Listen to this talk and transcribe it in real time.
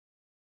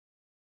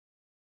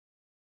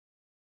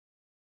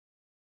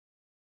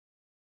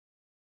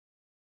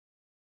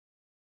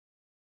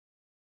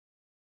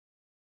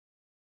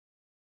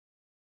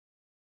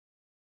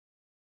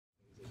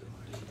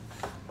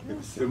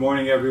Good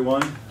morning,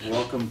 everyone.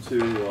 Welcome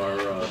to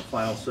our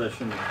final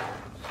session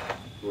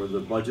for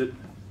the budget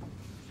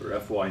for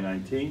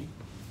FY19.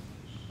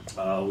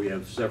 We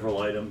have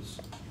several items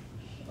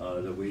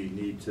that we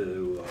need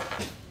to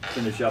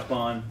finish up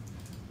on.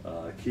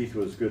 Keith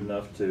was good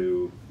enough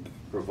to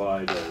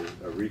provide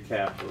a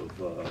recap of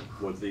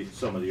what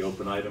some of the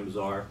open items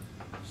are.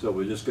 So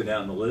we'll just go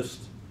down the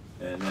list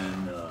and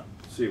then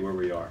see where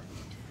we are.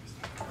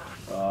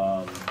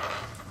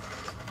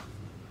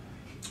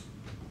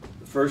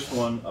 The first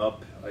one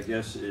up, I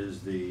guess,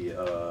 is the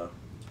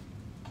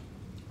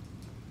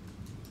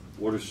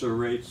water sewer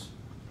rates.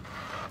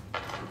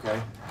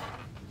 Okay.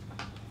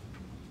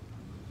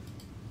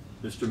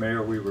 Mr.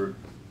 Mayor, we were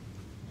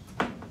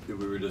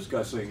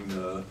discussing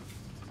the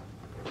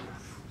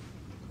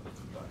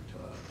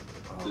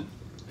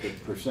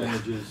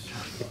percentages.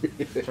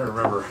 I'm trying to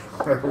remember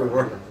where we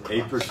were.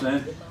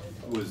 8%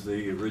 was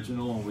the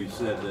original, and we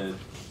said that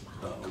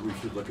we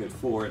should look at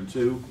 4 and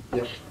 2.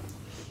 Yep.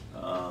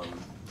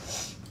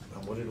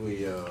 What did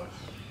we,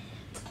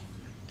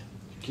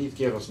 Keith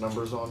gave us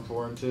numbers on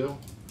 4 and 2.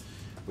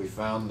 We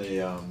found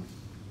the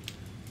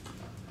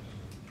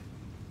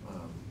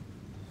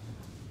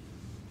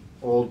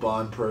old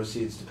bond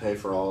proceeds to pay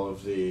for all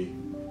of the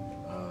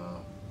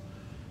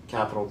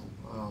capital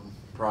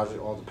project,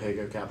 all the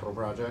PAGO capital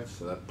projects,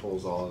 so that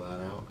pulls all of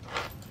that out.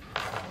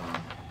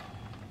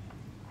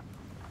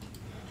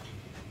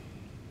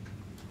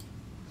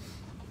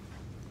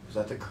 Is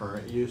that the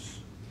current use?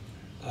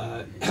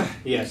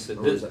 Yes.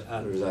 Or is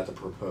that the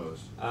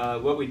proposed?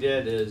 What we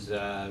did is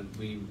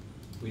we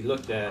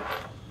looked at,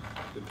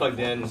 we plugged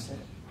in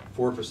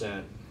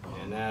 4%,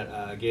 and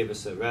that gave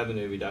us a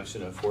revenue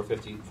reduction of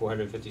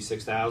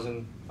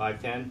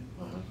 $456,510.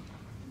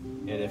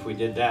 And if we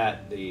did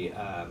that, the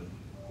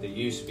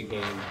use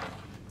became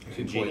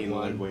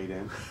 2.1. Weighed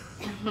in.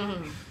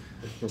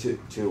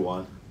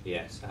 2.1.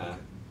 Yes.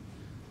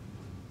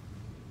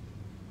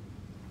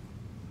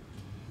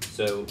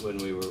 So when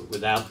we were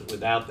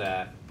without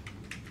that,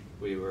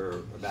 we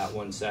were about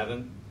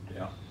 1.7.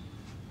 Yeah.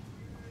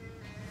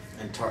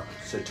 And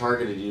so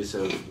targeted use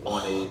of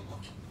 1.8.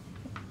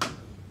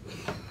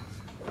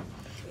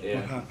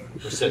 Yeah,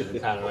 we're sitting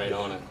kind of right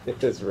on it.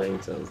 This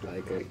ring sounds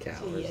like a cow.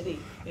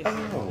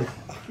 Oh.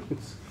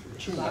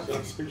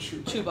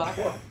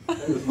 Chewbacca.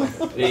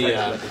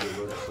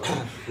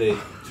 The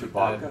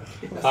Chewbacca.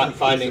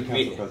 Finding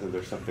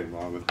There's something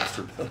wrong with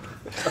Mr. Bill.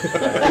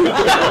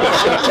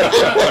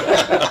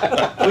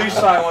 Please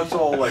silence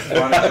all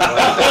electronic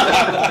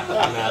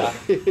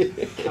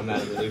devices. I'm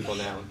out of the loop on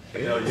that one.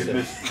 No, you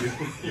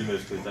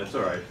missed it. That's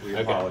all right. We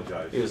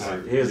apologize. He was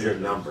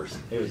in numbers.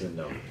 He was in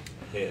numbers.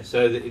 Yeah.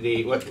 So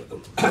what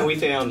we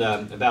found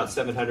about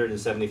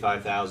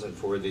 $775,000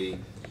 for the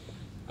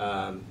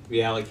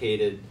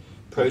reallocated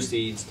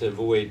proceeds to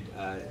avoid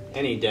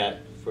any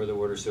debt for the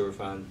water sewer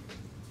fund,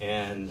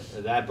 and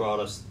that brought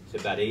us to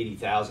about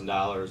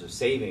 $80,000 of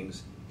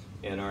savings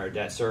in our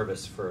debt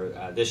service for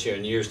this year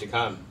and years to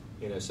come.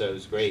 You know, so it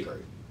was great,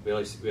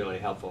 really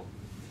helpful.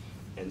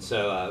 And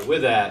so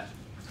with that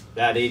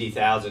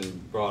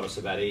 80,000 brought us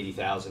about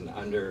 80,000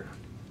 under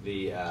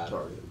the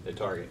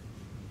target.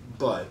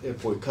 But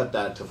if we cut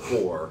that to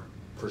 4%,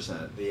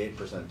 the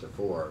 8% to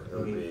 4, it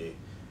would be,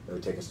 it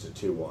would take us to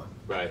 2.1.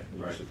 Right.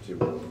 Right.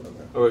 2.1.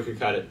 Okay. Or we could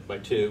cut it by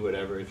 2,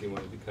 whatever, if you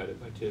wanted to cut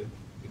it by 2.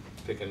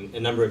 Pick a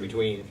number in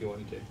between if you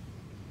wanted to.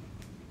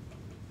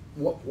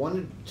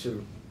 Wanted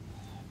to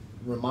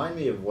remind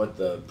me of what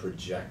the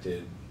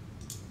projected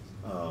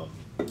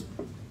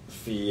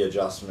fee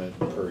adjustment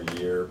per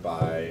year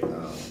by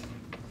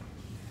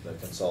the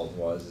consultant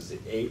was. Is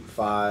it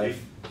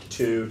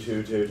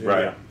 85222?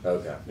 Right.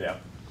 Okay. Yeah.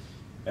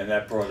 And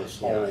that brought us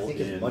whole. Yeah, I think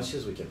as much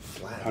as we can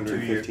flatten.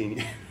 115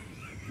 years.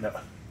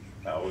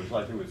 No, it was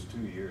like it was 2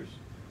 years,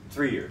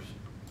 3 years,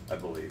 I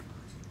believe.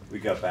 We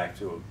got back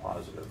to a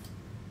positive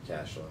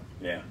Cash flow.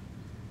 Yeah,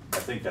 I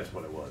think that's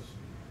what it was.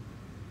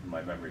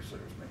 My memory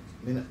serves me.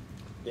 I mean,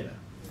 you know,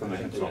 From the I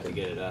have to consultant.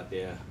 get it up,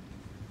 yeah.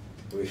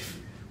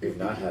 we've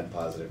not had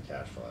positive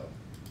cash flow.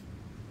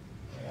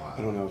 Wow.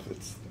 I don't know if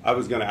it's. I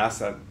was going to ask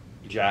that,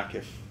 Jack,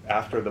 if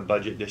after the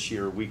budget this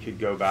year we could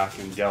go back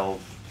and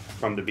delve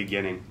from the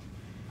beginning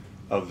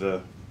of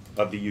the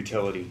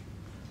utility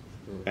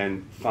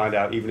and find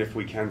out, even if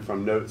we can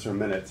from notes or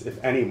minutes, if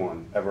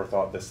anyone ever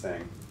thought this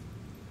thing.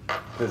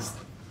 Because,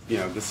 you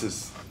know, this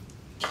is.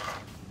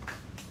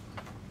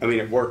 I mean,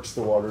 it works.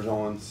 The water's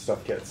on.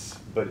 Stuff gets,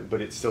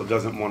 but it still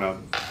doesn't want to.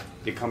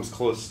 It comes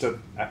close to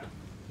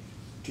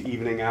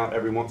evening out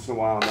every once in a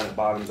while, and then it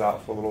bottoms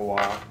out for a little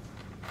while.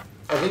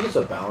 I think it's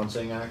a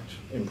balancing act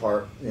in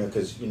part, you know,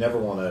 because you never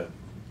want to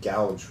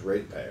gouge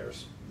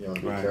ratepayers. You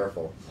want to be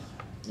careful,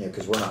 you know,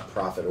 because we're not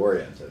profit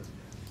oriented.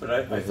 But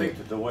I think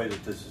that the way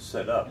that this is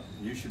set up,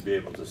 you should be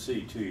able to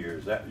see 2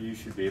 years. That you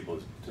should be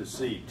able to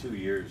see 2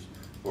 years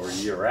or a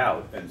year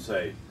out and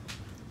say,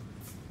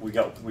 we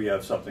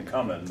have something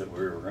coming that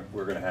we're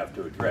going to have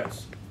to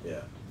address.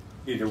 Yeah.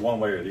 Either one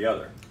way or the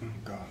other. Oh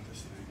God,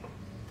 this thing.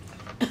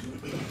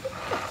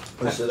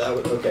 So that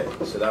was okay.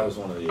 So that was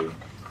one of the.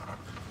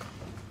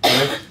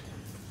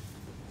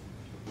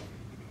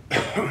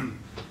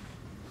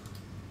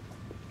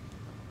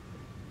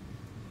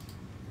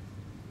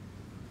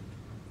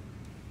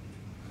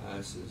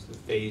 This is the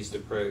phased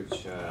approach.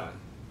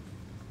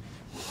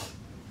 This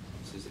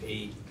is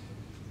 8.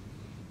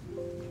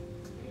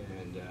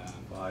 And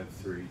 5,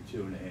 3, 2.5,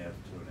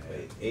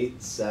 2.5.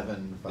 8,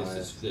 7,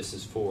 5. this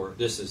is 4.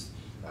 This is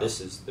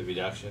the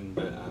reduction,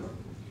 but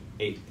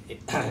 8.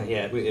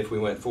 Yeah, if we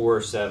went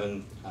 4,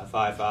 7,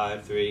 5,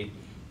 5, 3,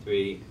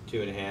 3,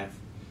 2.5,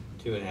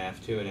 2.5,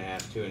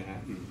 2.5, 2.5.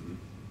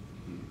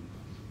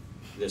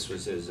 This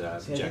was his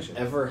projection.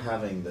 Ever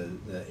having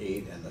the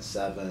 8 and the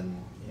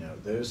 7, you know,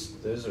 those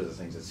are the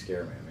things that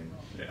scare me. I mean,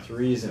 Yeah.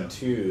 3s and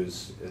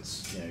 2s,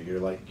 it's, you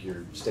know,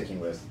 you're sticking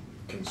with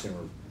consumer,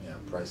 you know,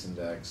 price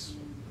index,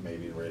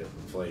 maybe rate of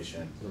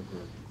inflation.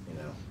 You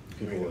know,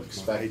 people will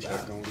expect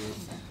that.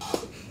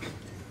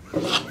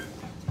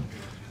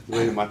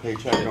 Rate of my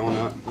paycheck going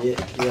up. Yeah.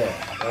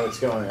 Oh, it's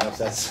going up.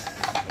 That's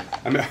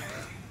I mean,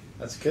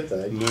 that's a good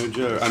thing. no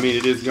joke. I mean,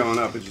 it is going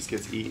up. It just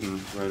gets eaten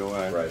right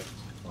away. Right.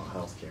 Well,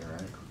 healthcare,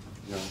 right?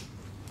 Yeah.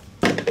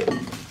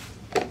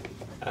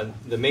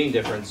 The main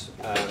difference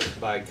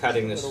by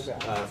cutting this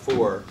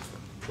 4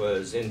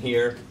 was in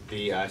here,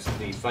 the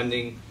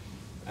funding,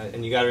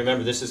 and you got to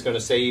remember this is going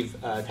to save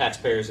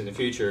taxpayers in the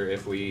future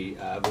if we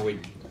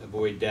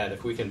avoid debt.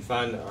 If we can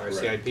fund our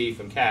Correct. CIP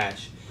from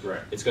cash,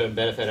 Correct. it's going to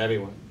benefit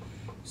everyone.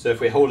 So if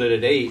we hold it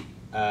at 8,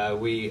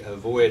 we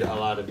avoid a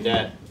lot of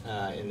debt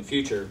in the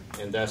future,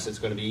 and thus it's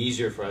going to be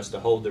easier for us to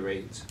hold the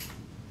rates.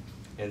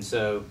 And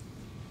so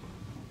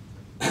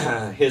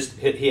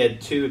he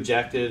had 2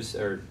 objectives,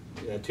 or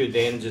 2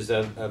 advantages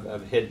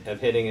of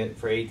hitting it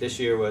for 8 this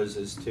year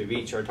is to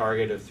reach our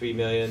target of $3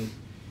 million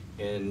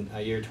in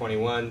year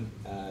 21.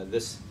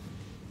 This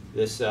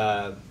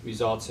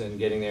results in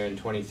getting there in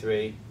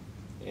 23,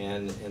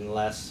 and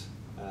less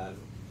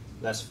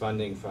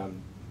funding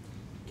from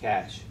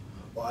cash.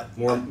 Well,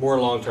 More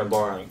long-term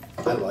borrowing.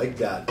 I like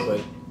that,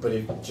 but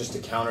just to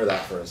counter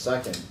that for a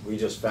second, we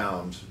just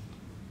found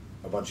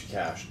a bunch of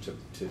cash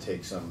to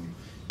take some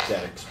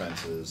debt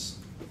expenses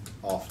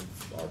off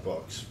of our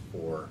books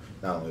for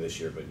not only this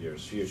year but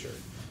years future.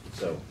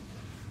 So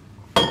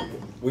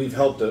we've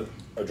helped to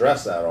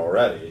address that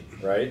already,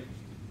 right?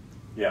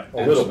 Yeah.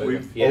 A little bit.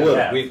 We've- A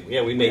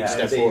little. We made a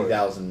step That's forward.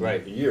 80,000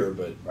 Right. a year,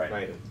 but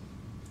Right.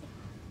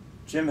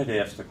 Jim had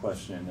asked a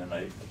question, and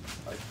I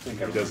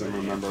think I He doesn't the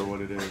remember answer.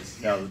 what it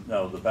is.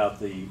 No, about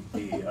the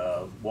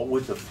what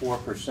would the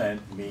 4%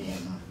 mean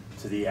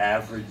to the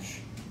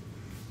average?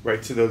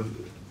 Right, to the,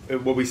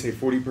 what we say,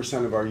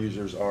 40% of our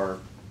users are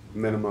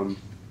minimum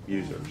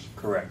users.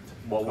 Correct.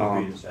 What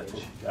would be, Um,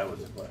 that was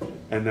the question.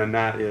 And then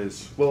that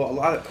is, well, a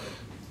lot of,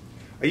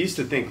 I used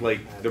to think like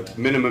the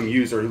minimum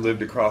user who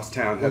lived across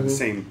town had the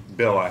same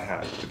bill I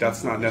had, but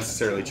that's not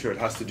necessarily true. It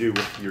has to do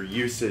with your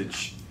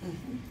usage.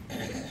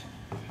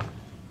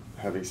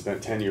 Having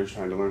spent 10 years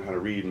trying to learn how to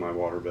read my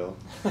water bill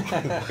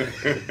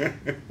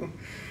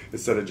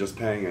instead of just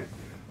paying it.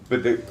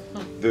 But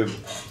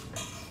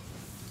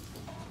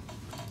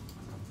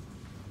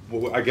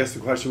well, I guess the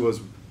question was,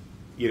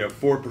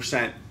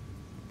 4%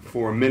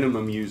 for a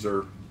minimum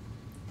user.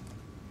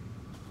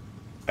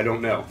 I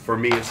don't know. For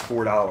me, it's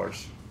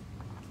 $4,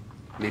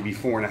 maybe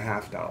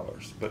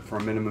 $4.50. But for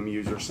a minimum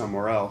user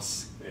somewhere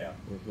else, Yeah.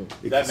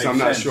 because I'm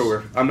not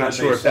sure. I'm not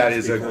sure if that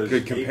is a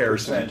good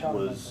comparison. 8%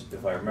 was,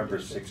 if I remember,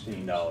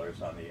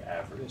 $16 on the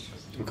average.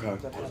 Okay.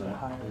 Wasn't it?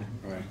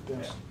 Right. Yeah.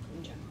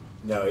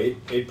 no,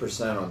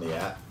 8% on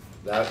the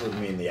that would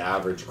mean the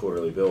average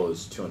quarterly bill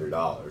is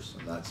 $200,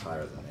 and that's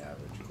higher than the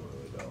average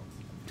quarterly bill.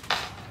 I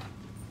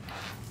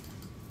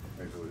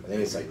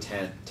think it's like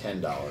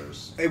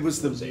 $10. It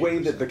was the way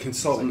that the 8%.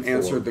 consultant It's like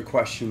answered the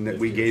question that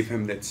we 4.50. gave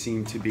him that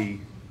seemed to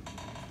be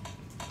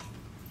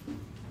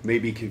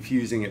maybe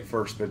confusing at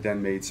first, but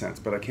then made sense.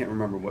 But I can't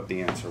remember what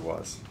the answer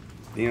was.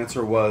 The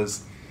answer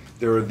was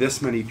there are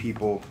this many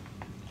people.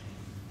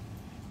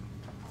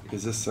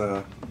 Is this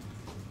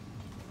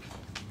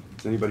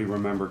does anybody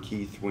remember,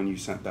 Keith, when you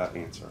sent that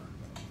answer?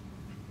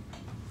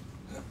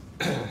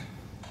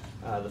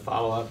 The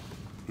follow-up.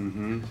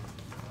 Mm-hmm.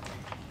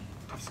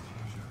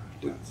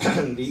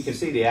 You can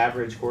see the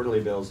average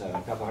quarterly bill's a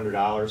couple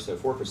 $100, so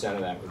 4%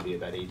 of that would be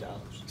about $8.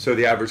 So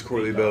the average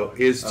quarterly bill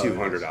is Oh, it is.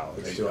 $200.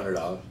 It's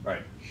 $200.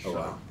 Right. Oh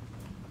wow.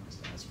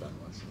 I spend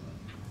less than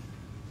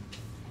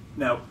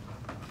Now,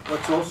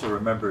 let's also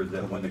remember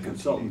that when the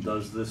consultant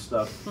does this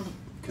stuff,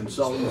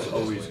 consultants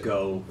always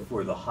go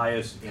for the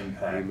highest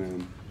impact.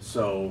 Amen.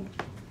 So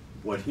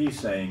what he's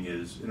saying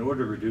is, in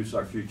order to reduce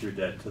our future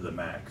debt to the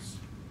max,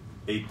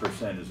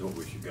 8% is what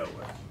we should go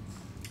with.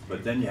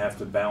 But then you have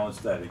to balance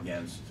that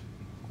against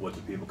what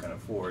the people can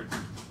afford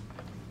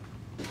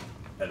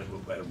at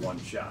one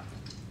shot.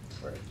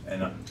 that. Right.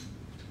 And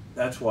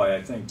that's why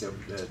I think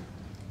that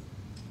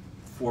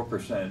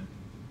 4%,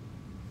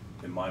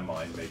 in my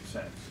mind, makes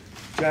sense.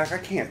 Jack, I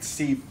can't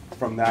see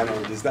from that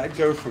end. Does that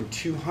go from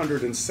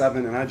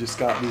 207, and I just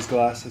got these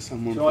glasses,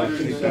 someone take them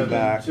 207,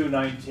 back.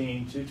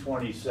 219,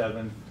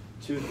 227,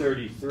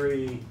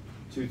 233,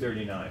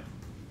 239.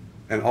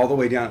 And all the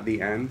way down at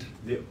the end?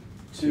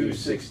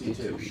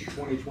 262.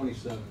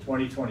 2027.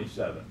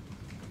 2027.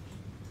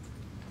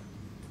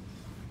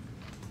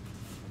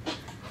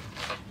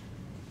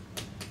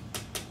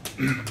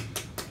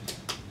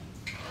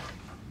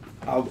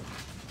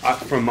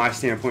 From my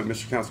standpoint,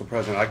 Mr. Council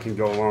President, I can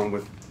go along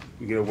with,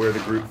 where the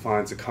group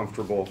finds it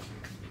comfortable.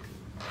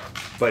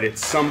 But at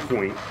some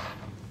point,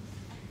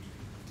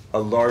 a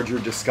larger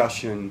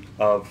discussion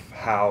of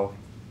how,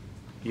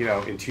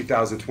 in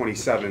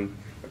 2027,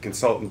 a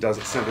consultant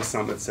doesn't send us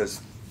something that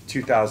says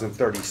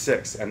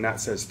 2036, and that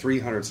says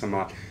 300 some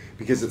odd.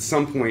 Because at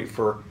some point,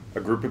 for a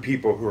group of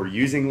people who are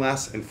using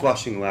less and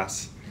flushing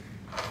less,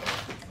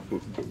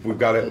 we've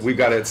got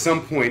to at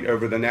some point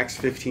over the next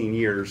 15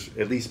 years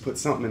at least put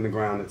something in the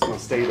ground that's going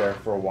to stay there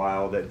for a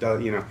while. That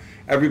does,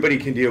 everybody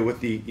can deal with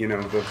the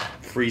the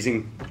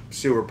freezing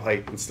sewer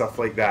pipe and stuff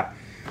like that.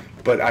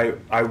 But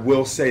I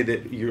will say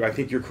that I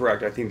think you're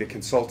correct. I think the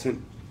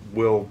consultant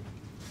will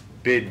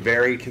bid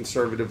very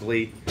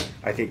conservatively.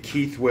 I think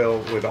Keith will,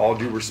 with all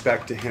due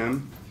respect to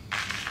him.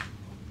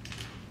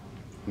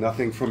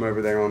 Nothing from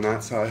over there on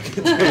that side of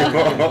the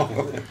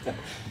table.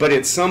 But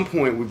at some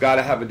point, we've got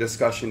to have a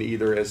discussion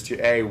either as to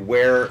A,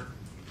 where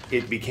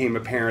it became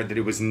apparent that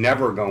it was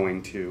never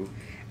going to,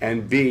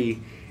 and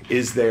B,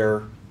 is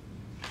there,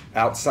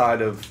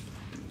 outside of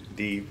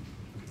the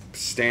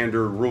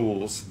standard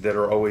rules that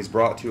are always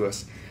brought to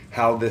us,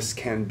 how this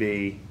can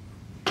be,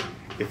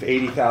 if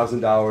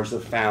 $80,000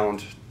 of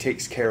found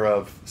takes care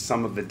of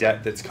some of the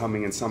debt that's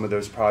coming in some of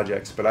those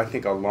projects. But I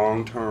think a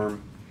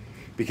long-term,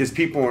 because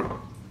people aren't,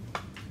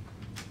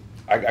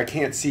 I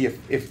can't see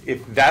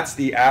if that's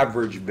the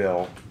average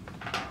bill,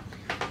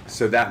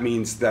 so that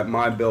means that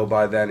my bill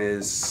by then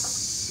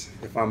is,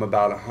 if I'm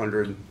about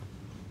 $100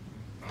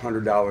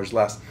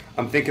 less.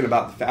 I'm thinking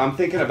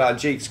about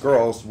Jake's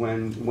girls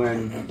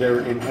when they're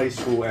in high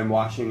school and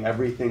washing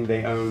everything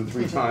they own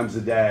 3 times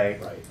a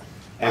day, Right.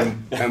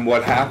 and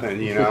what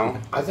happened,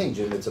 I think,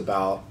 Jim, it's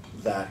about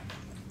that.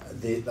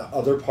 The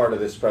other part of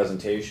this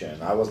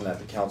presentation, I wasn't at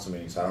the council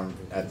meeting, so I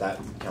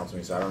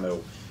don't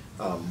know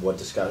what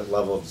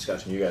level of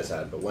discussion you guys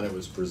had, but when it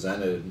was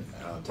presented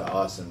to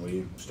us and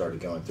we started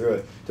going through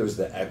it, there was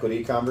the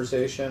equity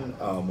conversation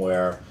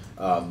where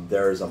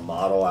there is a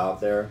model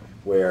out there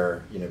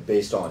where,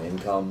 based on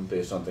income,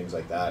 based on things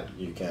like that,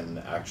 you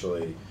can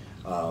actually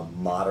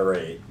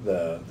moderate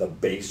the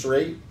base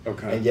rate.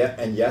 Okay.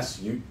 And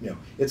yes,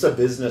 it's a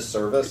business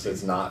service.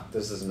 This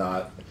is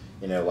not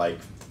like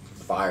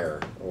fire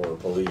or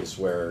police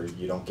where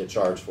you don't get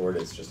charged for it.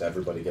 It's just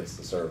everybody gets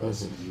the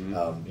service.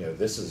 Mm-hmm.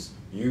 This is,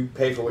 you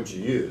pay for what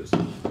you use,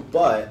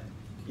 but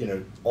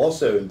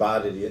also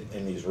embodied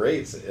in these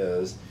rates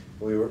is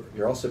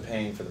you're also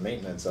paying for the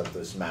maintenance of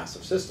this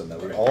massive system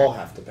that we all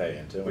have to pay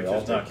into. Which we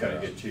all is not take care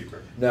going to of. get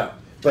cheaper. No,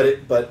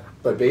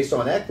 but based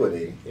on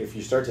equity, if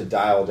you start to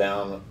dial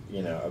down,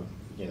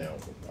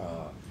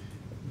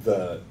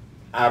 the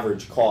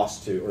average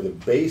cost to, or the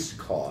base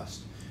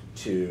cost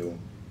to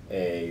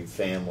a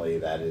family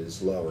that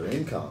is lower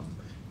income,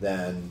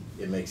 then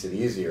it makes it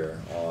easier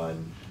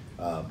on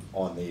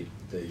the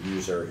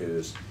user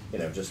who's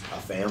just a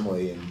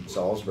family in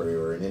Salisbury,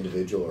 or an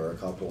individual or a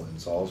couple in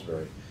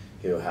Salisbury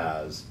who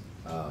has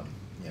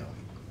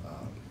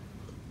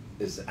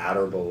is at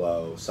or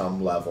below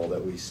some level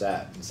that we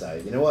set and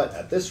say, you know what,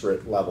 at this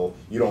level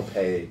you don't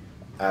pay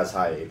as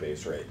high a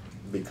base rate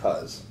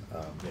because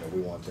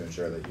we want to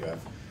ensure that you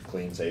have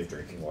clean, safe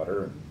drinking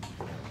water,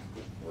 and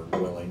we're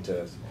willing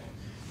to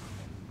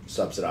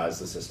subsidize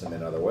the system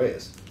in other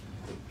ways.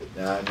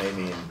 Now, it may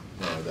mean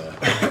the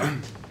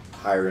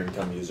higher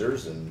income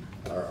users and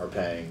are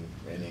paying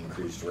an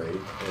increased rate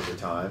over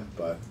time,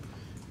 but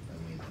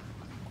I mean,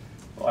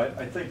 Well,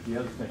 I think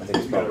the other thing I think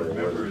it's you got to probably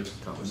remember worth is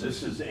when conversation.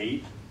 this is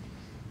 8,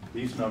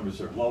 these numbers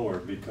are lower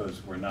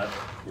because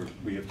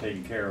we have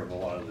taken care of a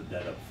lot of the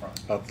debt up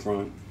front. Up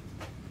front.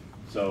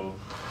 So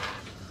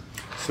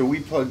So we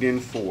plugged in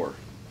 4.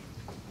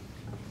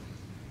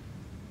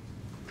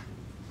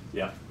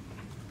 yeah,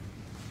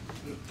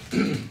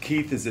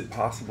 Keith, is it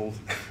possible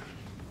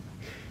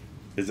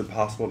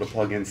to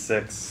plug in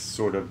 6,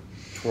 sort of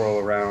twirl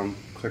around,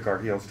 click our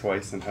heels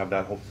twice, and have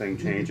that whole thing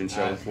change and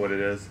show us what it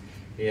is?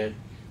 Yeah,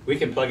 we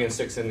can plug in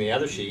 6 in the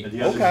other sheet. and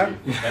the other Okay.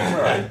 sheet, that's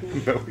all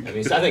right. I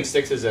mean, so I think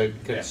 6 is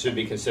Yeah. should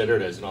be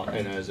considered as an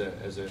as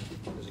an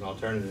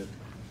alternative.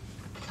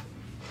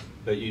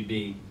 But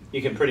you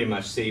can pretty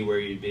much see where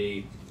you'd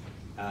be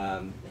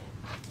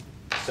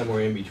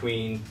somewhere in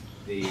between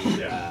the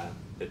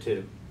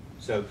two.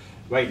 So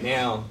right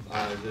now,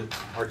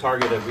 our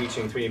target of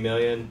reaching 3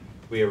 million,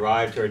 we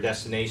arrived to our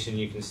destination.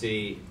 You can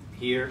see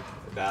here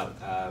about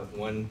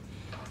 1,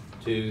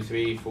 2,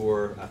 3,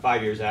 4,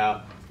 5 years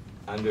out.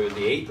 Under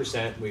the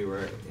 8%, we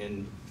were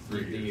in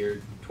the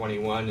year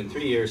 21. In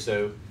 3 years,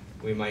 so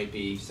we might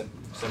be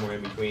somewhere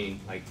in between,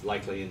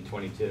 likely in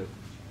 22,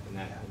 in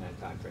that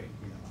time frame.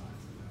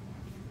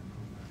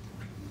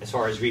 As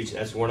far as reach,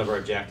 that's one of our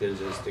objectives,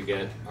 is to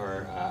get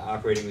our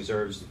operating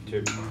reserves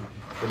to.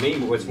 For me,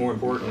 what's more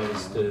important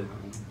is to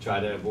try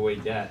to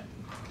avoid debt.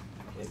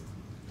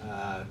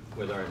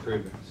 with our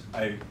improvements.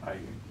 I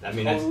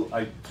mean, that's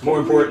I more totally-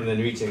 important than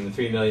reaching the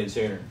 3 million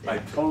sooner. I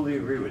totally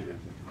agree with you,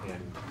 Yeah.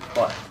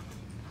 but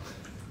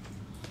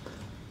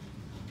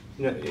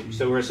No,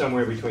 so we're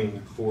somewhere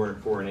between 4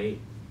 and 8.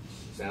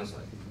 Sounds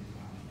like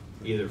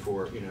either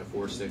 4,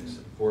 4, 6,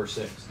 4 or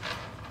 6.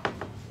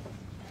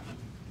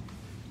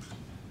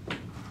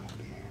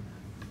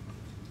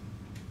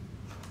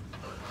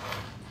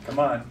 come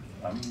on,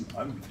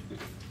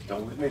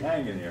 don't leave me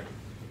hanging here.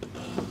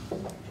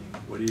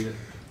 What do you?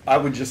 I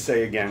would just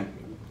say again,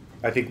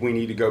 I think we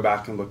need to go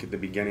back and look at the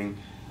beginning.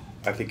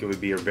 I think it would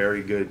be a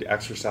very good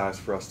exercise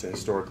for us to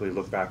historically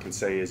look back and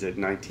say, is it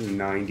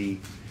 1990?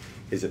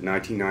 Is it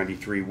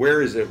 1993?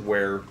 Where is it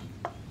where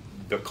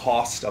the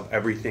cost of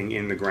everything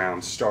in the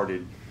ground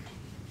started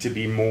to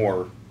be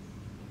more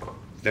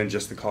than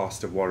just the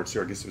cost of water and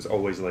sewer? I guess it was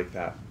always like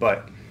that.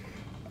 But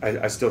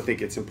I still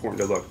think it's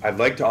important to look. I'd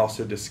like to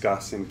also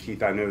discuss, and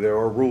Keith, I know there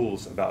are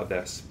rules about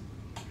this,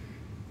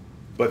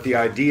 but the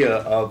idea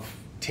of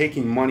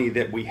taking money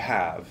that we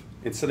have,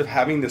 instead of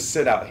having this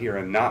sit out here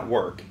and not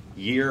work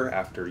year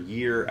after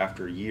year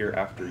after year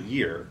after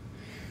year,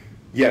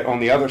 yet on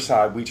the other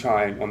side,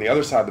 on the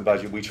other side of the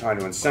budget, we try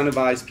to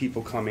incentivize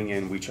people coming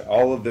in,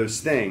 all of those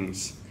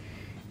things.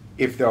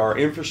 If there are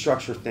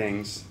infrastructure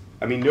things,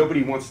 I mean,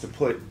 nobody wants to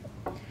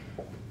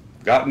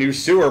got new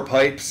sewer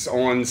pipes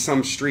on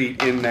some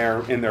street in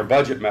their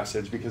budget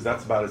message, because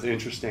that's about as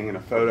interesting in a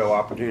photo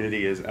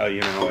opportunity as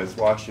as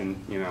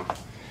watching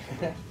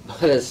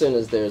But as soon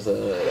as there's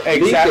a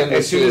exactly leak in the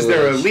as soon as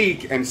there's a sewers,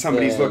 leak and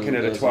somebody's then looking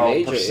at a there's a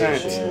major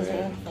 12%.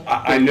 issue.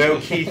 I know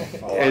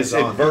Keith is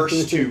on.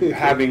 adverse to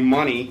having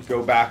money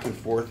go back and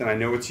forth, and I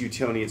know it's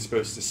utility it's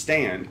supposed to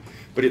stand,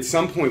 but at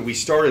some point we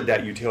started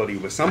that utility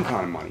with some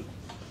kind of money.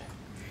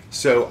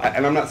 So,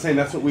 and I'm not saying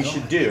that's what we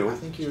should do. I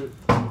think you're.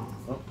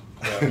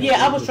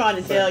 Yeah, I was trying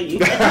to tell you.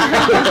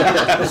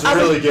 That's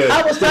really good.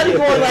 I was studying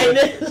going like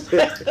this. And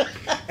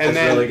That's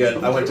then really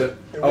good. I went to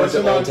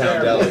Old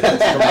Town Deli.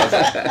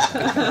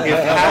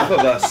 if half of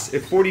us,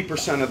 if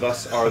 40% of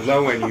us are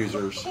low-end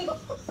users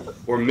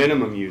or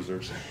minimum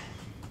users,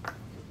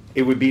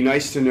 it would be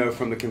nice to know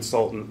from the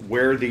consultant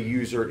where the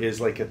user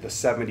is like at the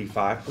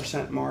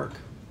 75% mark,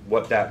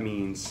 what that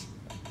means.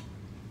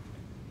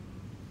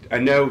 I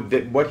know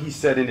that what he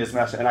said in his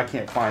message, and I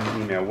can't find the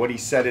email, what he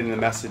said in the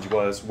message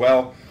was,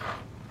 well,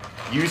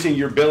 using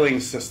your billing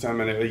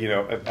system,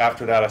 and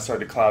after that I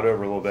started to cloud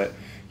over a little bit,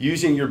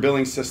 using your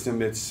billing system,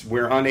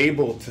 we're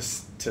unable to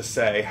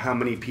say how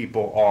many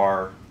people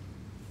are.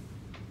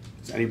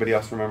 Does anybody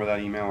else remember that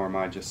email, or am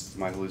I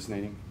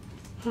hallucinating?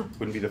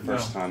 Wouldn't be the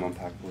first time on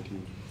PAC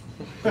 14.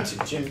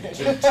 Jim,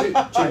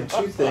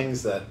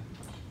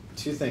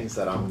 two things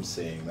that I'm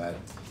seeing that.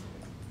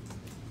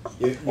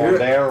 On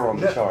there or on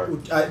the chart?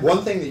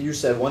 One thing that you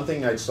said, one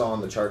thing I saw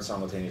on the chart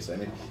simultaneously. I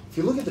mean, if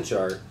you look at the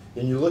chart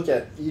and you look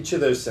at each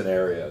of those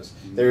scenarios,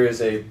 there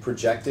is a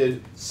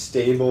projected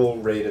stable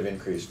rate of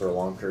increase for a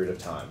long period of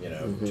time.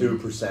 2%,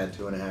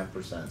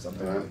 2.5%,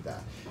 something like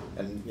that.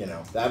 And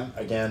that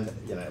again,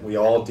 we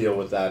all deal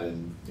with that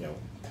in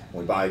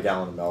when we buy a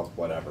gallon of milk,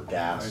 whatever,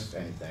 gas,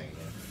 anything.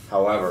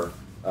 However,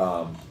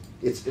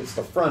 it's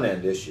the front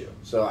end issue.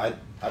 So I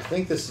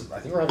think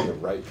we're having the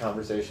right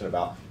conversation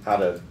about how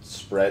to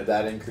spread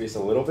that increase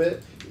a little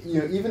bit.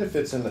 Even if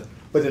it's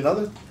but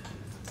another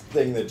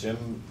thing that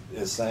Jim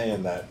is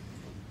saying that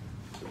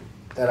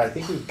I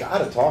think we've got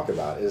to talk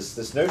about is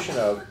this notion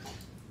of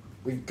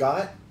we've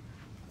got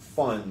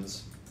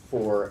funds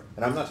for,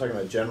 and I'm not talking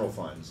about general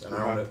funds, and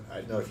I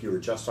don't know if you were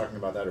just talking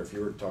about that or if you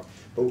were talking,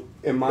 but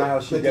in my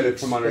house you but get the it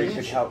from underneath the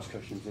expansion- couch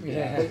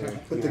cushions.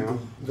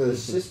 But the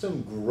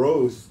system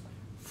growth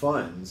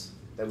funds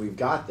that we've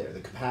got there, the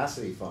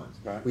capacity funds,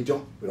 Right. we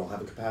don't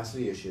have a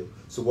capacity issue.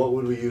 So what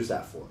would we use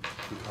that for?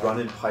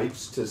 Running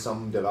pipes to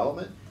some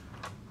development?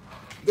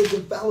 The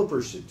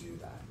developer should do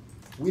that.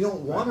 We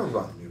don't want to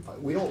run new pipe.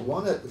 We don't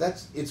want to.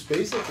 It's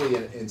basically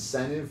an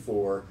incentive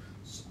for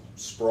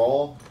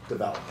sprawl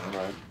development.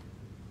 Right.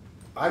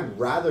 I'd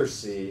rather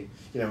see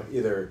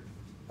either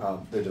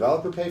the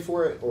developer pay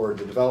for it or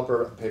the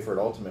developer pay for it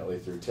ultimately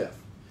through TIF.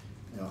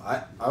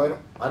 I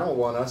don't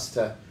want us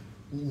to.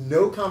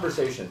 No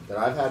conversation that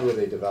I've had with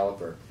a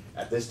developer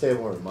at this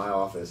table or in my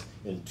office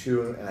in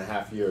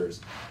 2.5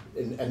 years,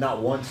 and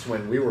not once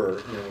when we were,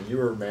 when you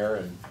were mayor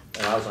and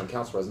I was on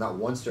council president, not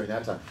once during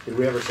that time did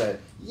we ever say,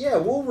 yeah,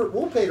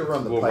 we'll pay to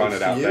run the We'll pipes run it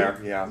for out you.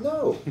 there, yeah.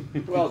 No.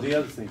 Well, the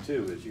other thing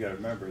too is you got to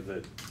remember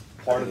that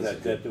part of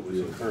that debt that was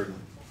incurred,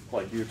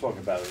 like you were talking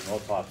about an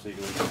autopsy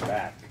looking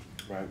back,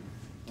 Right.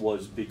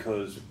 was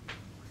because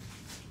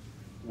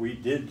we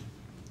did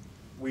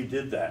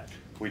that,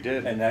 We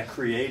did. and that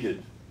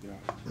created Yeah.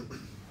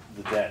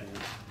 the debt.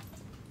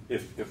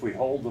 If we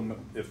hold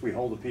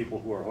the people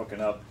who are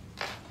hooking up,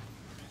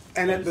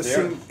 And at It's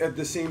there.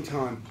 the same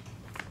time,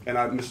 And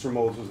Mr.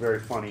 Moles was very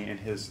funny in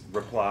his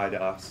reply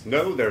to us.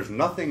 No, there's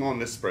nothing on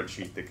this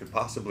spreadsheet that could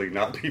possibly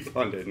not be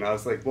funded. And I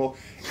was like, well,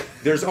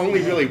 there's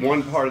only really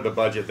one part of the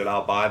budget that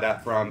I'll buy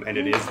that from, and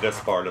it is this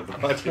part of the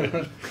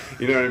budget.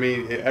 You know what I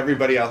mean?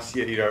 Everybody else,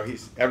 you know,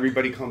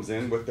 everybody comes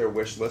in with their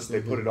wish list.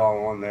 They put it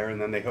all on there, and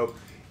then they hope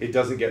it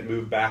doesn't get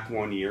moved back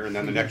 1 year, and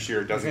then the next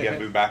year it doesn't get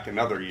moved back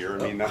another year.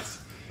 I mean, that's.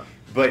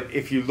 But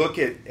if you look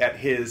at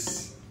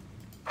his.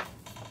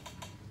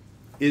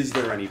 Is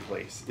there any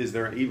place? Is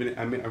there even,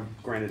 I mean,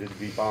 granted it'd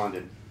be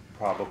bonded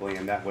probably,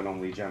 and that would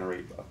only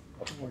generate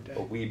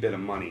a wee bit of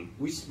money.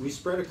 We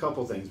spread a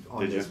couple things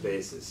on Did this you?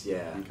 basis,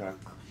 yeah. Okay.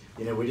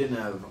 You know, we didn't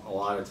have a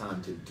lot of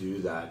time to do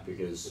that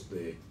because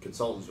the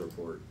consultant's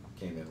report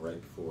came in right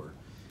before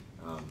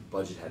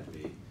budget had to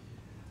be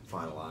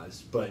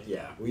finalized. But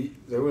yeah,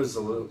 there was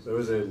a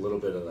little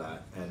bit of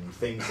that, and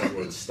things that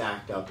were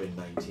stacked up in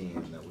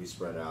 19 that we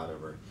spread out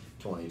over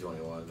 20,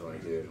 21,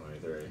 22,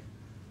 23.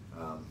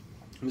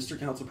 Mr.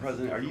 Council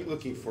President, are you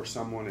looking for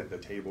someone at the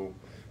table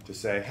to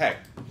say, hey,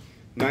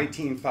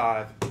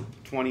 19.5,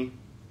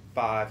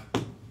 20.5,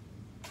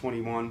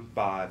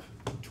 21.5,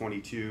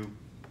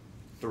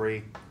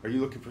 22.3? Are you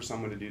looking for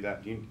someone to do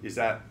that? Is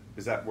that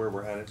where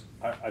we're headed?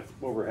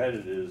 Where we're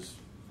headed is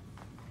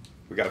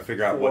We got to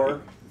figure out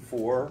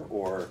four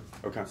or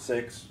Okay.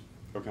 6.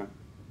 Okay.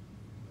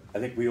 I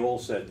think we all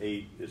said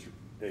 8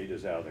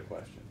 is out of the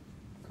question,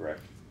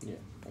 correct? Yeah.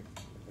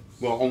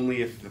 Well,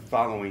 only if the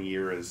following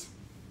year is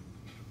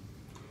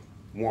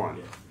 1.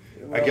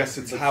 Yeah. I guess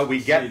it's But how we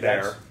see, get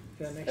that's- there.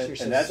 Yeah, next year And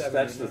says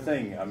that's 79. the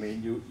thing. I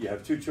mean, you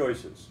have 2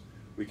 choices.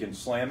 We can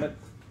slam it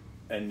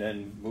and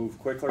then move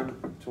quicker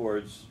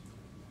towards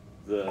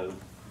the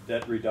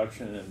debt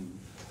reduction and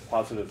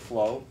positive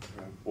flow,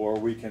 or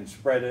we can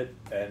spread it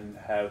and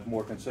have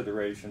more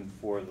consideration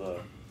for the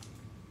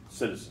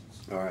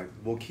citizens. All right.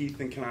 Well, Keith,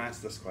 then can I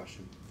ask this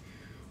question?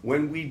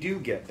 When we do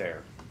get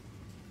there,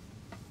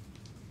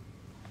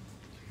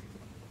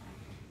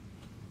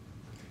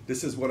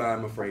 this is what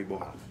I'm afraid will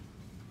happen.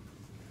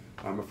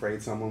 I'm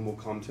afraid someone will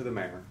come to the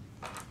mayor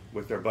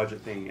with their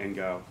budget thing and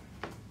go,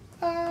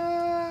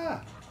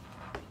 ah,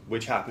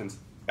 which happens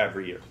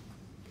every year.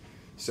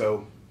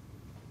 So,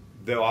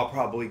 though I'll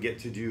probably get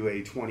to do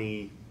a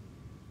 20,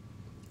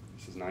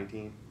 this is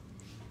 19,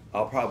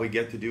 I'll probably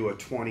get to do a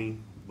 20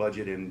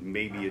 budget and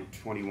maybe a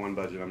 21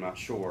 budget, I'm not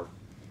sure.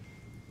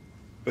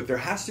 But there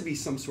has to be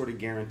some sort of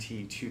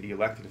guarantee to the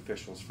elected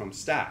officials from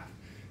staff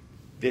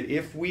that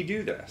if we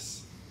do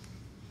this,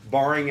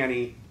 barring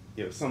any,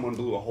 you know, someone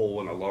blew a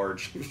hole in a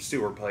large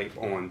sewer pipe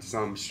on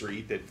some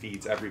street that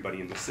feeds everybody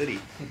in the city,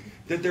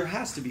 that there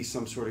has to be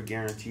some sort of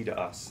guarantee to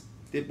us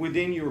that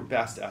within your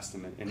best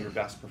estimate and your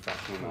best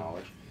professional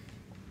knowledge,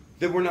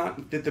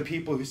 that the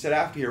people who sit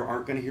after here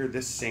aren't going to hear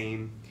this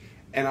same.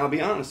 And I'll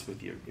be honest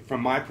with you,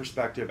 from my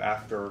perspective,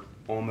 after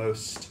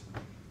almost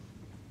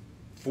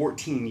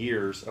 14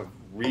 years of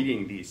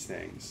reading these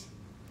things,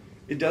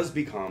 it does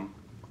become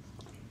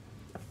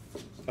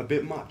a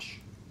bit much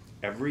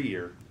every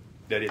year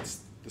that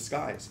the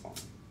sky is falling.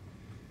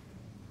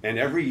 And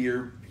every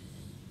year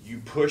you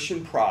push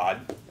and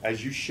prod,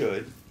 as you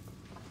should,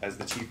 as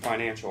the chief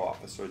financial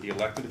officer, the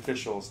elected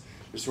officials,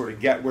 to sort of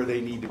get where they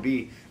need to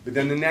be. But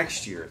then the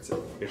next year it's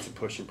a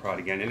push and prod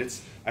again.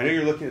 And I know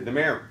you're looking at the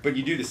mayor, but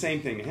you do the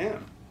same thing to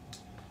him.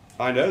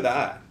 I know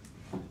that.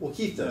 Well,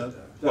 Keith does.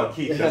 Well,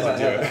 Keith doesn't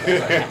do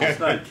it. It's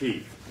not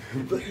Keith.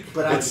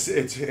 But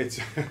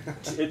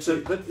It's a,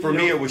 but, For you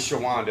me, know, it was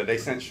Shawanda. They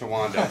sent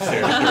Shawanda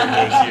upstairs during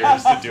those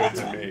years to do it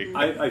to me.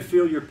 I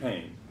feel your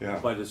pain. Yeah.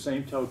 By the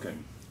same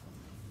token,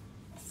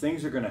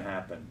 things are going to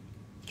happen,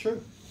 True.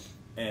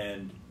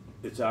 and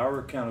it's our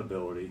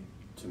accountability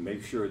to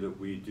make sure that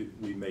we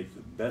make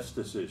the best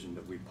decision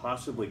that we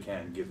possibly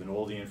can, given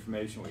all the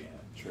information we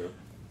have. True.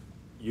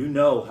 You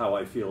know how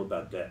I feel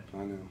about debt. I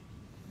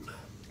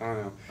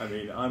know. I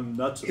mean, I'm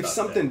nuts about If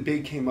something that.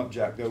 big came up,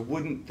 Jack, though,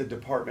 wouldn't the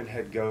department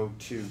head go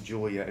to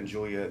Julia and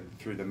Julia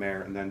through the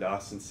mayor and then to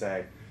us and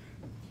say,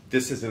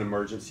 this is an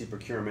emergency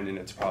procurement and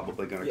it's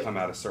probably going to come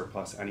out of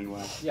surplus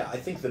anyway? yeah, I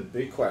think the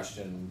big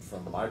question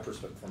from my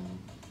perspective, from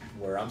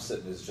where I'm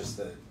sitting, is just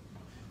that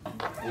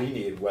we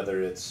need,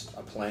 whether it's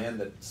a plan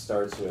that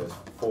starts with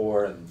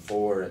 4 and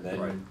 4 and then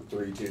Right.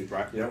 3, 2,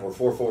 Right. you know, or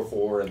 4, 4,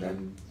 4 and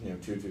then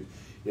 2, 2,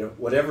 you know,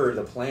 whatever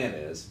the plan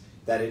is,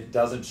 that it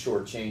doesn't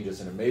shortchange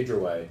us in a major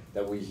way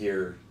that we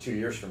hear 2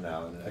 years from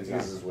now, and I think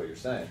this is what you're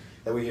saying,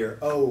 that we hear,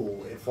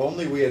 oh, if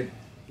only we had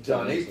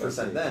done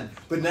 8% then,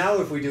 but now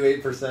if we do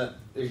 8%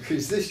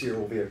 increase this year,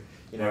 we'll be,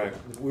 Right.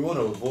 we want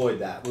to avoid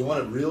that. We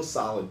want a real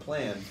solid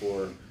plan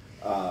for,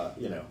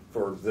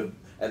 for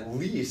at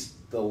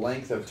least the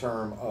length of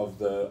term of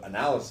the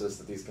analysis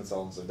that these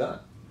consultants have done.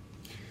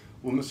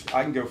 Well,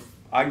 I can go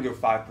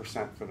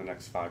 5% for the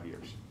next 5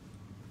 years.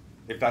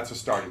 If that's a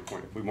starting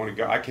point. If we want to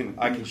go, I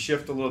can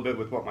shift a little bit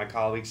with what my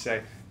colleagues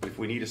say, but if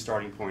we need a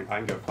starting point, I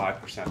can go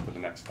 5% for the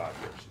next 5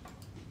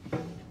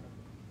 years.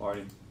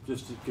 Marty,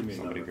 just give me a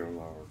Somebody number. go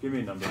lower. Give me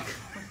a number.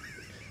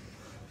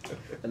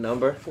 A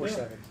number?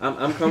 4-7.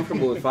 I'm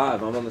comfortable with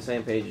 5. I'm on the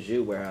same page as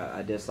you, where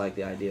I dislike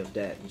the idea of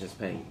debt and just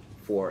paying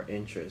for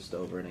interest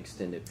over an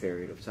extended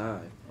period of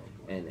time.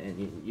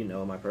 And you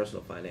know, my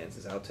personal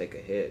finances, I'll take a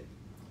hit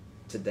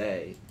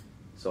today,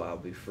 so I'll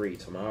be free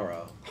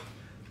tomorrow.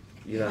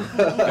 You know,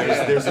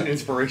 There's an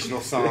inspirational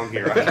song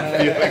here. I can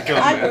feel it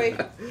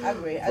coming. I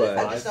agree. But-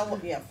 I just don't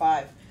want,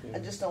 5. I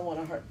just don't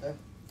want to hurt the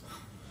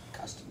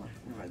customer.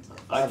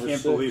 I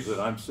can't believe that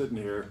I'm sitting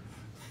here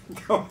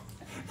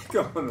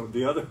going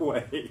the other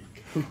way.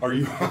 Are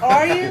you?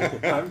 Are you?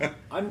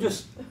 I'm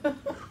just,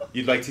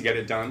 You'd like to get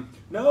it done?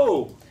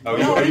 no. Oh,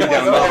 No, are he you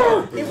down wants-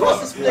 lower? he wants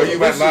to split Oh, it. you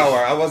went lower.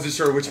 I wasn't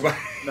sure which way.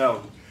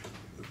 No.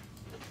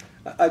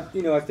 I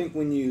think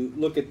when you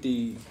look at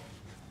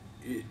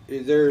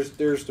there's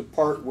the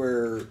part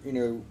where,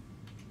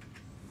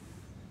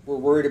 we're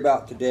worried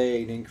about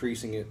today and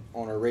increasing it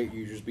on our rate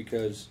users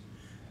because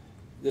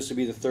this will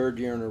be the 3rd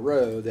year in a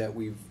row that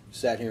we've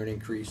sat here and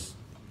increased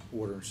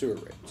water and sewer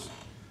rates.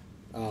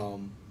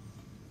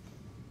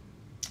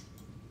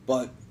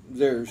 But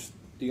there's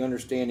the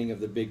understanding of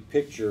the big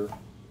picture,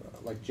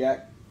 like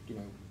Jack,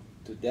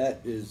 the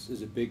debt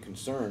is a big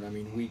concern. I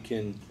mean,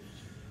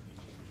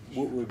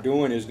 what we're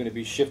doing is going to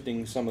be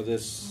shifting some of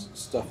this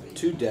stuff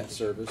to debt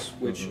service,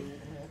 which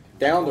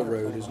down the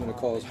road is going to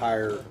cause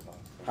higher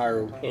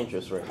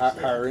interest rates.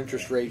 higher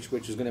interest rates,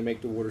 which is going to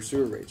make the water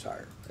sewer rates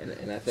higher. And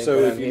I think So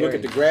what if I'm you look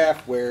at the hearing-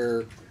 graph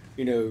where,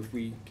 if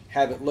we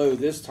have it low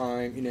this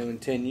time, in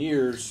 10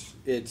 years,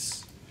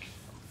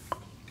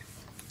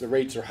 the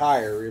rates are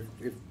higher.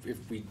 If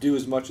we do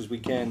as much as we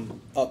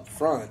can up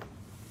front,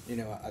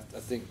 I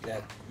think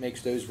that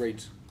makes those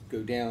rates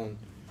go down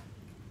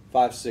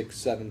 5, 6,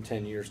 7,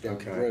 10 years down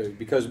the Okay. road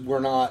because we're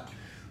not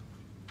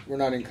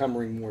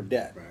encumbering more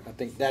debt. Right. I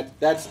think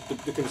that's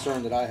the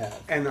concern that I have.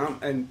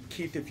 And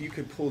Keith, if you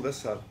could pull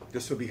this up,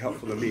 this would be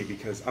helpful to me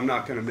because I'm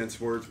not going to mince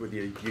words with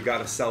you. You got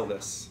to sell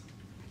this,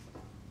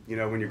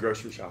 when you're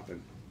grocery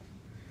shopping.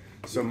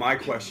 So my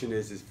question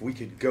is if we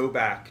could go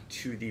back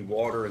to the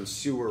water and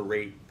sewer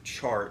rate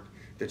chart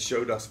that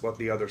showed us what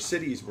the other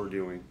cities were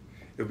doing,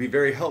 it would be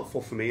very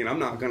helpful for me. And I'm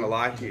not going to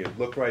lie to you.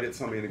 Look right at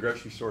somebody in the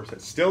grocery store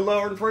that's still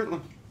lower than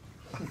Franklin.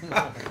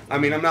 I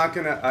mean, I'm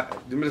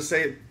going to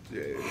say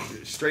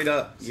it straight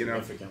up,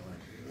 Significantly.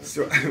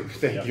 So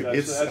thank you.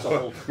 that's a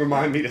whole-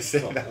 Remind me to say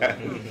that.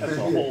 That's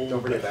a whole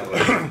Don't forget that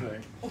different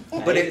one.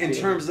 thing. But in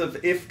terms of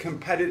if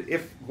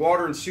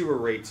water and sewer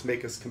rates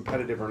make us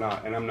competitive or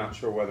not, and I'm not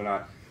sure whether or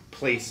not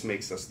place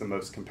makes us the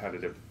most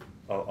competitive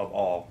of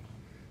all,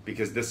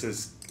 because this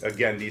is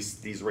again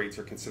these rates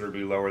are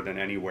considerably lower than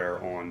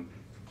anywhere on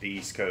the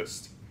East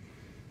Coast,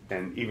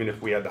 and even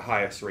if we had the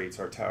highest rates,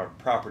 our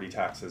property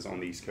taxes on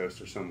the East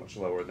Coast are so much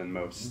lower than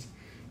most.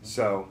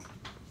 So,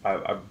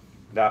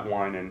 that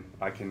wine and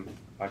I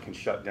can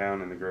shut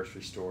down in the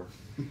grocery store.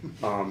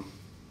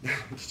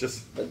 It's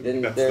just. But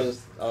then that's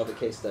there's all the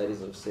case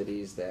studies of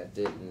cities that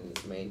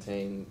didn't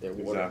maintain their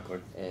water. Exactly.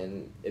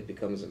 And it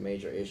becomes a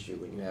major issue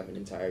when you have an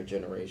entire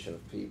generation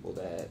of people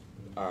that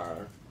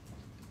are.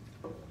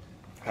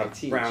 I have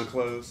teach. brown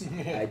clothes.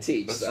 I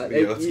teach. Let's, So,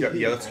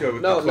 let's go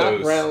with no, the clothes.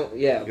 not brown.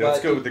 Yeah, Yeah, let's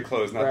but- go with the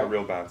clothes, not the brown-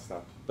 real bad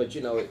stuff. But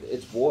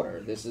it's water.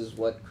 This is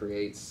what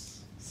creates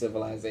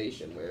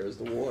civilization. Where is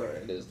the water?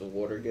 And is the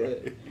water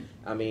good?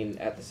 I mean,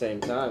 at the same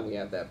time, we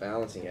have that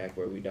balancing act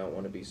where we don't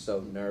want to be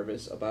so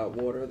nervous about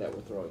water that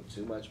we're throwing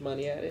too much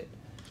money at it.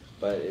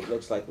 But it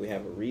looks like we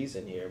have a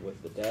reason here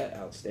with the debt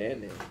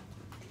outstanding.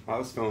 I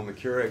was filling the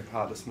Keurig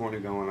pot this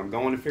morning going, I'm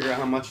going to figure out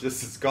how much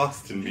this is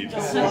costing me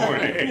this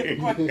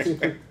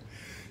morning.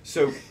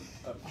 So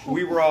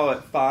we were all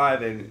at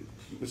 5, and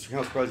Mr.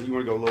 Council President, you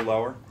want to go a little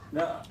lower?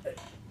 No,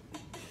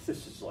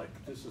 this is like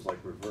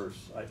reverse.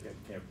 I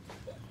can't.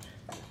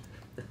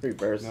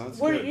 Reverse. No, it's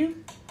What are good.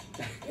 you?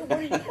 What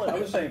are you putting? I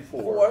was saying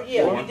 4. 4,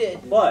 yeah, you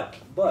did. But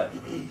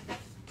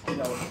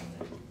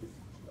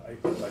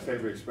my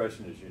favorite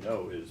expression, as you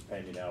know, is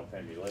 "pay me now,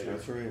 pay me later."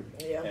 That's right.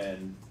 Yeah.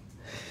 And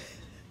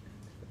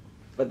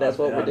But that's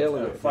what and we're I'm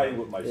dealing I'm with. fighting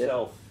with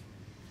myself.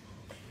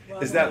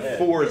 Is that Yeah.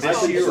 4 It's this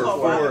called- year it's or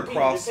called 4 Robert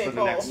across Peter for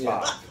the next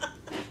Paul. 5?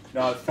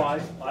 Now at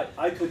 5,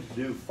 I could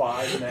do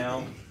 5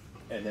 now,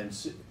 and then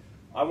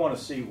I want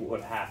to see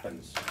what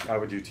happens. I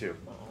would do too.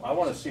 I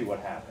want to see what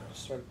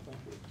happens.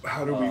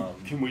 How do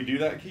can we do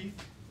that, Keith?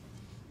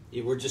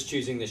 Yeah, we're just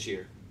choosing this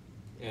year,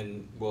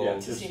 and we'll Yeah,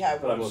 To see how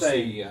it but I'm we'll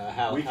saying see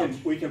how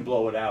we can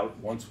blow it out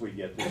once we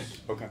get this.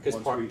 Okay. because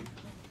once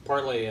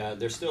partly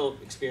they're still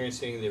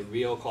experiencing the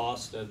real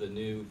cost of the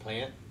new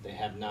plant. They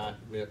have not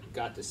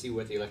got to see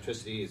what the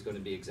electricity is going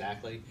to be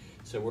exactly.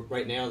 So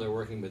right now they're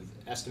working with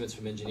estimates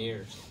from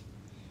engineers.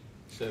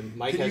 So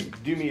Mike Can has. you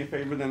do me a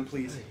favor then,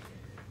 please?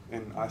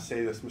 And I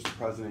say this, Mr.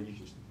 President, you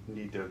just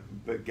need to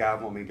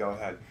gavel me, go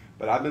ahead.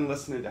 But I've been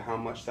listening to how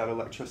much that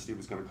electricity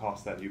was going to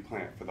cost that new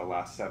plant for the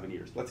last 7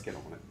 years. Let's get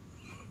on it.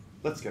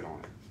 Let's get on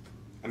it.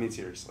 I mean,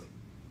 seriously.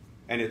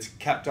 And it's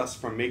kept us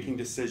from making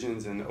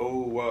decisions and,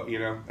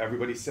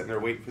 everybody's sitting there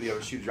waiting for the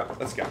other shoe to drop.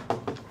 Let's go.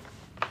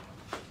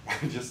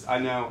 I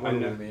know. What do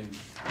you mean?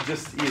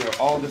 Just,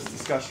 all this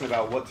discussion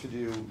about what to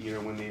do,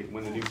 when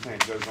the new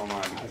plant goes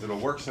online, because it'll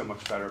work so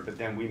much better, but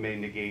then we may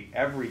negate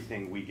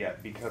everything we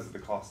get because of the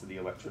cost of the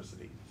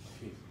electricity.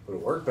 Would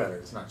it work better?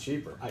 It's not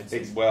cheaper. I'd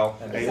say Well,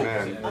 And-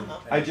 amen. and-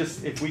 I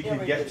just, if we Yeah,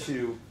 could we get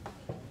do.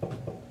 to,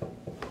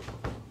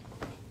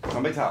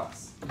 somebody tell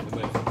us. it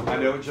went from I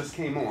know it just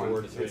came 4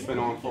 on. to 3. It's been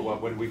on for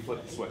what? When did we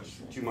flip the switch?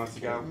 2 months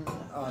ago?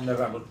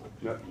 November,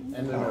 No. end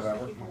of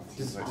November,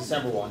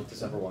 December 1,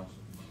 December 1.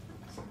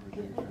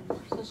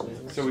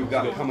 So we've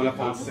got coming up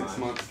on 6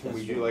 months. Can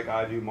we do like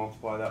I do,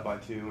 multiply that by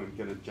 2 and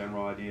get a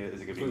general idea? Is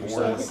it gonna be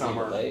more in the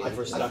summer? If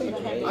we're stuck in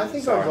the I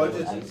think Sorry. our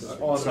budget's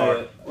on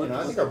Sorry. the,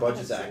 I think our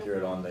budget's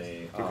accurate on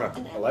the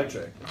Okay.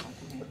 electric.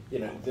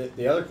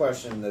 The other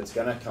question that's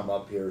gonna come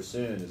up here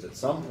soon is at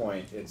some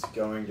point, it's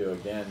going to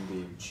again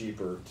be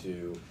cheaper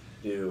to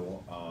do,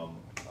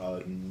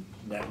 a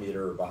net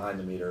meter or behind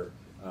the meter,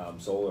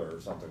 solar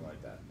or something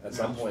like that. At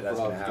some point, that's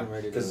gonna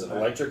happen, because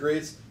electric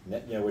rates,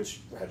 which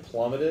had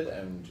plummeted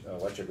and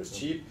electric was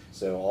cheap,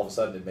 so all of a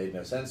sudden it made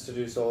no sense to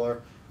do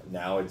solar.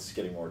 Now it's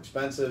getting more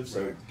expensive,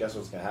 so guess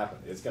what's gonna happen?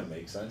 It's gonna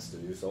make sense to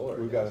do solar.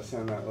 We've gotta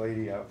send that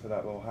lady out to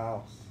that little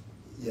house.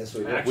 Yes,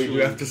 we do. Actually, We do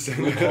have to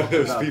send we talked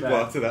those about people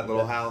that. out to that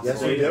little house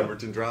Yes, on we do.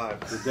 Pemberton Drive.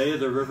 The day of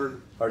the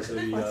ribbon cutting,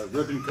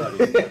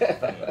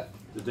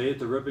 the day at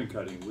the ribbon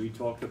cutting, we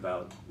talked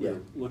about, we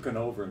were looking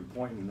over and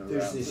pointing around.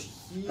 There's this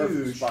the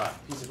perfect huge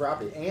spot. piece of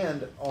property,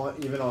 and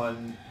even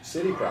on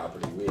city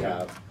property, we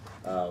have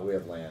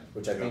land,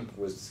 which I think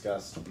was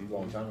discussed a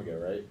long time ago,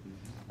 right?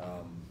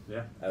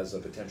 Yeah. As a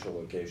potential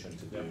location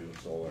to do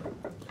solar.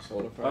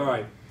 Solar farm. All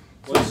right,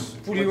 let's.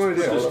 What do you wanna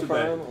let's do? put this Solar to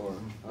bed. farm or?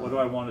 What do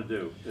I wanna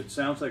do? It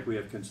sounds like we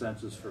have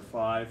consensus for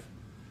 5.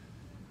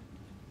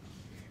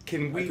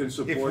 Can we, I can if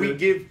support we it.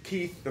 give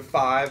Keith the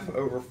 5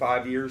 over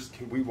 5 years,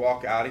 can we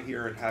walk out of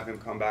here and have him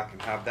come back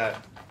and have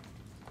that,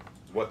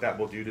 what that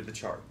will do to the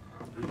chart?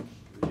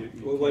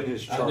 Well, what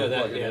is I know that,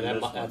 Plug it yeah, in that,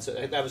 this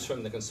one. that was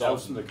from the That was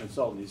consultant. from the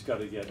consultant, he's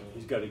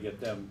gotta get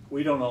them,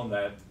 we don't own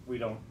that,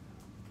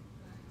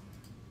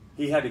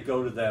 he had to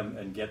go to them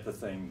and get the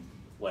thing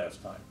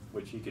last time,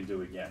 which he can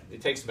do again.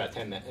 It takes about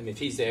 10 minutes. I mean, if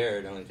he's there,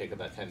 it'd only take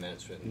about 10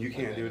 minutes for him. You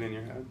can't do it in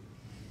your head?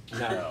 No.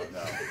 No,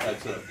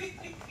 that's a,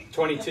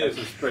 22. That's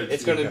a spreadsheet.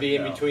 It's going to be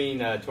in No. between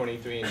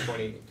 23 and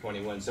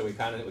 2021, so we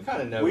kind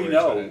of know. We where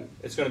know.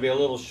 It's going to be a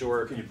little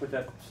short. can you put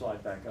that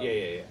slide back up?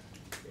 Yeah.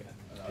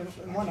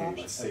 And one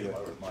option- I'll tell you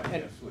what my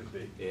guess would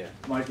be. Yeah.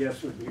 My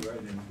guess would be right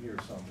in here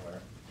somewhere.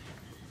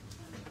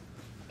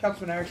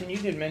 Councilman Ireton, you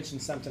did mention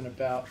something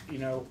about,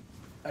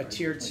 a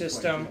tiered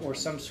system or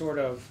some sort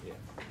of, Yeah.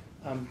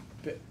 and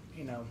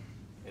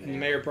the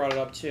mayor brought it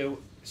up too,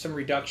 some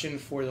reduction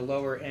for the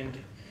lower end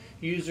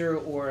user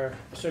or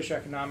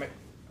socioeconomic.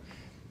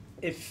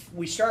 If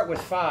we start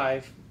with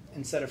 5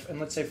 instead of, and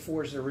let's say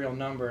 4 is the real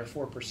number,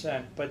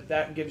 4%, but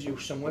that gives you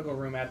some wiggle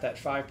room at that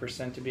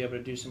 5% to be able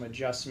to do some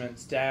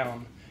adjustments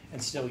down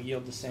and still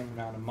yield the same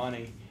amount of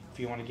money if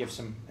you want to give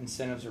some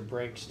incentives or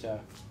breaks to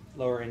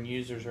lower end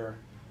users or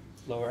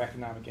lower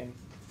economic end.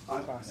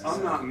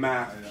 I'm not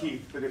math,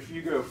 Keith, but if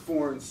you go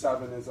 4 and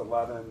 7 is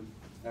 11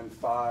 and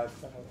 5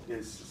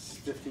 is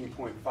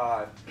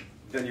 15.5,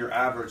 then your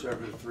average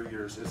over the 3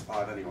 years is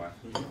 5 anyway.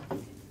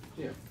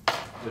 Yeah.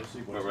 Let's see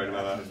what's Am I right gonna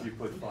about happen that? if you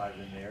put 5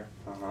 in there,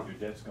 Uh-huh. your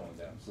debt's going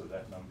down, so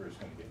that number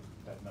can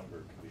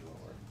be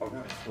lower. Okay.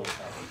 It's still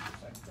counting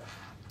the same thing.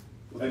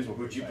 Well, That's then, what would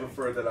we're you saying.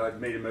 prefer that I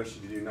made a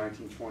motion to do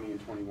 19, 20,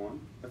 and 21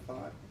 at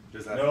 5?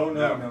 Does that? No, Okay,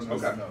 no, all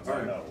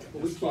right. no.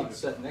 Well, we It's can't fine.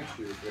 set next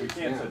year's We rates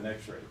can't now. set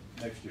next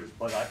year's,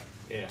 but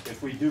Yeah.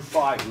 if we do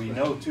 5, we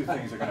know 2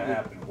 things are gonna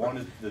happen. One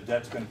is the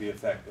debt's gonna be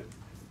affected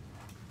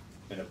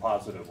in a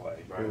positive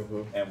way.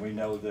 Mhm. And we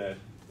know that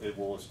it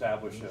will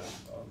establish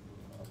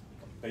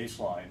a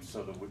baseline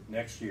so that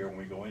next year when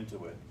we go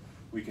into it,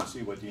 we can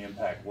see what the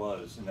impact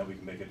was and then we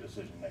can make a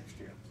decision next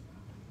year.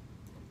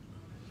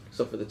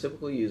 So for the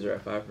typical user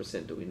at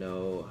 5%, do we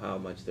know how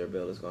much their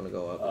bill is going to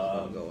go up? Is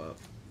going to go up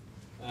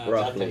About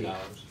Roughly. $10.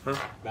 Huh?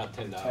 About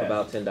 $10. Yeah.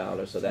 about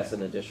 $10. So that's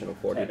an additional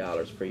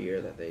 $40 per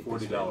year that they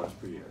 $40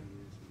 per year.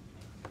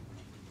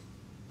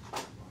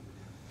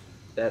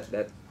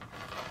 That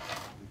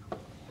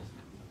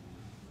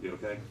You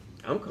okay?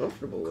 I'm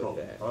comfortable with Cool.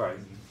 that. All right,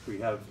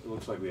 it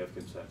looks like we have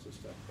consensus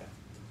then.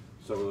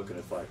 So we're looking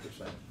at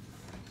 5%.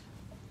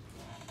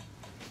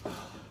 I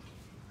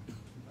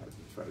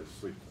try to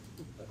sleep,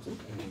 that's okay.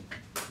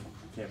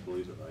 Can't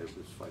believe that I was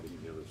fighting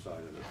the other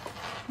side of it.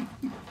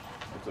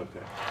 It's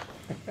okay.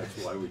 That's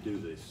why we do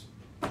this.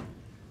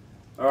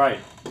 All right,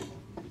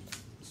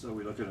 so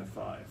we're looking at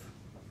 5.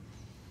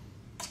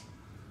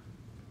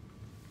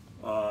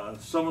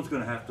 Someone's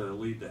gonna have to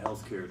lead the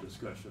healthcare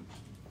discussion.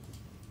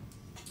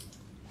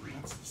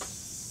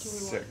 That's Do we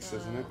want, 6,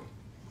 isn't it?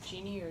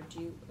 Jeannie, or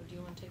do you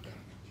want to take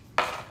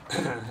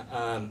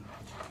it?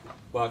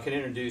 Well, I can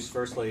introduce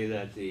firstly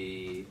that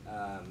the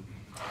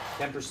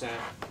 10%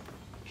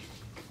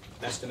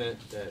 estimate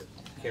that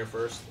Care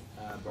First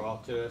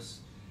brought to us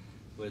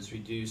was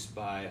reduced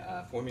by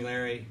a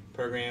formulary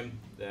program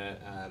that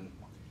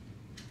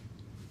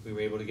we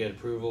were able to get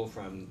approval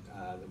from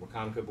the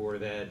Wacomico Board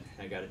of Ed.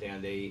 I got it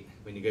down to 8.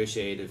 We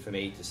negotiated from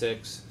 8 to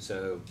 6.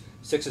 So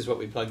 6 is what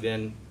we plugged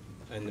in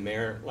in the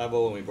mayor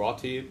level and we brought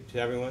to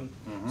everyone.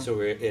 Mhm. So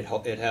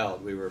it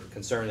held. We were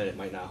concerned that it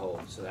might not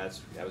hold. So that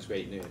was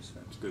great news.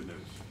 That's good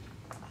news.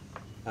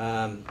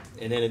 And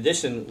in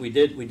addition, we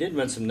did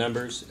run some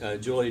numbers.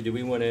 Julie, do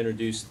we want to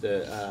introduce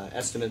the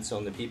estimates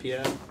on the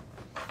PPO?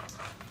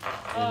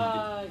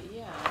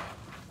 Yeah.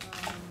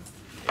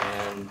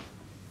 And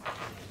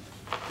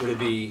would it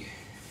be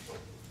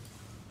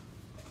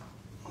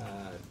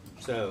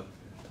so?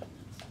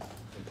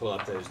 And pull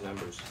up those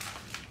numbers.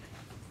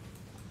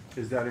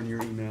 Is that in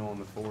your email on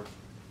the 4th?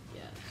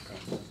 Yes.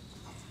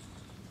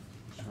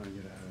 Trying to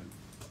get ahead.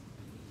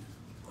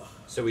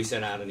 So we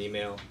sent out an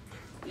email.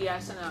 Yeah, I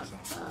sent out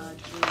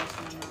Julie's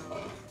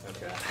memo.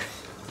 Okay.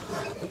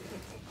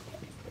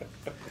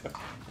 I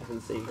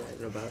haven't seen that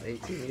in about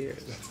 18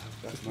 years.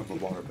 That's not the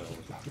water bill.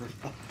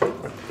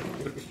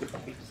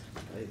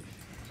 Like,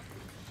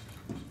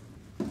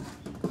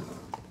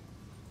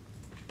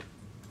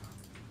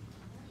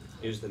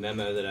 Here's the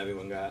memo that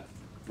everyone got.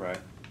 Right.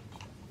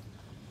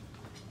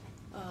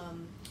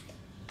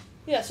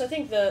 Yeah, so I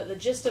think the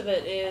gist of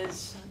it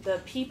is the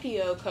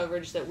PPO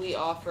coverage that we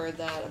offer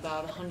that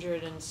about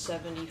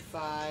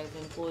 175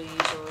 employees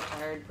or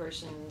retired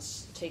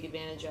persons take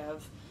advantage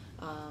of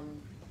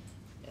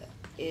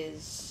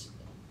is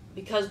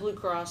because Blue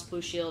Cross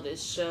Blue Shield is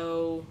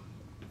so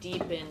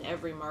deep in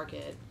every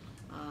market,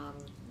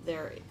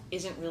 there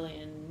isn't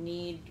really a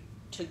need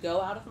to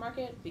go out of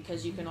market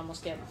because you can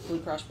almost get Blue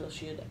Cross Blue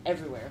Shield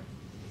everywhere.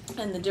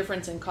 And the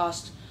difference in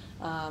cost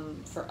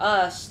for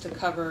us to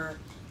cover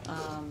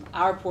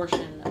our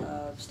portion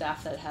of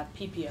staff that have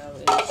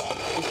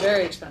PPO is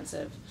very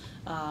expensive.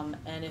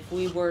 And if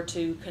we were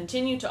to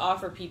continue to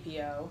offer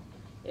PPO,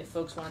 if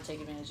folks want to take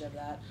advantage of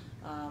that,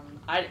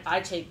 I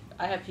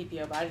have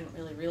PPO, but I didn't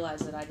really realize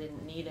that I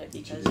didn't need it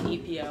because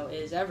EPO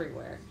is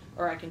everywhere,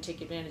 or I can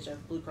take advantage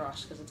of Blue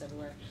Cross because it's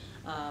everywhere.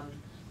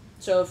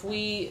 So if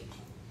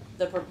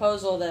the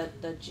proposal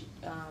that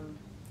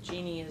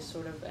Jeannie is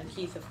sort of and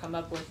Keith have come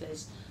up with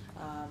is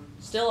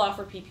still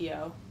offer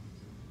PPO,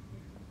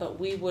 but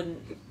we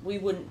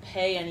wouldn't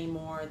pay any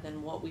more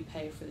than what we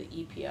pay for the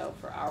EPO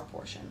for our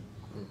portion.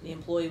 Mm-hmm. The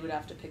employee would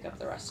have to pick up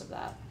the rest of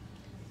that,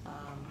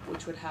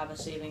 which would have a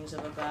savings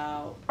of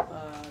about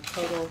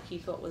total.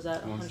 Keith, what was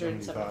that?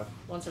 175.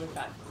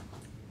 175.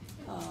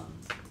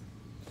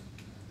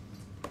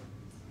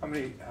 How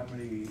many,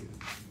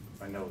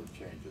 I know it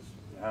changes,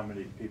 how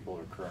many people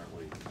are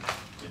currently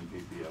in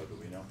PPO, do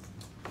we know?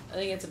 I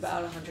think it's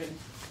about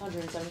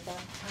 175.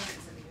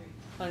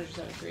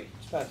 173.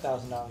 It's about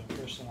 $1,000 a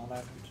person on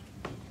average.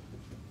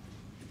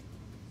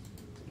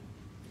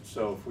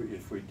 So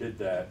if we did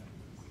that,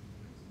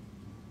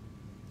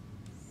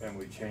 and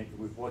we change,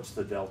 what's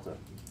the delta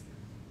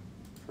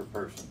per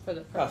person? For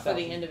the About for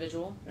the 1,000.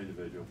 individual.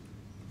 Individual,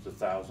 it's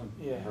 1,000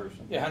 Yeah. per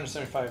person? Yeah,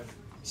 175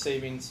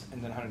 savings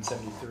and then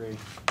 173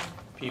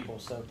 people,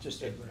 so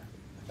just over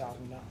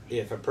 $1,000.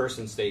 If a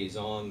person stays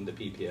on the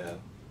PPO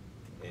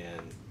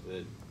and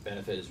the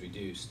benefit is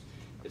reduced,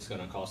 it's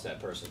going to cost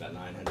that person about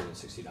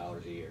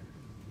 $960 a year.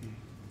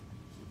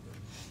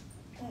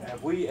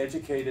 Have we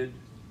educated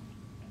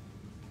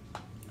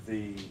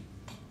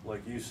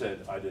like you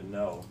said, I didn't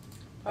know.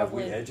 Have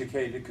we Probably.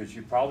 educated, because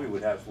you probably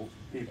would have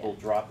people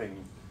dropping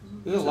to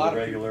There's a lot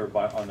the of regular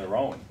on their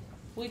own.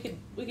 We could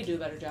do a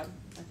better job,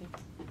 I think.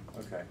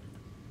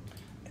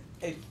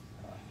 Okay.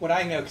 What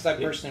I know, because I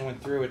personally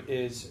went through it,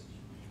 is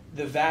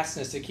the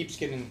vastness. It keeps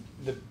getting,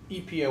 the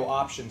EPO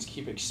options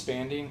keep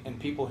expanding, and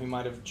people who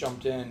might have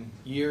jumped in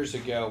years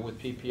ago with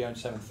PPO and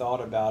just haven't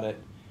thought about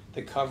it,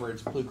 the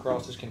coverage, Blue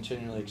Cross is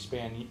continually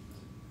expanding.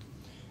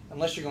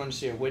 Unless you're going to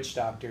see a witch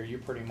doctor, you're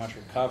pretty much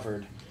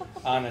recovered,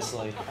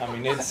 honestly. I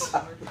mean,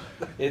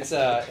 because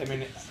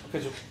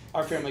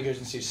our family goes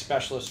and sees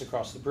specialists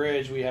across the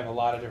bridge. We have a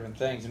lot of different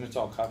things, and it's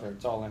all covered.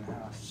 It's all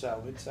in-house.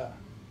 So it's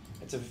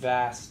a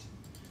vast,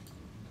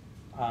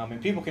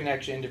 and people can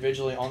actually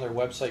individually on their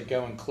website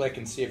go and click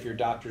and see if your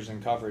doctor's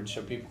in coverage,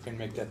 so people can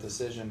make that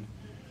decision,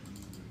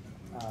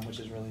 which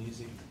is really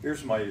easy.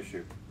 Here's my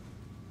issue,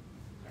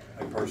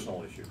 my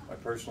personal issue. My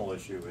personal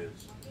issue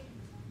is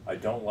I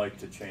don't like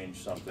to change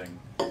something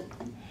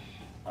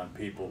on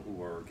people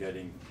who are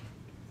getting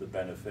the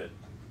benefit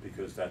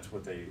because that's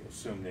what they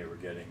assumed they were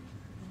getting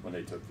when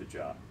they took the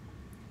job.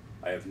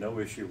 I have no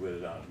issue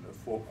with it on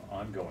an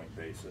ongoing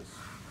basis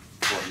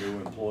for new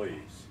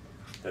employees.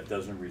 That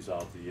doesn't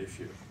resolve the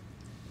issue.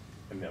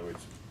 In other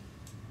words,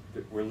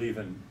 we're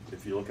leaving,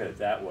 if you look at it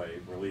that way,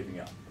 we're leaving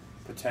a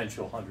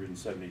potential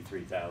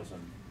 $173,000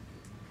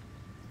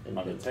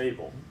 on the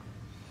table.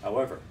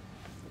 However,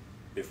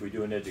 if we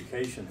do an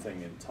education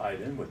thing and tie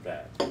it in with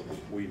that,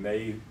 we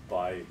may,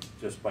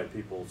 just by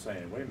people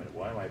saying, wait a minute,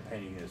 why am I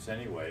paying this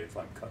anyway if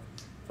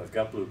I've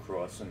got Blue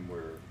Cross and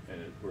we're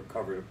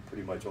covered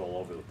pretty much all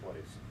over the place.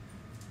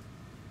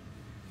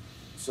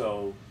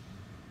 So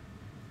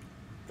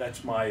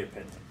that's my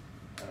opinion.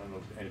 I don't know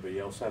if anybody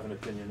else have an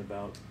opinion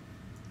about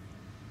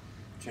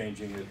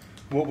changing it.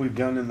 What we've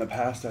done in the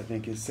past, I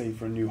think, is say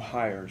for new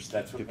hires,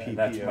 That's the what- PPO.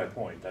 that's my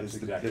point. That's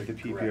is exactly that the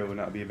PPO correct. would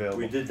not be available.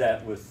 We did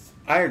that with,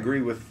 I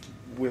agree with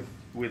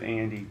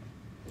Andy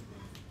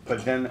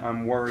but then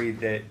I'm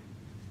worried that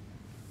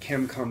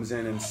Kim comes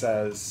in and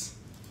says,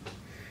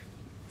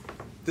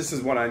 this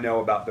is what I know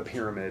about the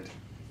pyramid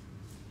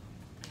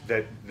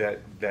that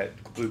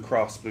Blue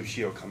Cross Blue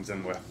Shield comes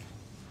in with.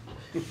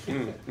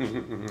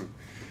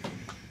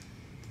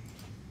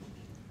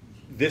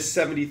 This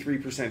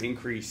 73%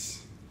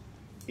 increase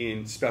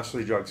in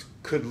specialty drugs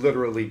could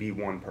literally be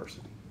one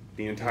person.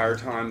 The entire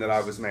time that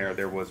I was mayor,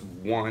 there was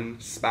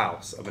one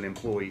spouse of an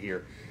employee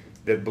here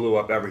that blew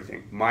up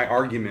everything. My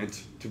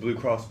argument to Blue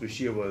Cross Blue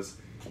Shield was,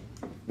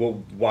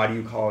 well, why do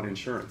you call it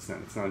insurance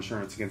then? It's not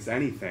insurance against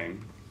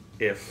anything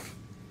if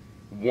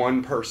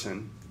one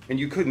person, and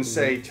you couldn't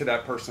say to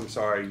that person, I'm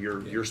sorry,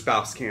 your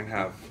spouse can't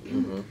have.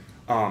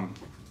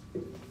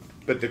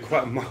 But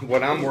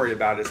what I'm worried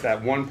about is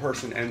that one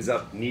person ends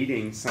up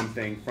needing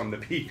something from the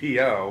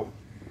PPO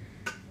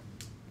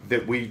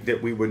that we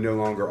would no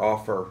longer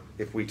offer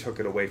if we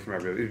took it away from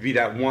everybody. It would be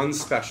that one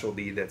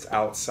specialty that's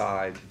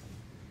outside.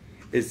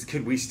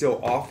 Could we still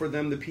offer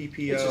them the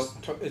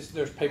PPO?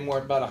 There's pay more,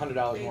 about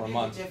 $100 more a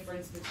month.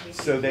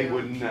 So they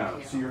would know.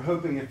 So you're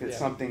hoping if it's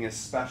something as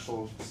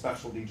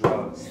specialty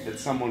drugs, that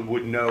someone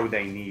would know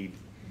they need,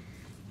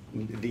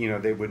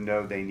 they would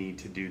know they need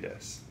to do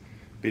this.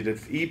 But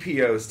if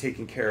EPO is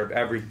taking care of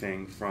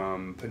everything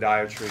from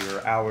podiatry or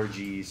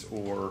allergies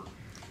or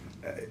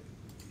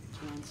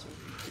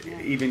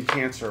even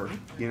cancer,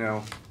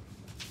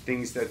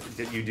 things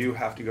that you do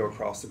have to go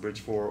across the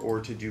bridge for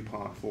or to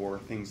DuPont for,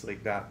 things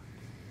like that,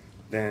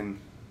 then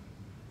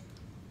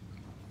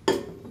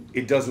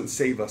it doesn't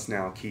save us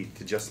now, Keith,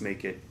 to just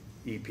make it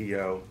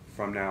EPO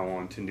from now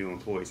on to new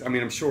employees. I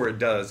mean, I'm sure it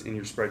does in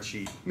your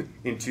spreadsheet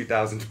in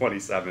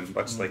 2027,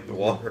 much like the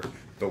water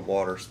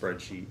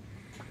spreadsheet.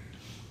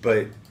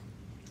 But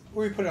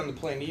Or we put it on the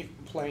plain.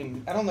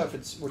 I don't know if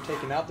we're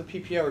taking out the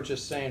PPO or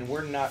just saying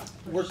we're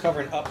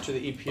covering up to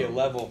the EPO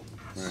level.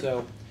 Right.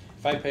 So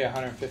if I pay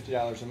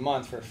 $150 a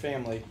month for a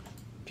family,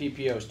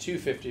 PPO is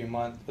 $250 a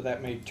month, but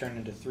that may turn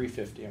into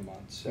 $350 a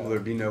month. So well,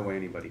 there'd be no way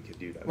anybody could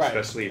do that, right.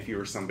 Especially if you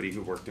were somebody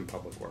who worked in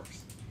public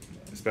works,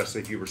 especially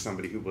if you were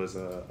somebody who was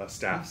a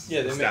staff.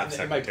 Yeah, they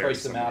secretary might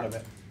price them out of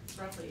somewhere. it. It's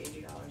roughly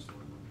 $80 more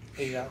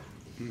a month.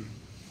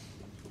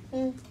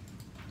 $80.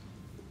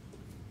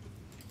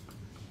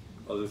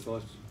 Other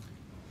thoughts?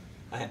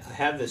 I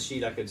have this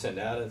sheet I could send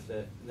out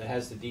that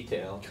has the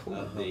detail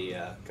of the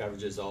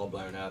coverages all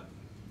blown up.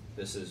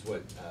 This is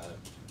what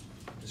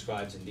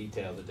describes in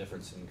detail the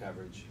difference in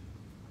coverage.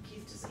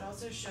 Keith, does it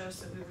also show,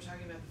 so we were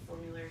talking about the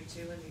Formulary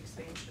 2 and the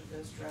expansion of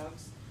those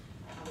drugs,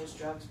 how those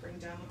drugs bring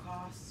down the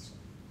cost?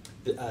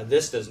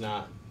 This does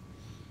not.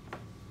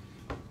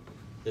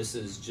 This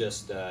is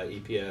just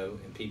EPO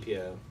and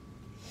PPO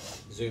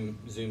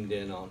zoomed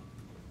in on.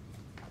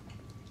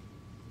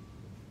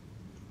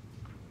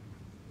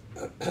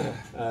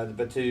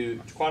 But to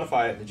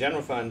quantify it, the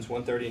general fund is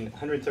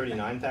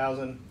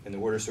 $139,000, and the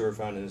water sewer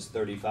fund is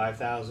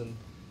 $35,000.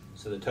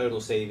 So the total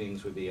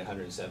savings would be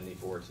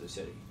 $174 to the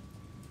city.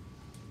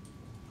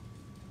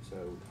 So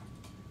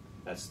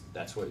that's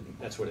what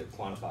it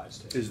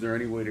quantifies to. Is there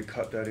any way to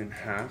cut that in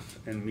half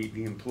and meet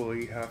the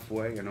employee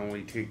halfway and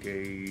only take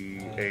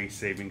a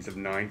savings of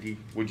 90?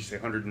 Would you say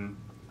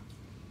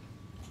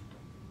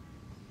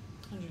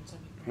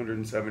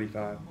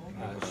 175?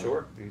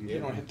 Sure. You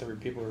don't hit the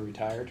people who are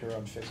retired who are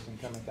on fixed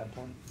income at that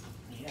point.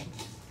 Yeah.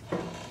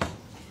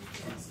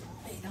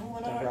 They don't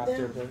want to They hurt drop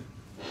their them. bid.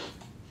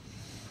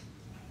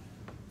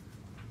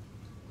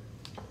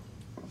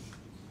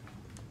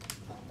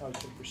 Oh,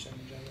 it's a percentage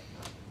of it.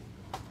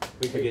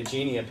 We could get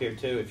Jeannie up here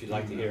too if you'd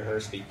like to hear her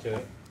speak to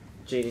it.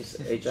 Genie's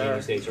HR.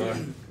 Jeannie's HR.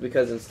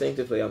 Because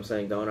instinctively I'm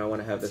saying, don't I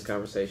want to have this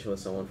conversation with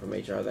someone from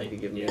HR that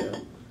could give me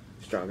a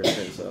stronger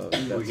sense of.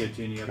 Can we get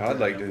Jeannie up I'd there?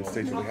 like to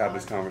instinctively have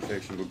this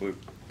conversation with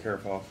Care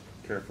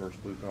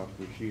First Blue Cross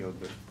Blue Shield,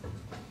 but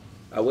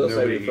I will say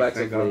nobody- thank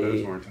God those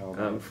reflexively, weren't held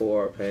I'm up.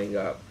 for paying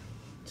up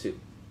to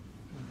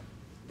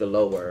the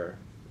lower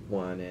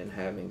one and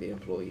having the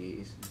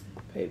employees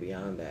pay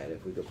beyond that.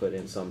 If we could put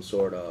in some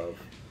sort of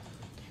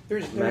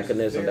There's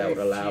mechanism that would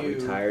very allow few-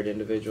 retired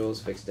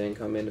individuals, fixed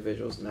income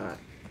individuals, not.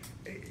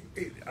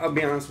 I'll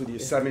be honest with you,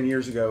 7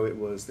 years ago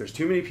there's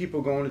too many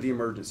people going to the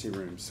emergency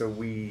room, so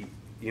we,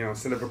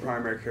 instead of a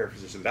primary care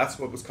physician, that's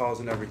what was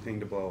causing everything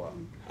to blow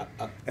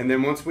up. And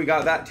then once we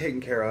got that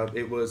taken care of,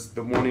 it was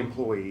the one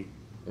employee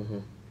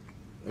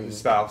whose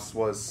spouse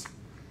was.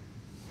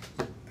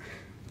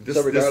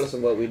 So regardless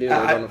of what we do, we're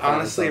gonna find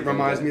honestly, it something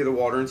reminds that- me of the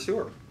water and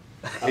sewer.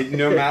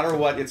 No matter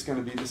what, it's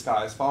going to be the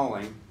sky is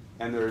falling,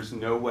 and there's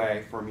no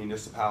way for a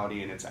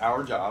municipality, and it's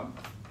our job,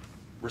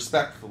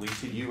 respectfully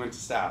to you and to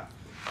staff,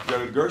 to go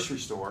to the grocery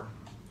store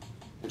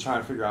and try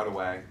and figure out a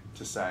way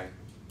to say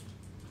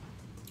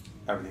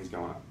everything's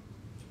going up.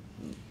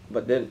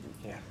 But then,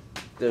 Yeah.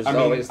 there's I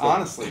mean, always the,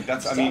 honestly,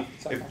 that's Stop.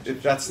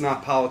 if that's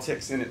not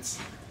politics,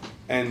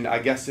 and I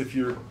guess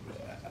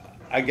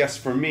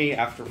for me,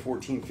 after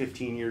 14,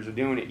 15 years of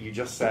doing it, you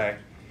just say,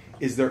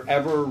 is there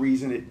ever a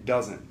reason it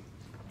doesn't?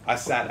 I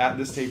sat at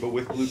this table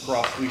with Blue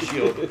Cross Blue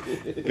Shield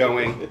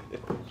going,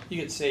 You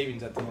get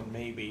savings at the end,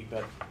 maybe,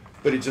 but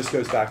but it just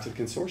goes back to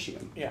the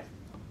consortium. yeah.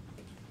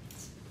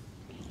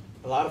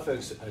 A lot of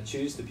folks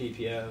choose the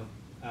PPO.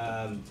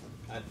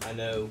 I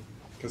know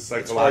Because it's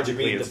hard to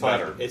psychologically read the it's fine.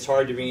 better. It's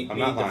hard to read I'm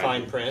the not lying.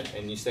 fine print,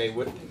 and you say,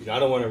 "What? I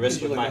don't want to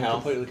risk with Usually my I'm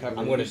health. completely covered I'm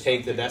and going to do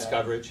take the something best about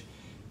it." coverage,"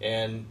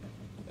 and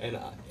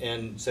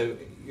so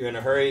you're in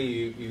a hurry.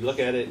 You look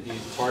at it.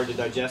 It's hard to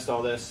digest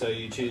all this, so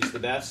you choose the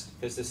best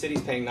because the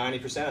city's paying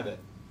 90% of it.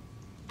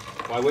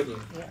 Why wouldn't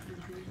you?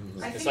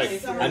 I It's think like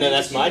some I know of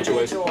that's these my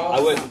choice. individual I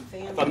would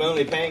families- if I'm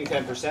only paying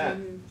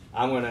 10%.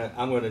 I'm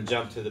gonna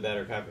jump to the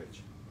better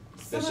coverage.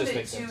 Some This of just it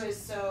makes too sense.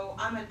 is, so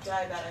I'm a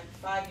diabetic.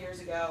 5 years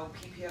ago,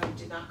 PPO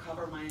did not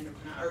cover my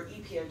or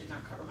EPO did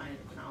not cover my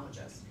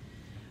endocrinologist,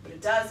 but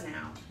it does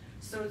now.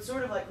 So it's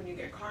sort of like when you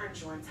get car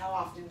insurance, how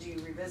often do you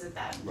revisit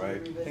that? And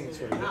Right. do you I think revisit it's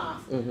it really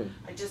enough? Mhm.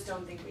 I just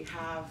don't think we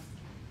have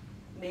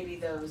maybe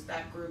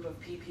that group of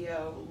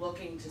PPO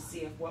looking to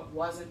see if what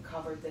wasn't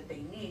covered that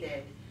they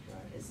needed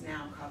is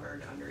now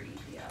covered under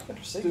EPO. You're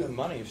saving the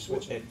money if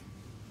switching.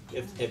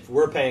 If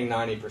we're paying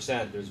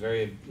 90%, there's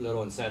very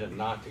little incentive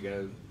not to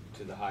go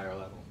to the higher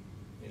level.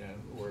 You know,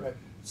 or Right.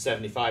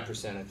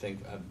 75%, I think,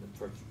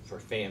 for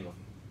family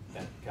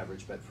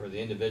coverage, but for the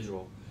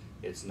individual,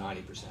 it's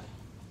 90%.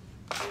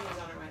 She was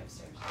on her way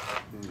upstairs.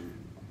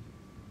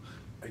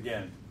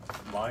 Again,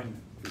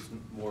 mine is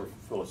more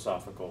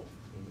philosophical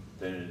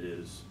than it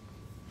is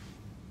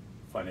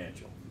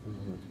financial.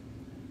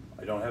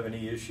 I don't have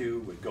any issue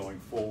with going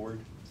forward,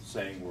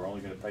 saying we're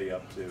only gonna pay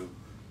up to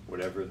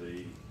whatever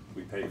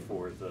we pay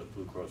for the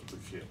Blue Cross Blue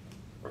Shield,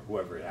 or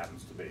whoever it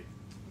happens to be.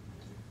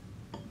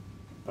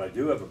 But I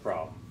do have a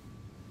problem.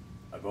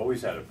 I've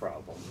always had a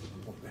problem.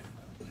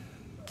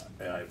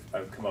 And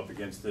I've come up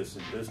against this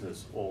in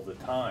business all the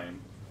time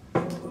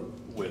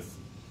with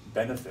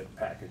benefit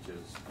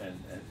packages. And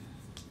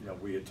you know,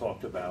 we had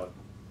talked about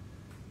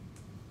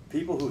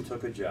people who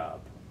took a job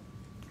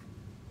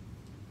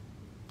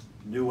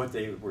knew what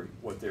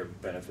their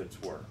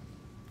benefits were.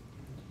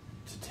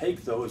 To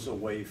take those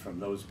away from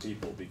those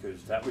people,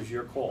 because that was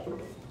your call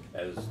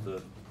as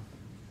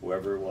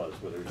whoever it was,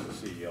 whether it's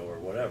the CEO or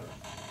whatever.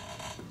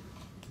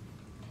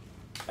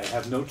 I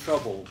have no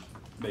trouble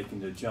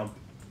making the jump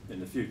in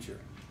the future,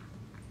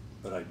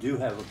 but I do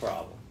have a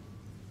problem,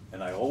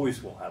 and I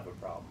always will have a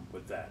problem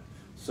with that.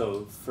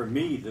 So for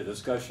me, the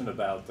discussion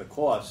about the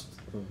cost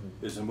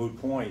is a moot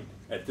point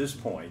at this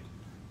point,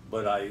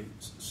 but I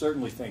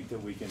certainly think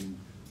that we can,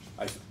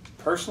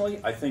 personally,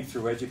 I think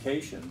through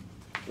education,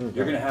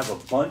 you're gonna have a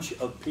bunch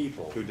of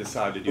people Who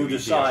decide to do who EPO.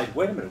 decide,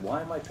 wait a minute,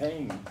 why am I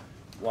paying?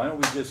 Why don't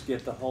we just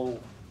get the whole,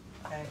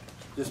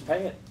 just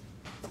pay it?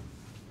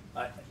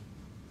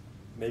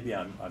 Maybe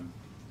I'm,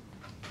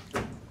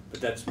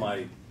 but that's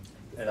my,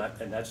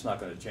 and that's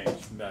not gonna change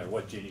no matter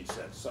what Jeannie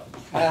says, so. All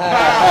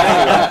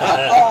right.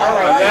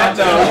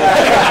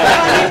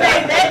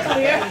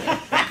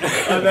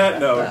 On that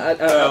note,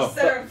 no.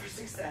 Set her up for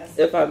success.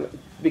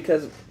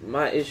 Because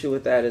my issue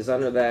with that is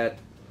under that,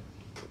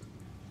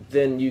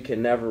 then you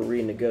can never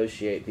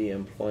renegotiate the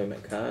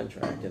employment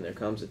contract, and there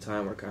comes a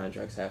time where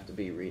contracts have to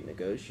be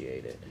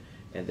renegotiated,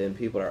 and then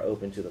people are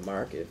open to the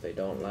market if they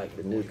don't like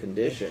the new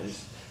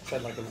conditions.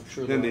 Said like a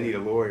true Then they need a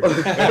lawyer. It's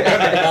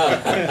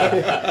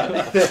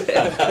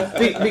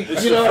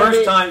You the know what I first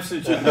mean? time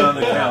since you've been on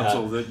the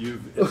council that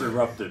you've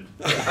interrupted.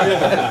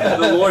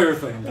 The lawyer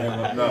thing came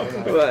up, no.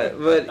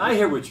 But I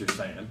hear what you're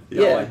saying.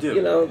 Yeah, I do,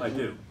 you know. I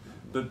do.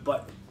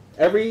 But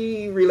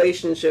every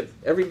relationship,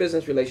 every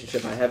business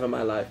relationship I have in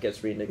my life gets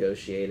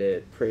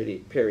renegotiated pretty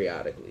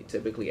periodically,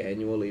 typically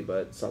annually,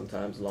 but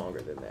sometimes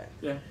longer than that.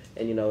 yeah,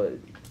 And you know,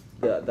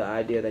 the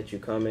idea that you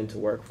come in to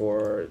work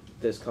for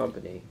this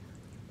company,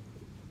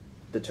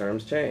 the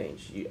terms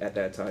change. At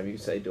that time, you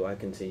say, do I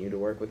continue to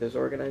work with this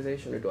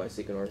organization, or do I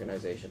seek an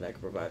organization that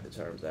can provide the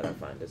terms that I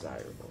find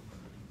desirable?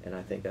 And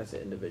I think that's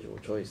an individual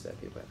choice that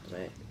people have to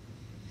make.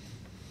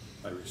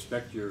 I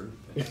respect your,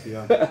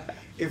 Yeah.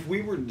 If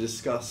we were to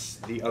discuss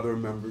the other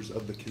members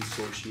of the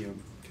consortium,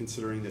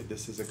 considering that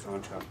this is a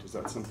contract, is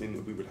that something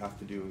that we would have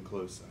to do in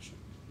closed session?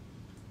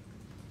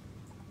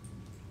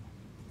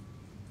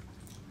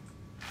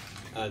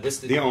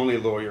 The only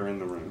lawyer in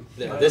the room.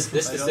 This I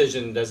don't-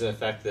 decision doesn't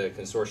affect the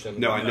consortium.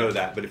 No, I know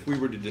that, but if we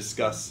were to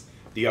discuss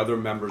the other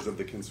members of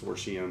the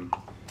consortium,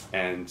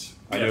 and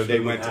I know yes, they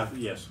we would went to, have,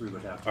 yes, we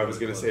would have to. I was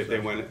go going to to say if they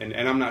closed went,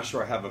 and I'm not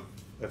sure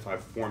if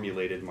I've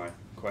formulated my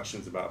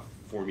questions about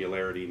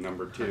formularity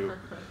number 2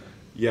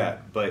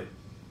 yet, but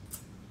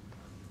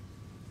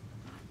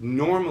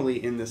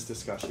normally in this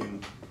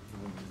discussion,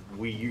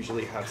 we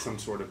usually have some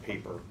sort of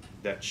paper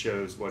that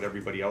shows what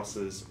everybody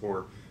else's,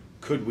 or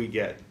could we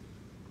get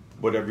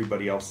what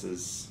everybody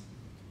else's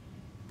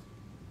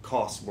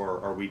costs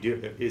were. Are we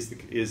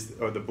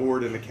are the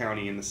board and the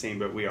county in the same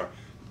boat we are?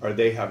 Are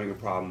they having a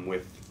problem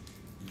with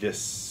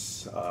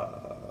this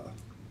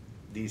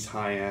these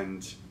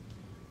high-end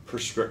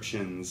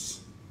prescriptions?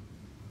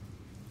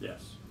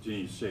 Yes,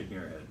 Jeannie's shaking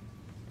her head.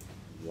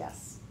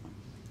 Yes.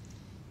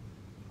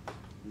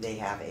 They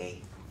have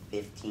a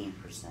 15%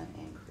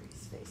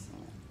 increase facing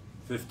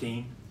it.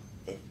 15?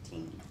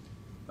 15.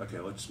 Okay,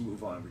 let's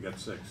move on, we got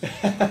 6.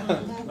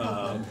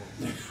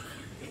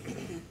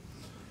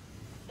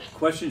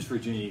 questions for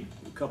Jeannie.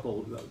 A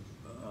couple.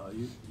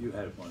 You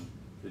had one,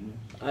 didn't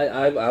you?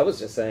 I was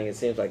just saying, it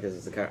seems like this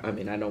is I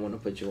mean, I don't want to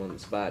put you on the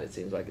spot. It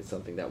seems like it's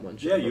something that one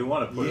should. Yeah, you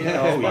want to put Yeah, her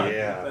on the spot.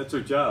 yeah. That's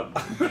her job.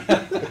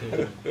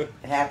 It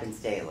happens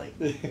daily.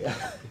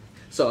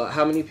 So,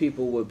 how many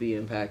people would be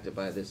impacted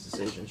by this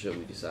decision should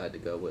we decide to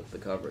go with the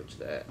coverage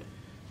that?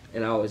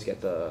 And I always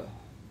get the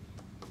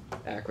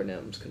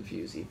acronyms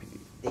confused.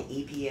 The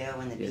EPO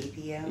and the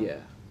PPO? Yeah.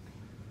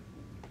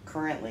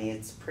 Currently,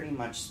 it's pretty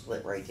much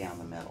split right down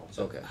the middle.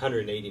 So Okay.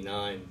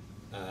 189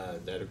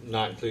 that are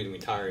not including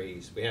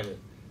retirees. We haven't,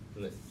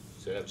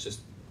 so that's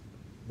just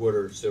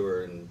water,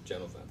 sewer, and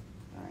general fund.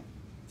 All right.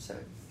 So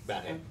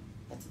About half.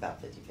 that's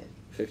about 50-50.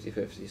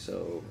 50-50,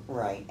 so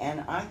Right,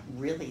 and I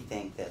really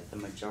think that the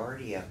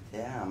majority of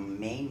them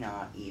may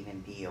not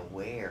even be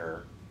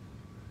aware,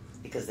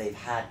 because they've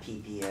had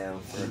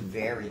PPO for a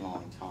very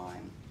long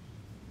time,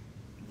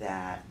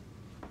 that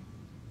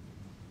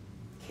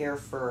Care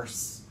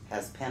First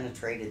has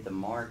penetrated the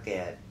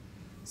market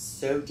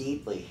so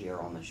deeply here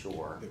on the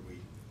shore. That we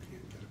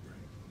can't get a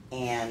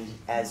break. And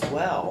as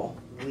well,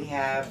 we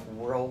have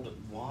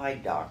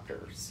worldwide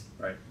doctors.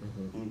 Right.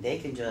 I mean, they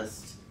can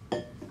just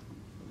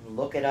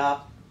look it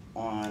up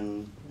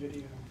on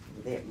Video.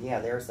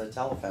 there's a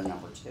telephone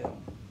number too.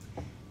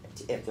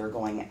 If they're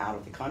going out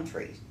of the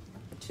country,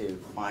 to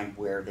find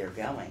where they're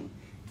going,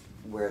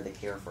 where the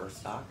Care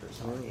First doctors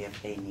are,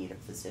 if they need a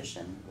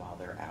physician while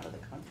they're out of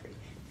the country.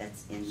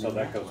 That's in the So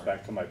that goes network.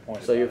 back to my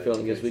point. so your about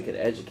feeling is we education.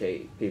 could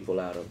educate people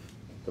out of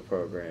the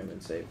program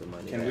and save the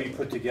money. Can that we way.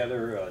 put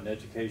together an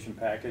education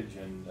package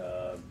and?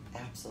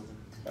 Absolutely.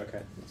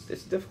 Okay.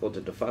 It's difficult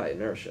to defy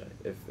inertia.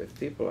 If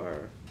people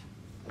are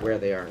where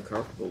they are and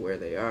comfortable where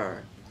they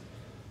are.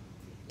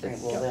 Right,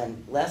 it's- well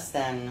then, less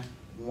than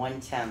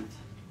 1/10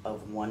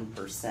 of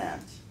 1%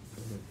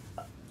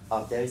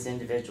 of those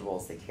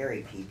individuals that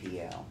carry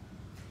PPO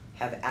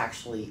have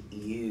actually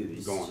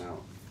used Going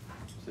out.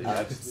 See,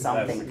 that's-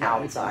 something that's-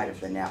 outside of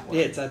the network.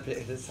 Yeah,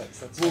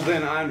 that's Well,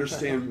 then I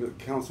understand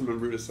Councilman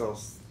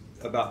Rudicel's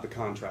about the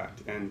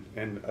contract, and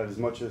as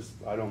much as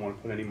I don't want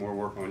to put any more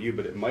work on you,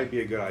 but it might be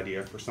a good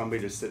idea for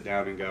somebody to sit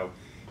down and go,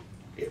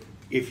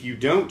 if you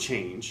don't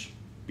change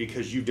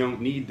because you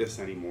don't need this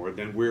anymore,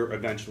 then we're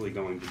eventually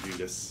going to do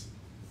this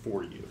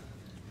for you.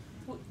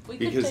 We could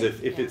Because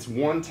take- if yeah. it's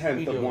 1/10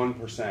 We of do.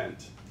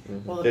 1%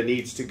 Well, that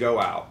needs to go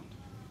out,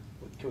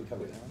 Can we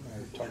cover that?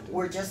 Or talk to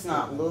we're just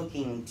not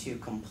looking to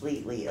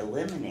completely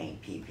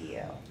eliminate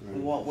PPO. Right.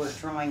 What we're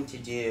trying to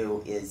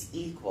do is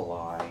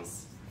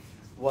equalize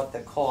what the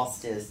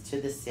cost is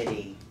to the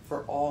city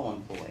for all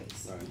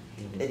employees.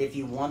 right? That if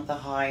you want the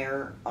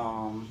higher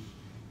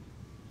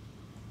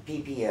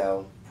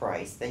PPO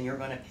price, then you're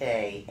gonna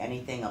pay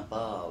anything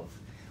above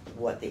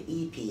what the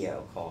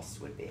EPO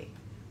cost would be.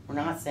 We're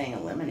not saying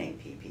eliminate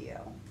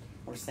PPO,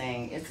 we're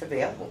saying it's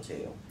available to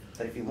you,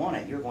 but if you want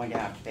it, you're going to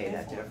have to pay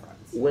that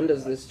difference. When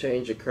does this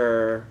change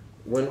occur?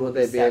 When will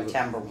they be able?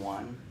 September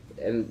 1.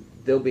 And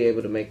they'll be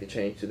able to make the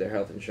change to their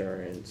health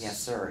insurance. Yes,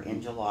 sir.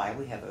 In July,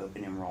 we have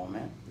open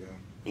enrollment. Yeah.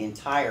 The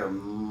entire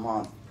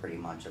month, pretty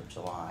much, of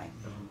July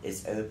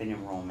is open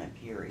enrollment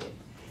period.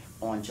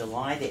 On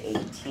July the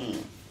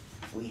 18th,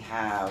 we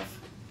have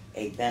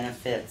a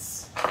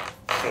benefits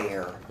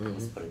fair,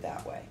 let's put it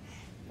that way,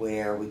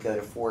 where we go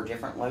to 4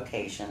 different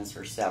locations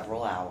for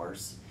several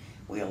hours.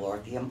 We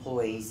alert the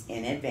employees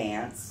in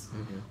advance.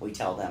 We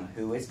tell them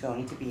who is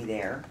going to be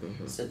there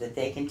so that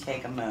they can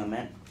take a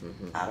moment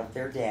out of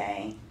their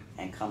day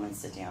and come and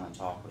sit down and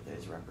talk with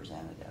those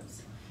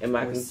representatives. And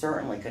my We con-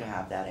 certainly could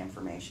have that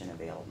information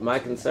available. my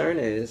to them. concern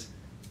is,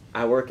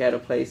 I work at a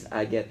place,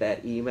 I get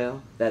that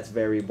email, that's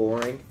very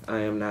boring. I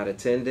am not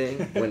attending.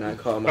 When I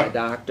call my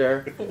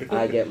doctor,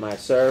 I get my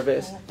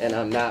service, and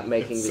I'm not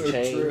making the So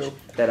change true.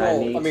 that I Well,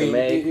 need mean, to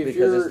make if because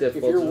you're- it's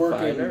difficult to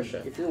defy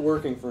inertia. If you're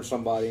working for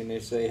somebody and they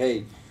say,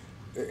 "Hey,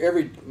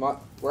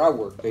 where I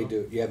work, they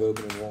do. You have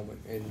open enrollment,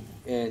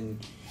 and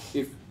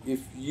if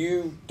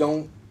you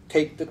don't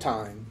take the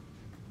time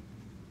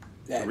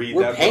that Read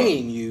we're that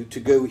paying you to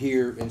go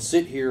here and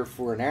sit here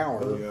for an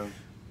hour Yeah.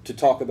 to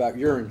talk about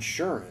your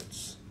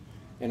insurance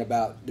and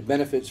about the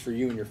benefits for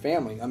you and your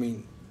family, I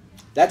mean,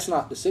 that's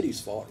not the city's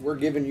fault. We're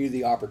giving you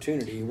the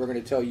opportunity. We're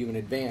going to tell you in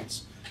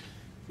advance.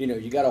 You know,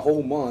 you got a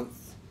whole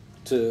month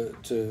to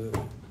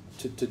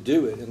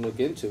do it and look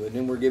into it, and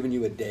then we're giving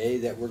you a day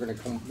that we're going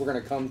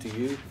to come to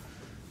you.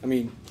 I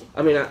mean,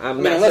 I'm not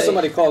unless saying,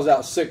 somebody calls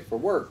out sick for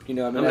work, you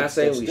know, I mean, I'm not that's,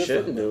 saying that's we different.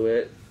 shouldn't do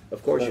it.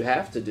 Of course, you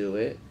have to do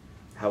it.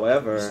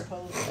 However,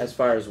 Suppose. as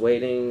far as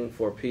waiting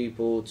for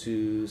people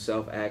to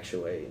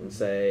self-actuate and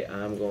say,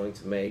 I'm going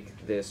to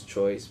make this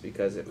choice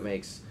because it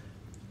makes...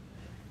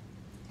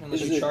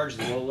 Unless Is you it- charge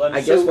them.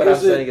 I guess what I'm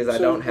is it- saying is I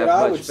don't have what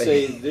I much would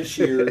say faith. this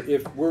year,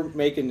 if we're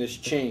making this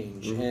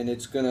change Mhm. and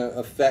it's going to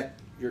affect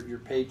your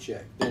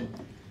paycheck, then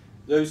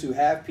those who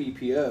have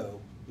PPO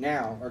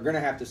now are going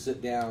to have to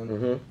sit down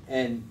Mhm.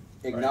 and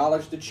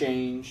acknowledge the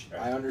change.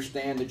 Right. I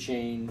understand the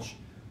change.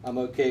 I'm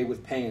okay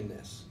with paying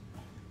this.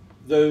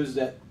 Those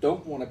that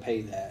don't want to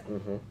pay that,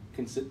 Mhm.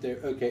 can sit there,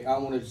 okay, I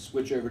want to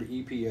switch over to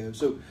EPO.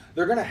 So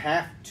they're going to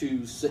have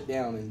to sit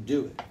down and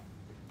do it.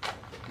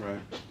 Right.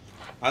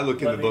 I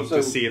look in the book So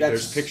to see if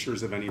there's that's-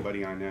 pictures of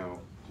anybody I know.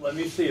 Let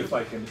me see if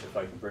I can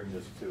bring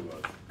this to,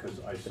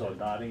 because I saw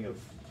nodding of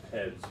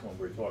heads when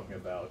we were talking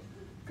about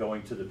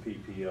going to the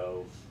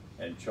PPO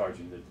and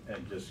charging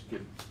and just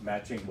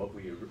matching what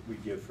we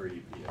give for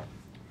EPO.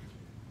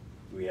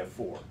 We have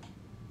 4.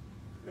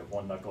 We have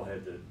one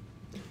knucklehead that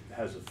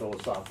has a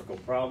philosophical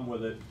problem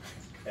with it,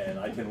 and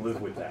I can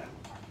live with that.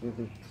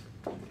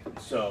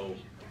 So,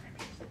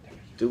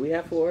 Do we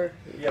have 4?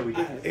 yeah, we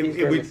do.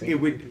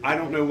 It would. I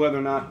don't know whether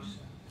or not.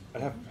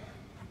 I'd have.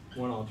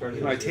 One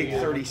alternative. Can I is take we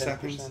have 30 10%.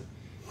 seconds?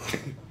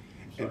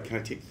 And can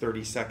I take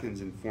 30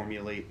 seconds and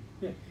formulate?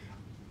 Yeah.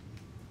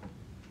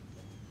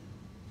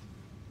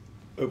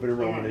 Open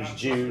enrollment is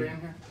June,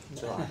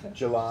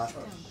 July.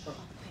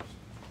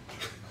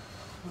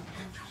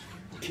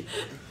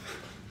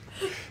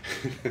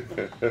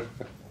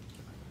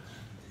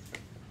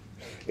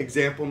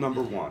 Example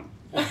number 1.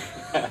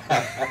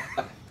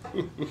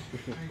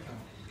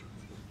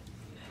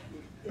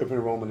 Open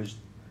enrollment is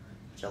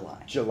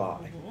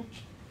July.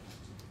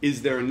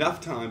 Is there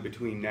enough time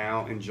between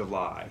now and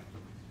July?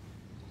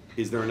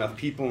 Is there enough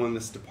people in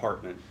this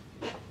department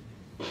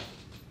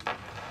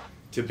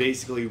to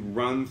basically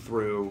run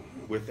through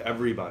with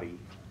everybody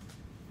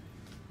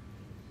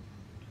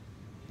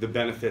the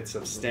benefits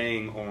of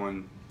staying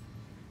on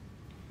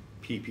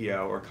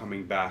PPO or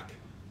coming back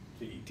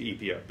to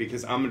EPO?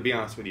 Because I'm going to be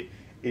honest with you,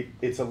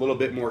 it's a little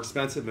bit more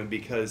expensive, and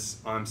because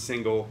I'm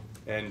single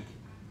and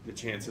the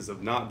chances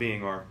of not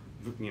being are,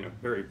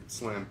 very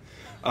slim.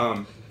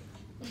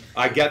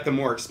 I get the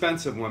more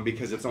expensive one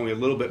because it's only a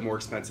little bit more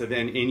expensive,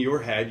 and in your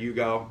head you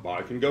go, well,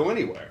 I can go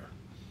anywhere.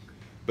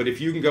 But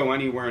if you can go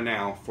anywhere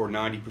now for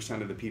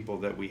 90% of the people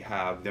that we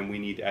have, then we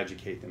need to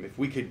educate them. If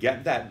we could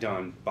get that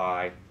done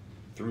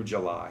through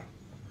July,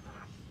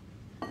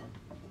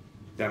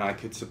 then I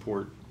could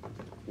support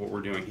what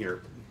we're doing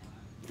here.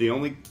 The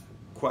only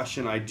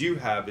question I do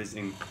have is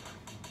in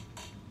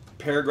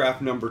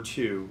paragraph number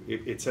 2,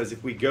 it says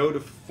if we go to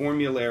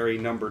formulary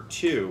number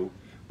 2,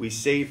 we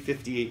save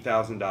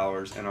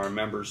 $58,000 and our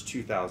members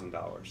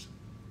 $2,000.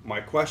 My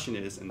question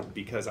is, and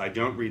because I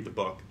don't read the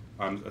book,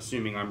 I'm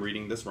assuming I'm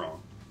reading this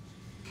wrong,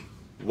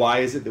 why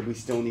is it that we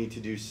still need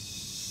to do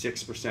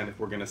 6% if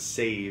we're going to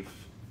save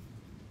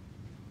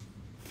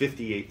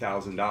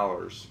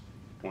 $58,000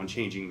 on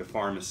changing the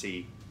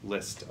pharmacy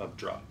list of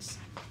drugs?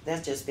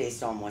 That's just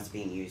based on what's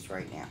being used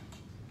right now.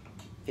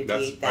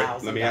 That's $58,000.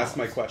 right. Let me ask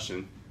my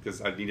question,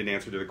 because I need an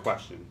answer to the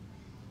question,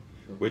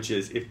 which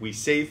is, if we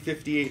save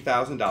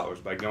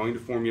 $58,000 by going to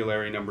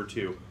formulary number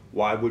 2,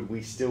 why would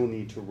we still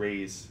need to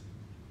raise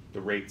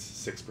the rates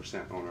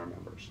 6% on our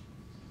members?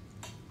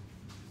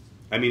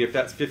 I mean, if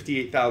that's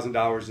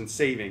 $58,000 in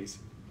savings,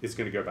 it's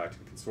going to go back to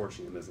the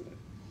consortium, isn't it?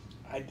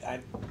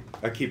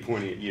 I keep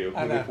pointing at you.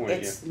 I know.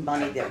 It's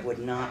money that would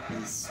not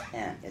be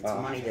spent. It's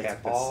money that's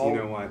heck, you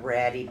know what?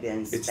 already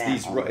been spent.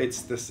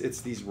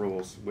 It's these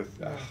rules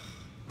with.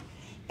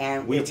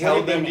 And We it tell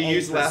would've them been to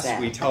use less. 8%.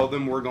 We tell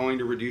them we're going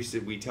to reduce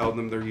it. We tell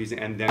them they're using,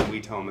 and then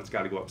we tell them it's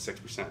got to go up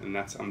 6%. And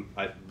that's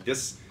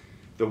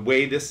the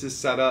way this is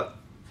set up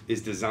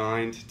is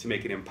designed to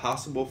make it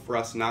impossible for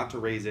us not to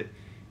raise it,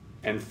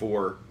 and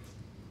for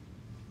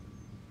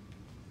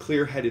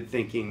clear-headed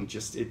thinking.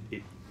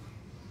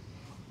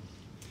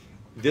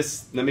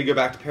 Let me go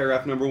back to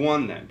paragraph number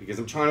 1 then, because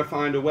I'm trying to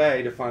find a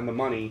way to find the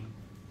money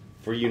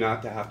for you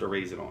not to have to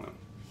raise it on them.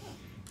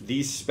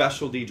 These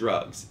specialty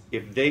drugs,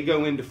 if they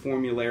go into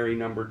formulary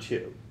number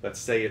 2, let's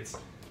say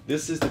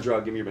this is the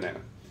drug, give me your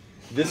banana.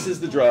 This is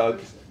the drug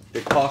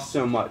that costs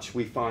so much.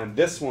 We find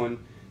this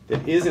one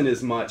that isn't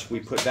as much. We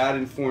put that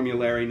in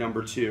formulary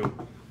number 2.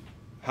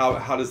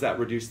 How does that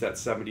reduce that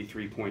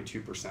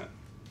 73.2%?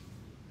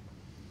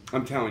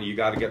 I'm telling you,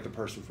 got to get the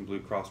person from Blue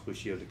Cross Blue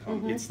Shield to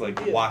come. It's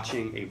like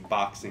watching a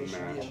boxing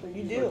match.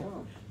 You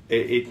do.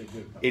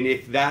 And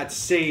if that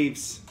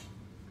saves,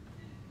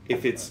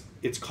 if it's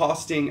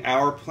costing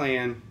our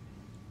plan,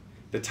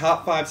 the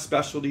top 5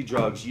 specialty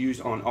drugs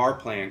used on our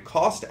plan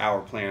cost our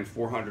plan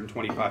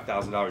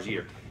 $425,000 a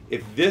year.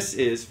 If this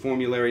is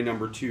formulary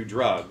number 2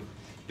 drug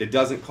that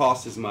doesn't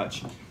cost as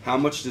much, how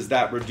much does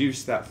that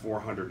reduce that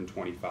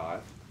 $425,000?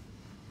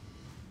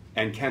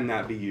 And can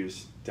that be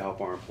used to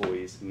help our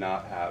employees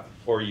not have,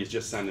 or are you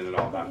just sending it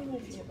all back?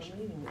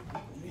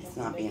 It's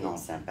not being all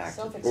sent back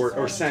to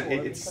Or sent,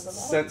 it's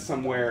sent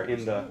somewhere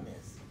in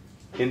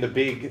the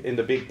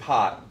big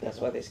pot, That's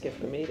why they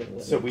skipped the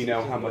meeting. so we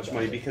know how much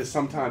money, because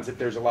sometimes if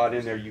there's a lot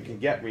in there, you can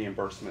get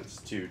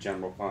reimbursements to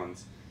general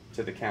funds,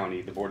 to the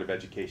county, the Board of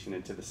Education,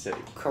 and to the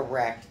city.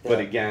 Correct. But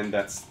again,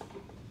 that's,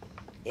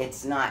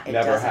 It's not, it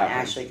Never doesn't happened.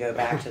 actually go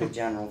back to the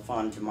general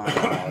fund, to my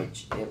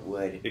knowledge. It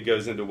would. it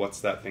goes into, what's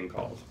that thing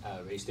called?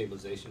 Rate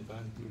stabilization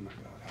fund. Oh my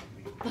God, help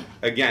me.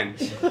 Again,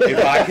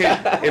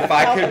 if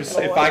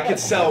I could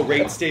sell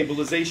rate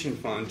stabilization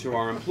fund to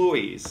our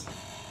employees,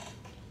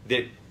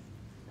 that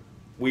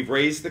we've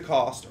raised the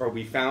cost, or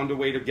we found a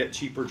way to get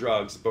cheaper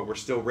drugs, but we're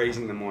still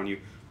raising them on you,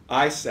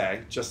 I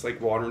say, just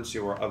like water and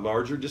sewer, a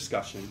larger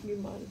discussion You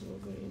might as well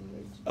go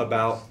in.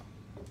 about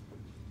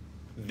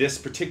this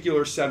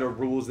particular set of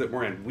rules that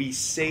we're in. We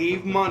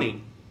save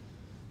money,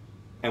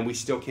 and we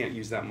still can't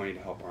use that money to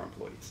help our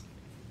employees.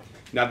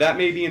 Now, that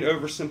may be an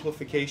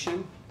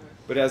oversimplification,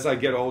 but as I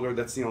get older,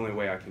 that's the only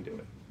way I can do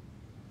it.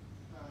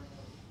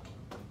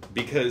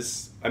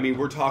 Because, I mean,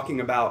 we're talking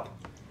about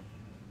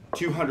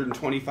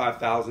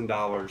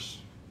 $225,000.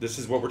 This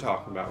is what we're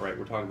talking about, right?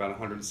 We're talking about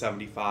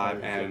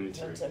 175, and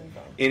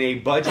in a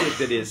budget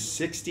that is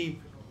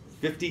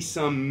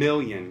 50-some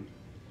million,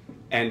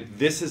 and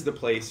this is the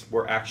place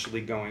we're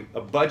actually going.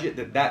 A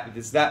budget that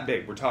is that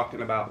big. We're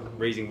talking about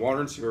raising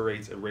water and sewer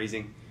rates and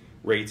raising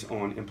rates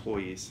on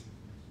employees.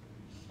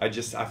 I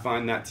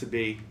find that to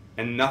be,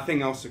 and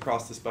nothing else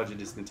across this budget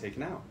has been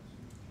taken out.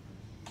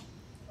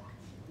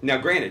 Now,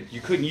 granted,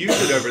 you couldn't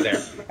use it over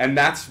there, and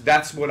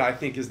that's what I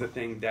think is the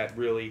thing that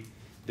really,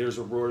 there's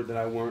a word that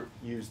I won't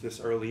use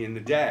this early in the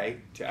day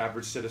to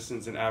average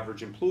citizens and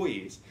average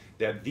employees,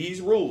 that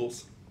these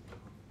rules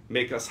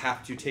make us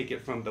have to take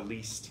it from the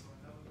least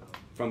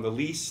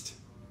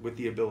with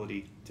the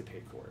ability to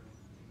pay for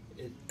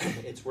it.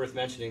 It's worth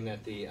mentioning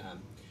that the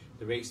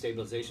rate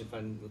stabilization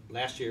fund,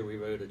 last year we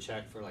wrote a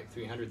check for like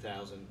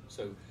 $300,000.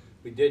 So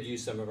we did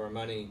use some of our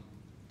money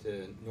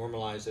to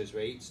normalize those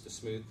rates, to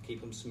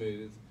keep them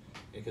smooth,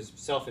 because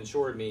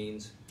self-insured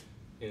means,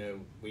 you know,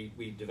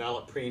 we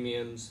develop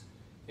premiums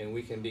and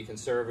we can be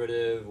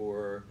conservative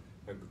or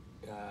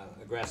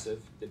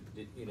aggressive,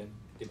 you know,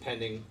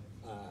 depending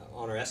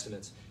on our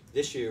estimates.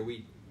 This year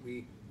we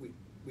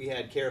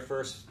had Care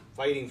First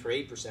fighting for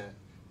 8%.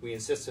 We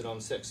insisted on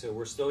 6%, so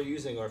we're still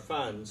using our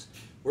funds.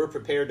 We're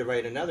prepared to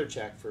write another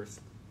check for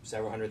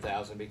several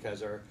 $100,000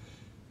 because our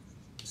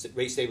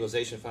rate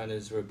stabilization fund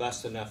is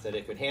robust enough that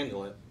it could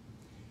handle it.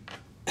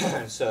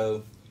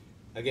 So,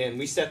 again,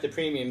 we set the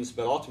premiums,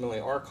 but ultimately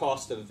our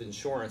cost of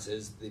insurance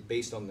is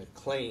based on the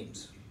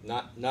claims,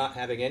 not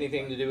having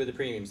anything to do with the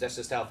premiums. That's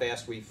just how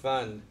fast we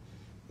fund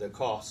the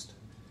cost.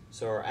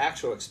 So our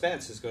actual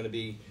expense is going to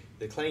be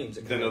the claims.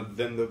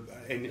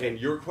 And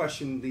your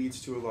question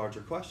leads to a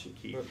larger question,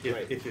 Keith.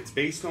 Right. If it's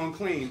based on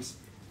claims,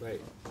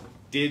 right?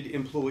 Did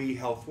employee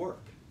health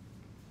work?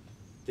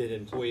 Did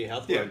employee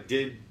health work?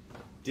 Yeah.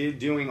 Did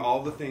doing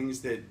all the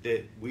things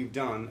that we've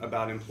done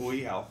about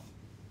employee health,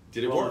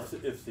 did it work?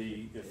 If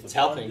the It's fund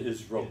helping.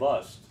 is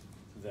robust,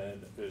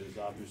 then it is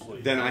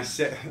obviously Then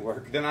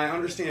I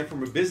understand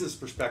from a business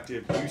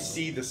perspective, you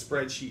see the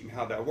spreadsheet and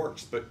how that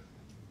works. But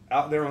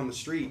out there on the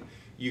street,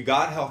 you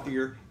got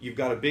healthier, you've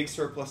got a big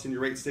surplus in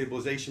your rate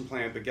stabilization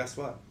plan, but guess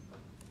what?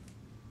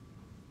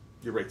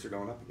 Your rates are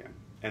going up again.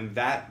 And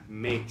that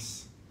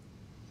makes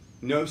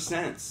no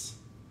sense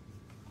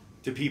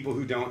to people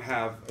who don't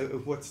have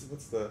what's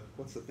the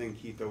thing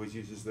Keith always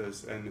uses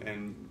this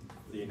and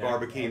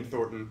Barbicane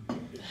Thornton,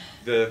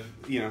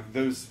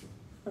 those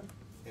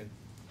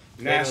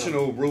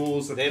national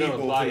rules of they people.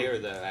 don't apply here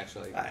though,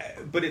 actually.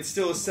 But it's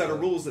still a set of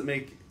rules that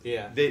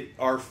that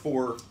are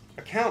for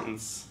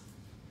accountants.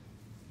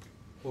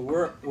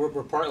 Well,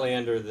 we're partly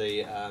under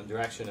the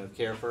direction of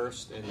Care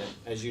First, and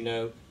as you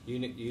know,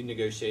 you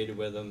negotiated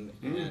with them,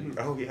 and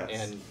oh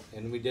yes,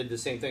 and we did the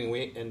same thing.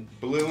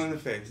 Blue in the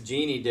face.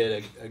 Jeannie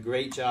did a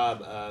great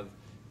job of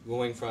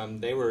going from,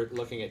 they were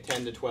looking at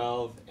 10 to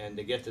 12, and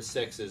to get to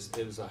 6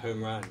 it was a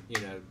home run, you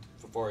know,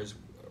 as far as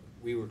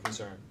we were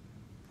concerned.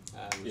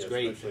 It was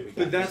great.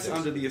 But that's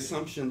under the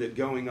assumption that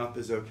going up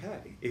is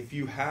okay. If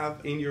you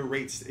have in your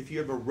rates, if you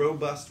have a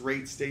robust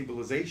rate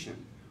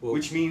stabilization,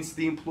 which means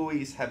the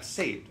employees have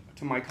saved.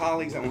 To my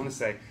colleagues, I want to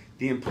say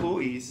the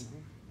employees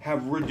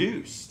have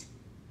reduced.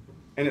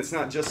 And it's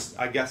not just,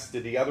 I guess,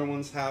 did the other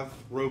ones have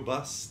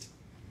robust?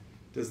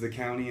 Does the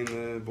county and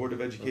the Board of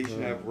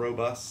Education have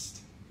robust?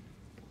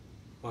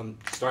 Well, I'm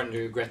starting to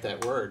regret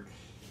that word.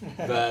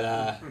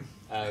 But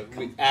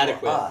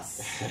adequate.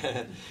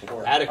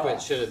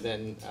 Adequate should have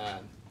been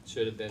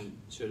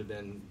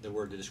the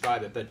word to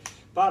describe it. But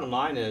bottom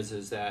line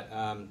is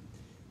that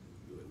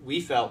we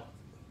felt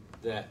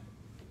that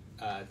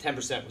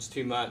 10% was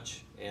too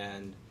much,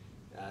 and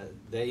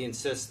they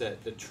insist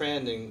that the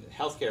trend in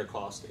healthcare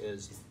cost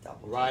is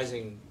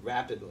rising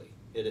rapidly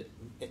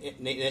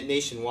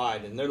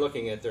nationwide, and they're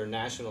looking at their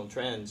national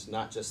trends,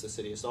 not just the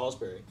city of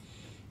Salisbury.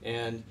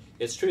 And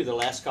it's true, the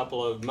last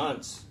couple of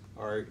months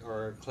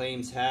our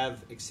claims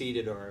have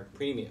exceeded our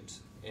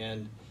premiums,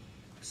 and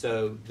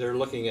so they're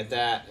looking at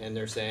that and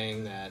they're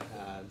saying that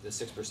the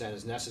 6%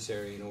 is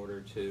necessary in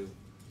order to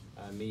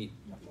meet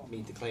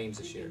the claims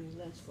this year.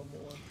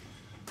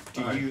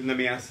 Let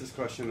me ask this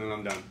question and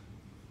I'm done.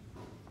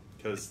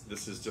 Because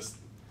this is just,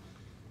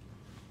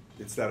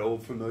 it's that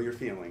old familiar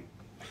feeling.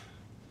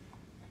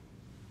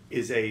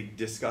 Is a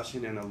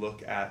discussion and a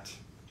look at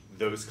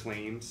those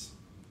claims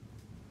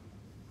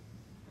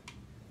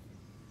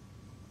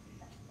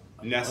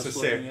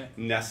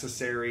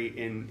necessary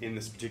in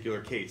this particular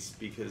case?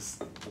 Because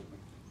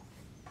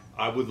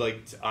I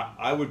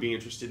would be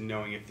interested in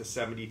knowing if the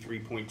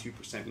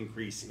 73.2%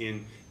 increase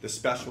in the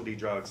specialty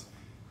drugs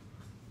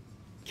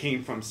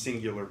came from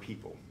singular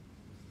people.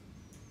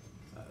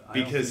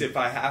 Because think- if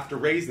I have to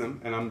raise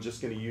them, and I'm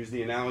just going to use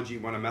the analogy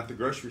when I'm at the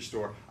grocery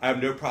store, I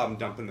have no problem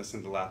dumping this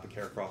into the lap of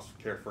Care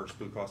First,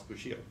 Blue Cross Blue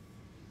Shield.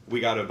 We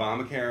got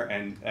Obamacare,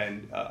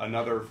 and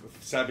another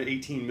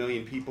 18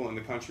 million people in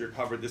the country are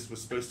covered. This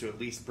was supposed to at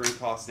least bring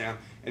costs down,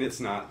 and it's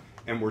not.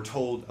 And we're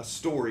told a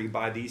story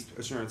by these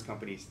insurance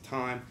companies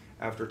time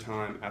after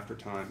time after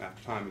time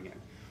after time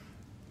again.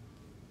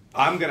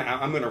 I'm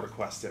gonna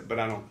request it, but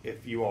I don't.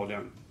 If you all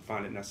don't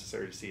find it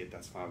necessary to see it,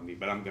 that's fine with me.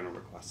 But I'm gonna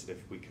request it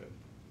if we could.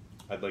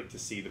 I'd like to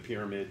see the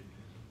pyramid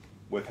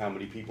with how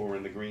many people were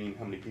in the green,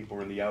 how many people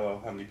were in the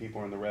yellow, how many people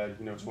were in the red.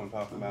 You know which one I'm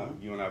talking about?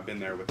 You and I have been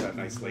there with that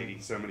nice lady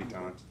so many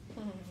times.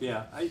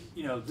 Yeah,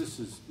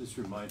 this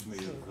reminds me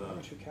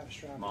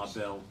of Ma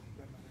Bell.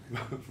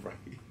 Right.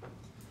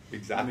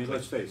 Exactly. I mean,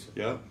 let's face it.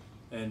 Yep.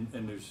 And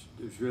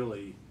there's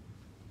really,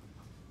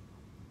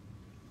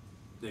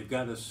 they've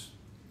got us.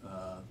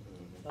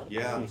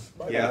 Yeah.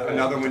 Yeah.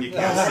 Another one you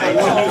can't say in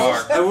the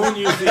dark. I won't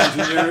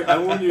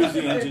use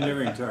the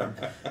engineering term,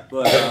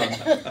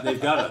 but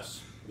they've got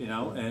us. You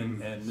know,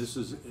 and this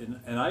is,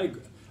 and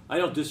I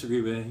don't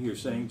disagree with anything you're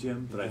saying,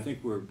 Jim, but I think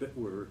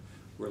we're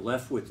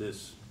left with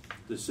this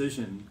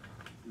decision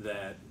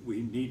that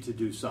we need to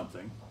do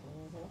something.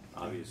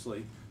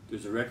 Obviously,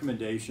 there's a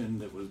recommendation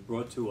that was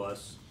brought to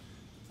us,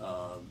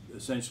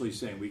 essentially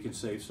saying we can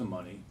save some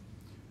money.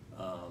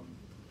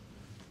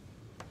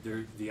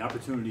 The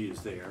opportunity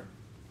is there,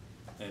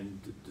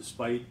 and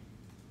despite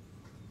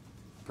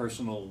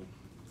personal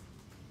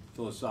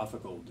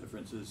philosophical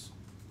differences,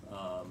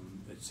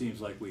 it seems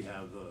like we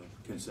have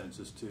a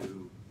consensus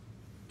to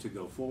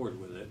go forward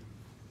with it,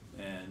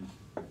 and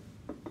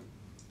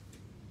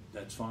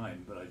that's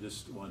fine. But I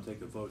just want to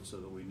take a vote so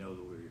that we know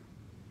that we're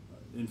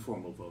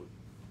informal vote.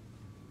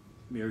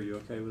 Mia, are you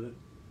okay with it?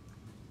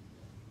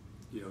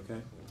 You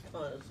okay?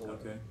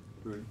 Okay.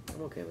 Rudy?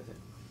 I'm okay with it.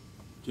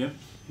 Jim?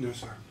 No,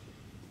 sir.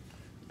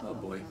 Oh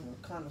boy. I'm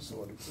kind of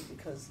sort of too,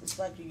 because it's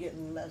like you're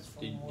getting less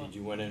for more. Did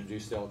you want to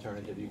introduce the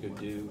alternative? You could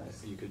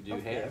do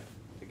Okay. half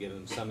to give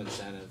them some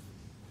incentive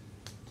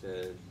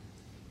to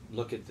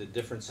look at the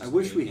differences. I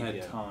wish we between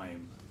had the,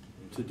 time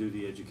to do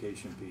the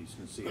education piece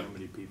and see how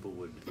many people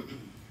would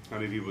How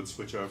many people would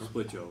switch over?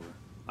 switch over.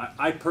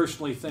 I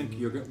personally think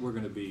we're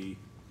going to be.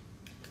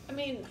 I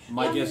mean,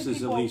 My How many guess is at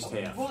people least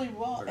are half. really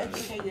well are gonna be.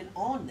 educated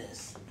on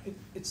this.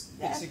 It's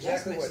That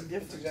exactly makes what a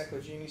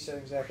difference. Jeannie said,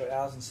 exactly what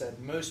Allison said.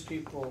 Most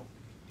people,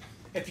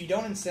 if you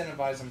don't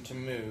incentivize them to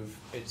move,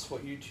 it's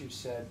what you two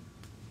said.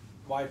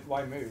 Why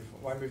move?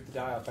 Why move the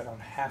dial if I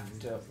don't have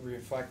to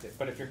reflect it?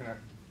 But if you're going to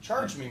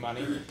charge me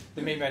money,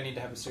 then maybe I need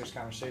to have a serious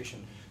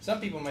conversation. Some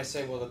people may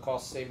say, well, the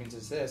cost savings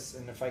is this,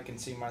 and if I can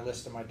see my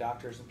list of my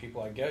doctors and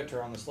people I go to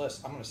are on this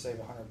list, I'm going to save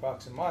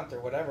 $100 a month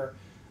or whatever.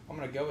 I'm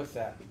going to go with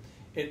that.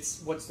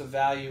 It's what's the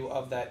value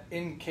of that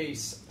in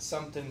case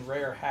something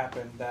rare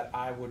happened that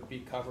I would be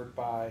covered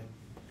by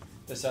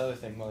this other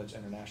thing, whether it's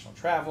international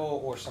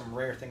travel or some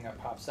rare thing that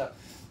pops up.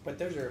 But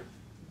those are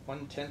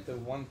 1/10 of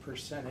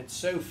 1%. It's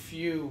so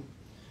few.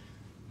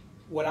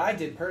 What I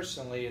did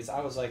personally is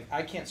I was like,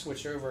 I can't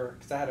switch over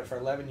because I had it for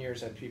 11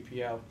 years at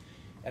PPO.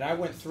 And I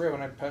went through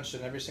and I punched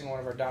in every single one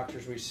of our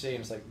doctors we see, and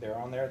it's like, they're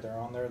on there, they're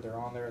on there, they're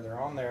on there, they're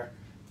on there.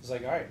 It's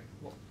like, all right,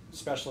 well,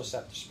 specialist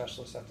after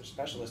specialist after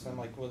specialist. And I'm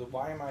like, well,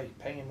 why am I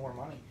paying more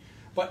money?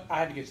 But I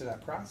had to get to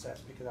that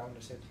process because I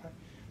wanted to save time.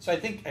 So I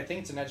think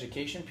it's an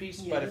education piece,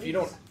 Yeah, but it if you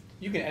is. don't,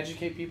 you can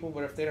educate people,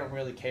 but if they don't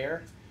really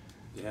care,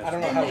 Yes. I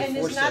don't know how we And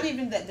force it's not it.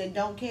 even that they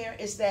don't care,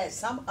 it's that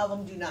some of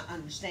them do not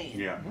understand.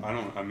 Yeah,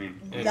 I mean,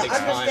 And it The takes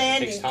time.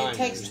 understanding, It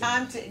takes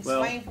time. to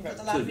Well, explain because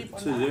a lot of people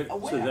are not to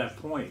aware. that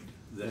point,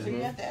 So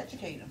you have to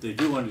educate them. they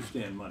do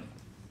understand money.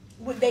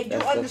 Well, they do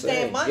That's the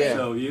understand thing, money, yeah.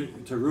 So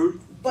to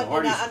root but to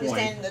they're not Hardy's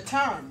point, understanding the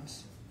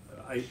terms.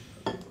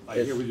 I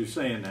hear what you're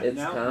saying. That It's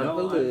now,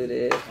 convoluted.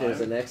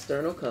 There's I'm- an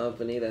external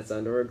company that's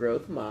under a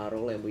growth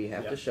model, and we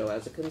have Yeah. to show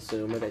as a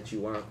consumer that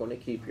you aren't going to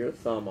keep your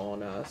thumb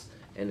on us.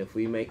 And if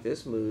we make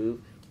this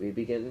move,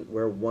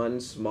 we're one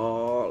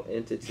small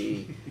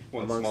entity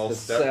one amongst small the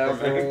step from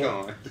several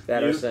gone.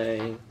 that are You-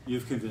 saying.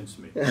 You've convinced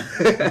me.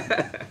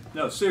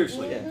 No,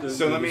 seriously. Yeah. The,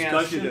 So the let me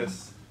ask you discussion-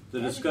 this.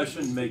 The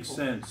discussion makes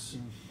sense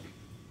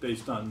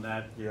based on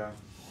that. Yeah.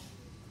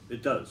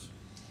 It does.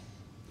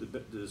 The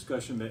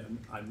discussion.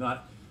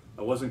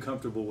 I wasn't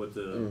comfortable with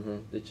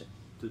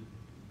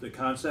the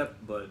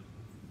concept, but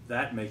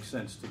that makes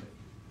sense to me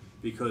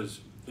because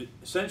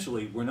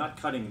essentially we're not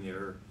cutting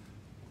their.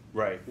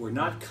 Right. We're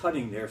not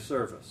cutting their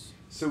service.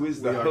 So is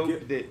We the are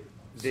hope that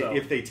so-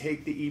 if they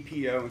take the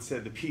EPO instead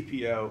of the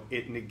PPO,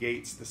 it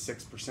negates the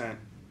 6%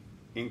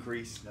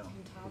 increase? No.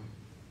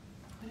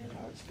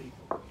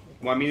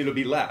 Well, I mean, it'll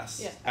be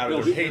less Yeah. out of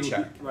It'll their be- paycheck.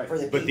 it'll be- right. For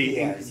the But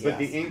PPOs, but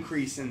the yes.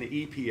 increase in the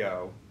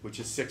EPO, which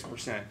is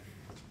 6%,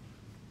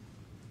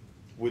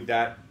 would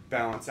that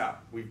balance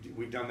out?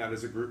 We've done that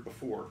as a group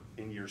before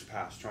in years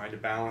past, trying to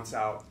balance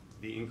out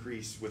the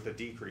increase with a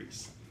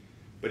decrease.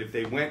 But if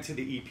they went to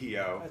the I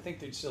EPO, think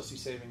they'd still see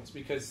savings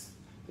because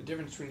the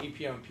difference between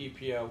EPO and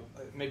PPO,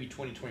 maybe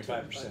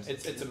 20-25%.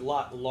 It's a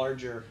lot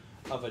larger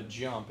of a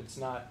jump. It's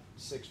not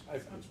 6.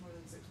 Much more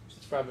than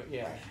 6%. probably,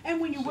 yeah. And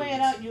when you weigh it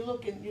out, you're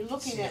looking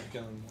at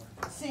Significantly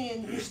more.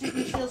 seeing you're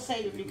still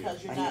saving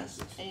because you're not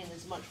paying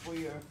as much for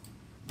your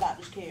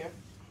doctor's care.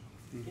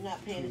 You're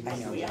not paying as I much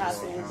know for your what you're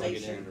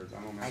hospitalization.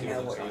 I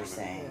know what you're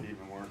saying.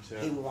 Even works,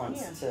 He yeah.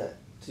 wants Yeah.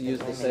 to use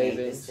the eliminate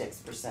the savings.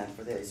 6%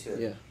 for those who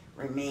have Yeah.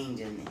 remained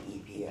in the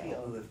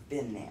EPO, who have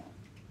been there.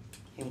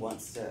 He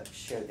wants to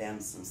show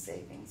them some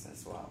savings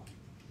as well.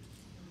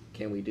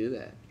 Can we do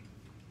that?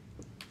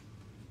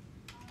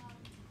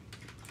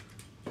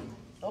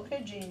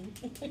 Okay, Gene.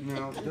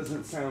 No, it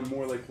doesn't sound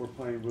more like we're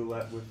playing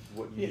roulette with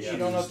what you Yeah, choose you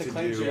don't know if the to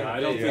claims do. are Yeah, I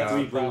don't Yeah. think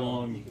we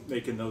Problem. belong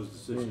making those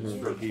decisions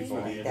for people,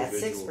 the Right. That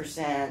individual.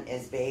 6%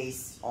 is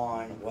based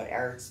on what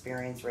our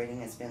experience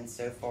rating has been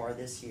so far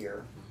this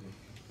year,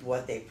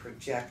 what they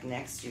project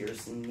next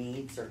year's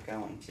needs are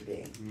going to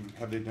be.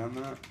 Have they done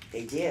that?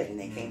 They did, and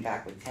they came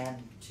back with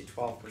 10 to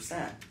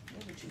 12%.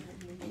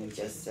 And we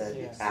just said,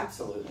 Yeah.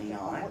 absolutely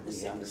not.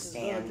 We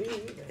understand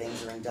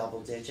things are in double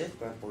digit,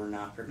 but we're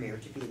not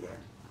prepared to be there.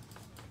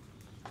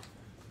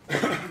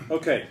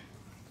 Okay,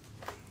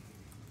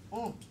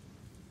 Mm.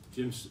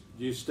 Jim,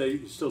 do you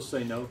still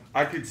say no?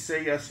 I could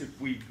say yes if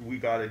we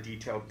got a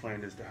detailed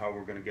plan as to how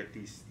we're gonna get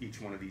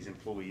each one of these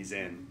employees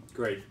in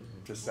Great,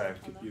 to say,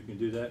 you can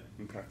do that?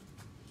 okay.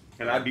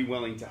 And I'd be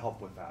willing to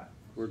help with that.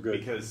 We're good.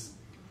 Because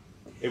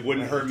it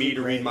wouldn't hurt me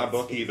to read my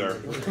book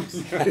either.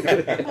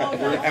 Oh,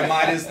 no. And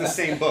mine is the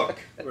same book.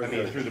 We're I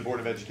mean, good. through the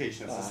Board of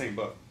Education, it's the same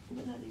book.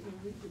 We're not even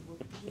reading the book,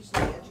 we're just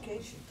saying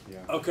education.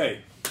 Yeah.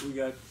 Okay,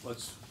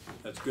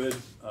 that's good.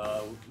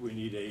 We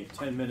need a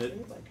 10-minute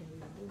Anybody can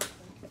read a book.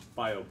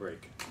 bio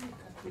break.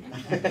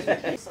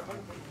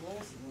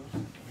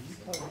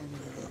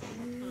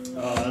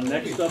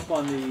 Next up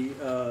on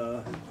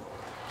the,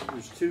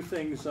 there's two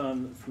things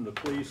from the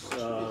police,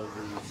 the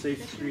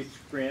Safe Streets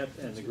grant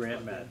and the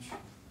grant match.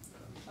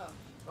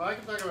 Well, I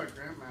can talk about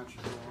grant match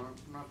if you want,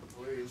 not the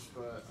police,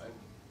 but I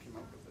came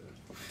up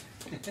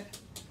with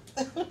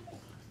it.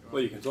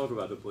 Well, you can talk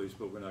about the police,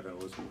 but we're not gonna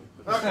listen to you.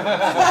 Okay.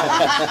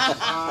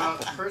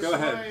 Personally,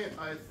 ahead.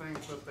 I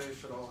think that they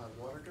should all have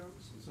water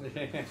guns.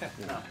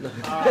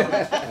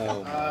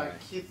 Oh, my.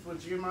 Keith,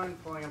 would you mind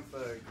pulling up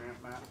the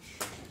grant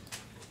match?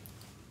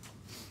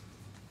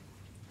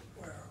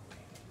 Where are we?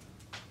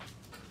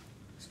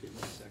 Let's give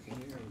me a second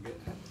here and get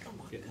there.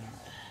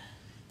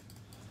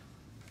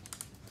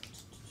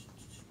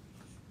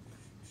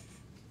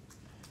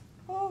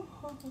 Oh,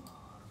 oh, oh. Good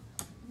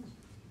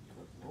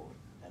Lord,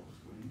 that was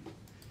rude.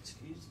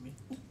 Excuse me.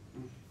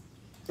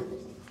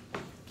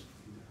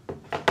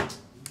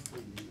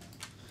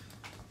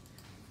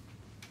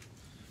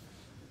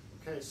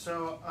 Okay,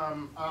 so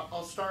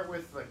I'll start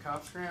with the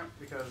COPS grant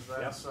because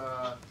that's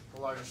the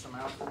largest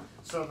amount.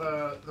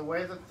 So the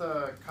way that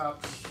the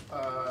COPS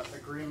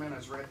agreement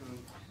is written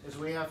is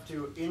we have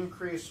to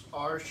increase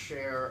our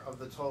share of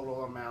the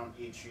total amount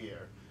each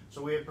year.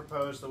 So we had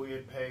proposed that we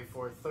would pay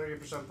for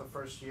 30% the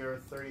first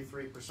year,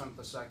 33%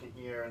 the second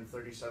year, and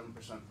 37%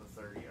 the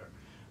third year.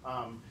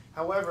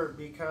 However,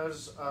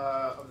 because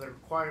of the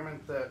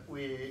requirement that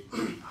we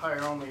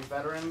hire only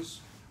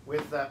veterans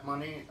with that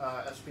money,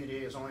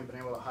 SPD has only been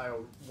able to hire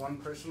one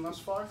person thus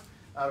far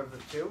out of the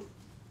two.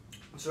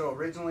 So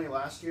originally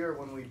last year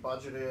when we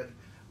budgeted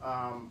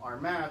our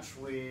match,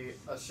 we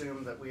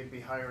assumed that we'd be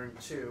hiring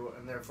two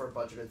and therefore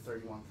budgeted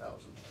 $31,000.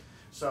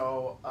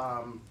 So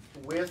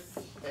with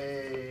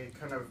a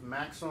kind of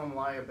maximum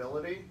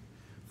liability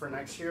for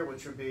next year,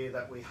 which would be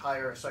that we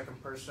hire a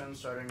second person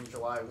starting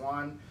July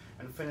 1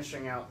 and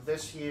finishing out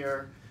this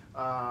year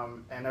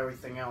and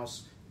everything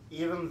else,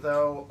 even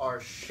though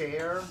our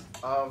share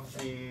of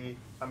the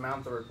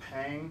amount that we're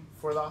paying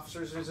for the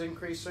officers is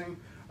increasing,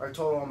 our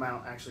total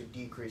amount actually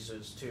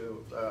decreases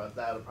to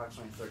that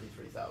approximately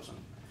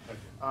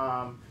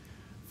 $33,000.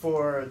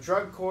 For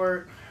drug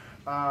court,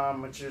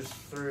 which is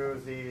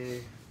through the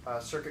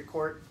circuit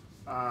court,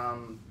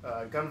 gun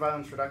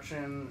violence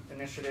reduction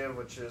initiative,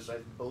 which is I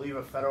believe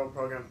a federal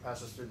program that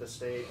passes through the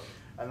state,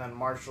 and then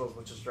marshals,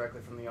 which is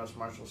directly from the U.S.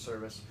 Marshal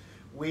Service.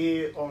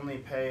 We only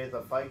pay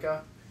the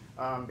FICA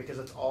because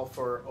it's all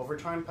for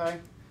overtime pay,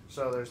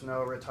 so there's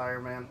no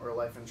retirement or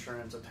life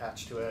insurance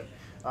attached to it.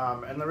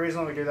 And the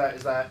reason we do that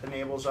is that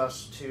enables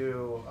us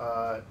to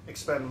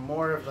expend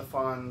more of the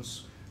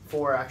funds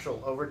for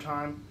actual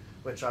overtime,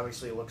 which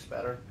obviously looks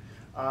better.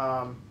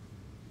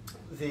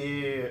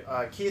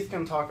 Keith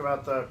can talk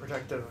about the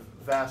protective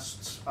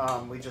vests.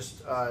 We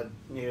just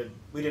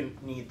we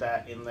didn't need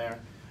that in there.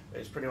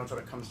 It's pretty much what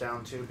it comes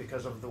down to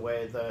because of the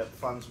way the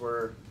funds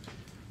were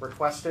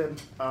requested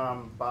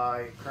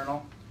by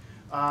Colonel.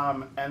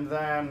 And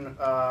then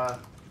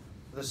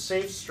the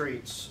Safe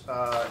Streets,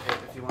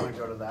 if you want to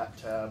go to that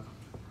tab.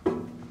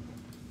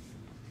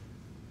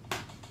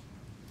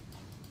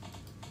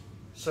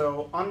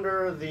 So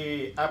under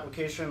the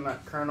application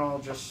that Colonel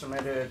just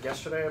submitted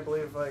yesterday, I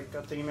believe I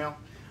got the email,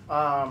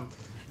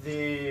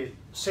 the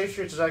Safe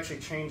Streets is actually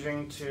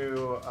changing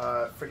to,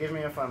 forgive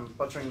me if I'm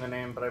butchering the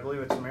name, but I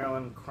believe it's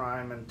Maryland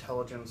Crime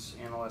Intelligence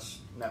Analyst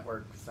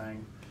Network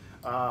thing.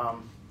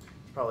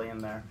 It's probably in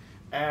there.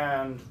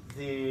 And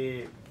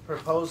the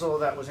proposal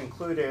that was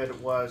included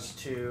was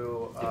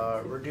to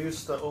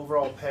reduce the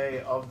overall pay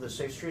of the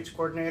Safe Streets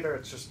coordinator.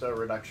 It's just a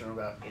reduction of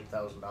about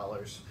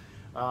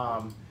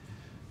 $8,000.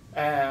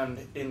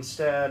 And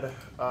instead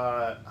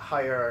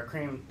hire a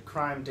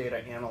crime data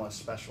analyst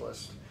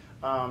specialist.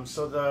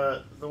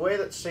 So the way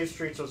that Safe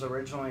Streets was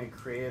originally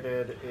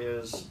created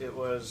is it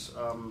was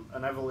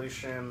an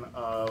evolution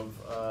of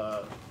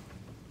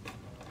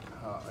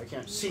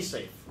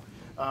C-Safe,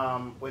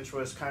 which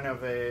was kind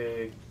of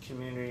a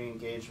community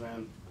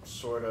engagement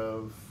sort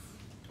of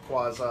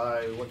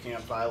quasi looking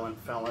at violent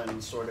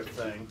felons sort of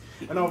thing.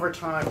 And over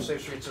time,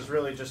 Safe Streets has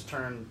really just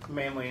turned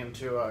mainly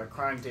into a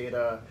crime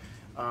data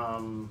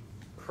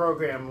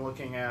program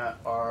looking at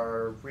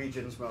our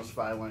region's most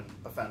violent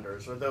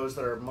offenders, or those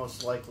that are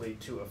most likely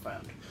to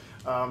offend.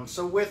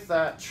 So with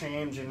that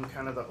change in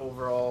kind of the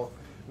overall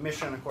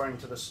mission according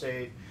to the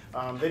state,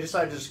 they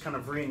decided to just kind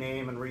of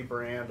rename and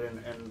rebrand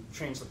and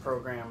change the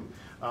program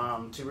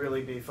to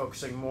really be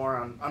focusing more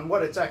on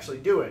what it's actually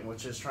doing,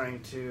 which is trying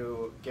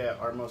to get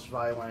our most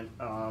violent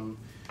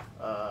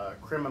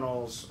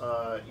criminals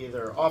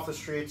either off the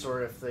streets,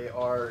 or if they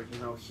are,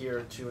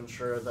 here, to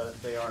ensure that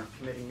they aren't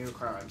committing new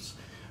crimes.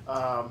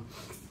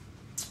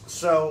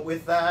 So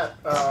with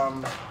that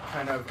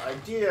kind of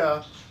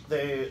idea,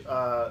 they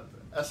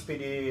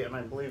SPD, and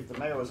I believe the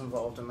mayor was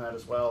involved in that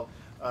as well,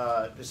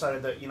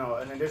 decided that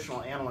an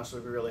additional analyst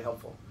would be really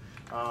helpful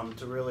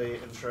to really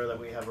ensure that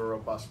we have a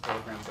robust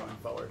program going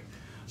forward.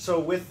 So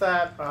with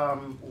that,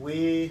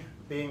 we,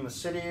 being the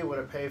city, would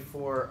have paid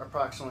for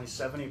approximately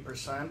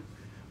 70%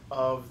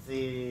 of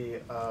the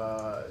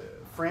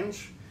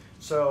fringe.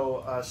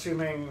 So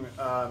assuming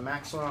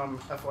maximum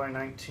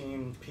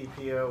FY19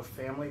 PPO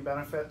family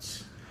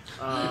benefits,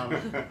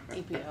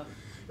 EPO.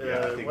 Yeah,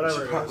 I think we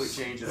should probably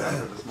change it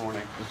after this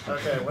morning.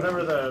 Okay,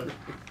 whatever the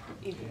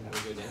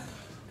EPO.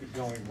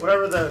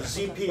 whatever the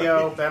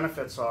ZPO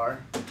benefits are,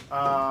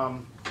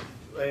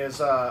 is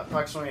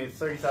approximately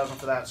 $30,000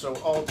 for that. So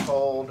all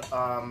told,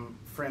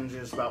 fringe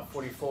is about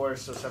 44.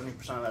 So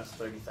 70% of that's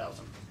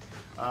 30,000.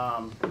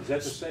 Is that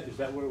the same? Is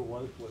that what it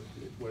was?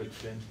 What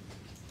it's been?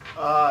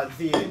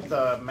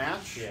 The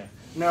match? Yeah.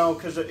 No,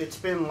 because it's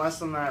been less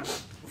than that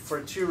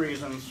for two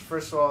reasons.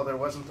 First of all, there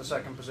wasn't the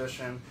second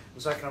position.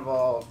 And second of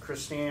all,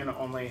 Christine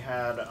only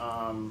had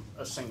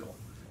a single.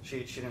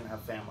 She didn't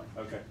have family.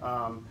 Okay.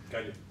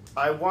 Got you.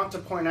 I want to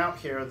point out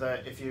here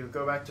that if you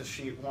go back to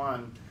sheet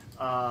 1,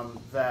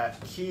 that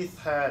Keith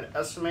had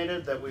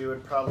estimated that we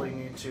would probably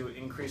need to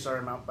increase our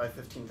amount by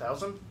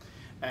 15,000.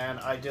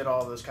 And I did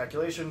all those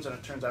calculations, and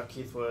it turns out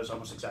Keith was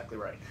almost exactly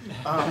right.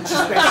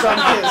 Just based on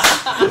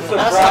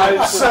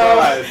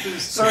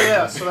his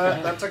surprise. So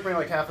that took me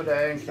like half a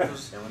day, and Keith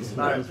was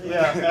and I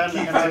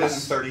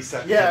was 30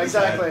 seconds. Yeah,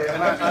 exactly,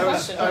 and I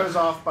was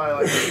off by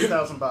like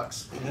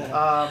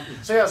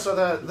 $2,000. So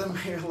the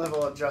mayor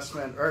level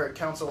adjustment or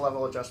council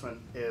level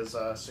adjustment is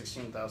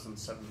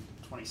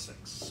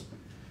 16,726.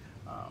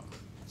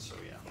 So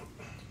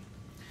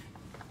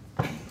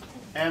yeah.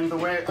 And the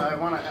way, I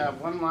want to add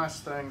one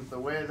last thing, the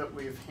way that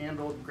we've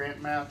handled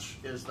grant match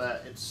is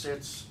that it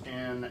sits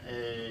in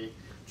a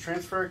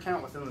transfer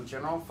account within the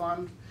general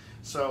fund.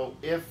 So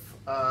if,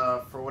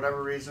 for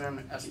whatever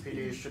reason,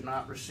 SPD should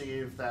not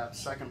receive that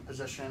second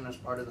position as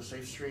part of the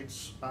Safe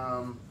Streets,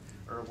 or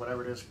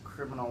whatever it is,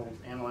 criminal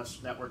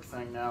analyst network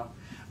thing now,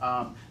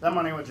 that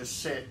money would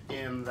just sit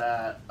in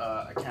that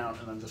account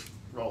and then just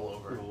roll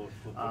over,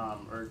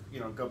 or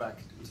go back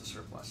into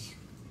surplus.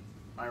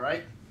 Am I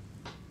right?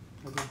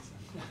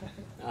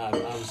 I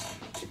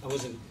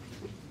wasn't.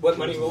 What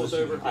money rolls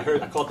over? I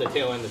caught the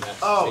tail end of that.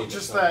 Oh, statement,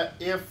 just sorry. that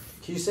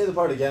if. Can you say the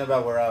part again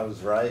about where I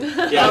was right?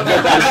 Yeah, I'll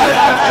go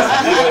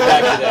back to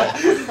that.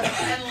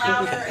 And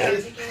louder,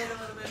 articulate a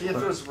little bit.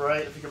 Keith was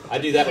right. If you could put I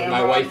do that with my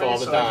camera on wife me all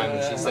the so I time can-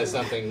 when she says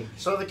something.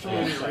 So the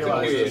community I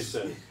realizes.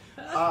 can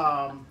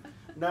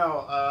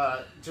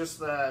Just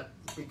that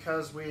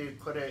because we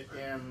put it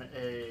in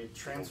a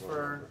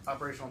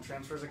operational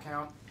transfers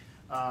account,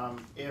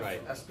 if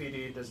Right.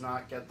 SPD does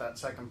not get that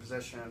second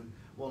position,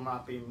 we'll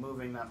not be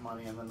moving that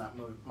money, and then that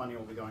money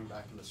will be going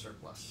back into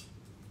surplus.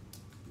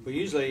 Well,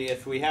 usually,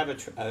 if we have a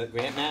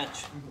grant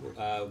match,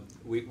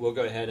 we'll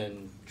go ahead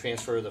and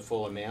transfer the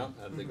full amount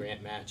of the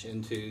grant match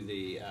into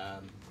the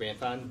grant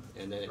fund,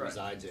 and then it Right.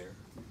 resides there.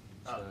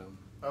 So,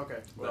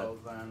 Okay, well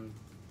then,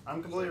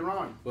 I'm completely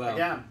wrong, Well-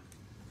 again.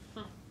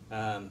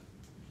 I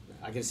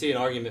can see an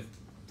argument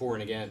for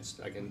and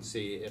against. I can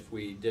see if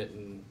we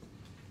didn't,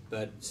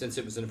 but since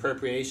it was an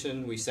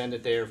appropriation, we send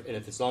it there, and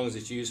if as long as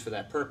it's used for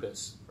that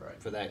purpose, Right.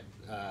 for that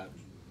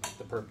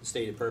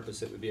stated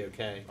purpose, it would be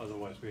okay.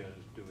 Otherwise, we had to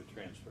do a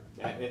transfer.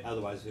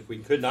 Otherwise, if we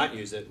could not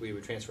use it, we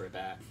would transfer it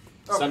back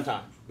Okay.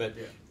 sometime. But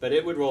Yeah. but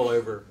it would roll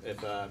over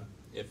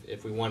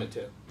if we wanted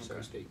to, so to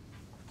Okay. speak.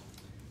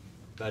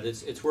 But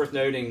it's worth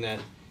noting that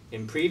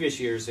in previous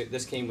years,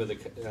 this came with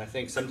I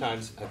think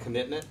sometimes a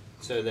commitment,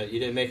 so that you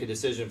didn't make a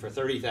decision for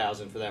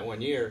 $30,000 for that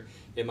 1 year.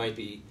 It might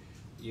be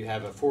you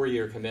have a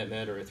 4-year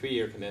commitment or a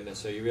 3-year commitment,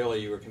 so you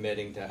were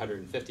committing to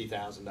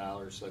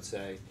 $150,000, let's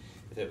say,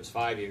 if it was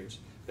 5 years.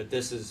 But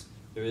this is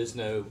There is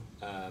no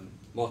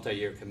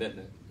multi-year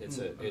commitment. It's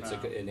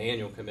an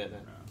annual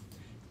commitment.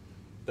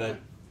 But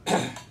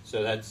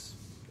so that's,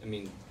 I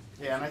mean.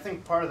 Yeah, and I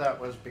think part of that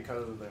was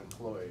because of the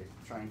employee,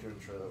 trying to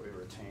ensure that we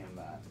retain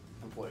that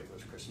employee who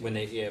was Christine. When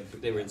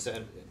they were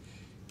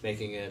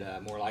making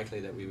it more likely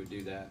that we would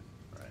do that.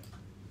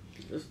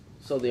 Right.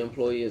 So the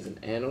employee is an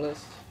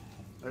analyst?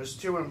 There's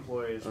 2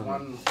 employees.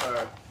 One,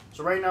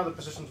 so right now the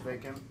position's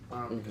vacant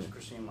because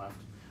Christine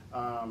left.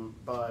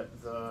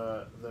 But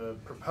the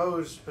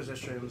proposed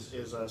positions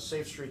is a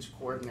Safe Streets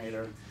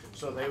coordinator.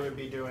 So they would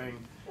be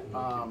doing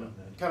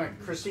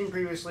Christine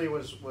previously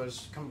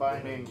was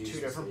combining 2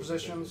 different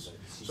positions.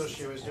 So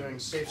she was doing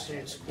Safe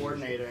Streets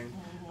coordinating,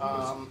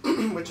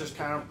 which is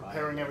kind of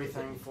preparing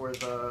everything for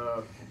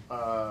the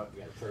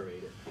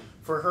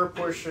for her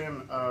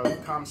portion of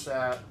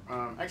ComStat.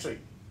 Actually,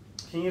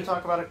 can you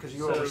talk about it because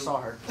you oversaw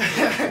her?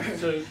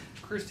 So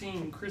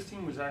Christine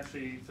was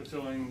actually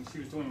she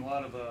was doing a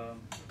lot of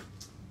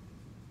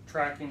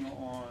tracking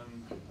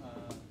on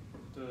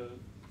the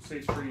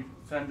Safe Street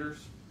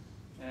offenders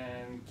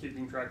and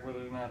keeping track whether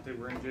or not they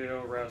were in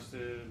jail,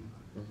 arrested,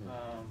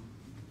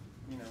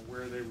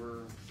 where they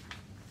were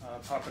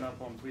popping up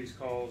on police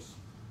calls.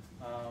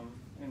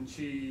 And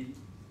she,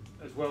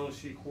 as well as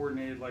she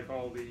coordinated like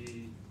all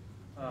the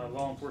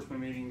law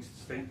enforcement meetings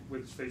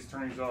with the state's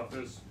attorney's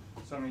office.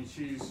 So I mean,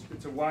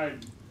 it's a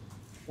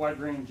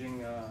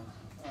wide-ranging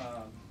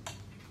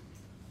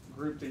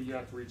group that you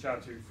have to reach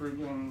out to.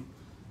 Fruitland,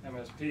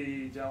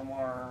 MSP,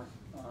 Delmar,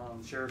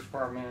 Sheriff's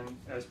Department,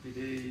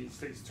 SPD,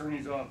 State's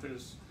Attorney's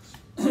Office,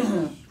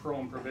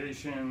 Parole and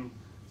Probation,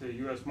 the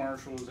U.S.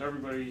 Marshals.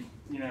 Everybody,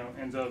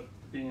 ends up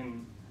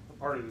being a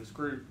part of this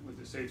group with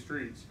the Safe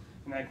Streets,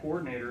 and that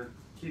coordinator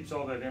keeps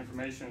all that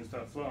information and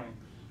stuff flowing.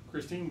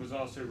 Christine was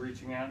also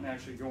reaching out and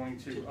actually going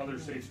to other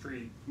Safe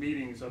Street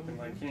meetings up in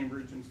like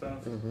Cambridge and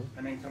stuff,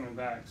 and then coming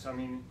back. So I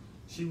mean,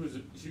 she was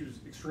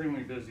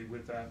extremely busy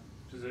with that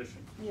position.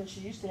 Yeah,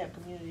 she used to have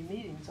community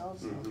meetings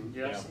also.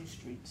 Yeah. Safe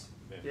Streets.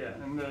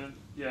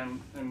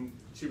 And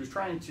she was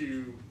trying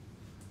to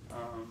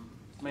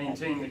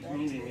maintain the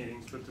community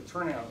meetings, but the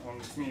turnout on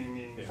the community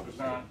meetings was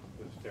not.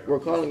 We're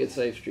calling it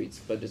Safe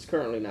Streets, but it's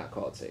currently not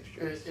called Safe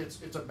Streets.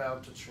 It's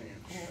about to change.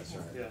 That's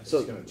right. Yeah. It's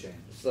going to change.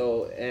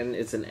 So, and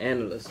it's an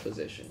analyst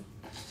position.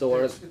 So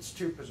it's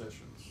 2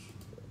 positions.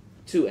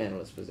 2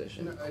 analyst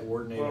positions.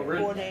 Coordinator.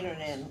 Coordinator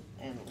and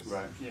analyst.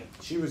 Right. Yeah.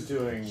 She was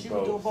doing She both.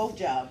 was doing both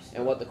jobs.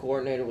 And what the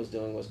coordinator was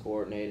doing was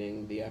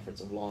coordinating the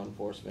efforts of law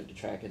enforcement to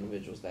track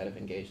individuals that have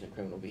engaged in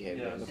criminal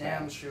behavior in the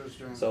past. And she was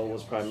doing. So it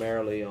was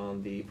primarily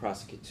on the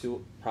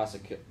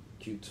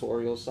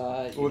prosecutorial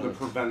side. Or the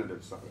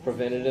preventative side.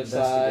 Preventative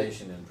side.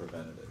 Investigation and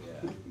preventative,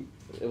 yeah.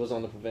 It was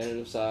on the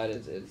preventative side.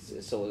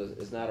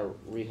 It's not a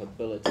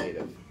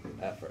rehabilitative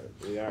effort.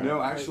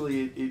 No,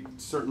 actually, it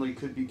certainly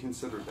could be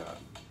considered that,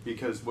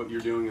 because what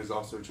you're doing is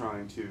also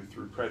trying to,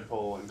 through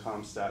PredPol and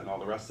ComStat and all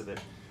the rest of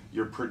it,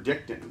 you're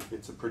predicting.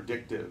 It's a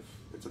predictive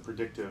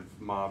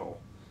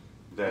model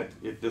that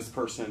if this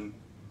person,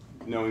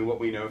 knowing what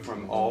we know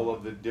from all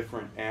of the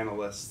different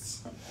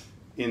analysts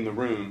in the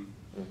room,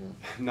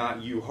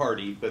 not you,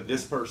 Hardy, but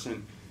this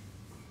person,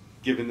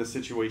 given the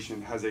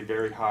situation, has a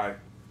very high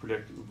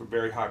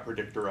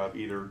predictor of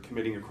either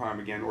committing a crime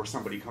again or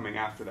somebody coming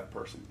after that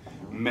person.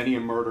 Many a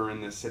murder in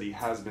this city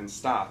has been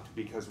stopped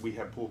because we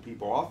have pulled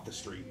people off the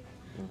street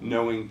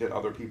knowing that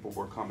other people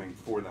were coming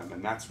for them.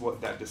 And that's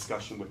what that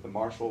discussion with the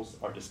marshals,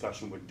 our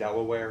discussion with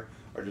Delaware,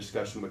 our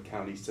discussion with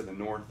counties to the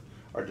north,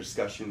 our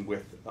discussion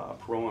with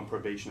parole and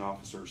probation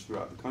officers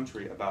throughout the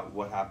country about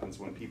what happens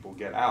when people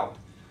get out,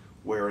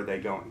 where are they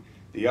going.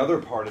 The other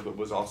part of it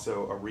was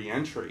also a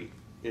reentry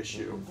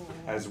issue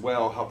as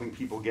well, helping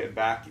people get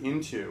back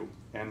into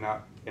and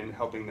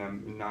helping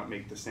them not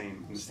make the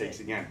same mistakes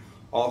again.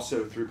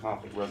 Also through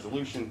conflict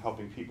resolution,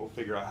 helping people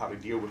figure out how to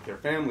deal with their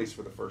families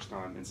for the first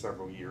time in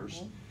several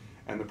years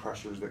and the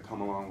pressures that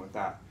come along with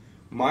that.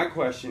 My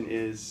question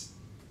is,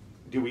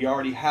 do we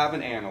already have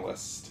an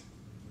analyst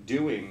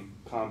doing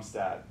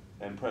ComStat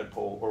and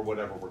PredPol or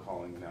whatever we're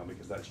calling it now,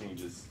 because that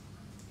changes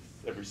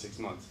every 6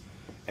 months?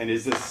 And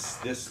is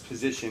this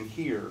position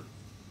here,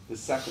 the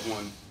second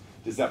one,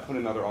 does that put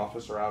another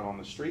officer out on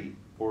the street,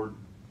 or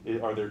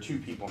are there 2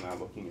 people now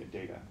looking at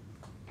data,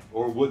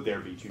 or would there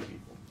be 2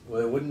 people?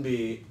 Well, it wouldn't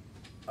be.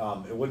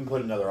 It wouldn't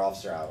put another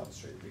officer out on the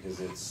street because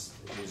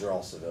these are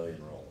all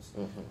civilian roles.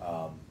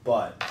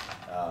 But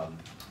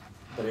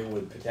it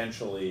would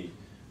potentially.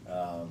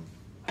 The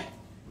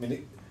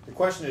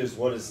question is,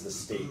 what is the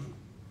state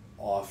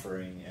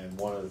offering? And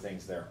one of the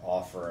things they're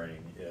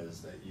offering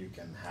is that you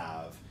can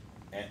have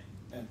an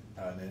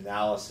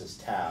analysis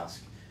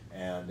task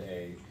and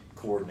a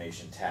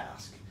coordination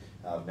task.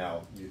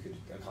 Now, you could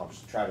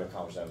try to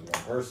accomplish that with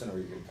one person, or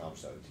you could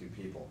accomplish that with 2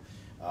 people.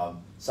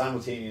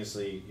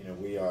 Simultaneously,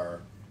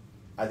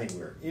 I think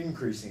we're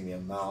increasing the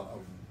amount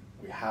of,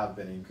 we have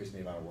been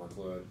increasing the amount of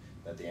workload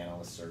that the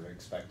analysts are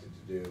expected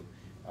to do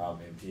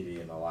in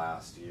PD in the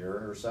last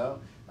year or so.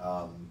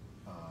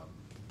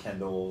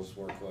 Kendall's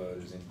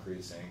workload is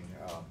increasing.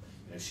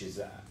 She's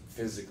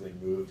physically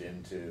moved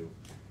into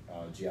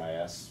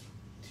GIS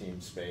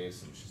team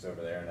space, and she's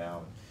over there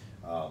now.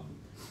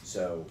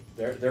 So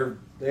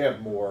they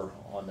have more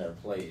on their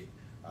plate.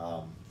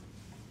 The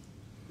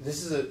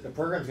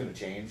program's going to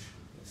change,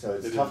 so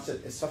it's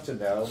tough to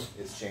know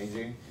it's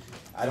changing.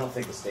 I don't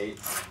think the state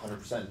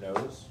 100%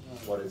 knows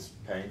what it's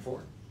paying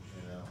for.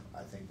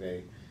 I think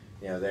they're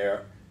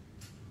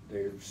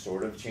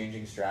sort of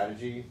changing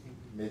strategy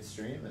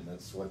midstream, and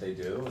that's what they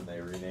do, and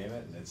they rename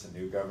it, and it's a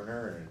new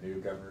governor and a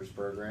new governor's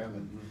program,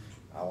 and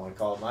I want to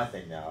call it my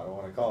thing now. I don't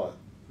want to call it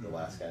the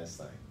last guy's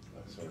thing,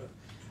 sort of.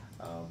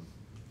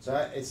 So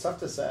it's tough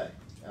to say.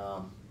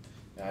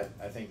 And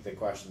I think the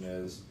question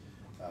is,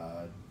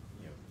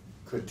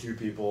 could two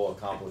people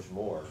accomplish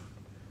more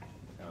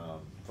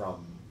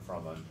from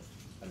an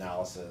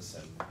analysis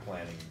and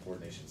planning and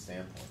coordination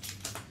standpoint?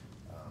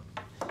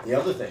 The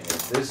other thing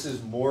is, this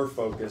is more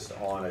focused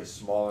on a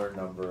smaller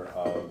number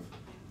of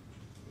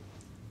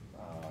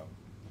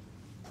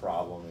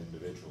problem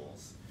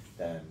individuals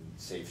than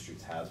Safe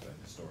Streets has been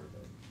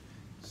historically.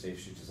 Safe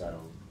Streets is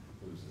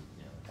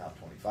top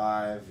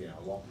 25,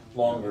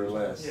 longer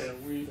list. Yeah,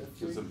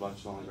 It's a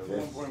much longer at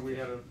list. one point we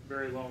had a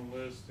very long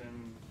list,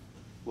 and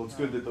Well, it's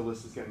good that the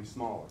list is getting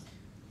smaller.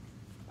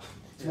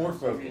 It's more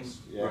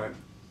focused. Yeah. Right.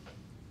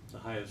 The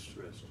highest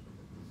risk.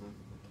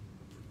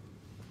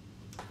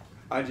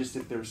 I just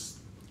think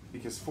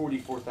because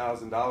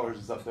 $44,000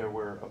 is up there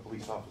where a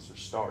police officer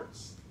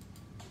starts.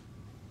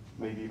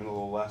 Maybe even a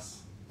little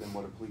less than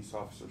what a police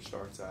officer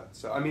starts at.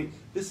 So, I mean,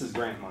 this is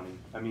grant money.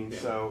 I mean,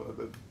 so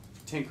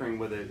tinkering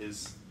with it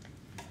is,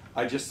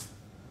 I just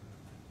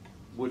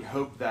would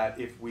hope that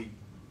if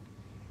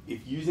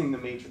using the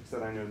matrix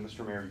that I know,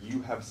 Mr. Mayor,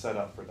 you have set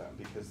up for them,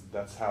 because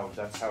that's how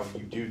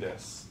you do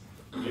this.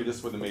 You do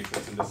this with a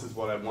matrix, and this is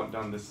what I want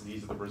done.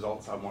 These are the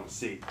results I want to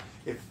see.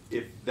 If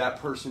that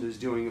person is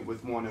doing it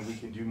with one, and we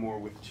can do more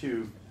with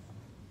two,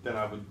 then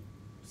I would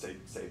say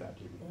that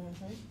to you.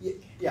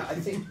 Yeah, I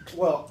think.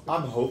 Well,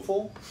 I'm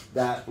hopeful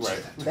that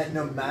that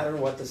no matter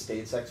what the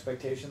state's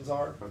expectations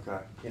are,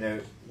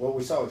 what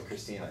we saw with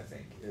Christine, I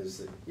think, is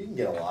that you can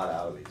get a lot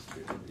out of these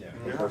people.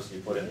 The person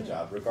you put in the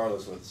job,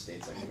 regardless of what the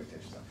state's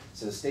expectations are.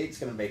 So the state's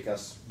going to make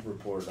us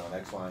report on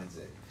X, Y, and Z.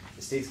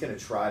 The state's going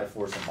to try to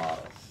force a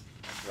model,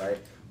 right?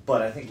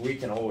 But I think we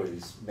can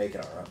always make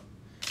it our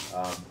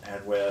own,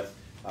 and with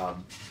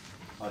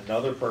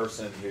another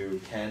person who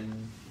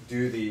can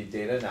do the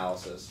data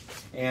analysis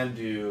and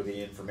do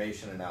the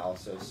information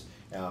analysis,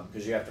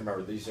 because you have to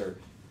remember these are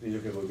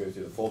people who go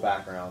through the full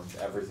background,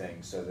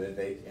 everything, so that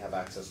they have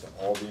access to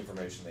all the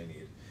information they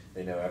need.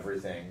 They know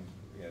everything.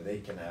 They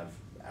can have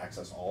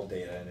access to all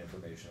data and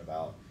information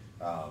about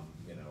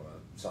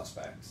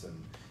suspects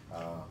and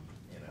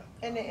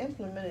And they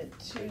implemented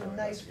two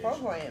nice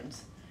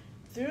programs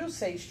through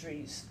Safe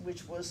Streets,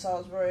 which was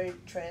Salisbury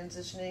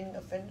Transitioning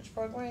Offenders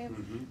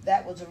Program.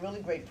 That was a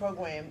really great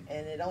program,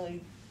 and they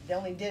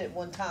only did it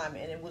one time,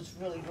 and it was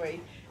really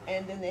great.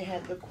 And then they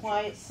had the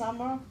Quiet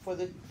Summer for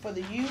the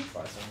youth.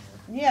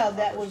 Yeah,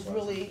 that was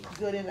really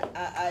good. And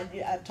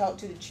I've talked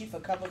to the chief a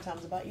couple of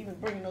times about even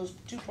bringing those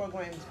two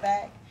programs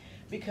back,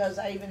 because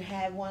I even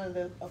had one of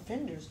the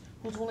offenders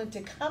who's willing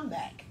to come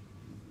back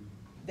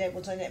that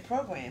was in that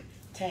program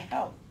to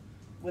help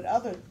with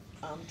other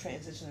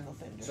transitioning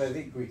offenders. So I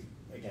think we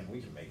can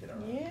make it our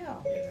own. Yeah.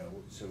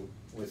 So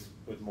with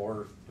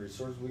more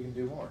resources, we can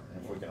do more,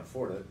 and if we can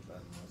afford it, then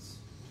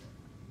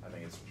I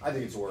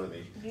think it's a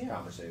worthy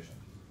conversation.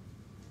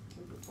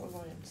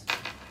 Programs.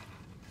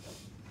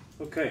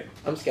 Okay.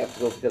 I'm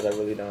skeptical because I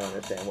really don't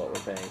understand what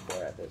we're paying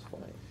for at this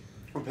point.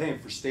 We're paying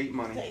for state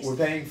money. We're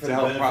paying for to the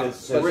help benefits.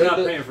 So we're not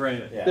paying for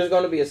anything. Yeah. There's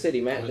going to be a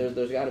city man.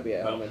 There's got to be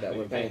an element that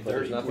we're paying for.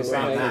 There's nothing It's we're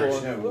not paying match.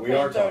 for. No, We're we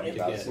are paying talking 30.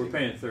 about city. We're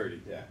paying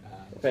 30. Yeah.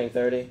 We're paying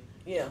 30.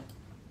 Yeah.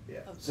 Yeah.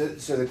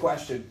 So the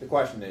question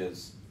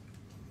is,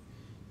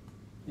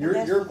 And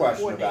that's your the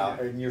question coordinator. about,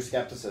 and your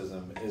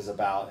skepticism is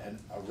about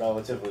a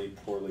relatively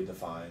poorly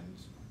defined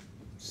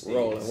state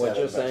Roland, set what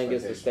you're of saying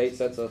is the state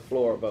expectations. sets a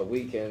floor, but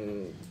we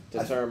can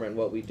determine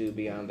what we do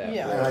beyond that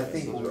Yeah. floor. And I This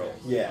think, is Roland.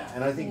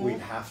 and I think we'd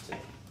have to,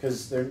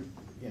 because they're,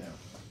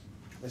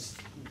 this,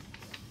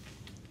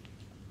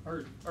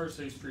 our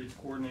Safe Streets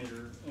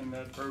coordinator in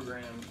that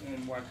program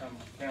in Wycombe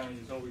County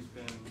has always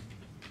been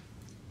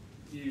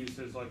used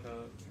as like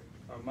a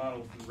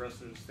model for the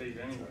rest of the state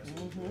anyway.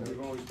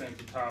 We've always been at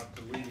the top,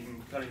 the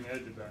leading, cutting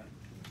edge of that.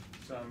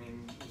 So I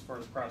mean, as far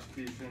as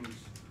prosecutions,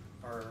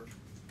 our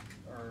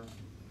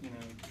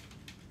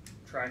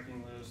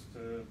tracking list,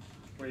 the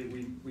way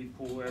we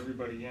pull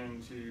everybody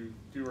in to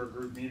do our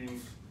group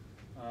meetings.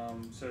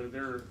 So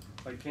they're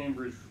like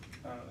Cambridge,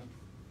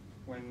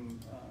 when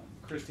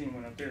Christine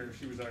went up there,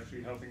 she was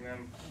actually helping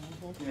them,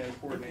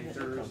 coordinate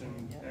theirs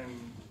and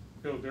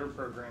build their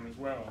program as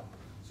well.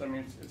 So I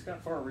mean, it's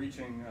got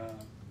far-reaching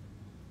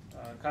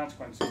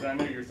consequences. I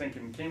know you're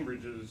thinking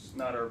Cambridge is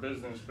not our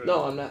business, but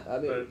No, I'm not. I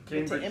mean,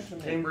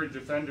 but Cambridge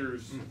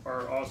offenders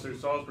are also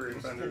Salisbury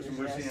offenders, and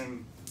we're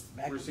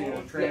seeing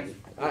a trend.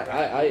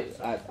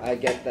 I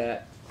get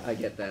that. I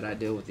get that. I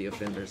deal with the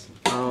offenders.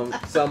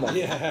 Some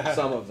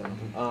of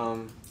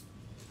them.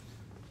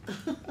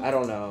 I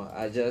don't know.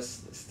 I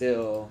just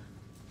still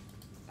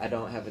I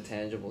don't have a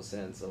tangible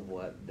sense of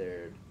what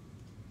they're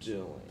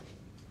doing.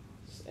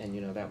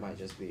 And that might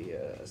just be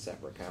a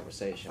separate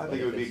conversation. I But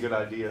think it if would be a it's- good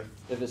idea.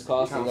 If it's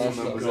costing us,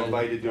 Council members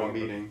invited to a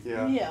meeting,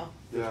 yeah. Yeah,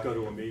 Let's go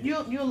to a meeting.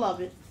 you'll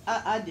love it.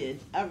 I did.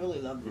 I really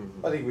loved it.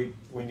 I think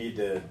we need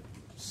to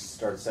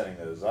start setting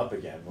those up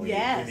again.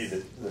 Yes. We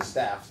need the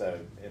staff that are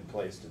in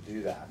place to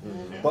do that.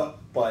 Mhm.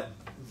 But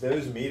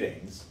those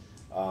meetings,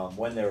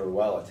 when they were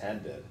well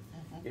attended,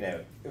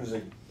 it was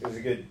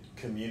a good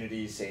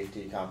community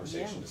safety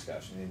conversation Yeah.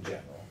 discussion in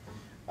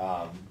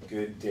general.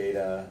 Good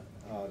data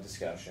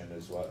discussion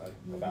as well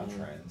about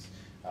trends.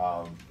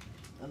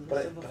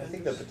 But I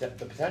think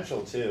the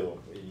potential too,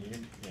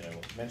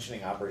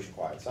 mentioning Operation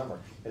Quiet Summer,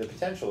 the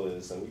potential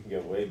is that we can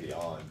go way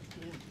beyond,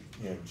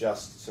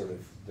 just sort of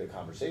the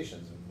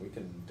conversations, and we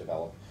can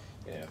develop,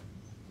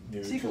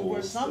 new See, 'cause tools.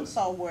 where some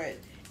saw where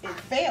it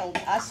failed,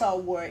 I saw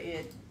where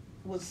it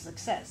was a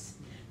success,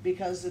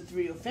 because the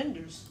 3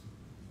 offenders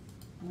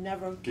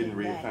never Didn't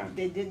came back. reoffend.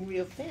 They didn't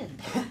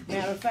reoffend.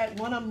 Matter of fact,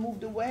 one of them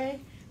moved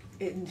away,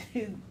 and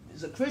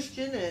is a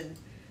Christian and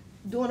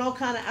doing all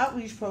kind of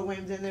outreach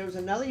programs. And there was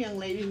another young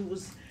lady who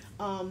was,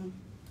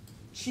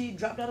 she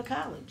dropped out of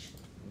college.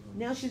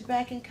 Now she's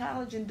back in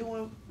college and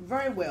doing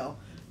very well.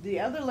 The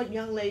other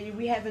young lady,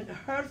 we haven't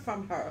heard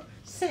from her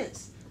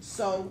since.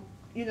 So,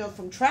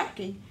 from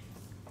tracking,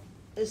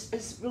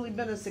 it's really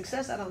been a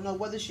success. I don't know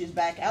whether she's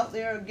back out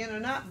there again or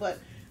not, but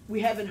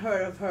we haven't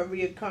heard of her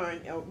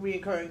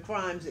reoccurring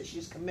crimes that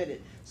she's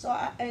committed. So,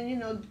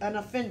 and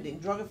offending,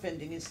 drug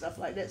offending and stuff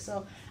like that.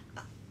 So,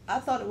 I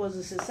thought it was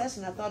a success,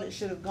 and I thought it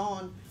should have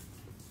gone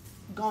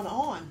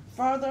on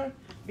further,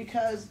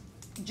 because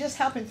just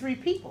helping 3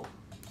 people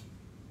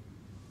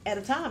at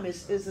a time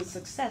is a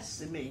success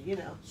to me.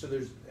 So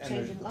there's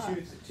changing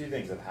lives. two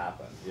things that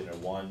happened.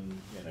 One,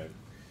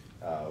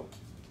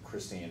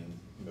 Christine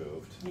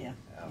moved. Yeah.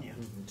 Yeah.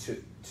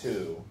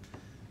 Two,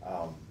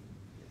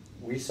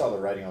 we saw the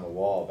writing on the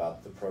wall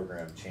about the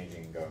program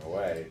changing and going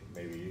away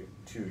maybe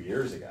 2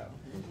 years ago.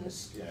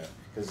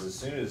 Because as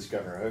soon as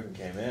Governor Hogan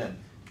came in,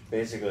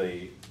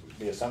 basically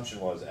the assumption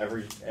was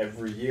every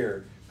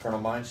year Colonel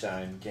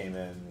Mindshine came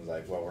in and was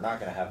like, well, we're not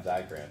going to have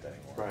that grant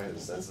anymore,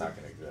 because that's not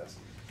going to exist.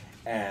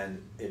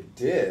 And it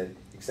did,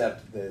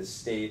 except the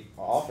state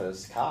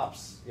office,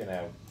 cops,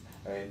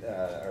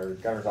 or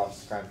Governor's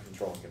Office of Crime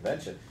Control and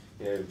Convention,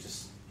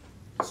 just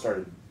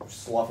started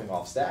sloughing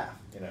off staff.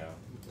 It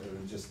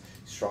was just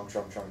shrunk,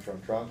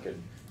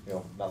 and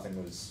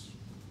nothing was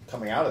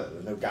coming out of it. There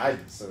was no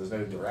guidance. There was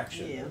no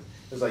direction. Yeah.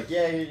 It was like,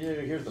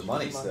 here's the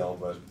money still,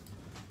 but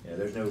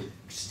there's no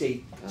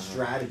state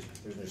strategy.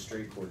 There's no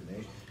state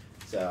coordination.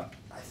 So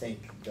I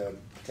think the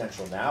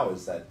potential now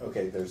is that,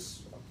 okay,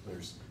 there's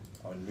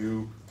a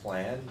new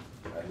plan,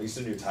 at least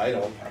a new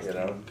title,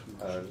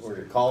 or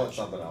to call it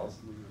something else.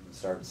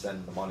 Start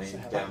sending the money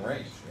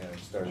downrange.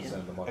 Start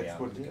sending the money out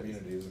to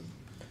communities.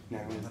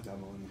 Now it's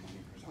doubling the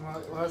money for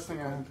something. The last thing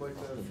I'd like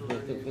to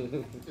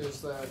read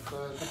is that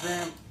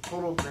the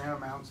total grant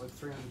amount is like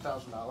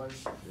 $300,000.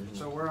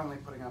 So we're only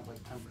putting up like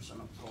 10% of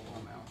the total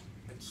amount.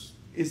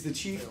 Is the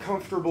chief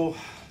comfortable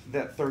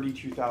that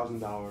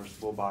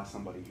 $32,000 will buy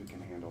somebody who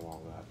can handle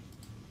all that?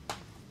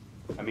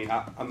 I mean,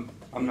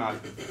 I'm not.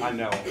 I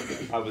know.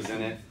 I was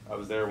in it. I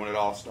was there when it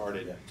all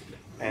started,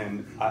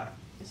 and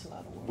It's a lot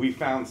of work. we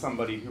found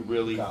somebody who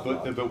really.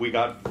 But we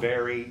got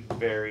very,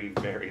 very,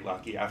 very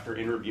lucky after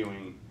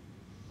interviewing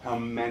how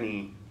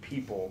many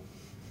people.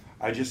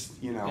 I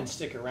just, And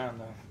stick around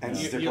though. And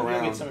stick You'll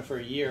around. get someone for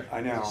a year. I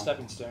know. As a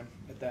stepping stone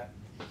at that.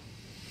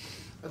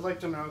 I'd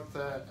like to note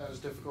that as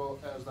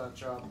difficult as that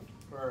job,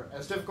 or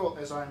as difficult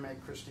as I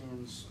make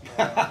Christine's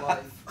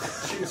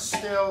life, she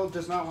still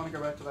does not want to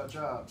go back to that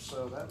job.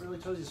 So that really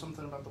tells you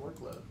something about the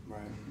workload.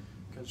 Right.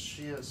 Because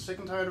she is sick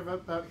and tired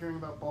about hearing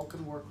about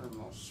Balkan war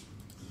criminals.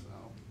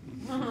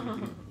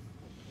 So.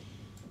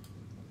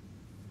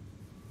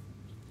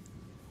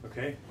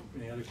 Okay,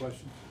 any other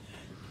questions?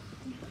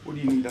 What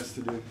do you need us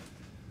to do?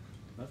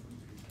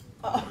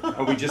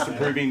 Are we just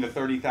approving the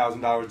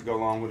 $30,000 to go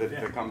along with it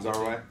if it comes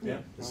our way? Yeah.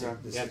 The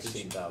Okay.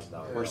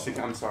 $16,000. Or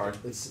I'm sorry.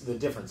 It's the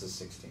difference is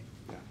 16.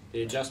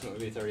 The adjustment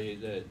would be 30.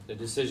 The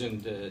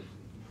decision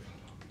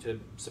to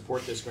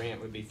support this grant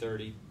would be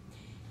 30.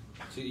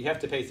 So you have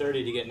to pay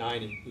 30 to get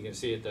 90. You can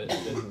see it. The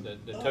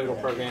total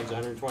program's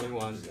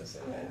 121.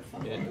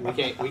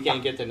 Yeah, we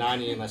can't get to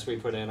 90 unless we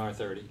put in our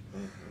 30.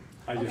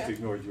 I just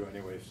ignored you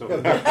anyway, so.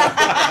 You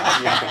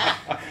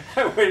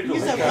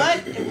said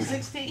what? It was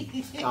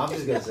 16? I'm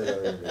just going to say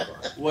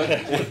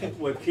that.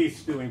 What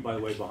Keith's doing, by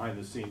the way, behind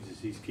the scenes is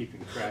he's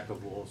keeping track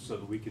of all so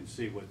that we can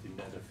see what the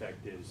net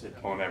effect is.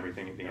 On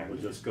everything at the end. We'll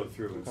just go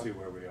through and see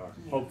where we are.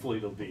 Hopefully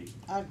it'll be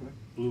I agree.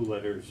 blue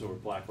letters or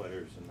black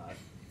letters and not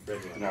red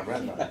letters. Not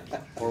red letters.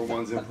 Or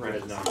ones in Red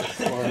parentheses.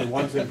 numbers. Or the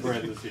ones in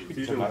parentheses. I'm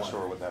Either not one.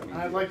 sure what that means.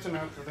 And I'd like to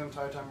note that the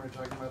entire time we were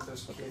talking about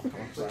this, Kate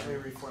completely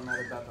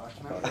reformatted that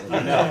document.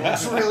 I know.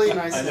 It's really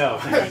nice. I know.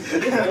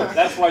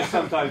 That's why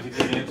sometimes you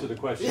can answer the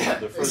question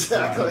the first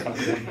time.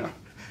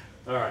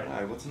 All right. All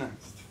right, what's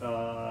next?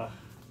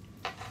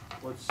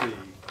 Let's see.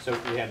 So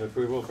we have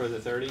approval for the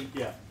 30.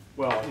 Yeah.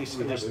 Well, At least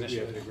we have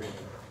condition an this agreement.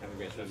 Have a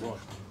great As long-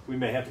 We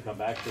may have to come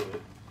back to it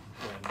when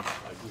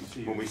we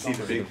see. When we see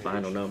the big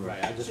Final number.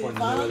 Right, I just See, wanted to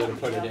know whether to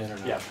final- put it in or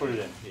not. Yeah, put it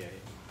in. Yeah,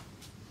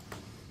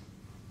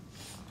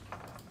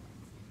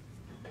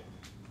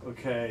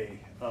 Okay,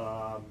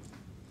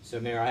 So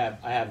Mayor,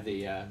 I have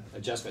the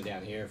adjustment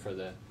down here for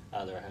the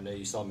other. I know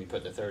you saw me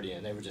put the 30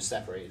 in. They were just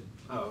separated.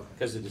 Oh,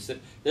 Because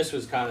this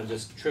was kind of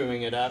just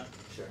truing it up,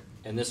 sure.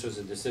 and this was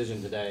a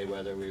decision today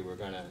whether we were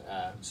going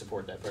to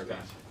support that program.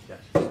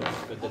 Gotcha.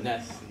 But the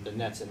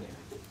net's in there.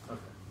 okay.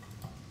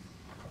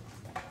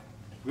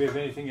 Do we have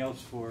anything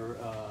else for,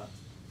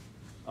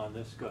 on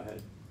this? Go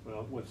ahead.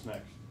 Well, what's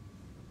next?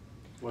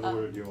 What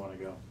order do you want to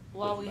go?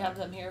 While What's we next? have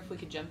them here, if we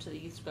could jump to the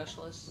youth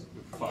specialists.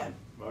 Fine,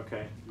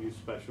 okay, youth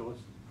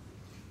specialist.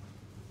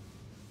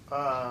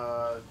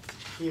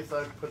 Keith,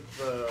 I put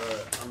the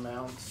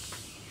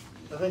amounts.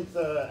 I think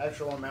the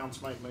actual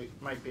amounts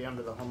might be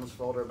under the homeless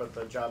folder, but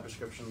the job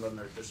descriptions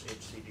under just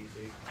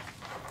HCDD.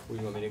 Where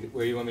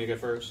you want me to go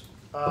first?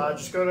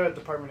 Just go to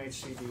Department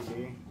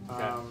HCDD.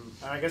 Okay. And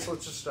I guess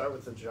let's just start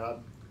with the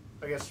job.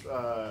 I guess,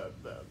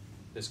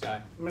 This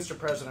guy? Mr.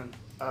 President,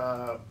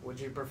 would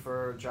you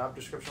prefer job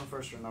description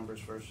first or numbers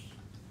first?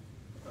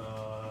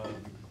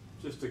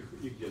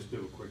 You can just do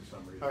a quick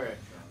summary. Okay,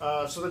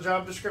 so the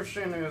job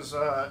description is,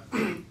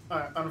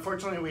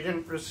 unfortunately, we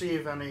didn't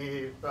receive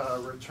any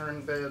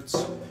return bids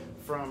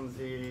from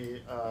the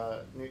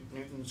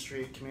Newton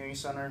Street Community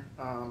Center,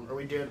 or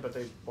we did, but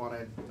they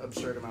wanted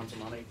absurd amounts of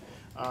money.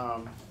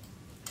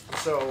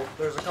 So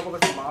there's a couple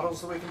different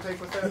models that we can take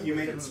with it. You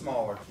made it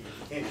smaller, Keith.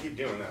 You can't keep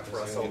doing that for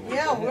us.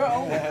 Yeah, we're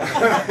over.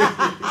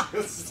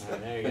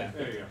 There you go.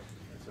 There you go,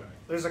 that's all right.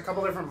 There's a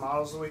couple different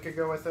models that we could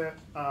go with it.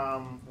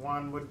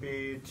 One would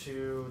be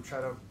to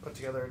try to put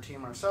together a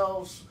team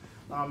ourselves.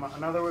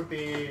 Another would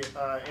be,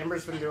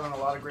 Amber's been doing a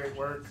lot of great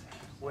work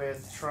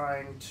with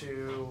trying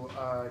to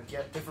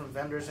get different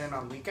vendors in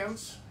on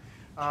weekends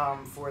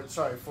for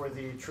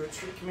the Truett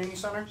Street Community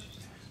Center.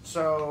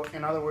 So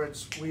in other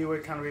words, we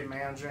would kind of be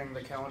managing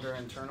the calendar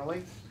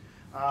internally.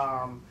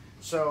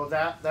 So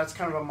that's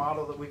kind of a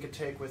model that we could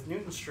take with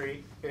Newton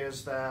Street,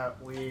 is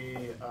that we,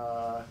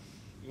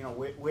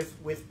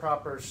 with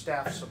proper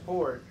staff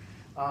support,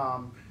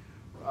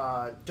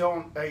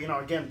 do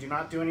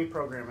not do any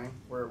programming.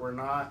 We're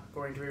not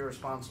going to be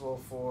responsible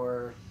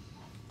for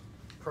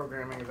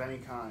programming of any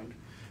kind.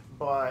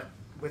 But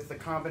with the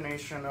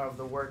combination of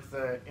the work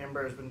that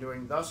Amber has been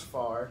doing thus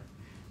far,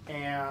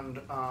 and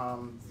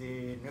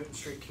the Newton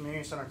Street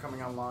Community Center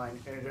coming online,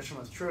 in addition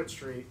with Truett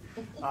Street,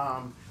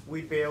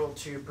 we'd be able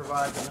to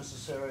provide the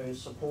necessary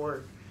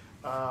support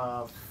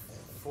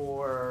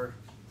for,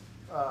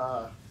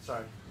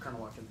 Colonel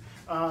Watkins,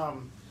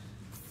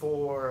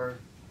 for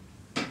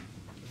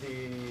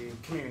the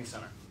community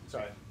center.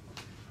 Sorry.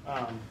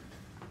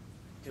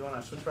 Do you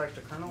want to switch back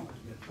to Colonel?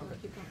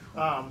 Okay.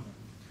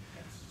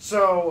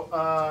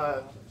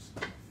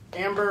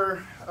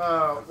 Amber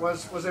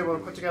was able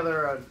to put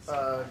together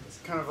a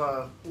kind of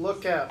a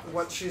look at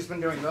what she's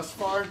been doing thus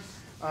far.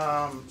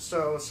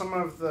 So some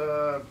of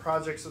the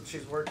projects that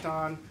she's worked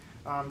on,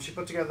 she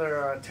put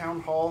together a town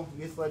hall,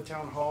 youth-led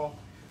town hall,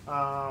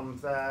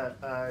 that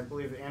I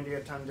believe Andy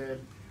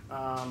attended.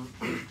 I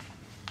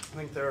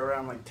think there were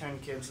around like 10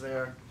 kids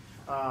there.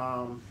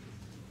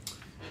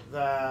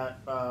 That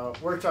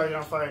worked to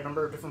identify a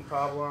number of different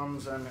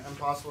problems and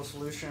possible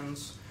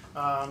solutions.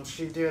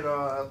 She's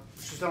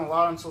done a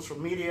lot on social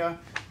media,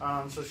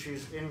 so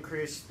she's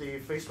increased the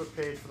Facebook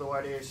page for the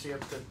YDAC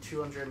up to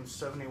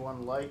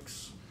 271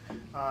 likes.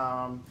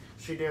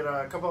 She did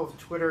a couple of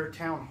Twitter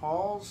town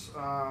halls,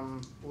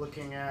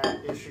 looking at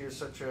issues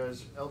such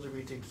as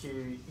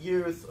LGBTQ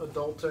youth,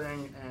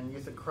 adulting, and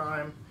youth and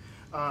crime.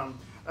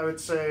 I would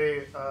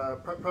say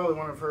probably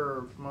one of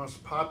her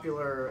most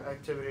popular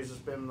activities has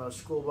been the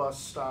school bus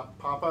stop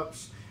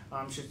pop-ups.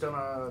 She's done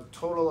a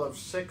total of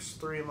 6,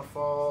 3 in the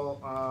fall,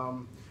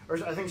 or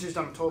I think she's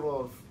done a total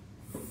of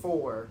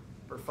 4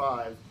 or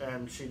 5,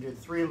 and she did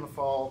 3 in the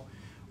fall,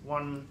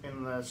 1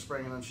 in the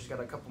spring, and then she's got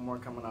a couple more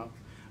coming up.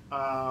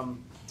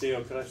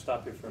 Theo, could I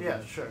stop you for a minute?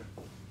 Yeah, sure.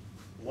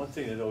 One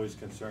thing that always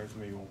concerns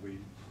me when we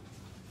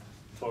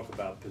talk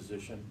about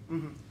position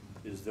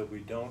is that we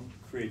don't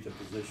create the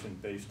position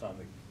based on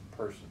the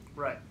person.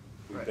 Right.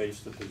 We Right. base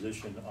the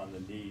position on the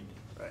need.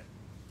 Right.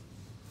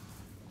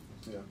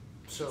 Yeah.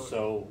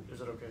 So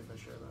is it okay if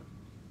I share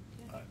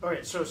that?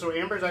 Okay, so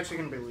Amber's actually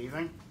going to be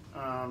leaving.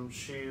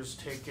 She's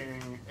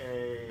taking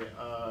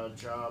a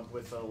job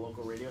with a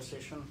local radio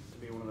station to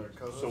be one of their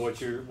co-hosts. So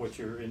what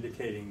you're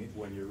indicating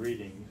when you're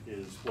reading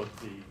is what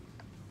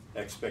the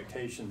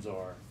expectations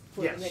are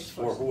Yes.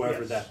 for whoever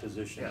Yes. that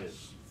position Yes.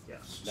 is.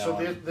 Yes. Now,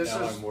 So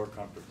now I'm more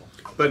comfortable.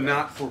 But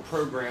not for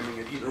programming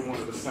at either one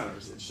of the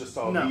centers. It's just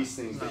all No, these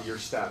things that no. your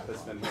staff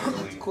has been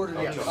handling.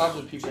 Coordinating Yeah.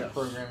 other people Yeah.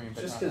 programming,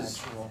 but Just not 'cause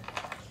actual.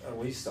 at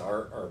least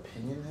our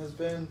opinion has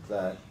been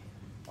that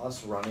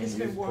us running It's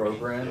been youth working.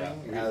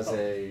 programming Yeah. as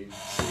a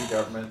city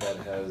government that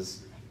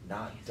has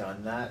not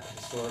done that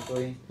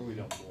historically, We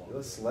don't belong.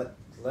 let's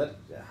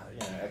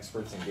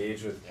experts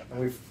engage with, and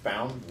we've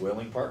found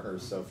willing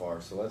partners so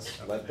far. So let's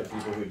let the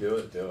people who do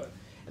it do it.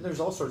 And there's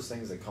all sorts of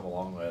things that come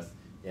along with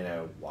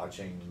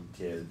watching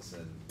kids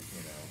and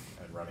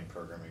and running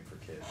programming for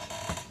kids.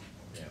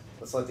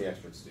 Let's let the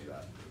experts do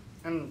that.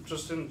 And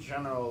just in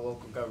general,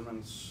 local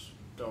governments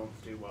don't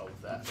do well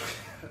with that.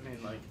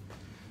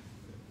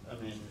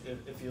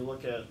 If you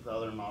look at the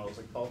other models,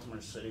 like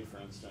Baltimore City, for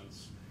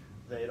instance,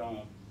 they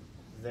don't.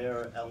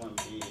 Their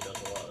LMB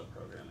does a lot of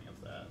programming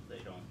of that. They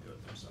don't do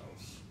it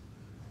themselves.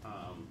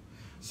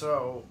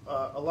 So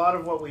a lot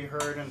of what we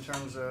heard in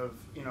terms of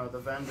the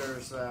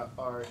vendors that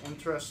are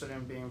interested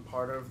in being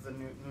part of the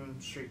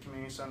Newton Street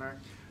Community Center.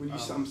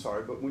 I'm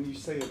sorry, but when you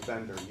say a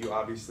vendor, you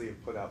obviously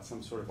have put out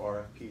some sort of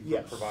RFP for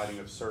Yes. providing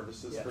of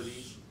services for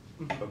these.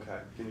 Mhm.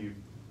 Okay, can you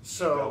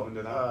So, delve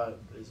into that?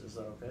 is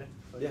that okay?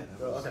 Yeah.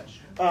 Okay.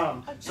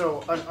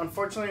 So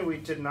unfortunately, we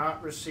did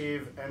not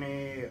receive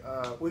any.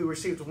 We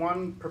received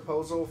one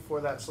proposal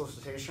for that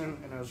solicitation,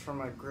 and it was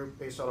from a group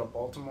based out of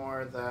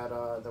Baltimore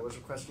that was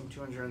requesting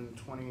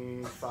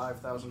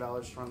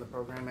 $225,000 to run the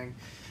programming.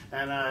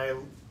 And I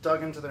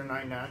dug into their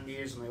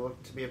 990s, and they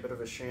looked to be a bit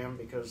of a sham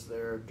because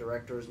their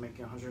director is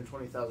making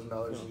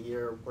 $120,000 a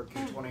year,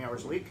 working 20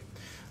 hours a week.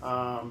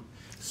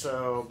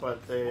 So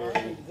the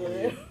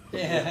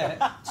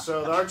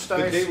Archdiocese.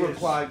 But they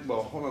replied.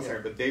 Well, hold on a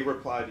second. But they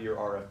replied to your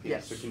RFP.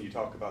 Yes. So can you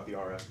talk about the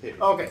RFP?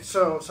 Okay,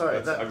 so sorry, I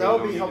really that would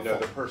don't be need helpful. to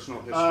know the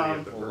personal history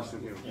of the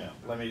person who. Yeah,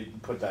 let me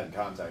put that in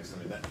context.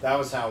 That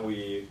was how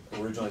we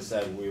originally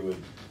said we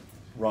would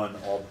run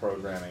all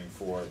programming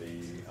for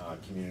the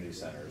community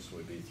centers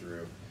would be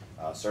through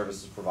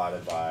services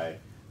provided by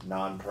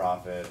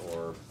nonprofit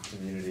or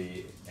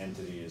community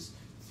entities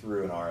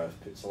through an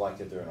RFP,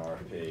 selected through an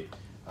RFP,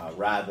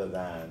 rather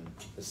than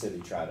the city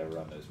try to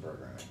run those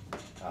programming.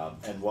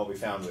 And what we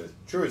found with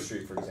Druid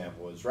Street, for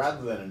example, is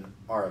rather than an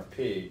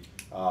RFP,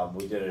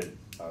 we did it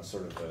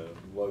sort of a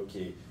low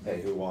key.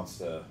 Hey, who wants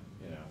to,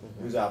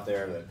 who's out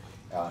there that?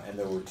 And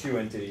there were two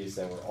entities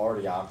that were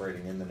already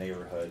operating in the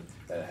neighborhood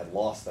that had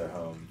lost their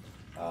home,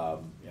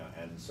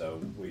 and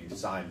so we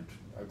signed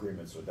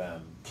agreements with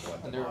them to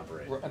let them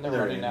operate. And they're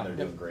running now. They're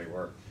doing great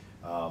work.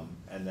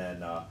 And then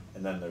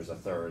there's a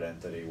third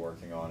entity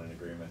working on an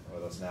agreement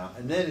with us now.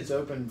 And then it's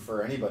open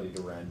for anybody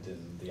to rent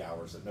in the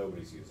hours that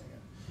nobody's using it.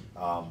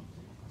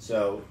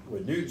 So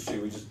with Newton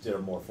Street, we just did a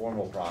more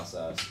formal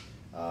process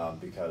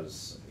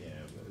because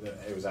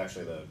it was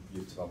actually the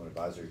Youth Development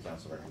Advisory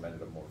Council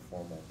recommended a more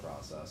formal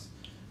process,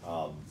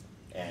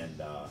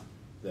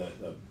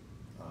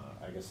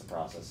 I guess the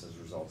process has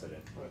resulted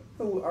in.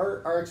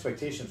 Our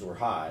expectations were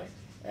high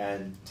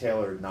and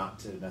tailored not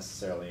to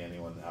necessarily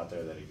anyone out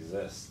there that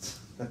exists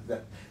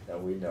that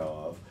we know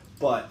of,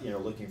 but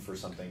looking for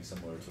something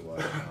similar to what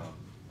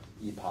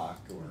EPOC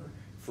or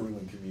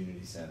Fruitland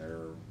Community Center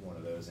or one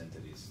of those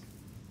entities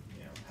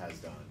has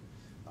done.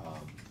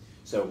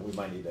 So we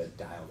might need to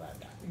dial that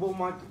back. Well,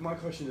 my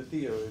question to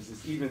Theo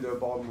is even though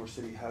Baltimore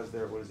City has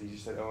their, what is it, you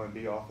said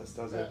OMB office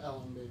does it?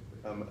 LMB.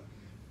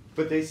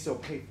 But they still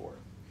pay for it.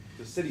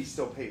 The city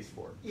still pays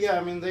for it.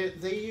 Yeah,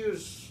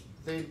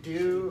 they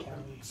do.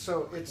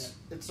 So it's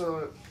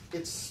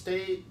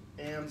state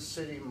and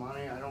city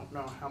money. I don't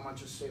know how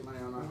much is state money.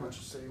 I don't know how much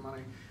is city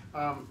money.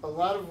 A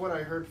lot of what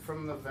I heard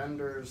from the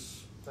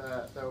vendors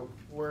that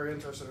were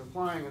interested in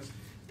applying is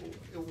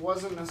it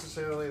wasn't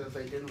necessarily that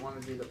they didn't want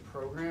to do the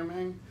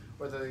programming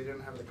or that they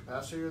didn't have the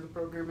capacity to do the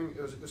programming.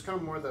 It was kind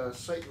of more the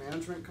site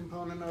management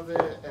component of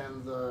it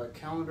and the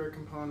calendar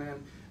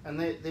component, and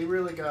they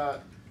really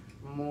got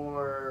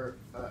more,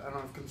 I don't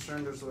know if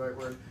concerned is the right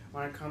word,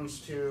 when it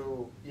comes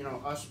to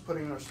us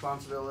putting the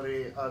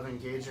responsibility of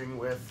engaging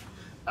with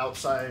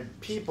outside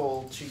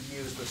people to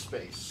use the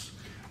space.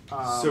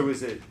 So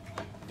is it,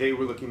 they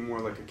were looking more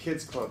like a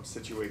kids club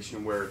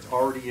situation where it's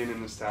already in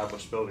an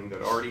established building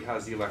that already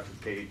has the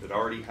electric gate, that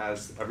already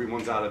has,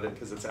 everyone's out of it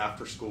because it's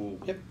after school.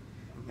 Yep.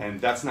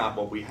 And that's not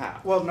what we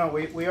have. Well, no,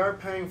 we are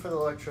paying for the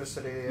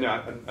electricity.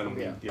 No, I don't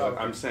mean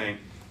I'm saying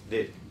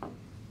that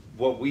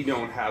what we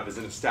don't have is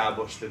an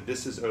established that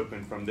this is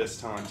open from this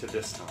time to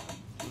this time.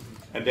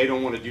 And they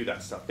don't want to do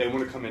that stuff. They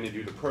want to come in and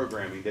do the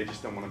programming. They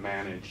just don't want to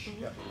manage.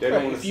 They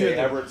don't want to say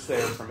Everett's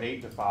there from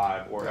 8 to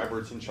 5 or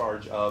Everett's in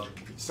charge of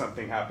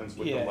something happens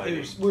with the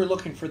lighting. We're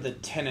looking for the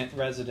tenant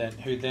resident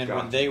who then,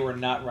 when they were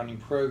not running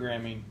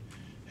programming,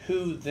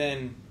 who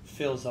then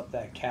fills up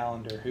that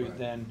calendar, who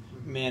then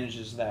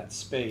manages that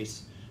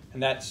space.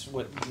 And that's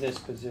what this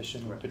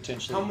position would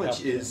potentially How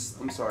much help is,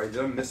 I'm sorry,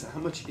 did I miss it? How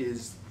much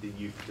is the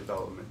youth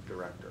development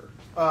director?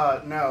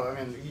 No,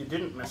 I mean, you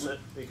didn't miss it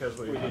because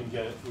we didn't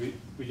get it.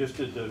 We just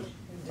did the.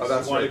 Oh,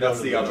 that's right. That's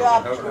the other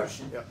one. Okay.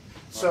 Yeah.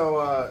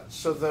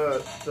 So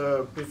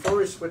the before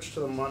we switch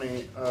to the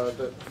money,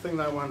 the thing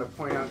that I wanted to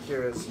point out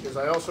here is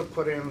I also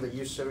put in the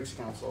Youth Civics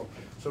Council.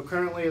 So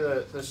currently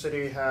the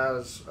city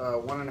has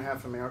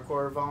 1.5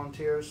 AmeriCorps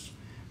volunteers.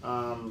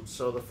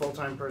 So the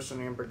full-time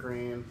person, Amber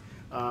Green,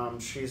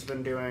 she's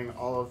been doing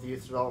all of the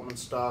youth development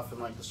stuff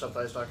and like the stuff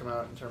that I was talking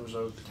about in terms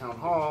of the town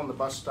hall and the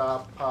bus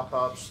stop,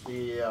 pop-ups,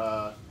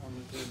 the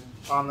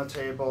on the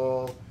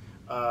table.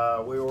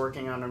 we were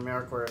working on an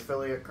AmeriCorps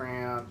affiliate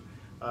grant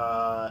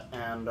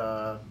and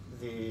the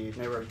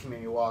neighborhood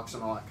community walks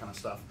and all that kind of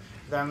stuff.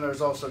 Then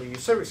there's also the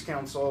Youth Civics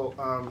Council,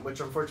 which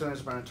unfortunately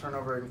has been a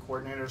turnover in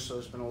coordinators, so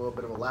there's been a little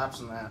bit of a lapse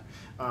in that.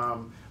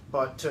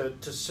 But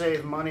to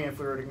save money, if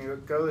we were to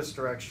go this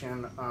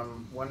direction,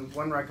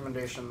 one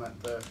recommendation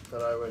that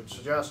I would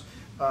suggest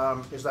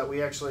is that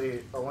we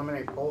actually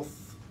eliminate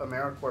both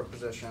AmeriCorps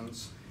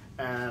positions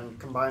and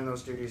combine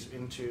those duties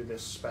into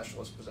this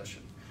specialist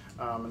position,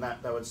 and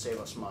that would save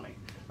us money.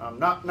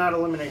 Not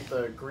eliminate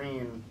the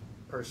green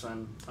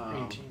person,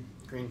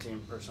 green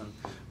team person,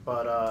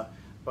 but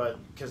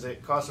because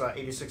it costs about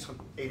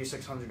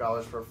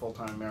 $8,600 for a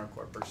full-time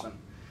AmeriCorps person.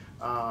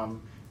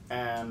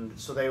 And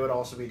so they would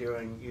also be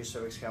doing Youth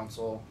Civics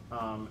Council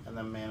and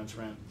then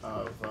management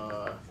of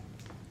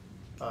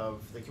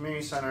the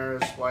community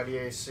centers,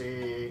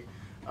 YDAC,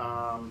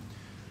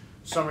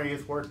 summer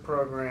youth work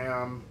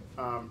program,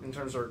 in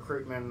terms of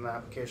recruitment and the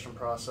application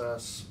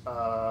process,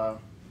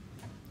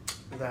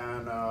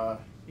 then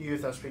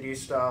youth SPD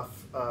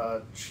stuff.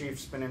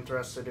 Chief's been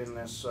interested in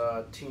this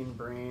Teen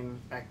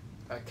Brain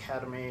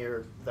Academy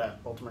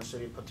that Baltimore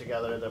City put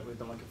together that we've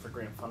been looking for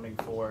grant funding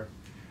for.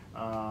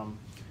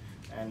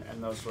 And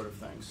those sort of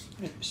things.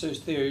 So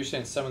Theo, you're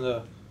saying some of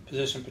the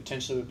position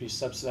potentially would be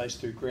subsidized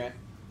through grant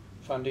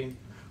funding?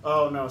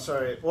 Oh, no,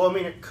 sorry. Well, I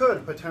mean, it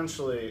could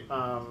potentially.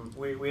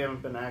 We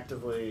haven't been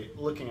actively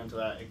looking into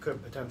that. It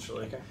could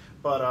potentially. Okay.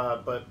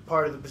 But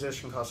part of the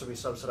position cost would be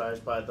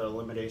subsidized by the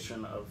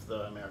elimination of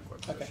the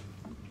AmeriCorps position. Okay.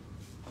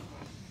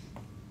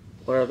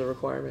 What are the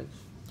requirements?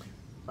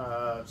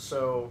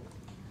 So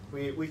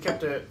we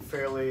kept it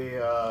fairly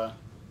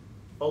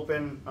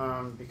open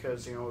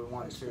because we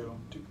want to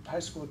high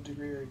school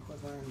degree or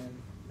equivalent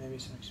and maybe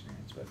some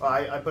experience. But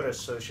I put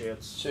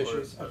associates.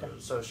 Associates, okay.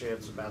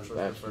 Associates,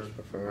 bachelor's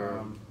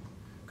preferred.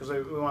 Because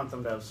we want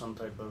them to have some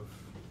type of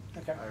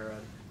higher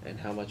ed. And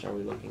how much are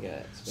we looking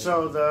at?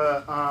 So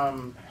the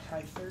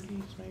high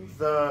 30s maybe.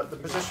 The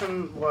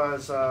position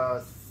was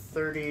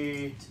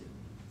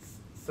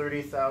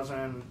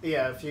 30,000.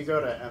 Yeah, if you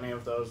go to any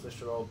of those, they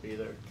should all be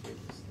there.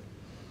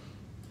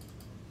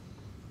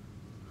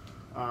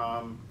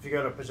 If you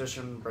go to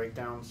position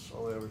breakdowns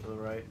all the way over to the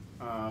right,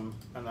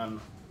 and then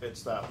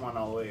it's that one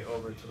all the way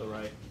over to the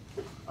right.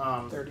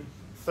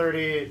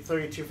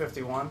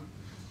 3251.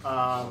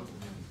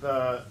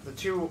 The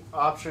two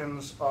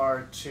options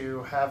are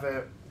to have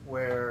it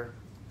where,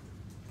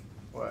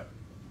 what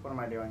am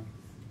I doing?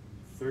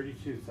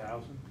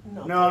 32,000?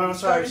 No,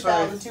 sorry.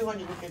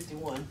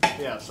 30,251.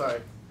 Yeah, sorry.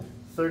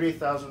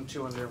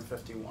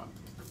 30,251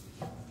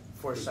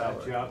 for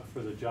salary.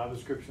 For the job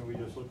description we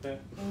just looked at?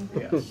 Mm-hmm.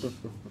 Yes. Do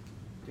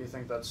you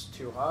think that's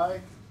too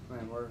high? I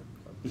mean,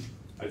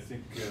 I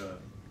think.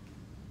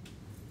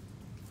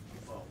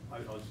 Well, I'll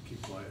just keep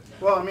quiet.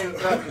 Well, I mean,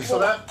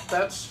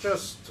 that's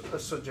just a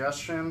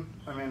suggestion.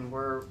 I mean,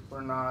 we're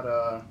not.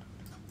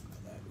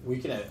 We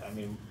can. I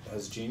mean,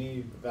 has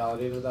Jeannie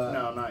validated that?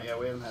 No, not yet.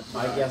 We haven't had.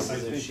 My guess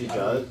is if she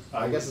does.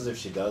 My guess is if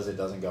she does, it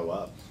doesn't go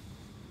up.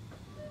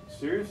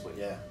 Seriously?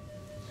 Yeah.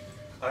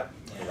 I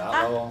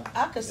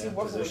could see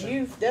working with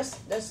youth. That's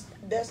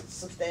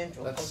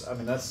substantial. That's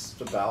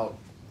about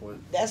what.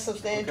 That's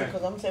substantial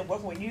because I'm saying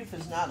working with youth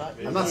is not.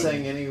 I'm not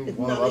saying any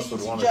one of us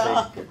would want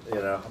to take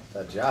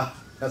that job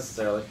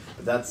necessarily,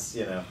 but that's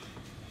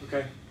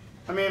Okay.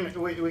 I mean,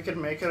 we could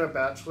make it a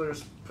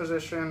bachelor's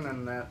position,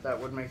 and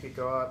that would make it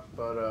go up.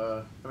 But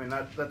I mean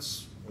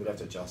that's. We'd have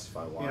to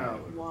justify why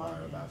it would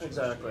require a bachelor's.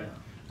 Exactly.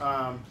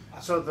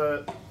 So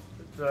the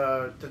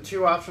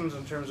two options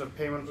in terms of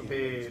payment would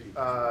be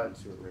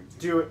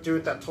do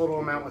it that total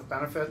amount with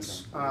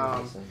benefits,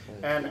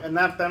 and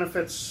that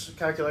benefits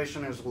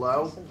calculation is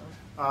low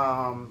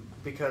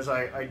because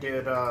I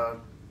did I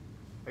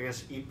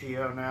guess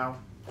EPO now,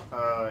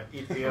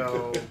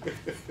 EPO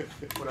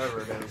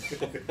whatever it is,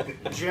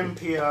 Gym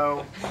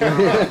PO,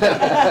 whatever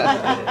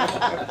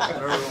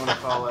you want to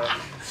call it.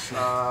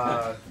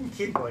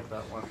 Keep like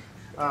that one.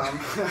 I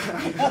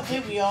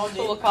think we all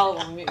do. We'll call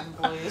them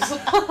employees.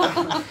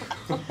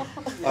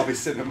 I'll be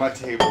sitting at my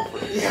table for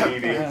the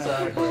meeting.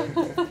 Exactly.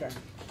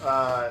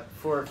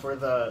 For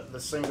the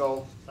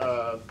single,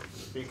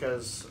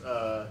 because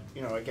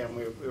again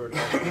we were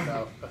talking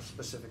about a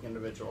specific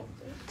individual.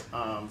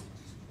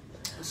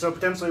 So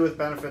potentially with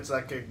benefits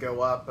that could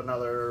go up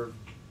another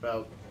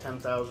about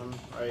 10,000,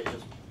 right?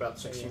 Just about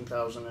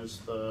 16,000 is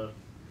the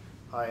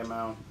high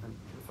amount,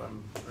 if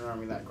I'm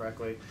remembering that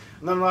correctly.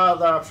 And then the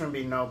other option would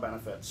be no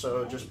benefits, so it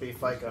would just be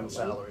FICA and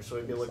salary. So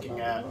we'd be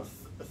looking at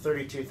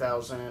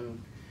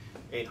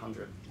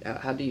 32,800.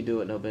 How do you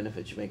do it? No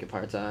benefits. You make it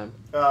part time.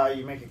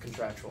 You make it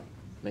contractual.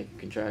 Make it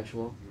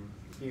contractual.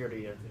 Year to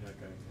year.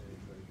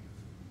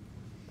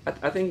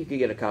 I think you could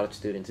get a college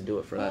student to do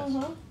it for us.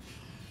 Uh-huh.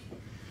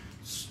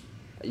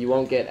 You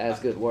won't get as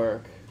good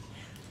work.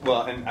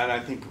 Well, and I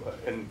think,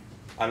 and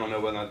I don't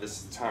know whether this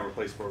is the time or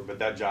place for it, but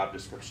that job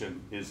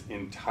description is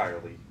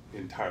entirely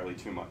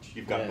too much.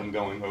 You've got them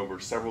going over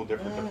several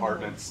different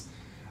departments,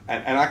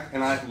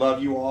 and I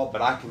love you all,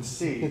 but I can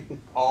see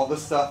all the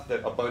stuff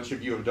that a bunch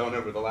of you have done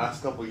over the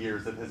last couple of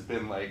years that has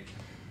been like,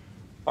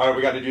 all right,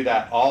 we got to do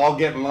that. All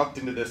getting lumped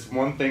into this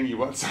one thing you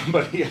want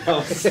somebody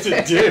else to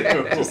do.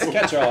 Just a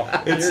catch-all.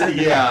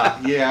 Yeah.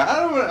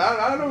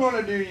 I don't want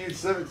to do youth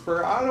civics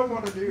for. I don't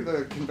want to do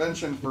the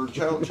convention for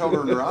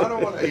children, or I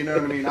don't want to. You know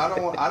what I mean? I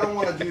don't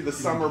want to do the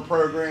summer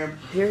program.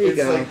 Here you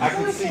go. Like, I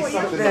can see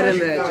something that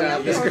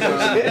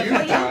that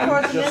you've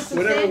done, just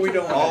Whatever we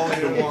don't all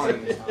want. into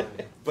one.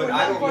 But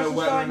I don't know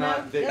whether or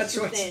not That's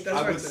that. what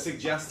I would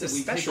suggest that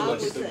we take a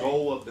look at the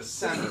goal of the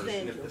centers,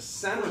 and if the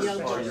centers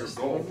are your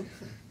goal.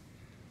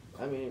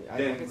 I mean, I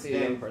can see a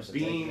young Then person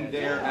being taking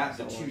there that at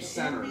the job. two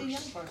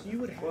centers You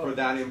would have. for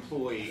that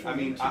employee, I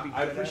mean, To be I good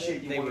at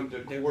appreciate it, they you wanting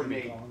would- to they would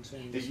coordinate be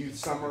volunteering the to youth do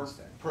summer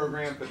instead.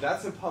 program, but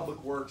that's in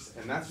Public Works,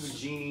 and that's with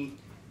Jeannie.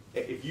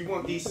 If you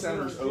want these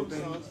centers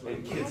open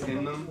and kids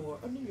in them,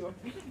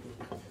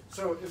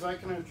 So if I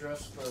can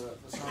address the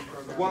summer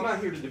program. well, I'm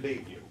not here to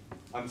debate you.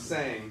 I'm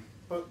saying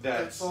But that-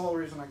 that's the whole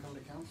reason I come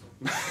to council.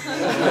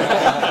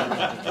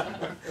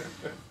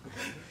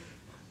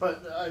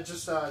 But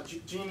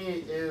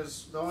Jeannie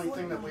is, the only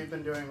thing that we've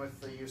been doing with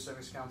the Youth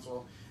Civics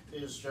Council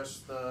is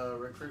just the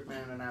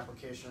recruitment and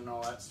application and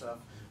all that stuff.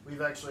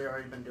 We've actually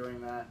already been doing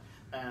that,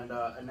 and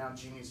now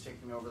Jeannie's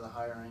taking over the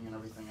hiring and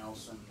everything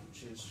else, and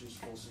she's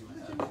full steam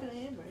ahead.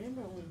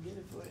 Amber only did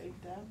it for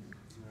 8,000.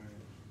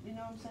 You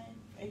know what I'm saying?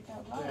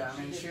 $8,000. Yeah,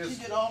 I mean, she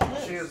did all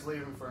this. is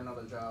leaving for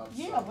another job.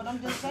 Yeah, but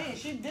I'm just saying,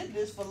 she did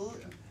this for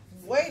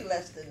way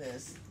less than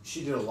this.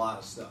 She did a lot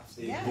of stuff.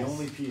 The Yes.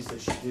 only piece that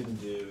she didn't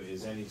do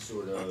is any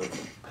sort of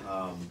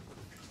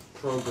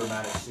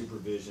programmatic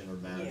supervision or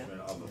management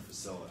of a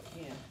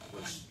facility, Yeah.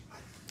 which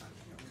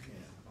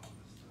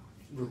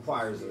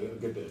requires a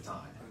good bit of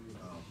time.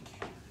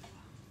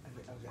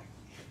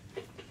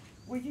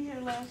 Were you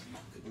here last?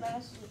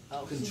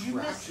 Oh, so you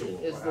missed it. Contractual.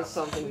 Is this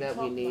something that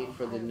we need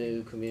for the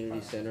new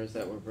community centers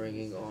that we're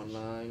bringing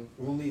online?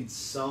 We'll need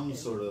some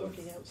sort of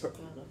Working out some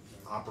kind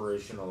of.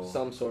 operational.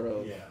 Some sort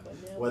of. Yeah. But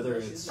now Whether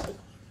this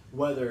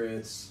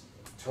it's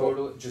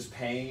total just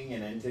paying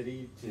an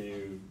entity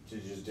to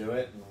just do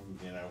it,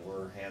 and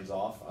we're hands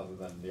off other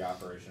than the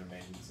operation and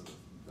maintenance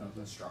of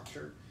the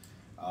structure,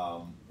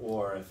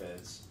 or if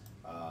it's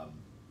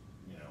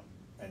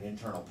an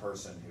internal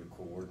person who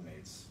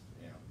coordinates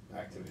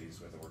activities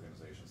with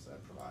organizations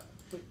that provide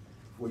them.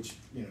 Which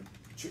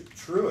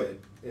Truett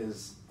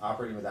is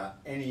operating without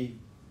any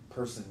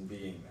person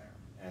being there,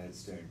 and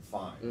it's doing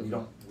fine.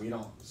 Mm-hmm. We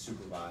don't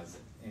supervise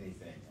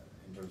anything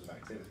in terms of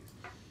activities.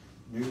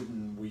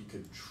 Newton, we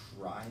could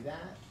try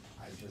that.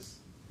 I just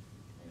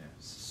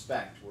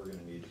suspect we're going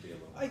to need to be a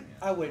little more.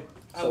 I would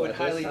So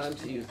highly. at this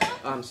time to use,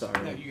 I'm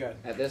sorry. No, you got it.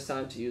 At this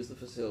time to use the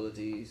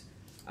facilities,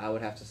 I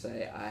would have to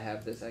say I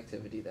have this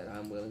activity that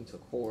I'm willing to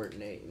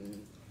coordinate,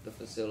 and the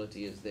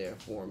facility is there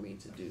for me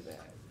to do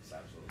that. It's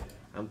absolutely.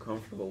 I'm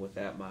comfortable with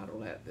that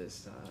model at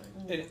this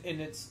time.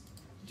 And it's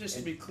just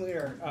to be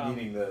clear.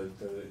 Meaning the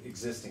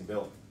existing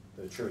building,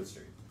 the Truett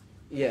Street.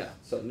 Yeah,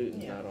 so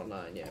Newton's not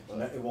online yet, No,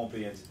 but it won't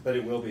be, but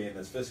it will be in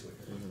this fiscal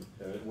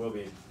year. It will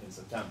be in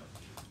September.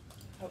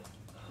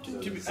 So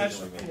the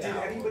decision we made Did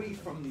now- anybody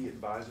from the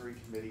advisory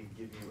committee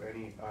give you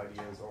any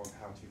ideas on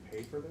how to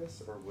pay for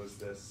this, or was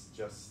this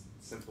just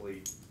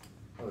simply?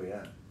 Oh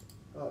yeah.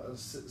 Oh,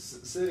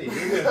 city, you're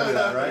gonna do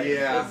that, right?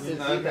 Yeah. Since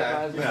the Okay.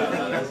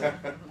 advisory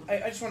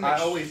I just want to I make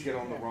sure. always get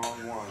on the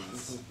wrong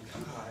ones.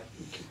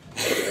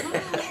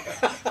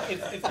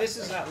 If this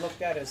is not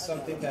looked at as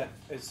something that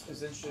is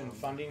interested in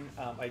funding,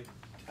 I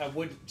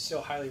would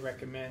still highly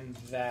recommend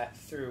that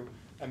through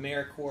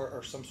AmeriCorps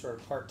or some sort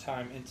of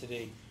part-time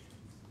entity,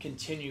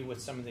 continue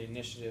with some of the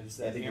initiatives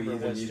I that think we Amber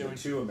either was need doing, the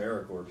two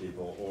AmeriCorps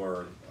people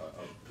or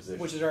a position.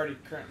 which is already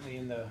currently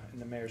in the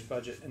mayor's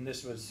budget, and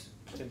this was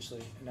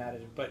potentially an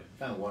additive. But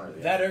kind of one or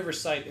the that other.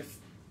 oversight, if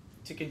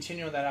to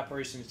continue on that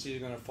operation, it's either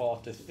going to fall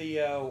to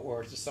Theo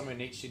or to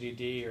somebody in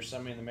HCDD or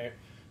somebody in the mayor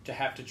to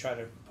have to try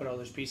to put all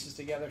those pieces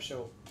together.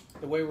 So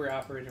the way we're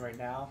operating right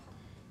now,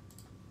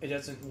 it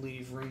doesn't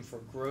leave room for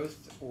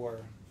growth or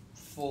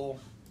full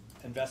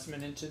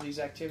investment into these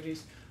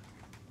activities.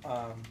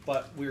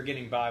 But we're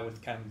getting by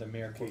with kind of the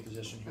AmeriCorps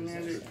position And here.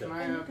 Andy, can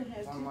I And you have can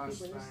have one two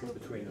last people, it's thing? still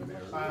Between the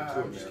mayor.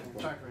 I'm just gonna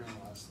talk about one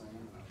last thing.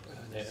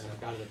 I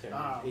got it there.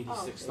 Ah,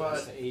 86. but-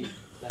 That's 80.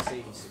 That's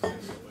 86.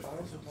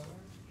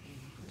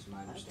 That's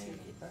my understanding.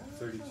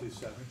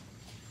 32.7.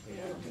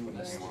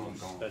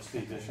 That's the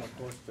additional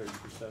cost,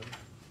 32.7.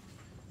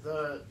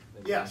 The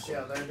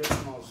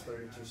additional is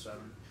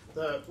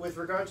 32.7. With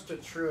regards to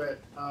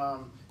Truett,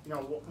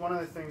 one of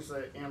the things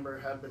that Amber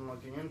had been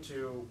looking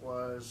into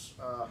was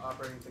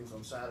operating things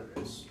on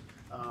Saturdays.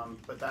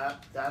 But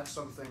that's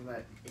something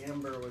that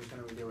Amber was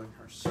going to be doing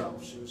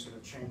herself. She was going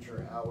to change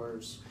her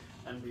hours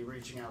and be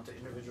reaching out to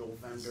individual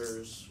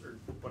vendors or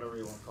whatever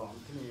you want to call them,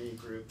 community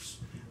groups,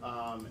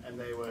 and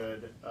they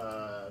would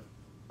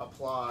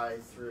apply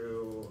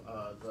through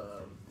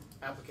the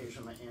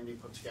application that Andy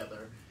put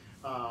together.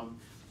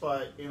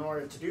 But in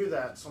order to do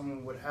that,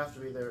 someone would have to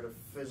be there to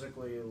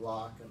physically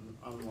lock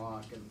and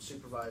unlock and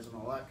supervise and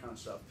all that kind of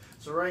stuff.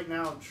 So right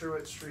now,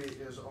 Truett Street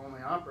is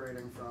only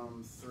operating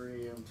from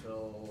 3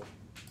 until,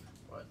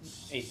 what?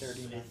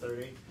 8:30.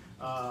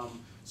 8:30.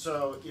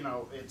 So, you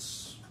know,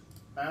 it's,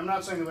 I'm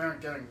not saying that we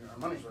aren't getting our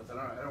money's worth.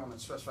 I don't want to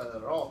specify that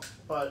at all.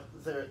 But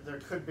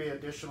there could be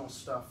additional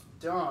stuff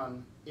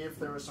done if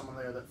there was someone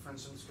there that, for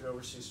instance, could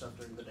oversee stuff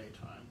during the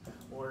daytime,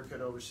 or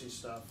could oversee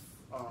stuff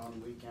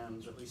on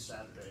weekends or at least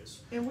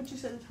Saturdays. And what you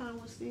said the time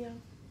was, Theo?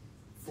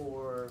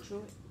 For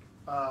Truett?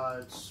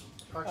 it's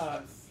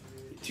approximately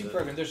Two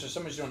programs. There's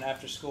somebody's doing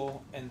after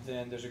school, and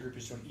then there's a group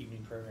who's doing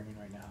evening programming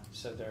right now.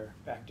 So they're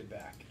back to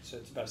back. So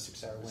it's about a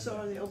 6-hour window. So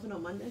are they open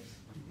on Mondays?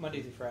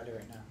 Monday through Friday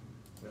right now.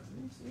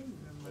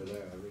 They're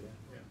there every day.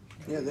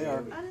 Yeah, they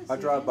are. didn't I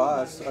see drive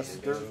by. anybody.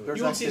 There's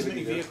You won't see as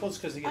many activity there. vehicles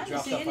because they I get didn't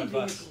dropped see off any on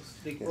bus. vehicles.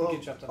 They Well,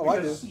 get dropped off. Oh, I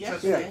because do.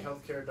 Chesapeake Yeah.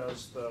 Healthcare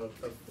does the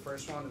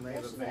first one, and they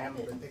have a van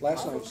that they pick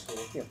Last them up night. from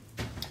school.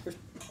 Yeah.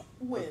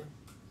 When?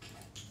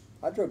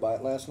 I drove by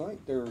it last night.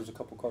 There was a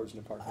couple cars in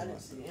the parking I lot.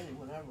 didn't see any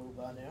when I rode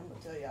by there. I'm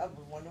gonna tell you, I was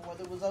wondering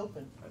whether it was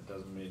open. That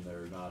doesn't mean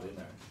they're not in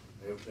there.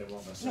 They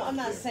won't necessarily. No, I'm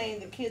not be there. saying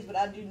the kids, but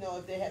I do know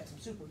if they had some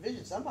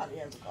supervision, somebody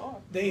has a car.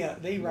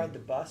 They ride the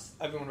bus.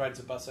 Everyone rides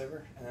the bus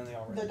over, and then they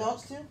all ride. The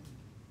adults too?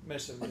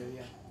 Most of them do,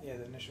 yeah. Yeah,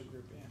 the initial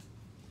group, yeah.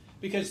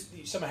 Because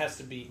someone has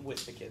to be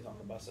with the kids on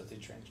the bus that they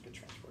get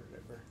transported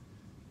over.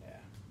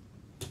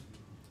 Yeah.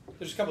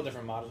 There's a couple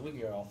different models. We can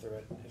go all through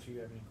it if you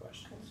have any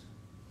questions.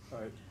 All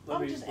right, I'm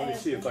let me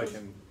just see if I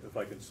asking.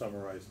 can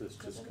summarize this,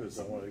 just because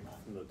I want to,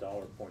 from the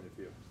dollar point of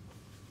view.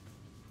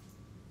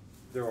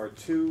 There are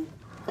 2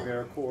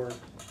 AmeriCorps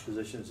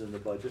positions in the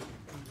budget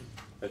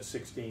at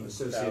 16,000.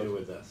 Associated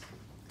with this.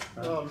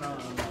 Oh, no.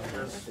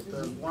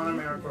 There's one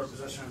AmeriCorps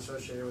position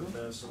associated with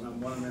this, and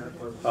then one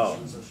AmeriCorps Oh.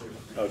 position associated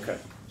with this. Okay,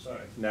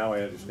 Sorry. now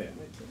I understand.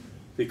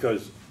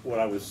 Because what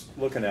I was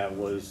looking at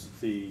was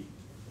the,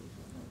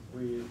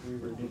 We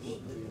reduced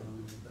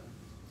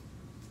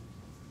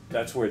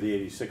that's where the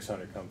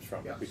 8,600 comes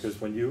from. Yes. Because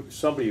when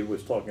somebody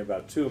was talking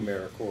about 2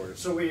 AmeriCorps.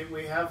 So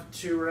we have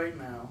 2 right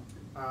now,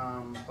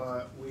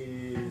 but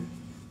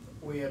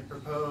we had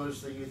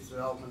proposed the youth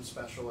development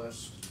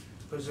specialist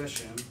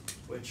position,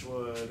 which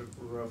would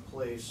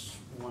replace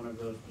one of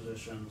those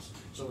positions.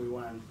 So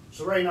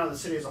right now the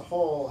city as a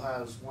whole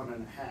has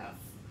 1.5,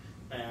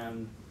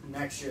 and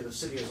next year the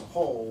city as a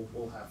whole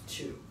will have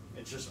 2.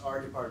 It's just our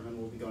department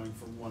will be going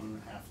from 1.5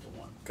 to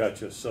 1.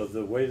 Gotcha, so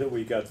the way that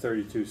we got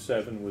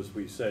 32.7 was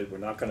we said we're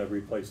not gonna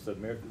replace the,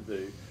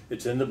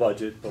 it's in the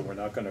budget, but we're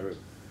not gonna,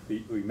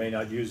 we may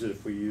not use it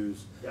if we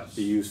use Yes.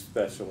 the youth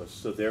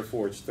specialist, so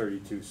therefore it's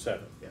 32.7.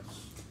 Yes.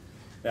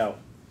 Now,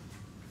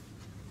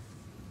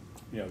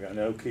 you know, I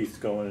know Keith's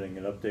going in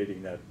and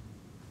updating that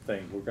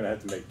thing, we're gonna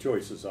have to make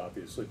choices,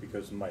 obviously,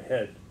 because in my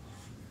head,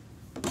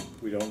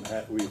 we've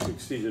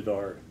exceeded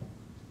our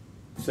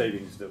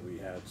savings that we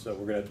had, so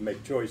we're gonna have to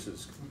make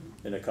choices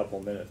in a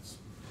couple minutes.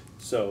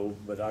 So,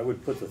 but I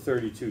would put the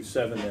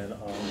 32.7 in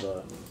on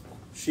the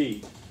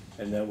sheet,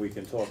 and then we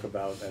can talk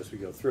about, as we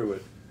go through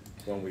it,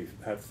 when we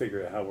have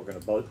figured out how we're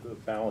gonna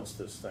balance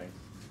this thing.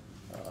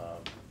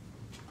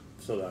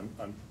 So that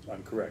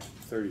I'm correct,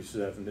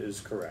 37 is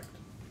correct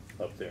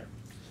up there.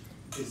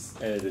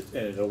 And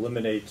it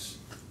eliminates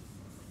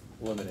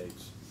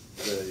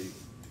the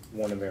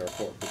one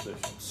AmeriCorps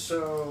position.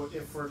 So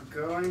if we're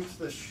going to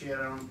the sheet,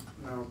 I don't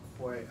know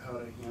quite how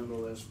to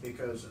handle this,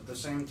 because at the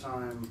same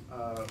time,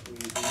 we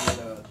made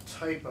a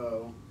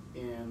typo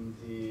in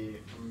the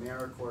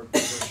AmeriCorps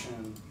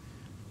position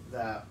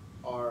that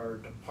our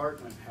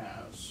department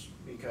has,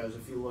 because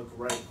if you look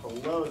right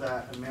below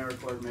that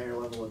AmeriCorps mayor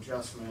level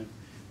adjustment,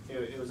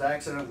 it was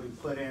accidentally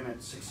put in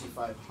at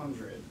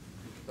 6,500,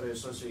 but it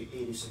was supposed to be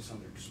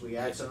 8,600, because we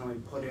accidentally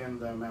put in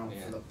the amount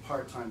for the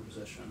part-time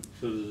position.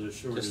 So there's a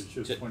shortage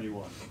of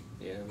 21.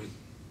 Yeah,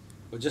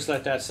 we'll just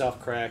let that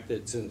self-correct,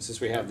 that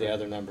since we have the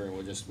other number, and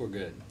we're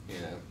good, you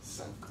know,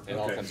 so it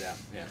all Okay. comes out,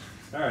 yeah.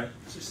 All right,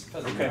 Just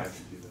okay.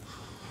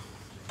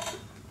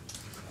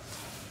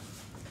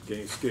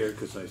 Getting scared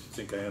because I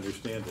think I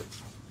understand it,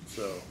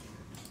 so.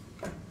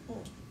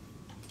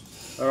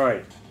 All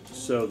right,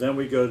 so then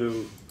we go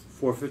to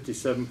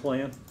 457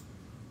 plan.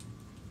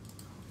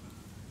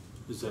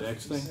 Is the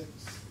next thing?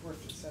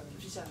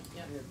 57,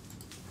 yeah.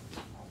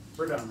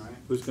 We're done, right?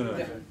 Who's gonna?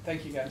 Yeah,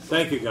 thank you guys.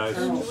 Thank you, guys.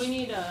 Do we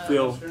need a,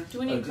 Phil? do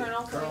we need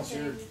Colonel for Colonel's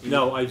here. anything?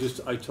 No, I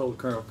told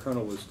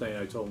Colonel was staying,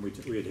 I told him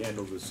we had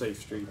handled the safe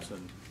streets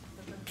and,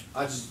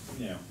 I just,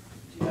 you know,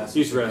 that's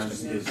He's sometimes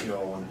resting. in case you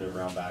all wanted to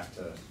round back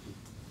to.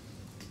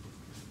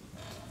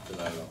 I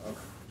don't, okay.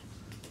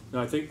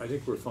 no, I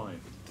think we're fine.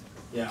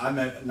 Yeah, I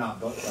meant not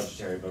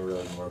budgetary, but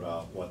really more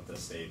about what the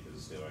state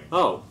is doing.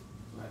 Oh,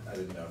 I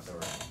didn't know if there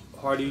were.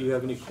 Hardy, you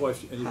have any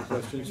questions?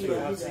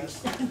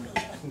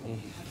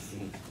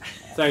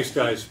 Thanks,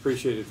 guys,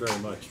 appreciate it very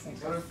much.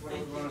 What if we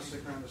want to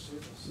stick around to see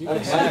this? You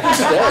can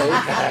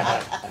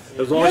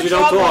stay. As long as you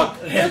don't talk.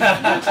 You're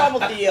in trouble,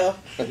 Theo.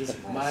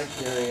 My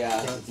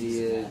curiosity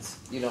is,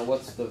 you know,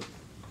 what's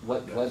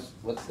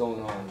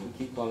going on? We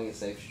keep calling it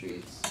Safe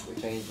Streets. We're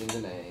changing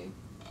the name.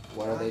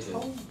 What are they I doing?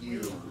 told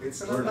you,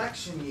 it's an Learn it.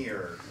 election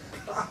year.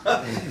 Well,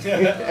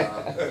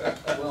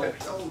 I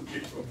told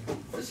you.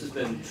 this has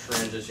been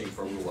transitioning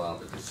for a little while,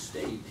 but the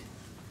state,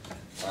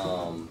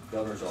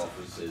 governor's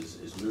office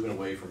is moving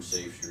away from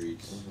Safe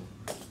Streets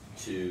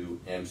to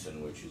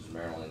EMSIN, which is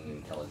Maryland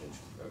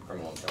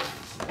Criminal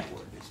Intelligence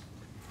Network. It's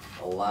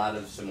a lot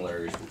of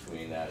similarities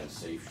between that and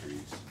Safe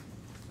Streets.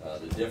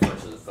 The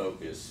difference of the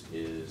focus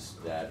is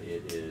that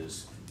it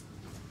is,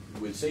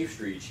 with Safe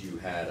Streets, you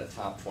had a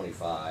top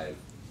 25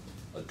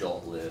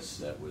 adult list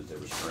there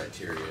was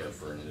criteria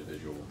for an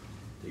individual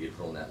to get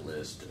put on that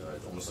list,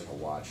 almost like a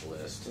watch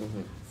list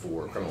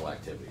for criminal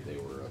activity. They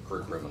were a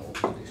career criminal.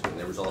 And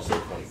there was also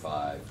a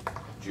 25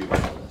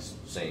 juvenile list,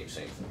 same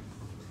thing.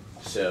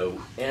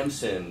 So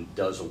EMSIN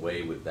does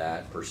away with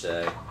that per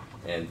se,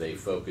 and they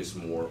focus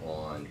more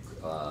on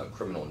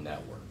criminal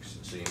networks.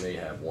 So you may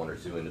have one or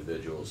two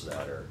individuals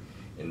that are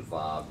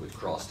involved with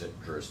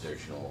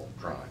cross-jurisdictional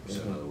crime.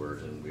 So in other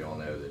words, and we all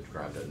know that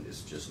crime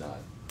is just not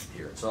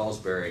here in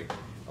Salisbury.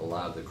 A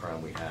lot of the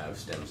crime we have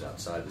stems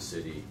outside the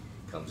city,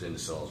 comes into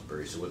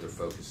Salisbury. So what they're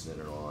focusing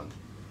in on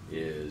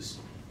is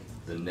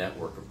the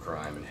network of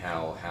crime and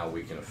how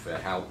we can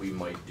affect, how we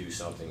might do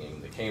something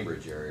in the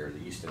Cambridge area or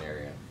the Easton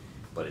area,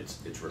 but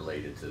it's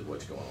related to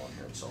what's going on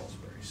here in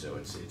Salisbury. So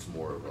it's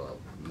more of a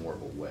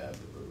web,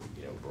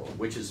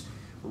 which is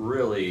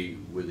really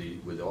with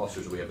the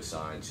officers we have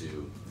assigned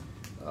to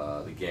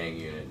the gang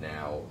unit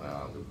now,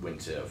 the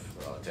WinTIF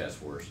task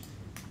force.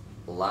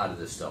 A lot of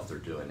this stuff they're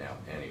doing now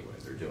anyway.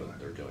 They're doing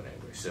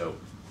anyway. So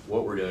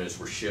what we're doing is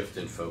we're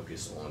shifting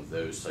focus on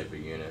those type of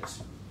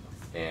units,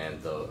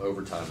 and the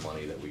overtime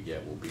money that we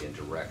get will be in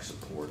direct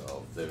support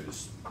of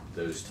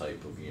those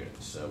type of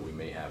units. So we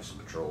may have some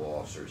patrol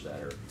officers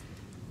that are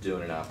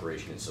doing an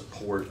operation in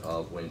support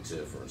of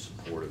WinTIF or in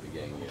support of the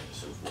gang unit and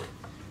so forth.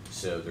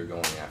 So they're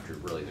going after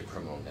really the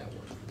criminal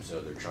network.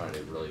 So they're trying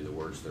to really, the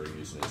words they're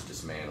using is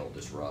dismantle,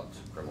 disrupt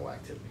criminal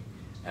activity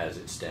as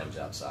it stems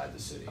outside the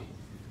city.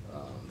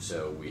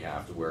 So we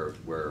have to,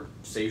 where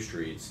Safe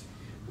Streets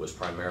was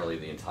primarily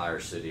the entire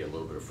city, a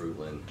little bit of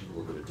Fruitland, a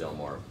little bit of Del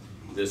Mar.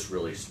 There's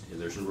really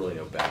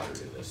no boundary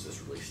to this.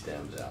 This really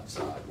stems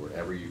outside,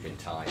 wherever you can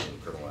tie in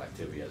criminal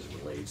activity as it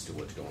relates to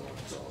what's going on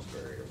in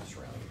Salisbury or the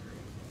surrounding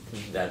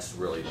area. That's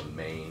really the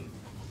main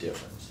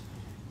difference.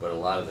 But a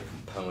lot of the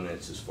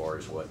components, as far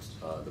as what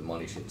the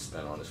money's getting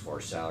spent on, as far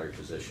as salary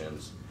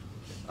positions,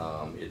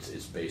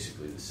 it's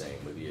basically the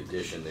same. With the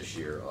addition this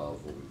year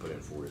of what we put in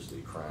for is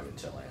the crime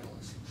intel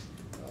analyst.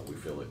 We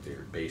feel that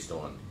they're based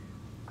on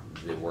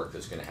the work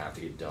that's going to have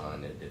to get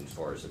done as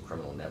far as the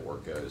criminal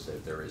network goes,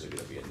 that there is going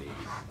to be a need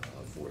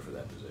for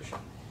that position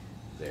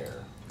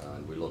there.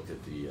 And we looked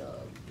at the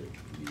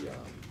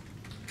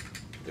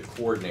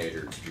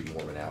coordinator to be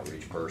more of an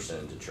outreach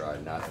person to try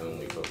not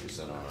only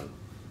focusing on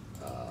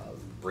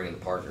bringing the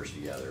partners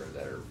together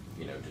that are,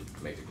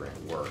 to make the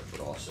grant work, but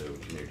also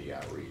community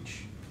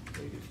outreach, to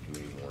get the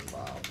community more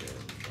involved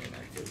in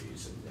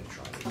activities and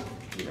trying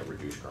to,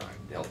 reduce crime,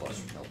 to help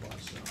us.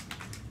 So,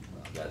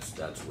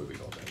 that's what we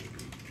thought that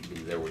would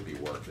be. There would be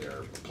work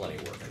there, plenty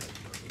of work in it.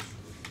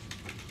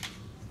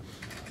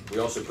 We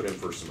also put in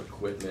for some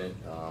equipment.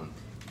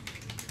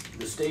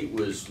 The state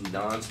was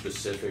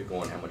non-specific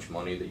on how much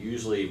money. That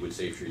usually with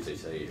Safe Streets they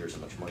say, here's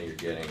how much money you're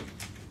getting,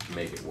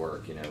 make it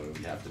work. And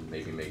we have to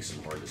maybe make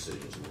some hard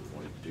decisions on what we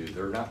want to do.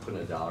 They're not putting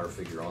a dollar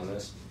figure on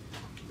this.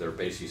 They're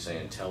basically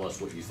saying, tell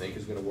us what you think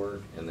is going to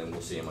work, and then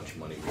we'll see how much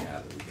money we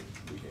have that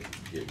we can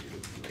give you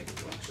to make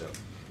it work. So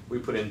we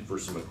put in for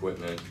some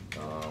equipment,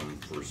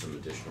 for some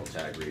additional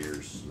tag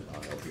readers,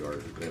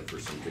 LPRs. We put in for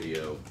some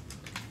video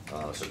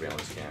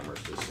surveillance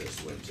cameras to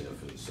assist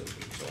WinTIF and so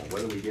on.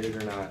 Whether we get it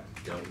or not,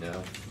 don't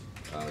know.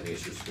 I think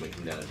it's just going to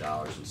come down to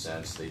dollars and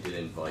cents. They did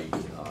invite.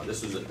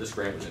 This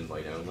grant was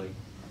invite only,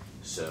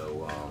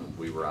 so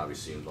we were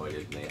obviously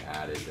invited, and they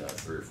added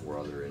 3 or 4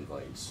 other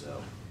invites.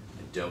 So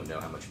I don't know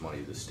how much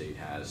money the state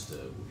has to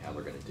how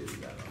they're going to do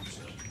that.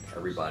 So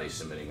everybody's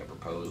submitting a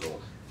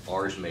proposal.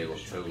 Ours may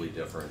look totally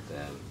different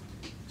than,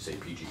 say,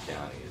 PG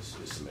County is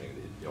submitting.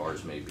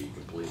 Ours may be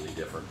completely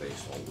different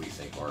based on what we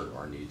think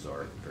our needs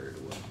are compared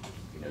to what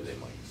they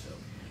might. So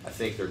I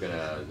think they're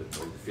gonna.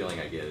 The feeling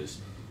I get is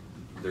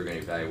they're going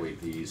to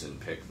evaluate these and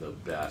pick the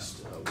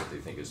best, what they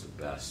think is the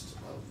best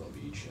of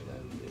each, and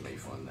then they may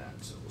fund that.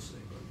 So we'll see.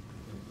 But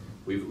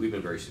we've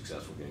been very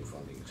successful getting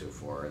funding so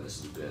far, and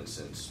this has been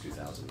since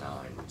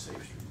 2009 with Safe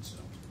Street. So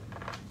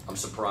I'm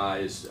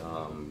surprised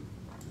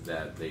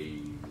that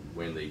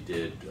when they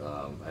did,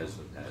 as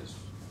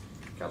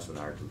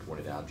Councilman Ireton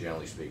pointed out,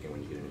 generally speaking,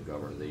 when you get a new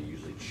governor, they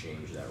usually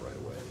change that right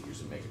away. They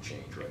usually make a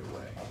change right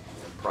away.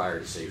 Prior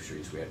to Safe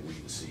Streets, we had Weed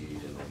and Seed,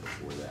 and then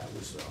before that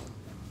was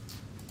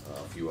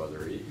a few other.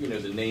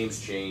 The names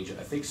change.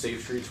 I think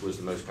Safe Streets was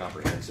the most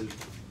comprehensive.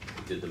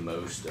 It did the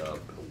most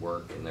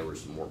work, and there were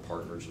some more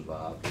partners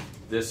involved.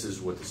 This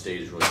is what the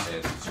state is really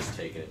saying. It's just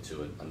taking it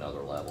to another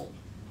level,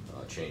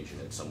 changing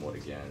it somewhat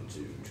again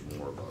to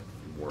more of a.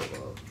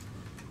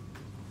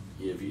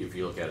 If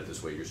you look at it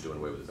this way, you're just doing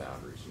away with the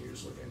boundaries, and you're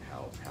just looking at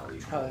how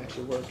these how it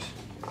actually works.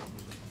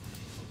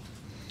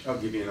 I'll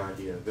give you an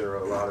idea. There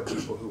are a lot of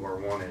people who are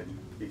wanted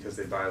because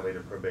they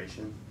violated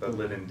probation, but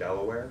live in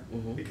Delaware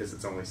because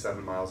it's only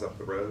 7 miles up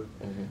the road.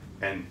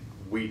 And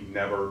we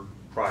never,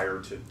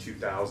 prior to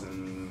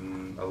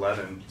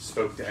 2011,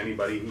 spoke to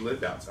anybody who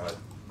lived outside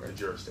the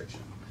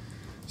jurisdiction.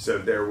 So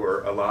there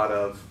were a lot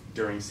of,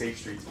 during Safe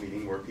Streets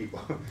meeting, where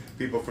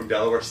people from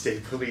Delaware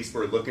State Police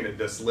were looking at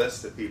this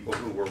list of people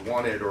who were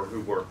wanted or who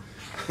were,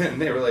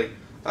 and they were like,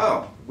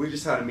 oh, we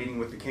just had a meeting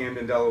with the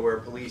Camden, Delaware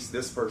Police.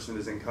 This person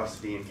is in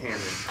custody in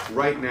Camden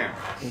right now,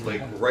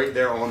 like right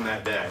there on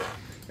that day.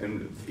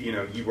 And you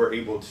know, you were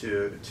able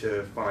to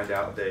find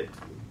out that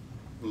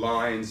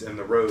lines in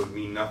the road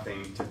mean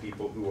nothing to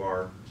people who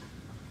are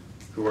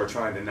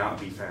trying to not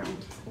be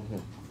found.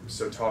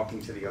 So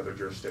talking to the other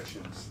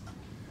jurisdictions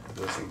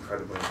was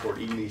incredibly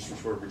important. Even Eastern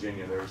Shore,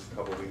 Virginia, there's a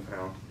couple we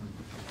found.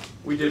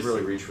 We did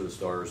really reach for the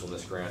stars on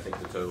this grant. I think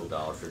the total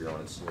dollar figure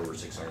on it's over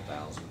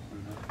 600,000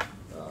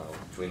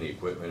 between the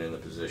equipment and the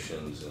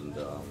positions, and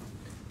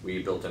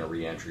we built in a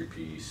re-entry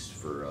piece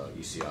for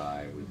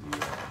ECI with the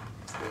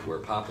where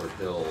Poplar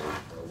Hill,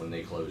 when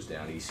they closed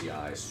down,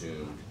 ECI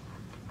assumed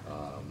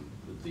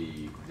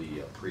the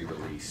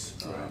pre-release.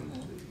 And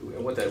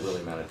what that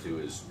really amounted to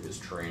is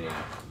training.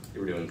 They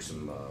were doing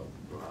some,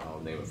 I'll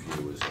name a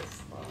few, was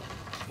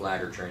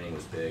flagger training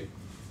was big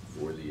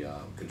for the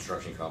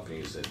construction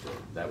companies.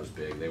 That was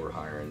big. They were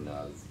hiring,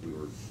 we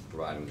were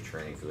providing the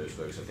training for those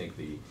folks. I think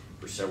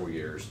for several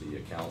years the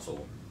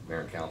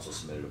mayor and council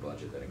submitted a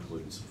budget that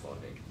included some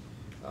funding,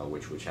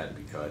 which had to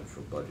be cut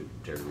for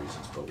budgetary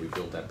reasons. But we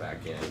built that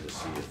back in to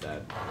see if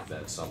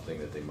that's something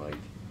that they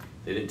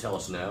didn't tell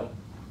us no.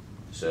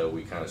 So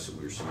we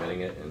were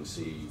submitting it and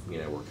see,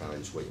 we're kind of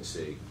just waiting to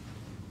see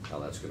how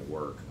that's going to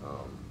work.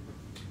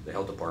 The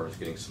health department's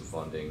getting some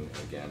funding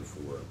again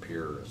for a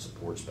peer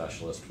support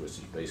specialist, which is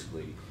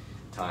basically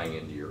tying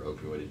into your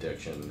opioid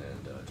addiction,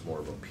 and it's more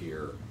of a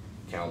peer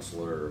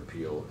counselor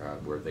appeal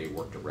where they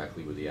work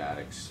directly with the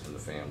addicts and the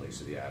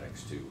families of the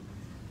addicts to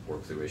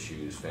work through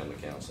issues, family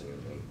counseling,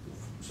 and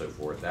so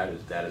forth. That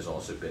has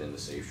also been in the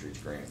Safe Streets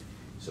grant,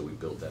 so we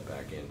built that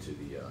back into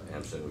the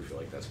EMSA. We feel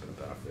like that's been a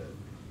benefit.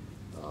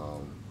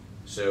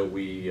 So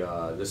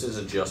this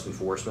isn't just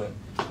enforcement.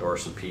 There are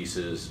some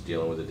pieces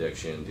dealing with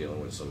addiction,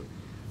 dealing with some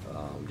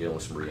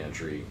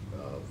reentry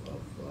of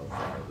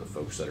the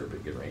folks that are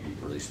getting ready to be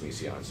released from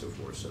ECI and so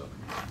forth. So,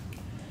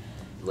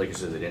 like I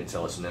said, they didn't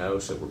tell us no,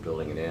 so we're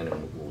building it in,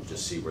 and we'll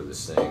just see where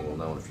this thing. We'll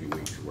know in a few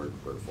weeks where it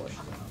flushes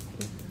out.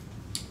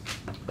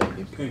 Thank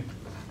you. Okay.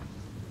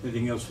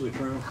 Anything else for the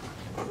colonel?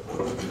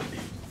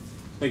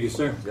 Thank you,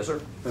 sir. Yes, sir.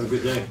 Have a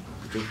good day.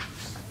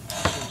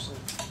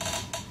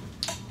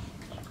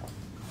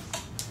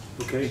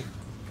 Okay.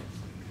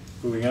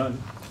 Moving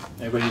on.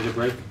 Anybody need a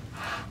break?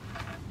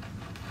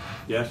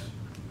 Yes?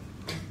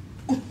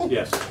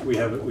 Yes, we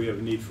have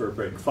a need for a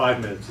break.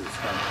 5 minutes is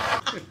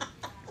fine.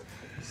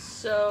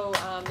 So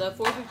the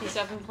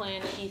 457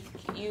 plan, Keith,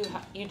 you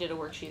did a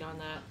worksheet on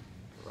that,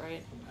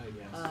 right?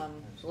 Yes.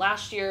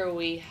 Last year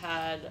we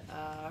had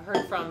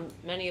heard from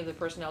many of the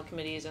personnel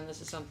committees, and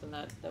this is something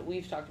that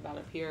we've talked about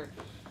up here,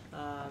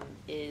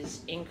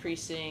 is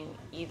increasing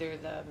either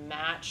the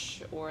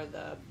match or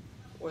the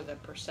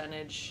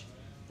percentage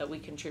that we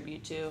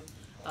contribute to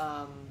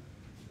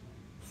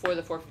for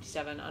the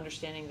 457,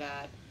 understanding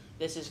that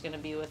this is going to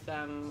be with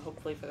them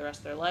hopefully for the rest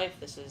of their life.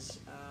 This is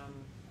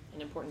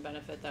an important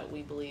benefit that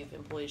we believe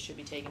employees should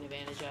be taking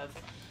advantage of.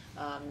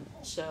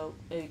 So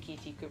maybe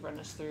Keith, you could run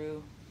us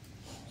through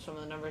some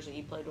of the numbers that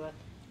you played with.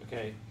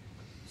 Okay.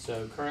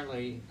 So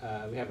currently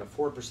we have a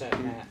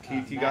 4% match.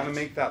 Keith, you got to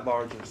make that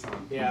larger,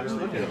 son. Yeah, I was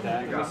looking at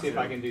that. Let me see if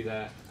I can do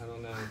that. I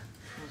don't know.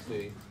 Let's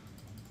see.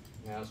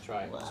 Now let's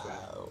try it this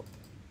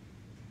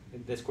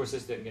way. Of course,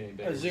 this didn't get any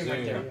bigger. Zoom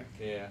right there.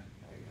 Yeah.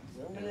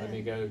 And let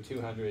me go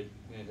 200,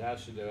 and that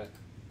should do it.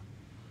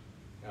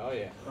 Oh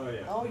yeah. Oh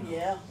yeah. Oh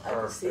yeah, I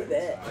can see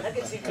that. I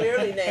can see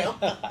clearly now.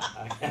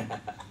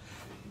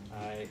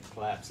 I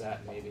collapse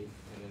that maybe,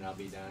 and then I'll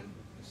be done.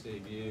 Let's see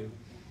view.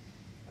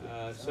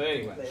 So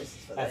anyway,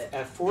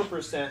 at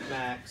 4%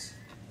 max,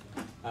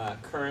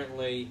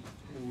 currently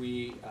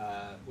we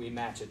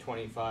match at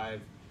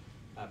 25%.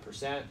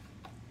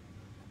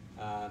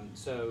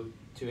 So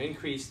to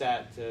increase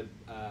that to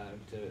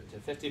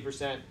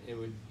 50%, it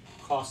would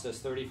cost us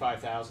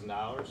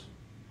 $35,000.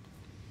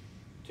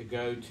 To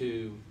go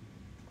to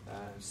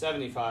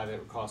 75, it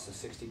would cost us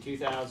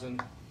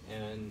 $62,000,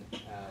 and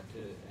to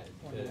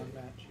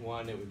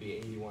one, it would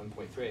be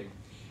 81.3.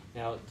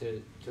 Now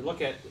to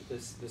look at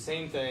this, the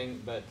same thing,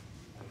 but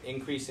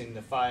increasing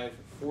the 4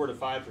 to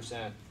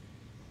 5%,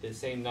 the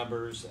same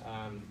numbers. To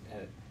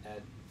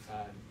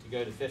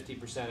go to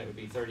 50%, it would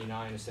be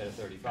 39 instead of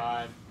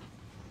 35,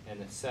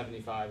 and at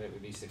 75, it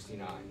would be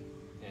 69,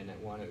 and at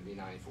 1, it would be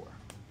 94.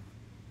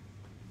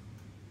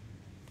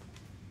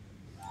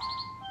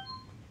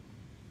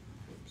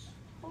 Oops.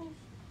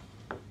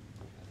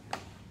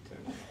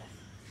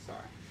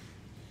 Sorry.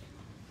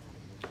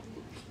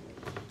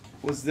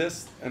 Was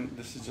this, and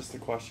this is just a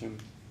question,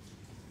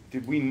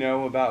 did we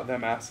know about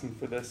them asking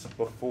for this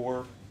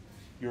before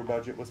your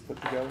budget was put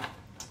together?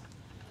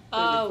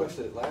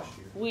 requested it last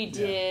year. We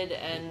did,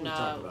 and We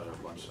talked about it a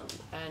bunch of times.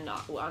 and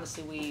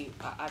honestly,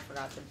 I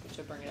forgot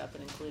to bring it up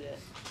and include it.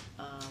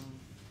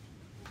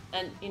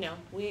 And you know,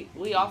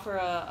 we offer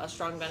a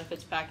strong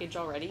benefits package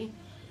already,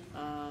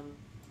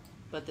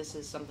 but this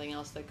is something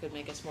else that could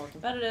make us more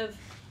competitive.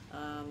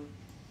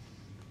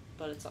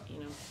 But it's, you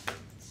know,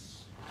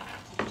 it's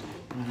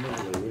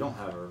Admittedly, we don't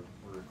have a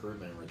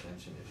recruitment and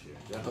retention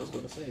issue. I was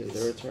going to say, is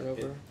there a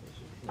turnover?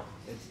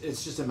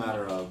 It's just a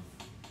matter of,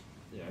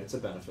 it's a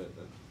benefit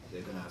that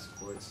they've been asking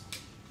for.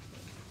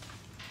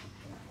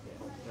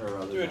 There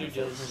are other Do a due benefits,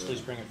 diligence,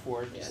 please bring it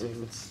forward.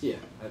 Yeah.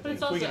 I But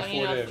it's think also, we can I mean,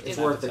 you know, afford it. it's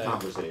if, worth the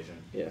conversation.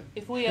 Yeah.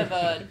 if we have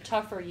a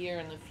tougher year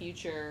in the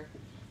future,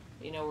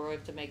 you know, where we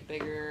have to make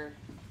bigger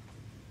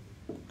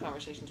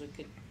conversations, we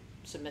could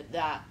submit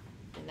that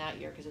in that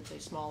year because it's a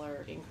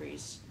smaller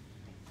increase,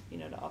 you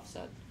know, to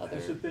offset other.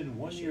 Has it been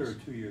 1 year or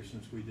issues. 2 years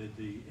since we did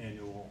the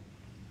annual?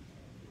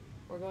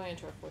 We're going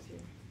into our 4th year,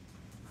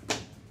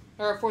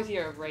 or our 4th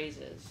year of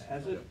raises.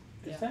 Has it?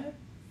 Yeah. Is that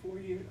 4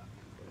 years? Oh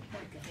my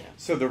God. Yeah.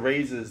 So the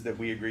raises that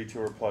we agreed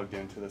to are plugged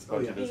into this Oh,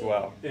 budget yeah. as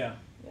well. Yeah.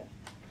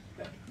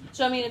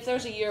 So I mean, if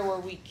there's a year where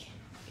we,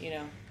 you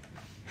know,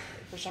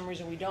 for some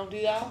reason we don't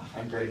do that,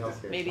 And great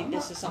healthcare. maybe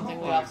this is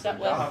something we offset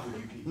with.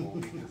 you people,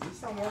 because this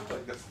don't work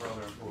like this for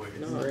other employees.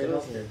 No, great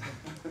healthcare.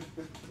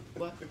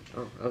 What?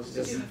 Oh, I was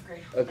just have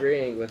great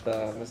agreeing with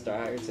Mr.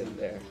 Ireton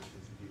there.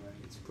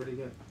 It's pretty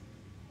good.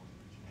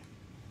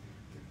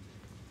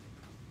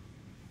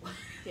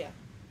 Yeah.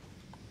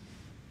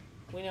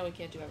 We know we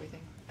can't do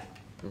everything,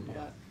 Mhm.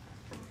 but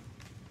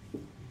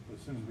As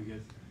soon as we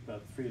get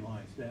about 3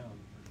 lines down,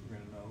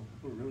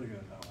 we're really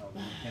gonna know how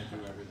we can't do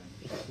everything.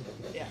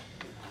 yeah.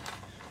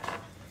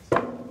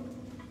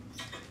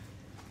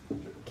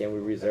 Can we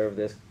reserve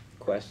this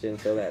question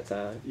till that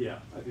time? Yeah,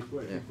 I think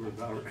we're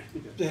about ready.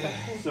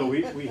 So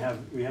we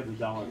have the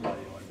dollar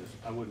value on this.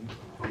 I wouldn't, do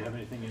you have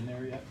anything in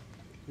there yet?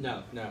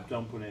 No, no,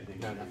 Don't put anything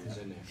in no, there nothing's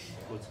yet. in there.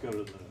 Let's go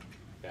to the,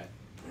 Okay.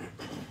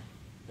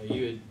 Now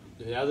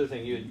the other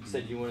thing you had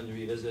said you wanted to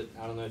revisit,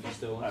 I don't know if you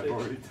still want I've to.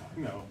 already,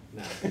 no,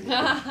 No. All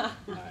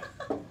right.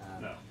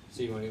 no.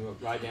 So you want to go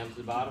right down to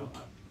the bottom?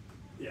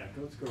 Yeah,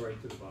 let's go right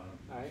to the bottom.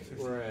 All right,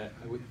 we're at,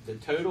 the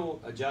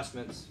total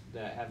adjustments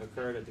that have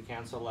occurred at the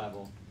council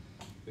level.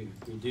 We've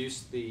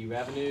reduced the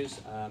revenues.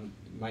 You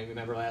might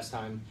remember last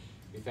time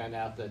we found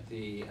out that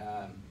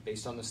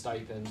based on the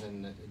stipends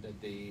and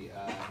the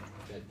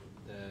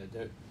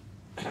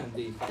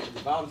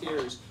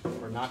volunteers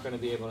were not going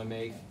to be able to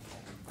make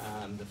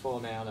the full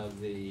amount of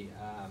the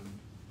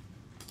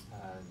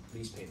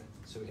lease payment.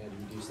 So we had to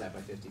reduce that by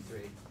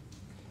 53.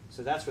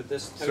 So that's what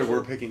this total. So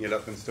we're picking it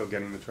up and still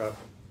getting the truck?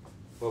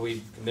 Well,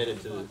 we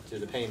committed to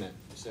the payment,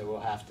 so we'll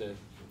have to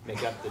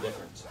make up the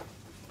difference.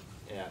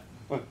 Yeah.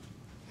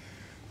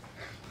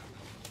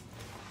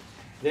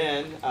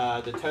 Then,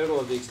 the total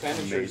of the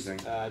expenditures, Amazing.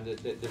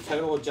 the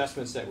total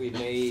adjustments that we've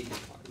made,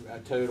 a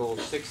total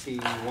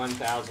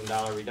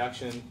 $61,000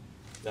 reduction.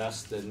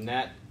 Thus, the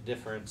net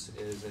difference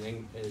is an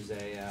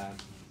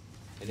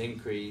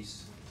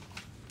increase,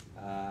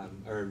 or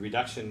a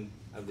reduction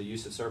of the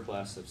use of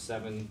surplus of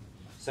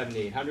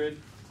 $7,800.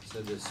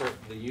 So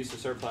the use of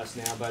surplus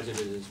now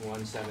budgeted is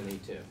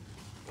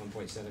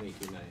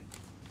 1.782 million.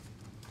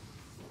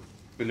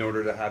 In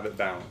order to have it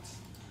balanced.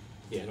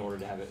 Yeah, in order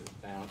to have it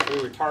balanced. We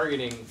were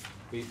targeting,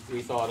 we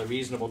thought a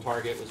reasonable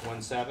target was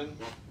 1.7,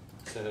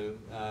 so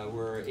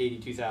we're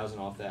 82,000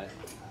 off that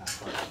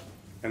target.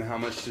 And how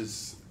much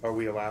are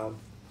we allowed?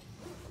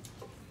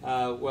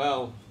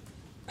 Well,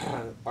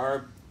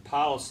 our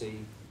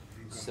policy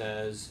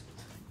says,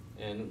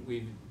 and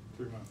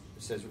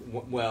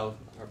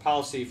our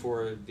policy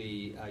for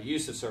the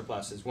use of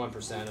surplus is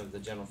 1% of the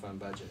general fund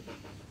budget.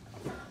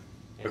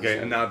 Okay,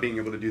 so- and not being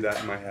able to do that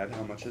in my head,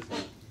 how much is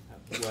that?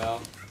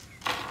 Well,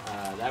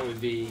 that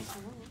would be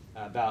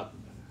about,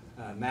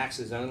 max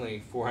is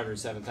only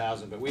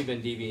 407,000, but we've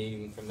been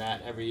deviating from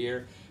that every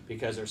year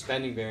because our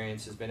spending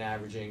variance has been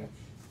averaging,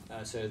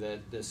 so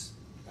that this,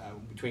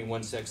 between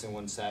 1.6 and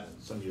 1.7.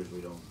 Some years we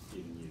don't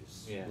even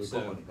use. Yeah, We so-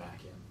 put money back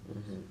in.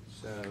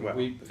 So Well,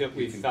 we you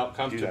can felt do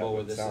comfortable that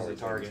with this as a salaries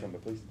target. From the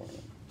police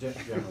department.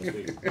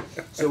 Generally speaking.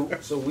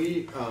 So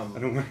we,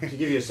 to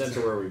give you a sense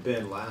of where we've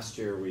been, last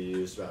year we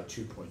used about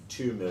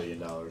 $2.2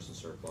 million in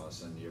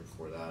surplus, and the year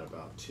before that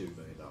about $2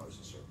 million in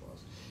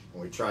surplus.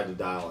 And we tried to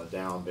dial it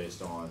down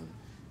based on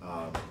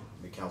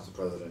the council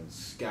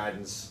president's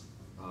guidance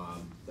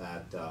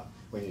that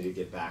we need to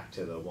get back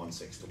to the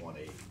 1.6 to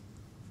 1.8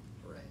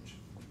 range,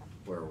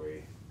 where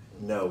we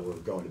know we're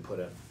going to put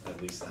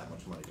at least that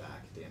much money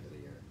back at the end of the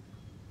year.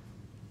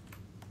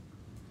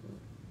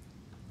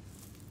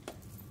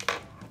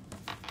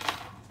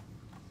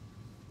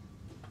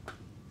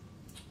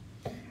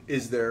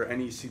 Is there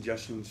any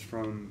suggestions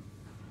from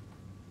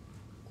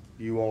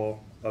you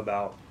all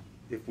about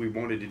if we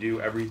wanted to do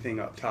everything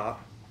up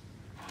top,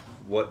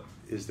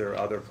 is there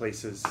other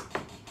places,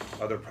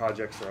 other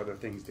projects or other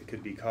things that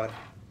could be cut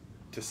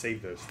to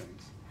save those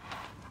things?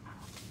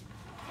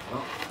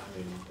 Well, I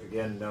mean,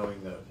 again,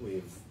 knowing that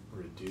we've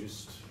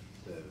reduced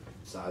the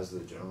size of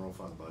the general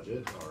fund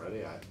budget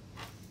already, I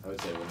would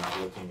say we're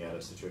not looking at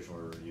a situation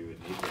where you would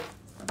need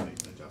to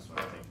make an adjustment.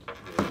 I think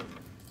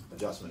the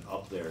adjustment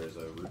up there is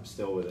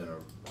still within a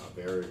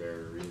very,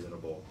 very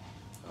reasonable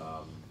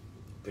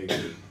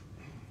figure,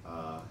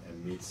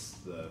 and meets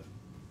the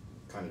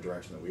kind of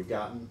direction that we've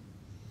gotten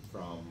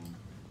from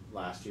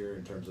last year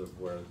in terms of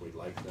where we'd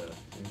like the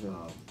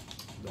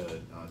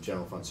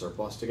general fund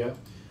surplus to go.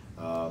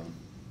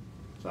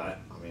 So I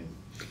mean,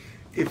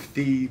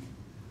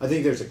 I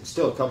think there's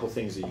still a couple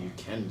things that you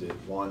can do.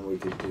 One, we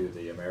could do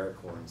the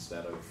AmeriCorps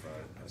instead of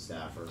a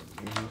staffer.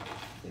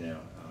 You know,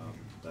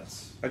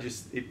 that's. I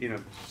just, you know,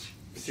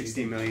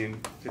 $60 million,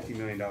 $50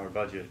 million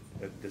budget.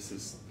 This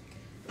is,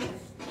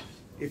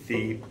 if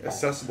the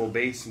assessable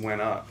base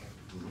went up,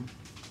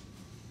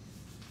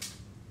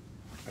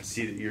 I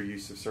see that your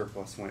use of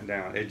surplus went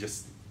down. It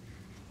just.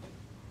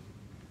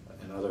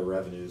 And other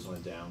revenues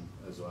went down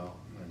as well,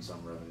 and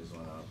some revenues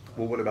went up.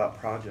 Well, what about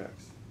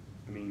projects?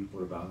 I mean,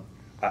 what about?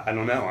 I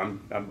don't know.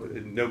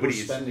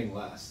 Nobody's We're spending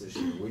less this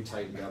year. We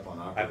tightened up on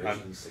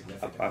operations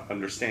significantly. I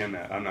understand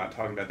that. I'm not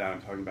talking about that.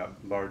 I'm talking about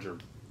larger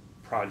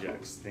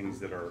projects, things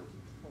that are.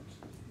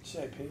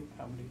 CIP,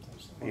 how many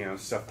times? You know,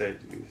 stuff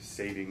that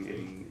saving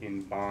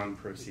in bond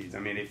proceeds. I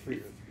mean, if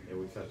you,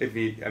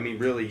 I mean,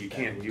 really, you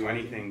can't do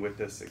anything with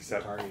this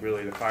except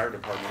really the fire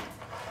department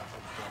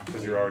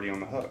because you're already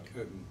on the hook.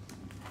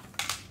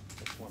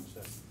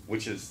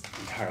 Which is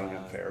entirely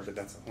unfair, but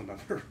that's a whole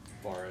nother,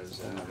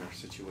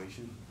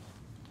 situation.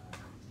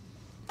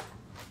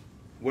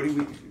 What do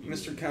we,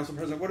 Mr. Council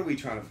President, what are we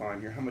trying to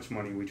find here? How much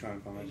money are we trying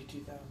to find?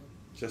 82,000.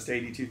 Just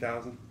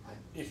 82,000?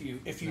 If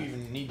you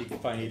even need to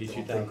find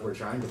 82,000. I don't think we're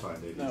trying to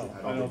find 82,000.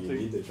 No, I don't think you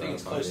need to try to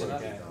it's find close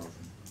enough. 82,000.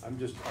 I'm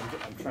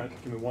trying,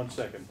 give me 1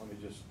 second, let me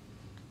just.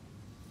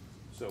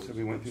 So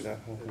we went through that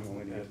whole thing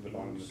only to get to the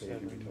bottom of the page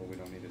and we told we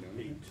don't need to do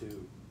anything.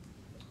 82.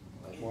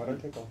 Why did I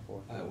take all 4?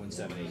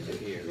 178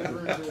 here.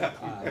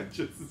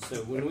 So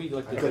when we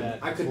looked at that,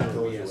 I couldn't before,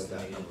 tell we you what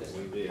that estimated number that was.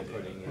 we would be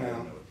putting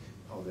in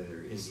Oh,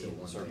 there is still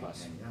one thing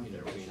surplus, hanging out you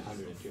know, there, between which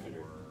 100 is and 200.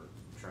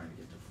 trying to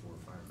get to 4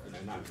 or 5. You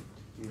know, not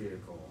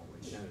vehicle,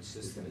 which you know, it's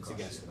is just gonna it's a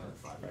cost you guesstimate,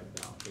 about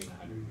 $500. between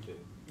 100 and 2.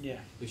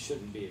 Yeah. We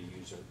shouldn't be a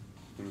user.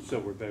 So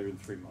we're better than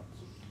 3 months.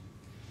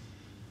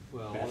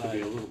 Well, That should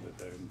be a little bit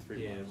better than 3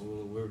 months. Yeah,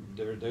 well,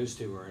 those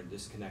two are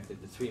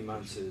disconnected. The 3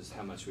 months is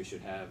how much we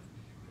should have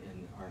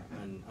in our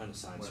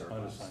unassigned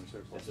surplus. Unassigned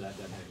surplus. So that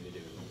doesn't have anything to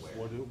do with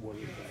where. What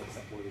is that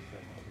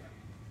number?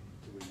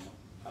 Do we know?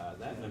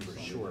 That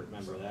number's short.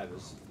 Remember, that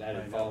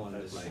had fallen to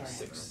like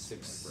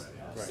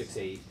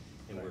 6.8,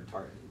 and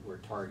we're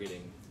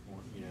targeting,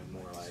 you know,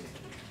 more like.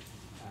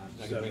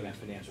 I can bring that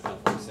financial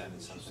health to 7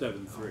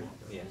 something. 7.3.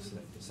 Yeah, so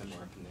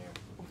somewhere up in there.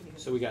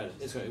 So we got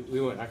it. We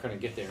weren't not going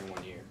to get there in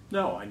 1 year.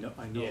 No, I know.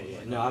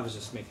 Yeah. No, I was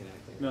just making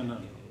that clear. No,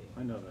 Yeah.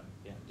 I know that.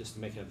 Yeah, just to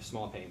make a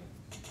small payment.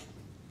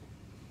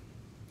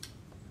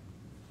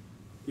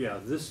 Yeah,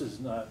 this is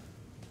not.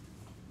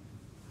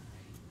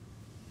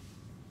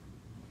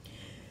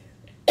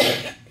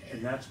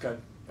 And that's got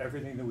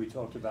everything that we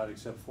talked about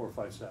except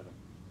 457.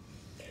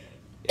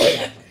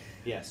 Exactly.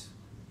 Yes.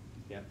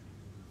 Yep.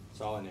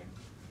 It's all in there.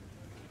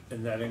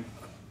 And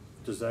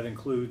does that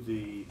include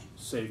the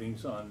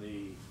savings on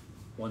the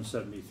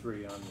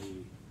 173 on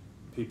the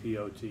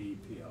PPO to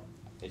EPO?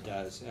 It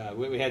does.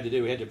 What we had to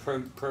do, we had to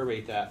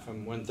prorate that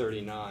from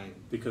 139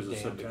 because of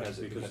down September.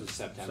 because of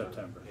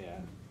September. Yeah.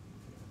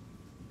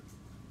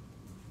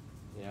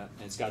 Yeah,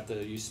 and it's got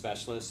the youth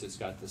specialists. It's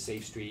got the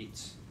safe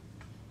streets.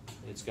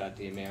 It's got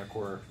the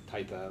AmeriCorps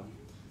typo.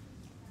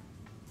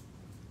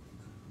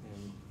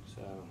 And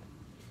so.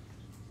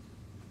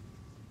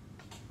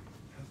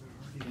 Has there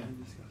already been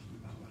a discussion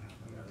about what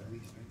happened with the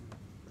lease payment?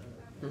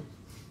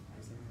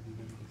 Has there already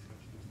been a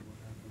discussion as to what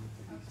happened with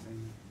the lease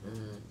payment?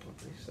 I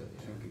think so,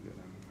 So we could go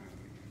down the line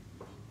again.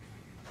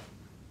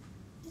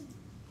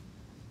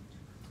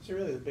 So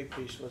really the big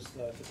piece was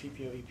the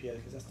PPO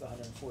EPA because that's the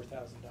 $104,000.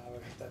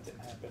 If that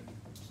didn't happen,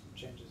 it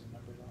changes the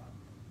numbers on it.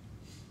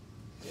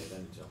 Yeah,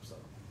 then it jumps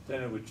up.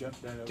 Then it would jump.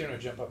 Then it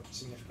would jump up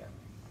significantly.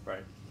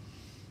 Right.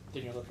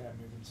 Then you're looking at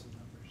moving some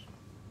numbers.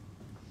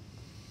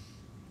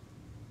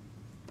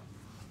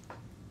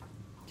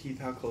 Keith,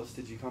 how close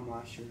did you come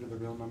last year to the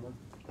real number?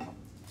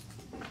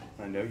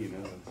 I know you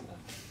know this.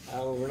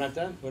 Oh, we're not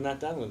done. We're not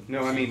done with.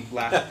 No, I mean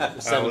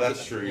last. Oh,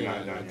 that's true. You're not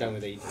done. Not yet. done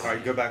with 18. All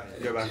right, go back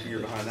a year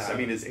behind that. I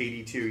mean, it's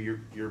 82.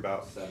 You're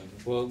about 7.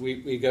 Well,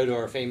 we go to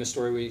our famous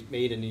story we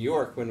made in New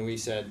York when we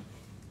said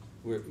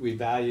we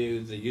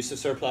value the use of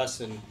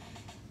surplus, and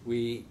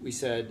we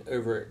said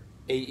over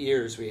 8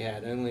 years we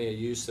had only a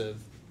use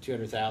of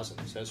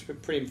 200,000. So it's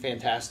pretty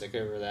fantastic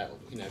over that.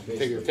 You know,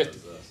 figure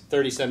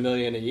 30-some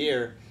million a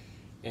year,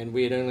 and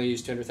we had only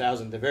used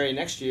 200,000. The very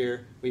next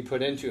year we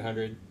put in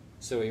 200.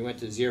 So we went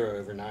to 0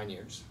 over 9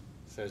 years.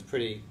 So it's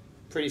pretty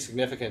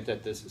significant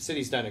that the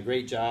city's done a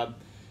great job,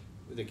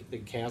 the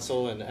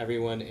council and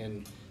everyone,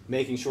 in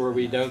making sure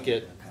we don't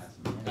get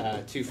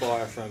too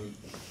far from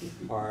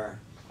our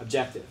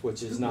objective,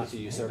 which is not to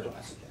use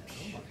surplus.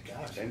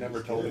 They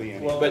never told me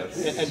anything. But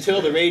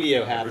until the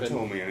radio Never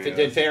told me happened, any of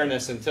that. in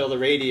fairness, until the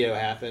radio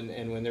happened,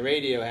 and when the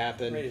radio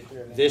happened,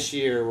 this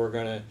year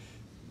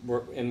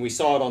and we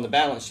saw it on the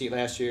balance sheet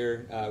last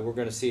year. We're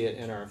going to see it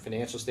in our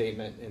financial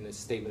statement, in the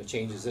statement of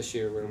changes this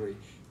year, where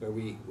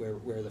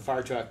the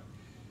fire truck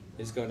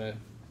is going to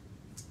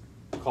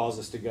cause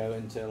us to go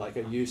into like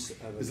a use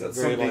of Is a that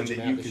very something large that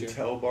amount you this can year.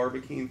 tell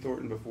Barbecue and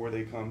Thornton before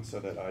they come, so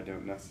that I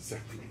don't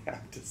necessarily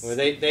have to? Well,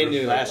 they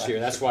knew last year.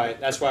 That's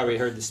why we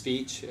heard the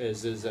speech.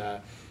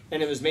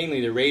 And it was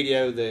mainly the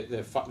radio.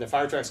 The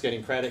fire truck's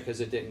getting credit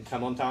because it didn't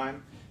come on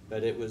time,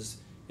 but it was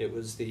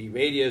the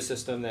radio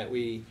system that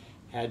we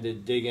had to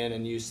dig in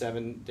and use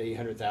 $700,000 to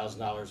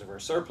 $800,000 of our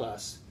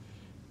surplus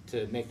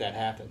to make that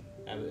happen.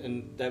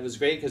 And that was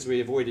great because we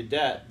avoided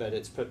debt, but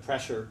it's put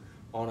pressure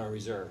on our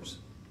reserves.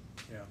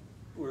 Yeah.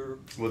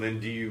 Well, then,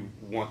 do you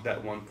want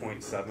that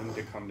 1.7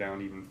 to come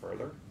down even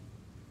further?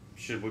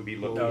 Should we be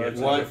looking No, at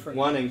it's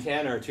one and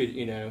 10 or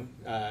two?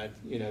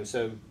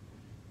 So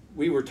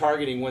we were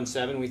targeting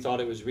 1.7. We thought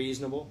it was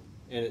reasonable,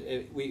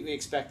 and we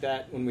expect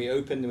that when we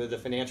opened with the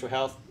financial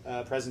health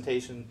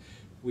presentation,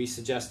 we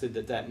suggested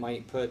that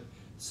might put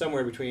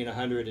somewhere between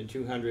 100 and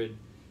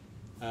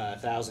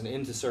 200,000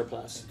 into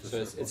surplus.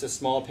 It's a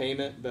small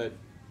payment, but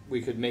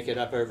we could make it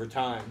up over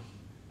time.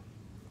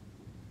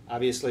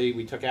 Obviously,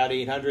 we took out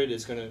 800.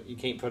 You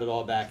can't put it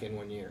all back in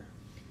 1 year.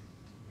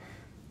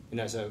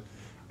 So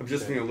I'm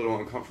just feeling a little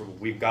uncomfortable.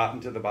 We've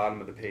gotten to the bottom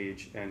of the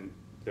page, and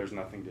there's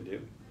nothing to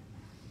do.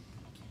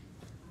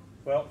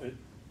 Well,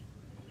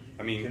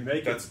 I mean, you can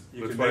make that's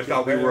you can what I make it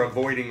thought we were better.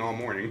 avoiding all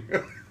morning.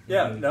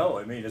 Yeah, no,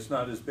 I mean, it's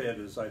not as bad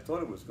as I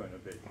thought it was going to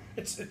be.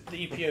 It's the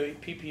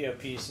PPO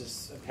piece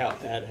is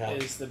That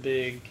helps. is the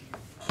big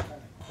kind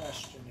of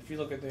question. If you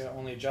look at the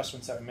only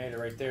adjustments that we made,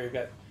 right there, you've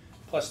got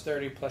plus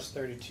 30, plus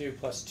 32,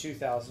 plus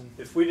 2,000.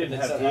 If we didn't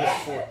and have then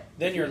this, 4.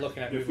 Then you're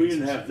looking at if we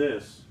didn't have 6%.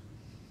 this,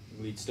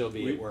 we'd still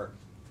be at work.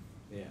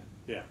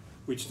 yeah,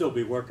 we'd still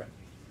be working.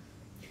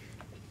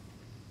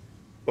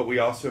 But we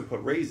also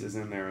put raises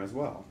in there as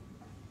well.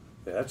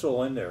 Yeah, that's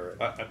all in there.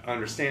 I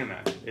understand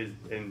that.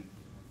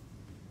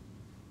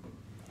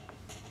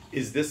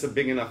 Is this a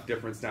big enough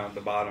difference down at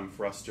the bottom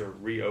for us to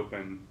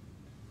reopen?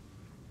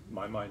 In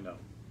my mind, no.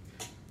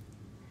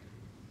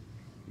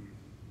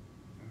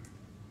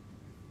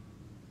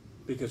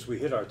 Because we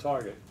hit our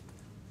target.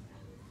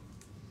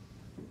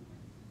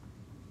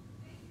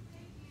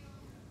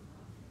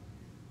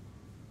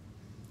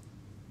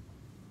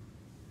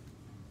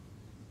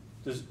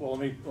 Let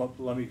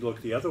me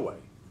look the other way.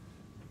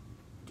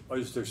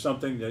 Is there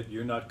something that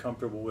you're not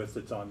comfortable with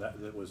that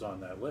was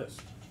on that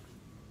list?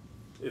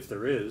 If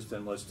there is,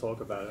 then let's talk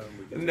about it. And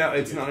we can No,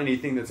 it's not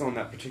anything that's on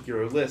that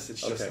particular list.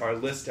 It's just Okay. our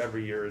list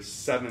every year is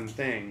 7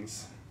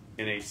 things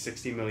in a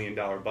 $60 million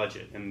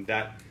budget, and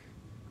that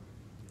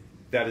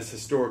is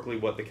historically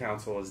what the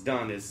council has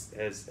done.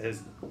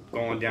 Has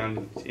gone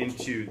down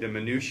into the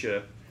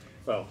minutia.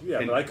 Well, yeah,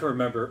 but I can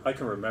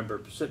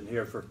remember sitting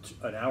here for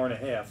an hour and a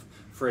half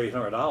for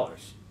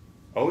 $800.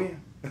 Oh yeah,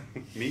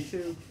 me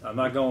too. I'm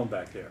not going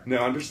back there. No,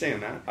 I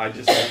understand that. I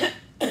just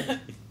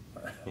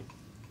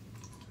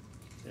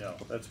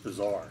That's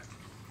bizarre.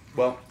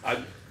 well,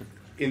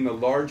 in the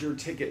larger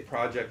ticket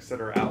projects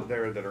that are out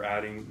there that are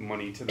adding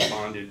money to the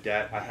bonded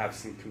debt, I have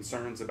some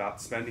concerns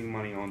about spending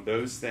money on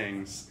those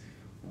things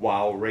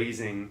while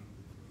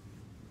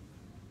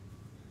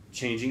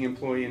changing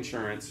employee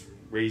insurance,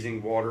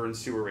 raising water and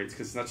sewer rates,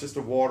 because it's not just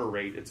a water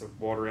rate, it's a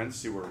water and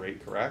sewer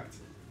rate, correct?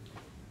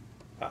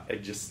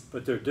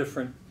 But they're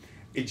different.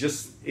 It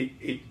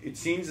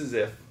seems as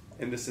if,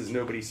 and this is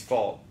nobody's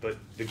fault, but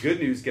the good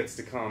news gets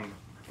to come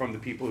from the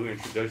people who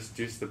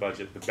introduced the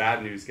budget. The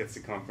bad news gets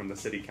to come from the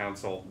city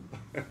council.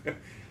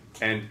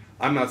 And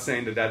I'm not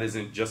saying that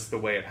isn't just the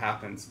way it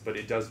happens, but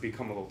it does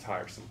become a little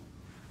tiresome.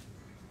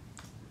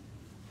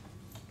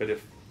 But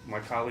if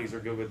my colleagues are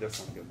good with this,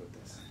 I'm good with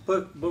this.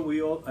 But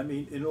we all, I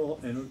mean,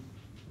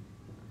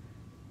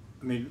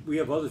 we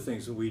have other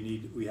things that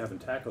we haven't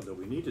tackled that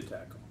we need to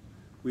tackle.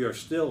 We are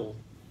still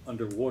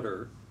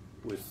underwater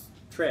with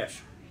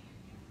trash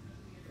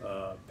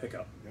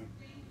pickup. Yeah.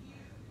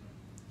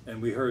 And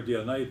we heard the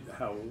other night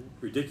how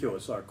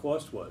ridiculous our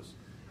cost was.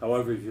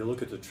 However, if you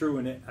look at the true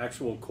and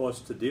actual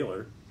cost to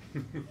dealer,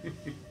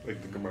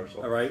 Like the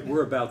commercial. all right,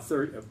 we're about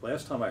 30.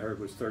 Last time I heard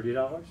was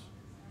 $30,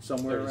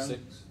 somewhere around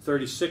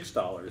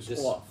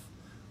 $36 off.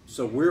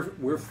 So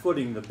we're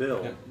footing the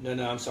bill.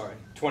 No, I'm sorry.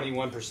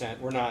 21%.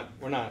 We're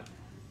not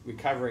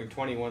recovering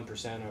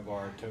 21% of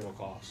our total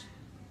cost.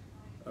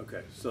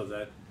 Okay, so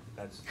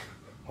that's.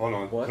 Hold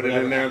on, What? put it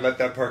in there, let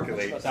that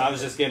percolate. So I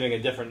was just giving a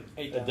different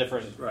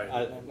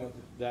Right.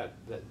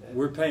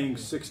 We're paying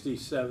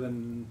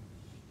 $67.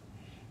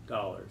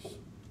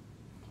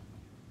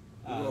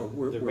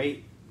 The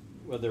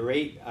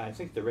rate. I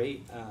think the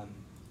rate.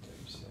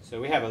 So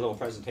we have a little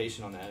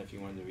presentation on that if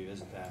you wanted to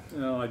revisit that.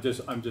 No,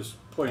 I'm just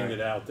pointing it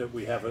out that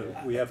we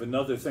have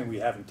another thing we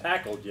haven't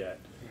tackled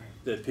yet,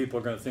 that people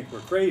are going to think we're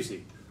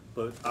crazy,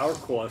 but our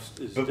cost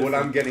is. But what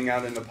I'm getting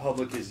out in the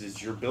public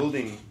is you're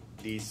building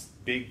these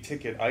big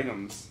ticket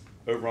items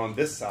over on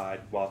this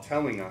side while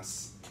telling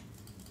us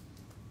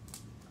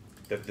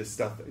that this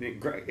stuff,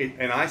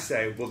 and I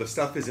say, well, the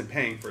stuff isn't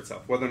paying for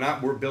itself. Whether or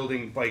not we're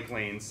building bike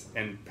lanes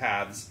and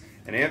paths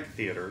and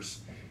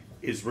amphitheaters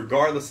is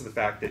regardless of the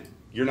fact that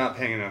you're not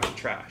paying enough for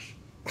trash.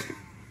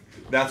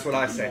 That's what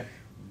I say.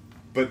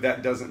 But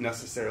that doesn't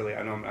necessarily,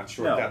 I know I'm not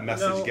sure if that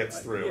message gets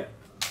through.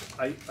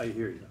 I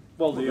hear you.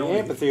 Well, The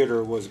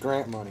amphitheater was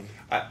grant money.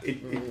 I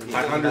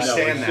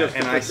understand that,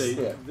 and I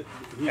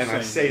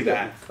say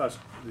that.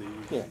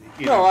 Yeah.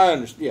 No, I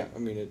understand. Yeah, I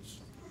mean it's.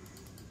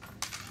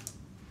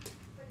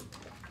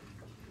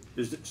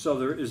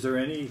 Is there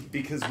any?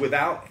 Because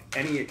without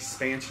any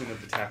expansion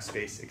of the tax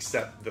base,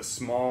 except the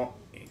small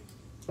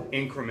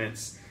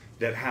increments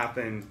that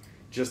happen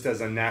just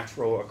as a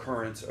natural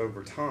occurrence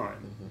over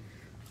time,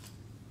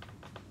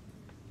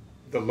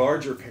 the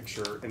larger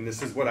picture, and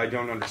this is what I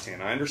don't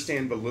understand. I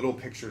understand the little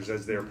pictures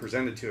as they're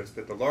presented to us,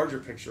 but the larger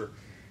picture,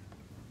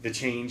 the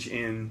change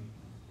in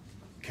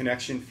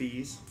connection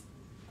fees,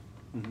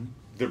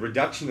 the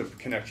reduction of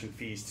connection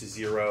fees to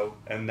zero,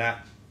 and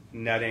that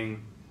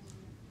netting.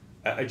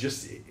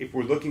 If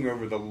we're looking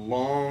over the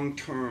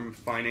long-term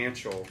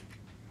financial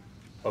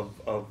of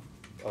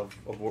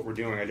what we're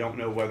doing, I don't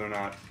know whether or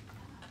not,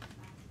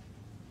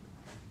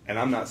 and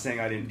I'm not saying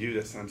I didn't do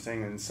this, I'm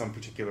saying in some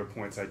particular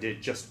points I did,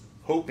 just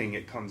hoping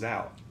it comes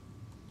out.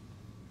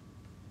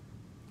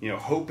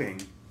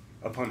 Hoping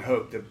upon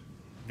hope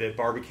that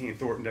Barbicane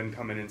Thornton doesn't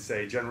come in and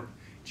say,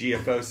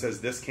 GFO says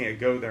this can't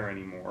go there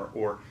anymore,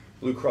 or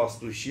Blue Cross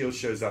Blue Shield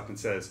shows up and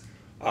says,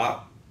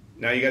 now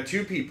you got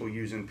 2 people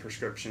using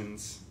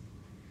prescriptions.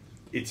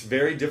 It's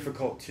very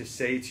difficult to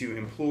say to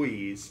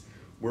employees,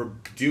 we're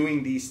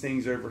doing these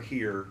things over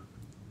here,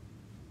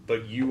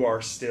 but you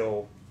are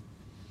still,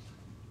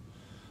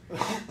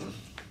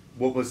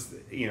 what was,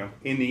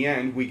 in the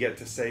end, we get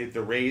to say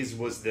the raise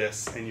was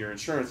this and your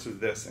insurance was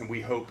this, and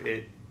we hope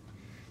the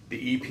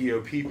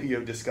EPO,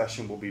 PPO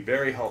discussion will be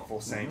very helpful,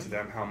 saying to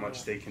them how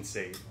much they can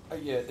save.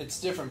 Yeah,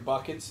 it's different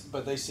buckets,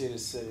 but they see it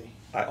as city,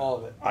 all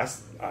of it.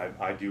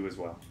 I do as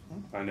well.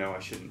 I know I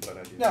shouldn't, but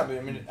I do. No, but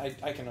I mean,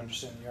 I can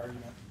understand the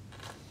argument.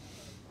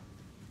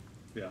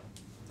 Yeah,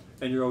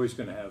 and you're always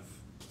going to have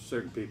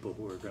certain people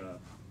who are going to.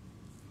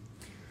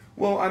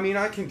 Well, I mean,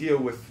 I can deal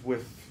with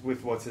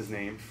what's his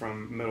name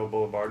from Middle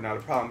Boulevard, not a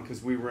problem,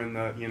 because we were in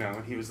the,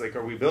 and he was like,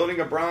 are we building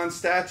a bronze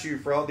statue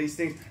for all these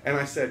things? And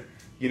I said,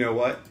 you know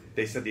what?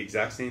 They said the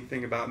exact same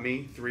thing about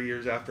me 3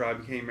 years after I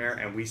became mayor,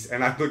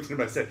 and I looked at him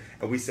and I said,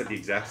 and we said the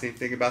exact same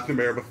thing about the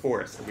mayor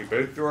before us. And we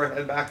both threw our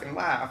head back and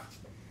laughed,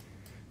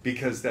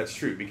 because that's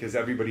true, because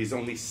everybody's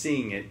only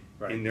seeing it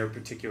in their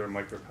particular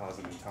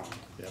microcosm in time.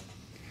 Yeah.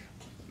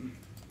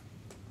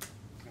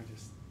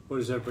 What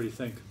does everybody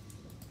think?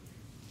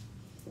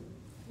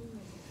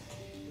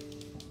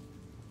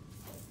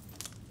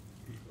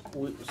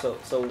 So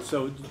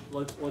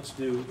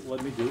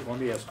let me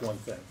ask one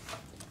thing.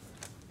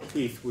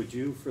 Keith, would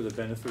you, for the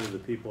benefit of the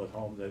people at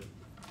home that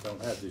don't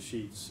have the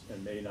sheets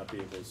and may not be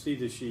able to see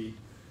the sheet,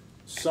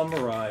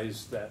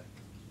 summarize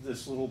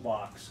this little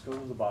box, go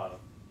to the bottom.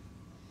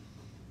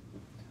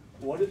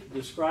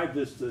 Describe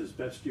this as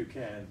best you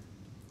can,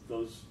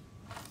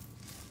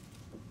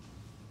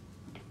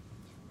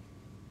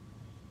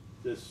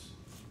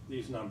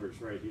 these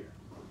numbers right here.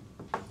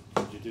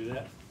 Did you do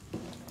that?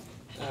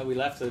 We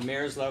left the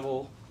mayor's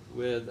level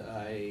with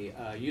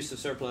a use of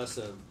surplus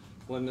of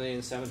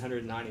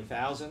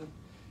 $1,790,000.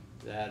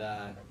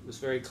 That was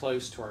very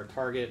close to our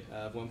target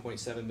of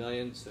 $1.7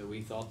 million, so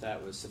we thought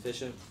that was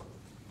sufficient.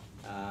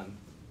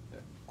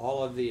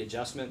 All of the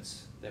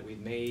adjustments that we've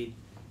made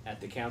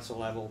at the council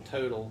level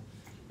total,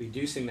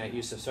 reducing that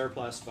use of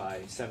surplus by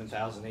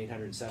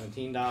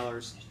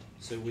 $7,817.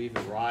 So we've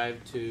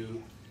arrived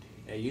to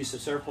a use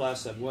of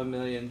surplus of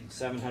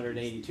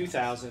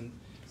 $1,782,000,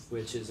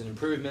 which is an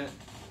improvement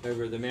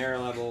over the mayor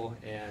level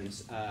and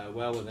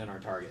well within our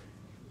target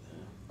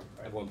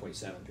of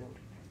 1.7.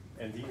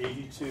 And the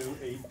 82,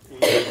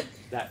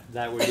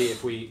 that would be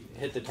if we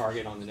hit the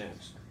target on the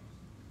nose.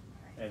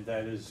 And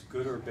that is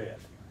good or bad?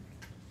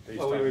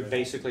 Well, we were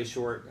basically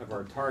short of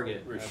our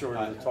target. We're short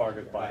of the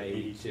target by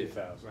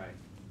 82,000. Right.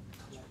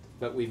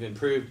 But we've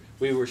improved.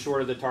 We were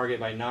short of the target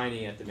by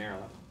 90 at the mayor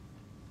level.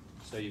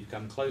 So you've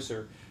come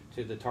closer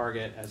to the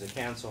target as a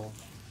council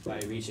by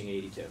reaching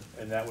 82.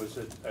 And that was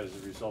as a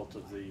result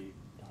of the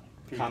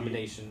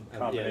combination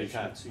of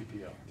cuts.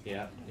 PPO.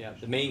 Yeah.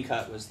 The main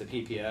cut was the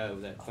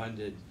PPO that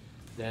funded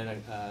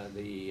then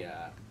the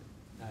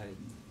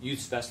youth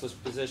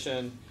specialist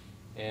position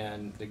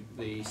and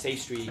the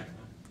Safe Street.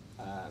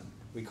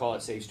 We call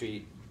it Safe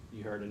Street.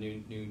 You heard a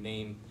new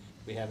name.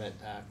 We haven't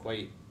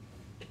quite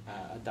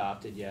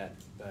adopted yet,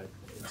 but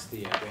it's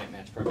the grant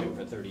match program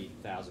for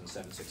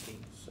 $30,716.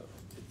 So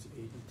it's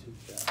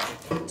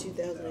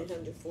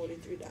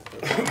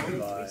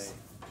 $2,843.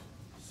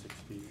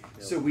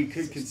 So we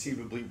could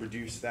conceivably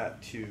reduce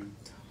that to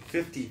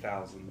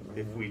 50,000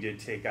 if we did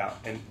take out.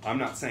 And I'm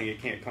not saying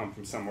it can't come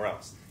from somewhere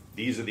else.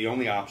 These are the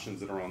only options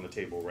that are on the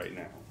table right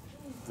now.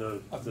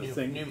 New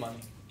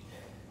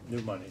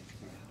money.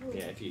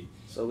 Yeah, if you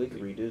So we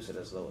could reduce it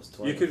as low as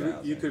You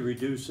 20,000. you could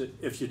reduce it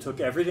if you took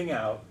everything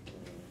out.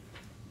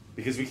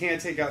 Because we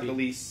can't take out the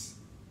lease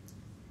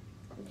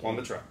on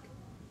the truck.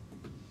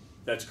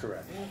 That's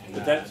correct. Nah,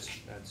 But that's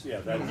You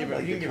that. can give it-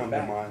 Like you to can give come it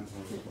to back. mind.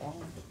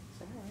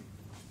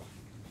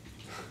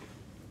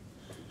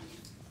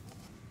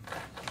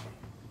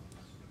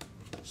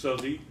 So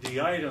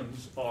the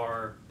items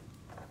are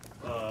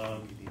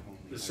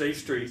the safe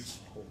streets,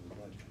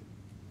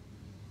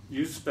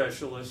 youth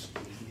specialists,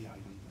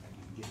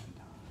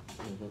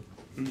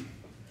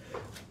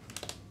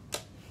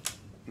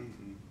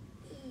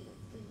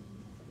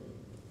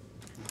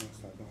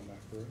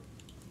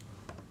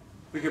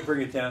 we could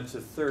bring it down to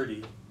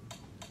 30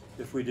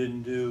 if we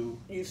didn't do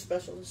Youth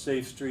specialists.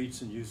 safe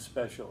streets and youth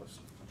specialists.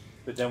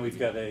 But then we've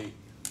got a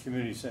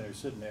community center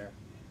sitting there.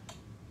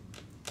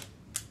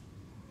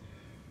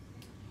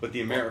 But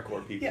the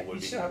AmeriCorps people Yeah, would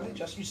you be. still have the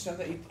adjustment. You still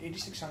have the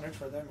 8,600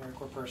 for the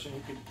AmeriCorps person who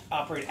could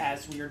operate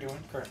as we are doing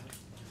currently.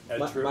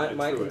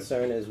 My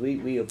concern is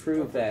we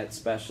approved that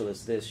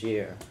specialist this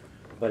year,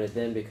 but it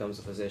then becomes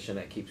a position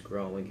that keeps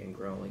growing and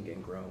growing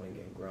and growing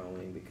and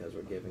growing because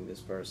we're giving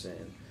this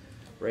person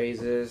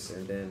raises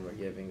and then we're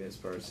giving this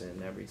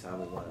person every time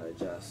we want to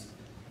adjust.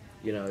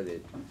 You know,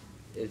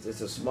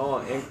 it's a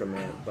small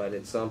increment, but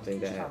it's something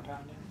that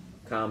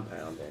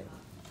compounding.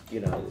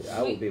 You know,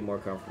 I would be more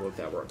comfortable if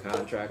that were a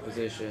contract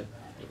position,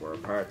 if we're a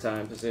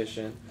part-time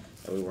position,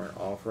 and we weren't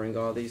offering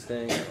all these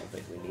things. I don't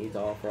think we need to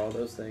offer all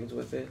those things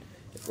with it.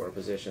 If we're a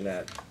position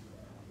that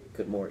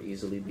could more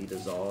easily be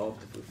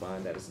dissolved if we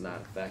find that it's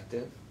not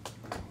effective.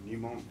 You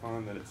won't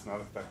find that it's not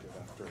effective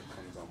after it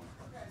comes on.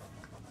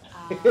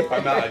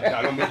 I'm not,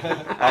 I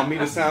don't mean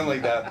to sound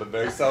like that, but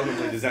very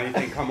seldomly does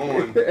anything come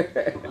on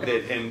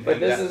that, but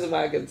this is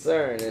my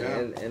concern,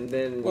 and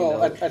then Well, you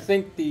know, I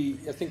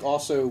think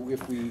also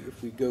if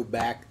we go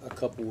back a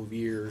couple of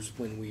years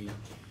when we,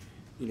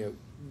 you know,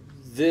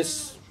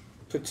 this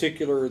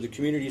particular the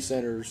community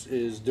centers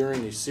is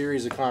during a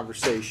series of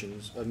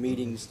conversations of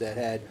meetings that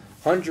had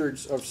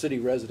hundreds of city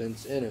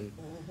residents in them.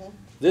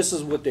 This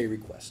is what they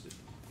requested.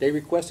 They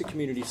requested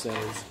community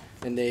centers,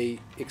 and they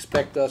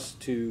expect us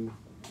to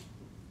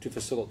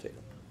facilitate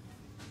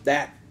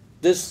them.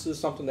 This is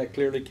something that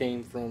clearly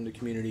came from the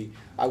community.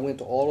 I went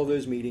to all of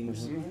those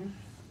meetings,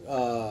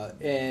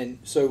 and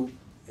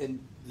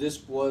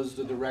this was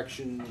the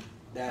direction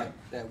that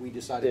we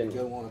decided to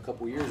go on a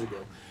couple of years ago.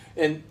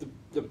 And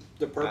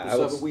the purpose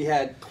of it, we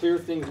had clear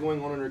things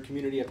going on in our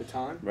community at the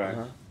time, right?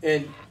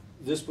 And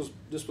this was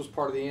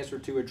part of the answer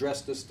to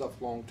address this stuff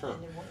long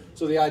term.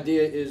 So the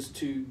idea is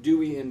do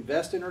we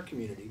invest in our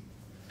community?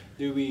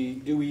 Do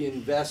we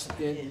invest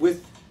in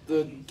with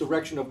the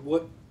direction of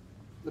what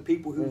the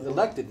people who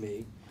elected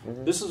me?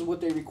 This is what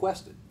they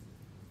requesed.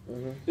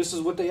 This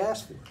is what they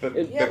asked for. But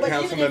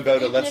Councilman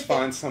Boda, let's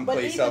find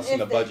someplace else in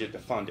the budget to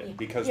fund it,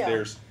 because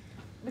there's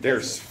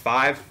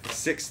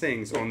 5-6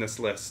 things on this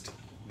list.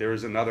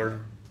 There's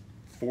another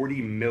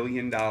 $40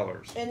 million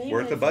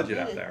worth of budget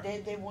out there.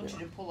 They want you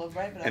to pull a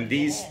rabbit out And of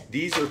your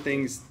these hat. are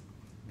things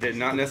that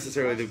not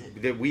necessarily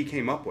that we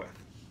came up with.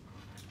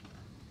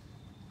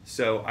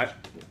 So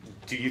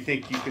do you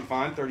think you could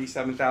find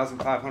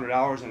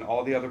 $37,500 in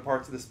all the other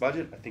parts of this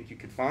budget? I think you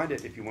could find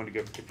it if you want to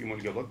go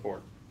look for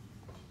it.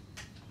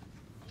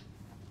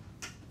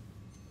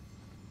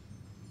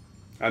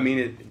 I mean,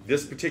 at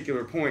this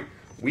particular point,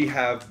 we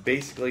have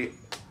basically.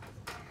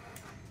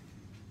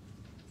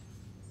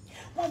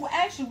 Well,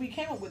 actually, we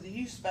came up with the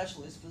youth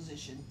specialist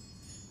position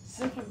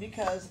simply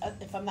because,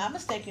 if I'm not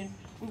mistaken,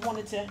 we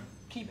wanted to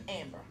keep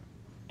Amber.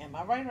 Am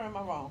I right or am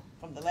I wrong?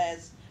 From the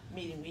last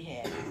meeting we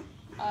had.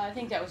 I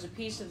think that was a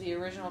piece of the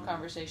original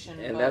conversation.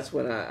 and but that's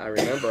when I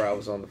remember I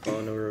was on the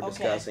phone and we were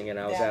discussing, and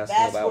I was asking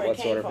that's about where what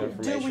it sort came of from.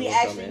 information Do we would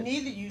come actually in.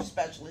 need the youth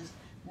specialist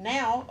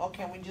now, or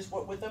can we just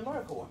work with the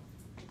AmeriCorps?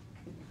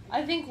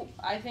 I think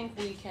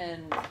we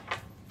can.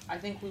 I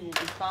think we will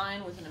be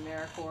fine with an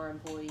AmeriCorps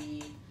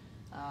employee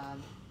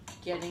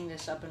getting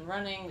this up and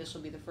running. This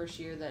will be the first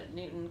year that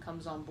Newton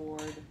comes on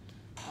board.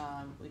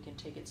 We can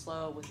take it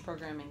slow with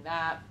programming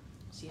that.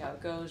 See how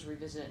it goes.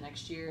 Revisit it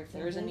next year. If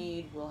there is a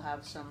need, we'll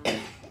have some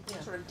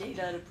sort of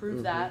data to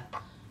prove that.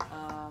 But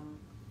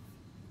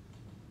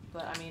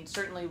I mean,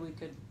 certainly we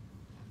could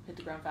hit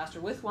the ground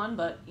faster with one.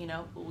 But you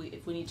know,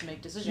 if we need to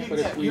make decisions, But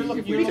if we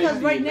take the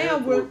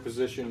AmeriCorps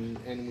position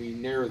and we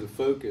narrow the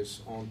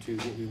focus onto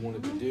what we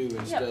wanted to do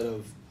instead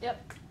of.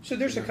 So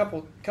there's a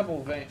couple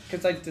of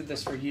because I did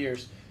this for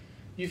years.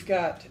 You've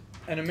got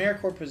an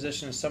AmeriCorps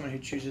position as someone who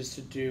chooses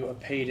to do a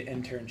paid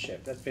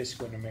internship. That's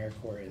basically what an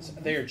AmeriCorps is.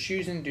 They are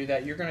choosing to do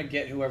that. You're going to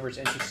get whoever's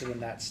interested in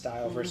that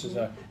style versus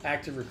a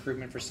active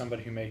recruitment for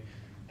somebody who may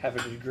have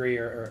a degree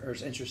or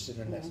is interested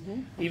in this.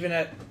 Even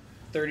at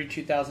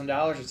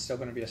 $32,000, it's still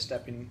going to be a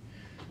step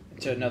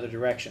into another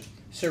direction.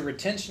 So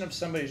retention of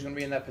somebody who's going to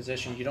be in that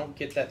position, you don't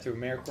get that through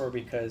AmeriCorps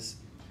because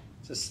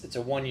it's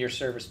a 1-year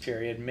service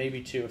period,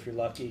 maybe 2 if you're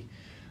lucky.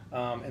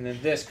 And then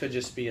this could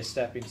just be a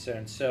stepping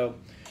stone. So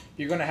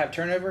you're going to have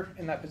turnover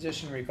in that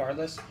position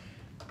regardless.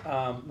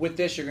 With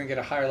this, you're going to get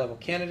a higher level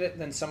candidate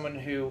than someone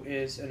who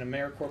is in a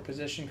AmeriCorps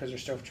position because they're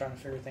still trying to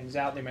figure things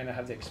out. They may not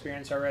have the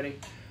experience already.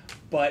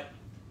 But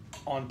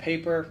on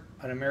paper,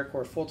 an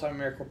AmeriCorps, full-time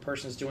AmeriCorps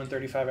person is doing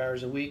 35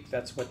 hours a week.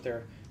 That's what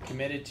they're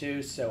committed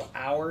to. So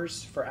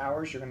hours, you're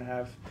going to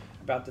have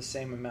about the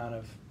same amount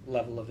of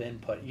level of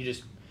input. You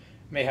just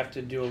may have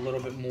to do a little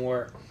bit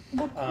more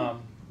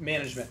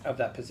management of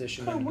that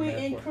position. Could than we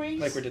AmeriCorps,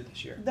 increase like we did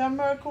this year? the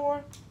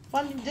AmeriCorps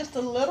funding just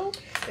a little?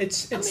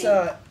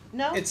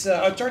 No? It's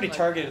already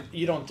targeted.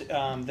 You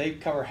don't. They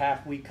cover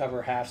half. We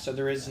cover half. So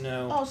there is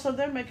no. Oh, so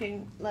they're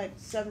making like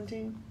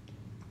 17?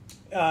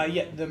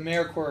 Yeah, the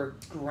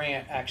AmeriCorps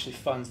grant actually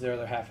funds the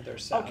other half of their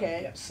salary. Okay,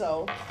 Yeah.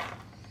 so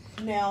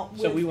now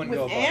So we wouldn't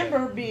go with above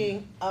Amber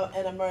being an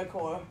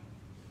AmeriCorps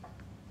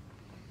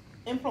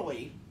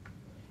employee,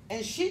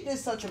 and she did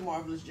such a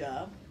marvelous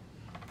job,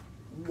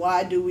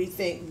 why do we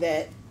think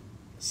that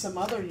some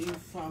other youth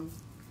from...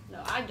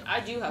 No, I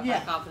do have Yeah.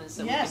 high confidence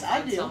that Yes, we can I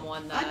find do.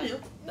 someone I do.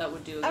 that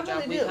would do a I good job.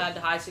 really We've do. had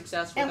high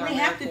success with And our we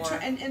have to,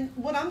 AmeriCorps. and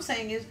what I'm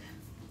saying is,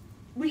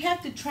 we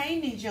have to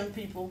train these young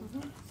people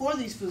for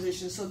these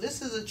positions. So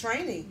this is a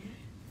training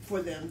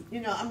for them.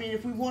 You know, I mean,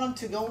 if we want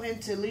them to go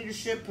into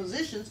leadership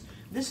positions,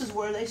 this is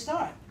where they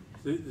start.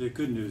 The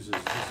good news is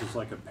this is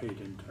like a paid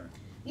intern.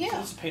 Yeah.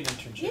 It's a paid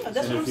internship. Yeah,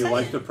 that's And what if I'm you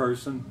like saying. the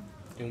person,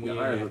 And we you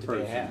only hire have the to pay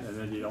person, half. and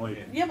then you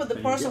only. Yeah, but the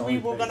and you person we only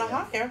were pay going to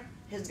half. hire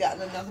has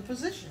gotten another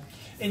position.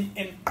 And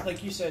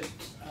like you said,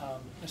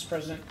 Mr.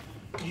 President,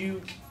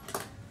 you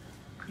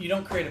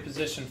don't create a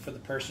position for the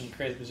person. You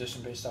create a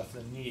position based off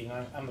of the need.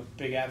 And I'm a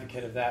big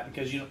advocate of that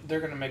because they're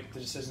going to make the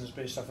decisions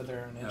based off of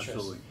their own interests.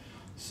 Absolutely.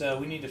 So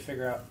we need to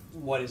figure out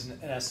what is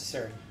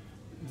necessary.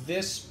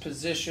 This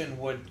position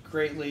would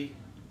greatly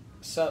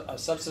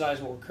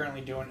subsidize what we're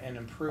currently doing and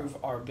improve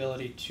our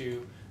ability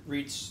to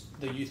reach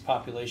the youth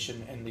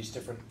population in these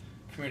different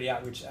community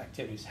outreach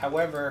activities.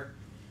 However,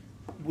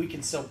 we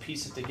can still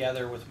piece it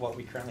together with what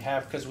we currently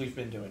have because we've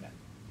been doing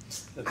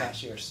it the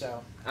past year.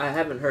 So I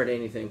haven't heard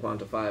anything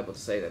quantifiable to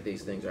say that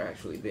these things are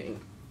actually being.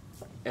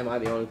 Am I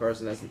the only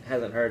person that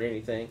hasn't heard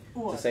anything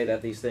What? to say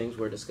that these things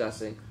we're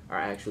discussing are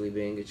actually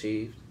being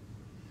achieved?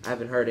 I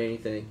haven't heard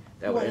anything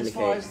that What, would as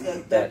far indicate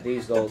as that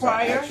these the goals are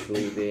prior?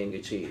 actually being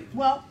achieved.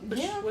 Well,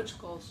 Which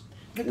goals?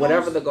 The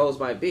Whatever goals- the goals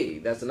might be,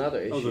 that's another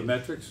issue. Oh, the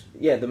metrics?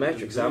 Yeah, the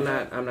metrics. I'm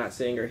not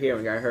seeing or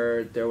hearing. I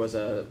heard there was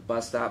a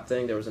bus stop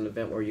thing. There was an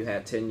event where you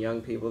had 10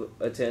 young people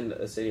attend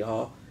a city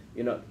hall.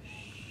 You know,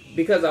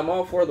 because I'm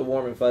all for the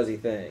warm and fuzzy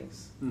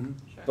things, Mm-hmm.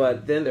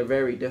 but then they're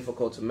very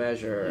difficult to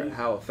measure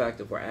how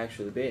effective we're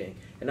actually being.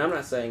 And I'm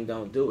not saying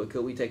don't do it.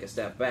 Could we take a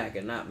step back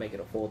and not make it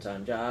a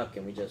full-time job?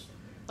 Can we just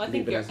Well, I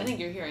leave think it as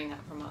you're hearing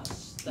that from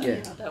us. That,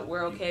 Yeah. that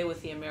we're okay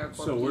with the AmeriCorps.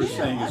 So we're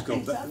position. saying I is go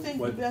think- I back, think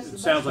what, the best- it the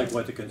sounds best like way-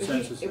 what the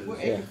consensus if we're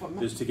is, aiming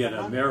for is to get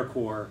money,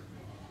 AmeriCorps,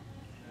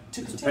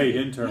 to it's a continue. paid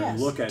intern, Yes,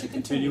 look at to it,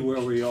 continue continue.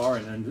 where we are,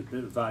 and then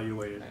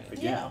evaluate it Right.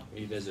 again. Yeah.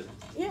 Revisit.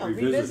 Yeah,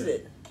 Revisit revisit it.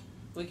 it.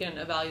 We can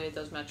evaluate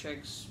those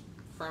metrics,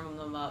 firm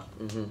them up.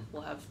 Mhm.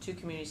 We'll have 2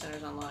 community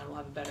centers online. We'll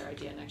have a better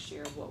idea next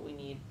year of what we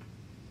need.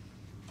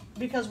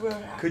 Because we're...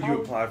 Could you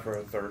apply for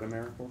a third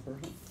AmeriCorps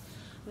person?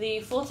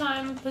 The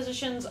full-time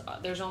positions,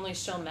 there's only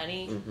so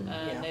many, Mhm. and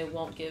Yeah. they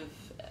won't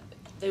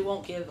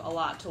give a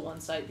lot to one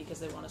site because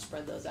they want to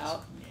spread those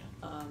out.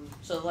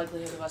 So the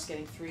likelihood of us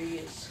getting 3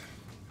 is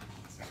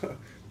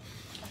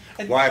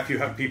Why, if you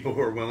have people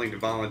who are willing to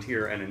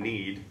volunteer and a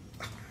need?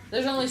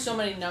 there's only so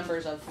many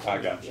numbers of.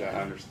 I gotcha.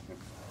 I understand.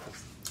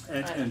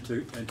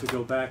 And to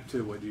go back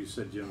to what you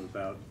said, Jim,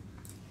 about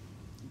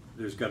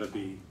there's got to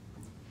be,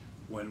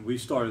 when we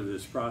started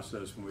this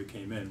process, when we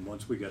came in,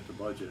 once we got the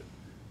budget,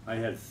 I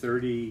had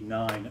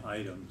 39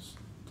 items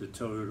that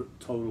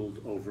totaled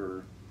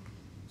over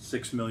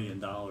 $6 million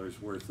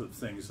worth of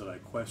things that I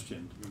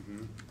questioned,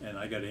 and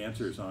I got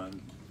answers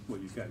on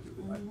what you guys.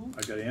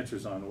 I got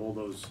answers on all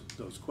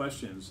those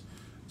questions,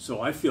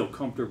 so I feel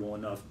comfortable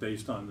enough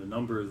based on the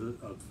number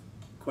of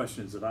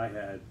questions that I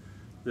had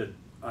that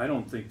I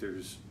don't think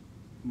there's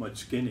much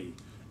skinny.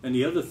 And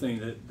the other thing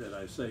that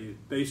I say,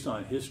 based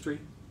on history,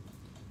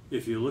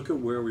 if you look at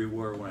where we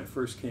were when I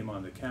first came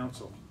on the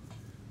council,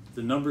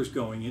 the numbers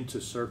going into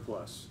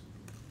surplus,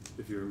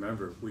 if you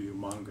remember, were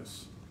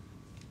humongous.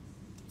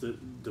 The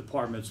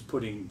department's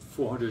putting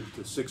 $400,000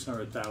 to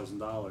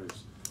 $600,000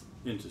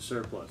 into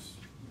surplus.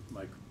 Am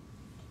I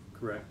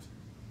correct?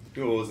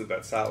 Well, is it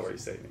that salary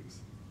savings?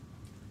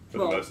 For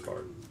the most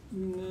part.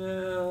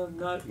 No,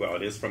 not. Well,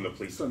 it is from the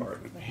police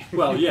department.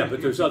 Well, yeah,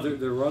 but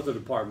there were other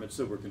departments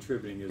that were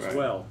contributing as Right.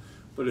 well.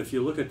 But if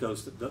you look at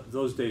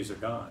those days are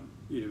gone.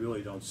 You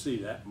really don't see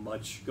that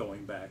much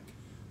going back.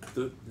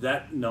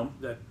 That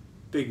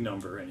big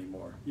number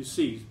anymore. You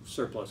see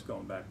surplus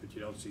going back, but you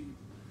don't see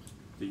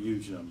the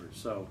huge numbers.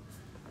 So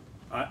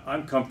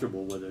I'm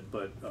comfortable with it,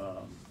 but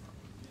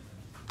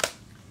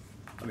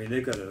I mean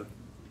they've got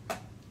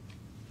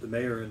the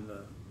mayor and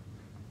the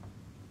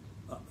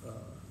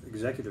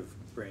executive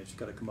branch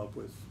got to come up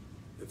with,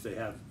 if they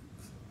have,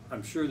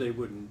 I'm sure they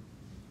wouldn't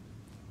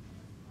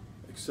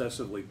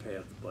excessively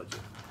pad the budget,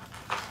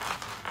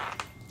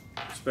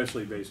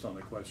 especially based on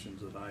the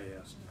questions that I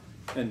asked.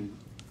 And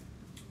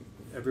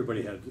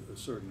everybody had a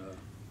certain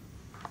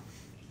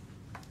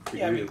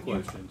Yeah, I degree mean,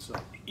 of question, so.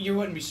 You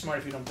wouldn't be smart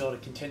if you don't build a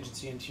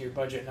contingency into your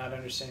budget, not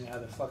understanding how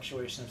the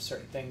fluctuation of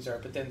certain things are.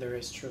 But then there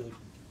is truly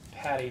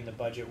padding the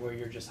budget where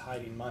you're just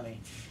hiding money.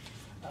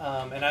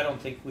 And I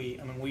don't think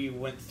we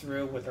went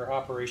through with our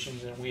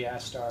operations and we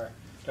asked our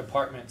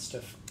departments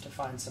to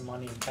find some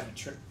money and kind of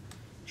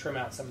trim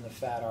out some of the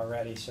fat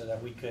already so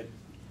that we could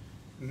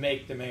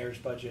make the mayor's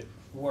budget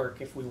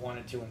work if we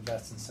wanted to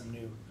invest in some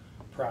new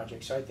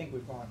projects. So I think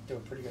we've gone through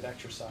a pretty good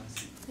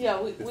exercise.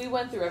 Yeah, we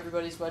went through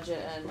everybody's budget,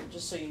 and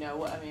just so you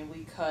know, I mean,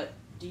 we cut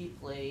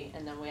deeply,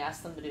 and then we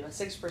asked them to do a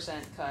 6%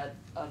 cut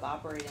of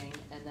operating,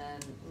 and then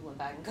we went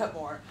back and cut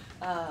more.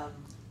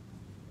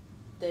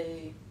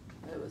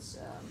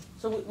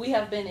 So we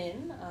have been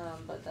in,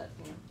 but that,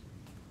 you know,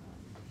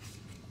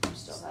 we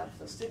still have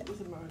the. Stick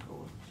with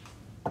AmeriCorps.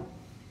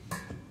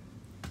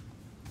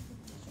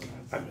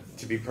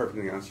 To be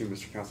perfectly honest with you,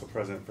 Mr. Council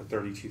President, for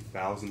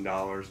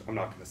 $32,000, I'm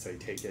not going to say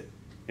take it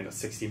in a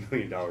 $60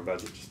 million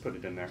budget. Just put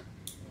it in there.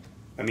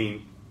 I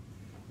mean,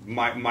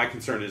 my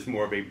concern is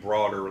more of a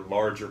broader,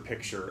 larger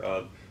picture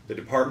of the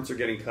departments are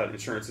getting cut,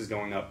 insurance is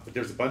going up, but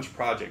there's a bunch of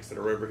projects that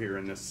are over here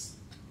in this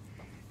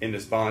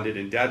bonded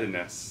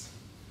indebtedness.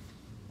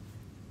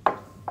 You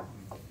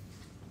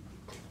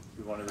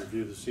want to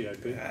review the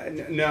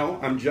CIP? No,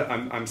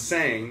 I'm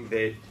saying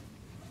that.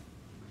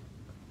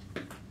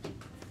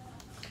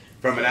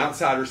 From an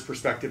outsider's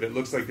perspective, it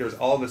looks like there's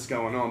all this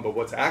going on, but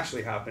what's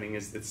actually happening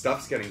is that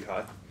stuff's getting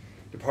cut,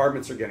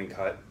 departments are getting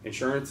cut,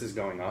 insurance is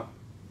going up,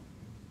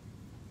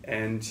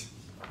 and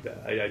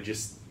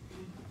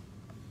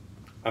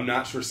I'm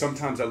not sure.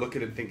 Sometimes I look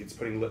at it and think it's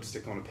putting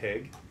lipstick on a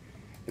pig,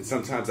 and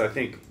sometimes I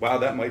think, wow,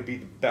 that might be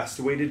the best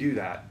way to do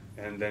that,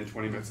 and then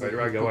 20 minutes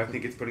later I go, I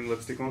think it's putting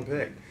lipstick on a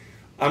pig.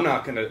 I'm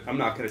not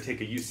gonna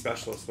take a youth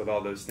specialist with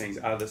all those things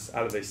out of a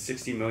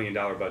 $60 million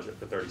budget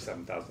for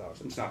 $37,000.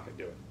 I'm just not gonna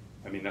do it.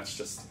 I mean, that's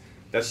just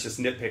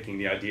nitpicking.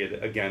 The idea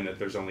that, again, that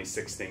there's only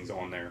 6 things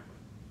on there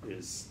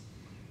is.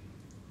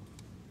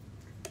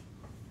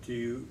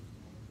 Do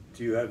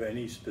you have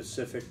any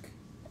specific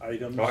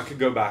items? Well, I could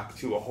go back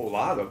to a whole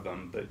lot of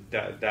them, but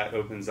that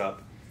opens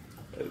up.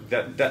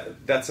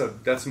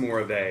 That's more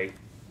of a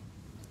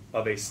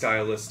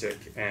stylistic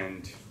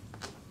and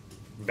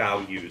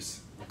values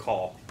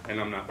call, and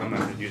I'm not going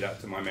to do that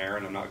to my mayor,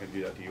 and I'm not going to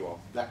do that to you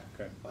all.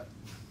 Okay.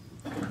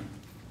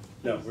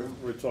 No,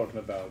 we're talking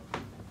about.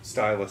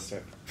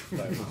 Stylistic.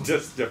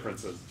 Just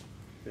differences.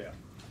 Yeah.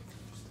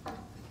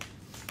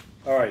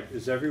 All right,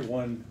 is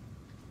everyone,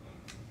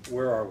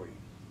 where are we?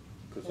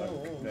 Because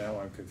now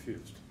I'm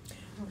confused.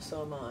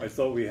 So am I. I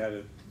thought we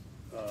had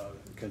a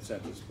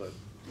consensus, but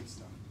It's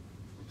not.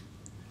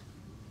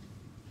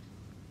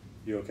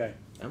 you okay?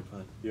 I'm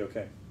fine. You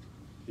okay?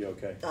 You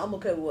okay? I'm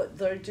okay with what,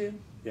 32?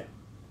 Yeah,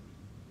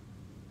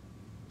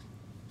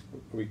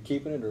 Are we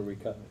keeping it or are we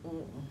cutting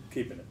it?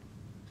 keeping it.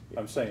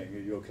 I'm saying, are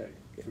you okay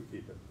to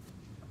keep it?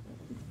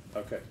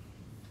 Okay.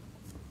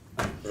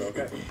 We're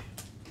okay.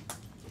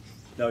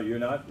 No, you're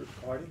not,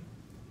 Artie?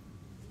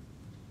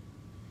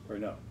 Or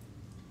no?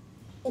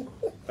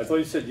 I thought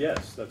you said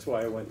yes, that's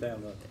why I went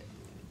down the.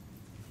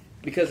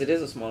 Because it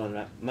is a small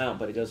amount,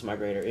 but it goes to my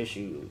greater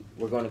issue.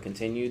 We're going to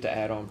continue to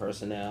add on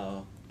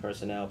personnel, and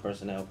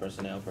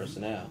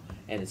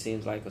it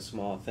seems like a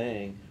small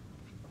thing,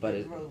 but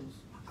it.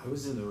 I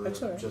was in the room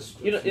That's all right. just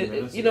a You know, few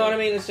minutes you know ago. what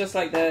I mean? It's just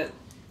like that.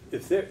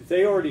 If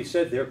they already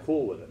said they're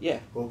cool with it. Yeah.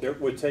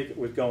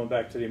 We're going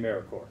back to the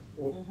AmeriCorps.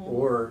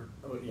 Or,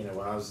 you know,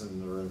 when I was in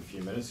the room a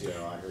few minutes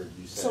ago, I heard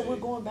you say. So we're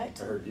going back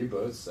to. I heard you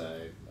both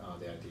say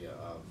the idea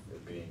of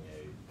it being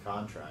a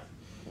contract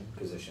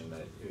position that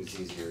it was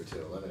easier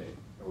to eliminate.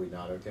 Are we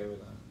not okay with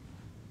that?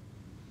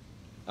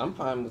 I'm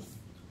fine with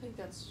I think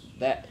that's.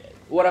 that.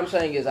 What I'm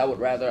saying is I would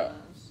rather,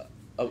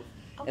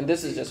 and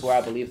this is just where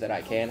I believe that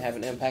I can have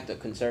an impact, a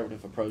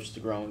conservative approach to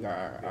growing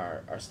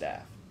our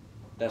staff.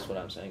 That's what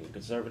I'm saying, a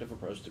conservative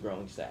approach to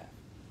growing staff.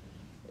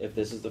 If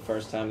this is the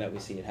first time that we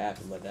see it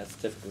happen, but that's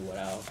typically what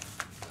I'll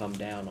come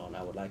down on.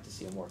 I would like to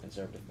see a more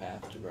conservative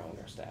path to growing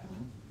our staff.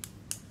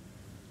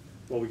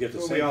 Well, we get the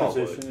Well, we same all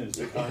position would. as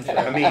the contract.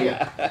 I mean,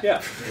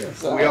 Yeah.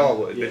 So, we all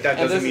would, but that And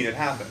doesn't this mean is- it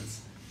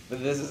happens.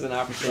 But this is an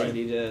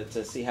opportunity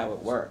to see how it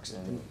works.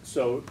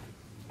 So,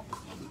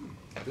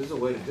 There's a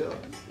way to do it.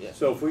 Yeah.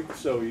 so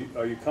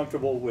are you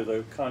comfortable with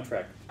a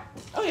contract?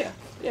 Oh yeah,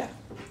 yeah.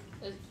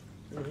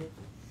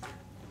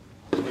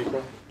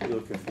 April, you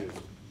look confused.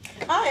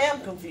 I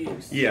am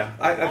confused. Yeah,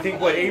 I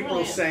think what I really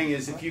April's am. saying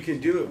is if you can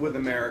do it with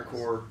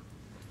AmeriCorps,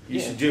 you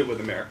Yeah. should do it with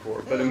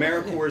AmeriCorps. But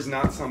AmeriCorps is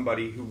not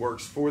somebody who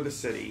works for the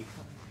city,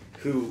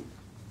 who,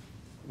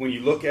 when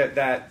you look at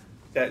that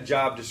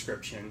job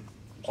description,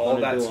 all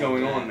gonna that's do all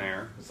going that. on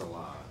there, It's a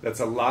lot. that's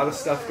a lot of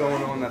stuff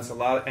going on. That's a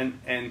lot,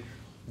 and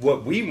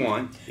what we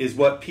want is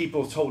what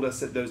people told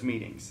us at those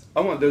meetings.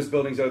 I want those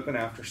buildings open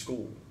after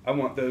school. I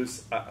want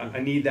those. I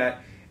need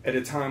that at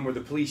a time where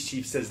the police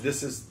chief says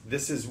this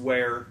is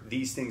where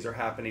these things are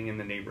happening in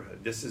the neighborhood.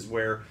 This is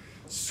where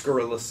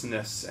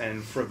scurrilousness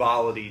and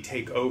frivolity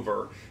take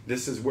over.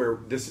 This is where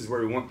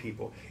we want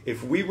people.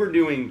 If we were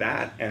doing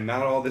that and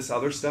not all this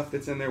other stuff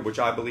that's in there, which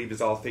I believe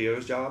is all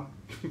Theo's job,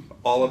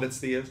 all of it's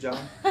Theo's job,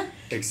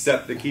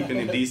 except the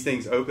keeping these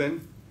things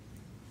open.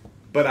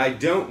 But I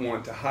don't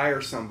want to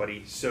hire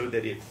somebody so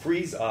that it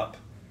frees up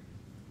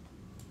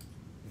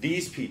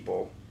these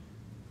people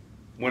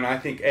when I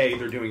think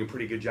they're doing a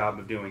pretty good job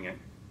of doing it.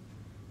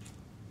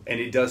 And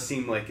it does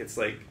seem like it's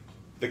like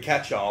the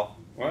catch-all.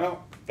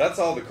 Well, that's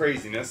all the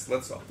craziness.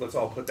 Let's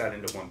all put that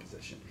into one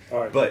position.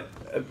 All right. But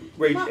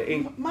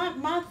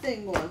My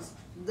thing was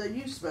the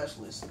youth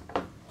specialist.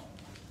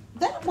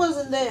 That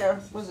wasn't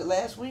there. Was it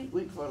last week?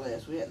 Week before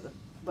last, we had the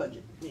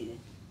budget meeting.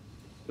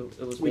 It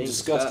was We being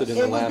discussed it in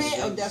It the was last.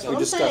 being. That's we what I'm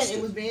discussed saying. it.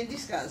 It was being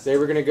discussed. They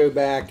were going to go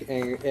back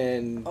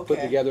and put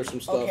Okay. together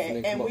some stuff. Okay, and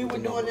then come and we up were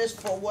with a doing number. this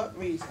for what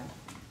reason?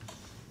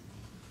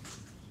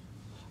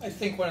 I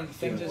think one of the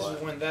things Doing is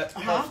what? when that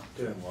Huh?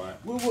 Doing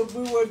what?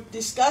 We were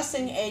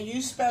discussing a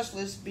youth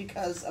specialist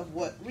because of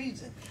what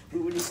reason? We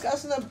were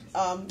discussing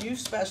a youth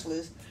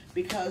specialist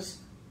because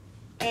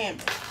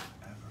Amber.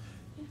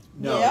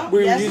 No. Yeah, We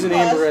were yes, it using was.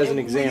 Amber as an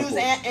We example. used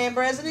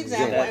Amber as an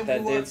example. That, and that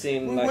we were, did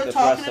seem we like were the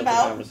talking thrust of the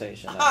about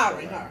conversation.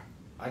 hiring her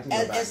I can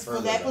go back as for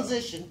further, that though.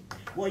 position.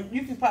 Well,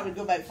 you can probably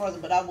go back further,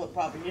 but I would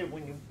probably hear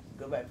when you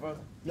go back further.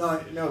 No,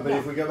 but No.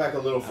 if we go back a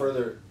little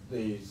further,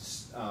 the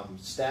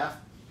staff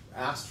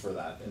asked for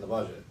that in the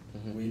budget.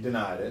 Mhm. We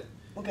denied it.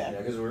 Okay,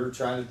 Because we were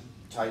trying to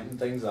tighten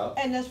things up.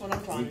 and that's what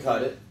I'm trying We to cut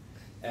do. it,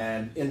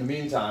 and in the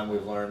meantime,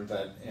 we've learned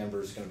that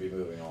Amber's going to be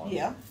moving on.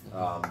 Yeah.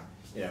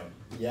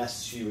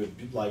 Yes, she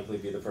would likely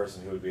be the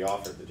person who would be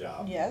offered the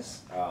job.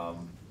 Yes.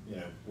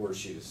 Were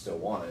she to still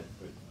want it,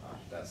 but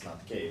that's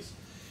not the case.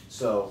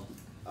 So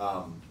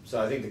I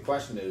think the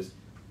question is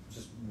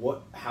just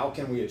how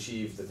can we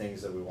achieve the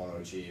things that we want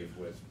to achieve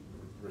with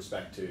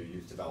respect to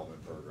youth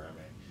development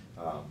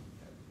programming?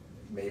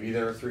 Maybe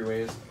there are three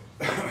ways: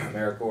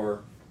 AmeriCorps,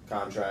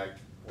 contract,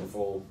 or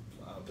full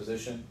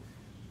position.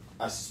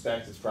 I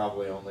suspect it's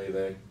probably only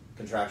the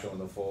contractual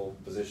and the full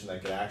position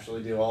that could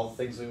actually do all the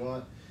things we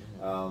want.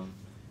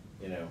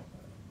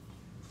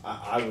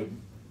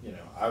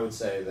 I would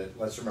say that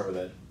let's remember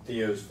that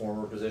Theo's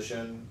former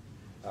position,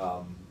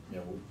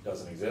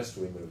 doesn't exist.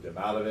 We moved him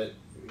out of it,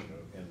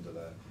 into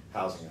the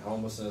housing and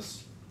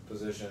homelessness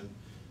position.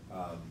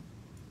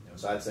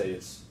 So I'd say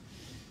it's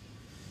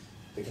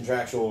the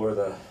contractual or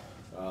the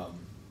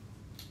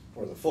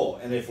full.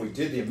 And if we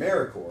did the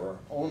AmeriCorps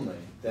only,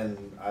 then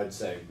I'd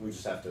say we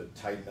just have to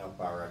tighten up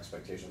our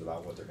expectations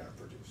about what they're going to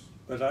produce.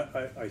 But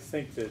I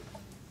think that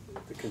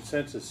the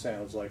consensus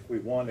sounds like we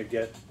want to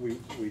get, we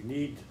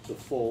need the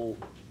full,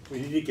 we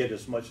need to get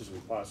as much as we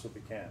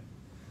possibly can.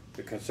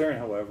 The concern,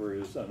 however,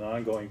 is on an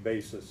ongoing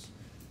basis,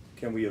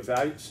 can we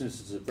evaluate, since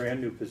it's a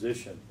brand new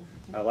position,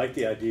 I like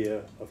the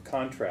idea of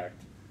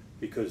contract,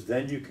 because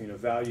then you can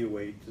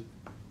evaluate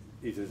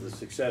either the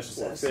success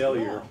or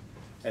failure,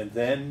 and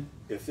then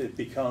if it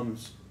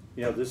becomes,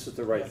 this is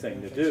the right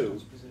thing to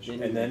do,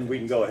 and then we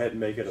can go ahead and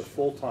make it a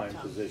full-time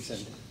position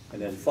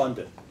and then fund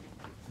it.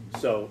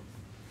 So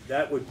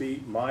that would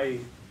be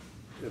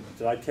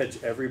did I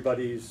catch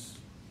everybody's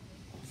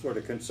sort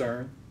of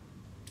concern?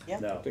 Yeah.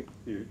 No,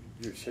 you're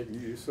shaking,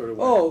 you sort of.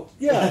 Oh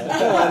yeah,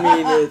 no, I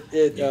mean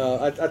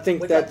I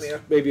think We got that's there.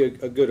 maybe a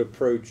good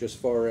approach as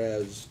far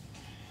as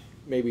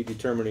maybe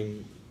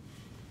determining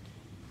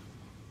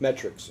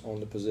metrics on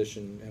the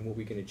position and what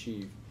we can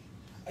achieve.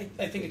 I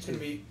think it's going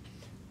to be,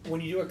 when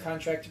you do a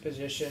contracted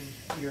position,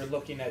 you're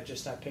looking at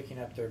just not picking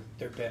up their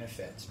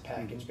benefits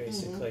package,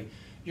 basically.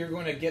 You're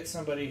going to get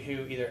somebody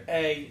who either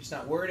A, is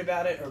not worried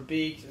about it, or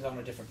B, is on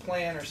a different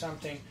plan or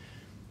something.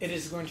 It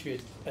is going to be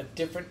a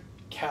different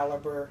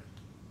caliber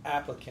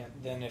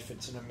applicant than if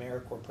it's an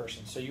AmeriCorps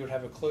person. So you would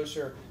have a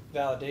closer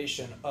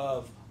validation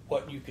of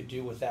what you could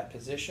do with that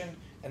position,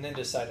 and then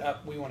decide,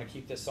 we want to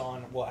keep this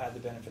on, we'll add the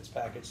benefits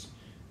package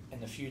in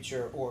the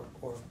future, or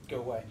go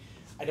away.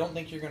 I don't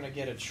think you're going to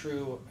get a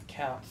true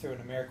account through an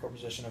AmeriCorps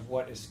position of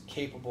what is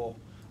capable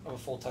of a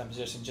full-time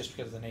position just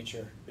because of the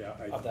nature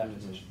of that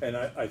position. And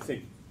I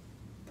think,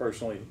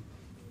 personally,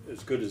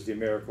 as good as the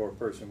AmeriCorps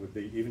person would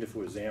be, even if it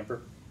was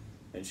Amber,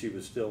 and she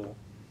was still,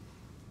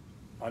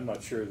 I'm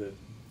not sure that,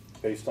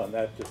 based on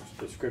that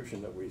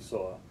description that we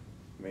saw,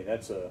 I mean,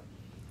 that's a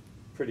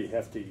pretty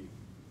hefty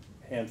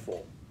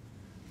handful.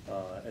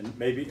 And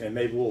maybe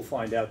we'll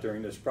find out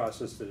during this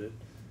process that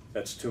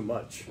that's too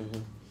much.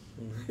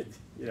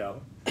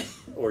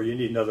 Or you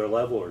need another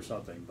level or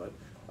something. But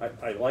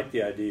I like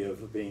the idea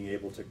of being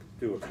able to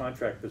do a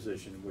contract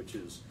position, which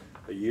is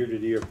a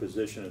year-to-year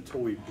position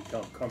until we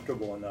become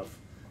comfortable enough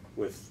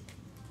with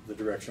the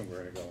direction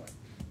we're going to go in.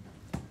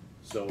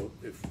 So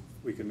if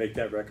we can make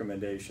that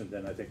recommendation,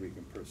 then I think we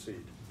can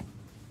proceed.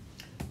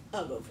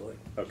 I'll go for it.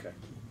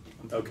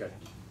 Okay.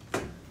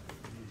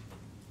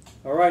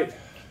 All right.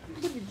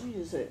 What did you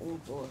just say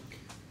for?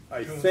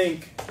 I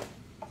think,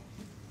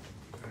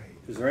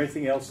 is there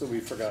anything else that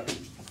we've forgotten?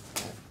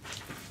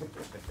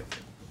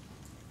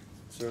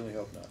 Certainly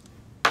hope not.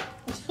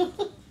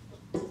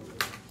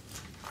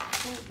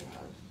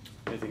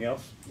 Anything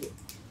else?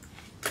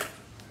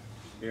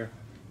 Here,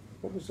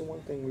 What was the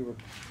one thing we were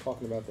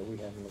talking about that we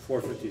had in the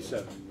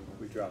 457,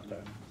 we dropped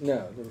that.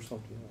 No, there was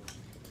something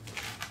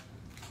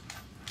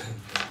else.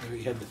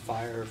 We had the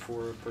fire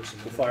for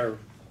personnel. The fire,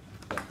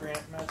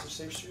 Grant Master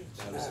Safe Streets.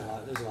 There's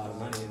a lot of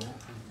money in that.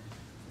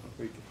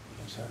 we,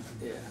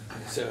 Yeah.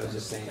 So I was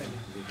just saying.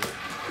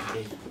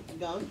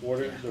 Done?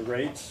 water, the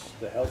rates,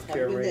 the healthcare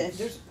Have a good day.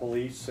 rates,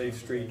 police, safe I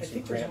streets,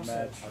 think grant there's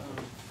match.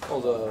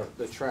 Oh,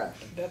 the trash.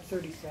 That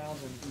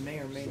 30,000 may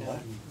or may not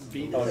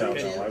be Oh, no,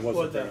 the no, I well,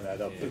 wasn't the, bringing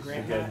that up. the It's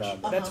grant again,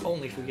 match. not- That's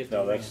only if we get the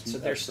No, grant. that's, So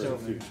they're that's for still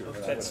the future.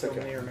 that still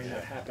may or may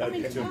not happen. That'd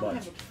be too I don't much.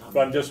 have a problem. But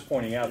I'm just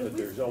pointing out that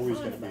there's always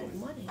Fine gonna about be,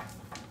 money.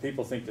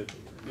 people think that,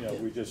 you know,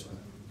 we just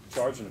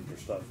charging them for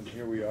stuff, and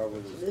here we are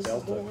with This this is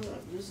delta. going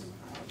up, this is.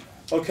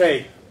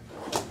 Okay,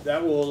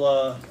 that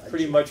will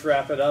pretty much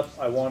wrap it up.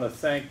 I want to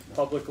thank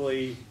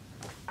publicly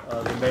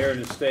the mayor and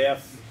his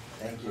staff,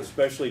 Thank you.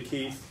 especially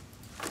Keith.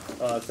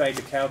 Thank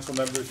the council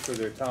members for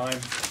their time.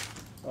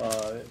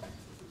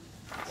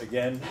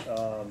 Again,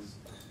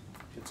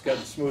 it's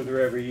gotten smoother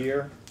every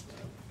year.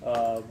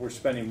 We're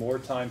spending more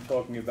time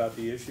talking about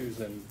the issues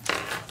than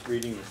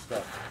reading the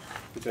stuff,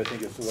 which I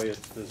think is the way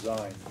it's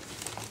designed.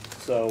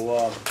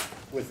 So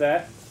with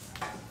that,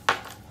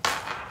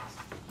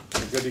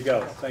 we're good to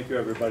go. Thank you,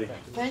 everybody.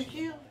 Thank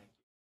you.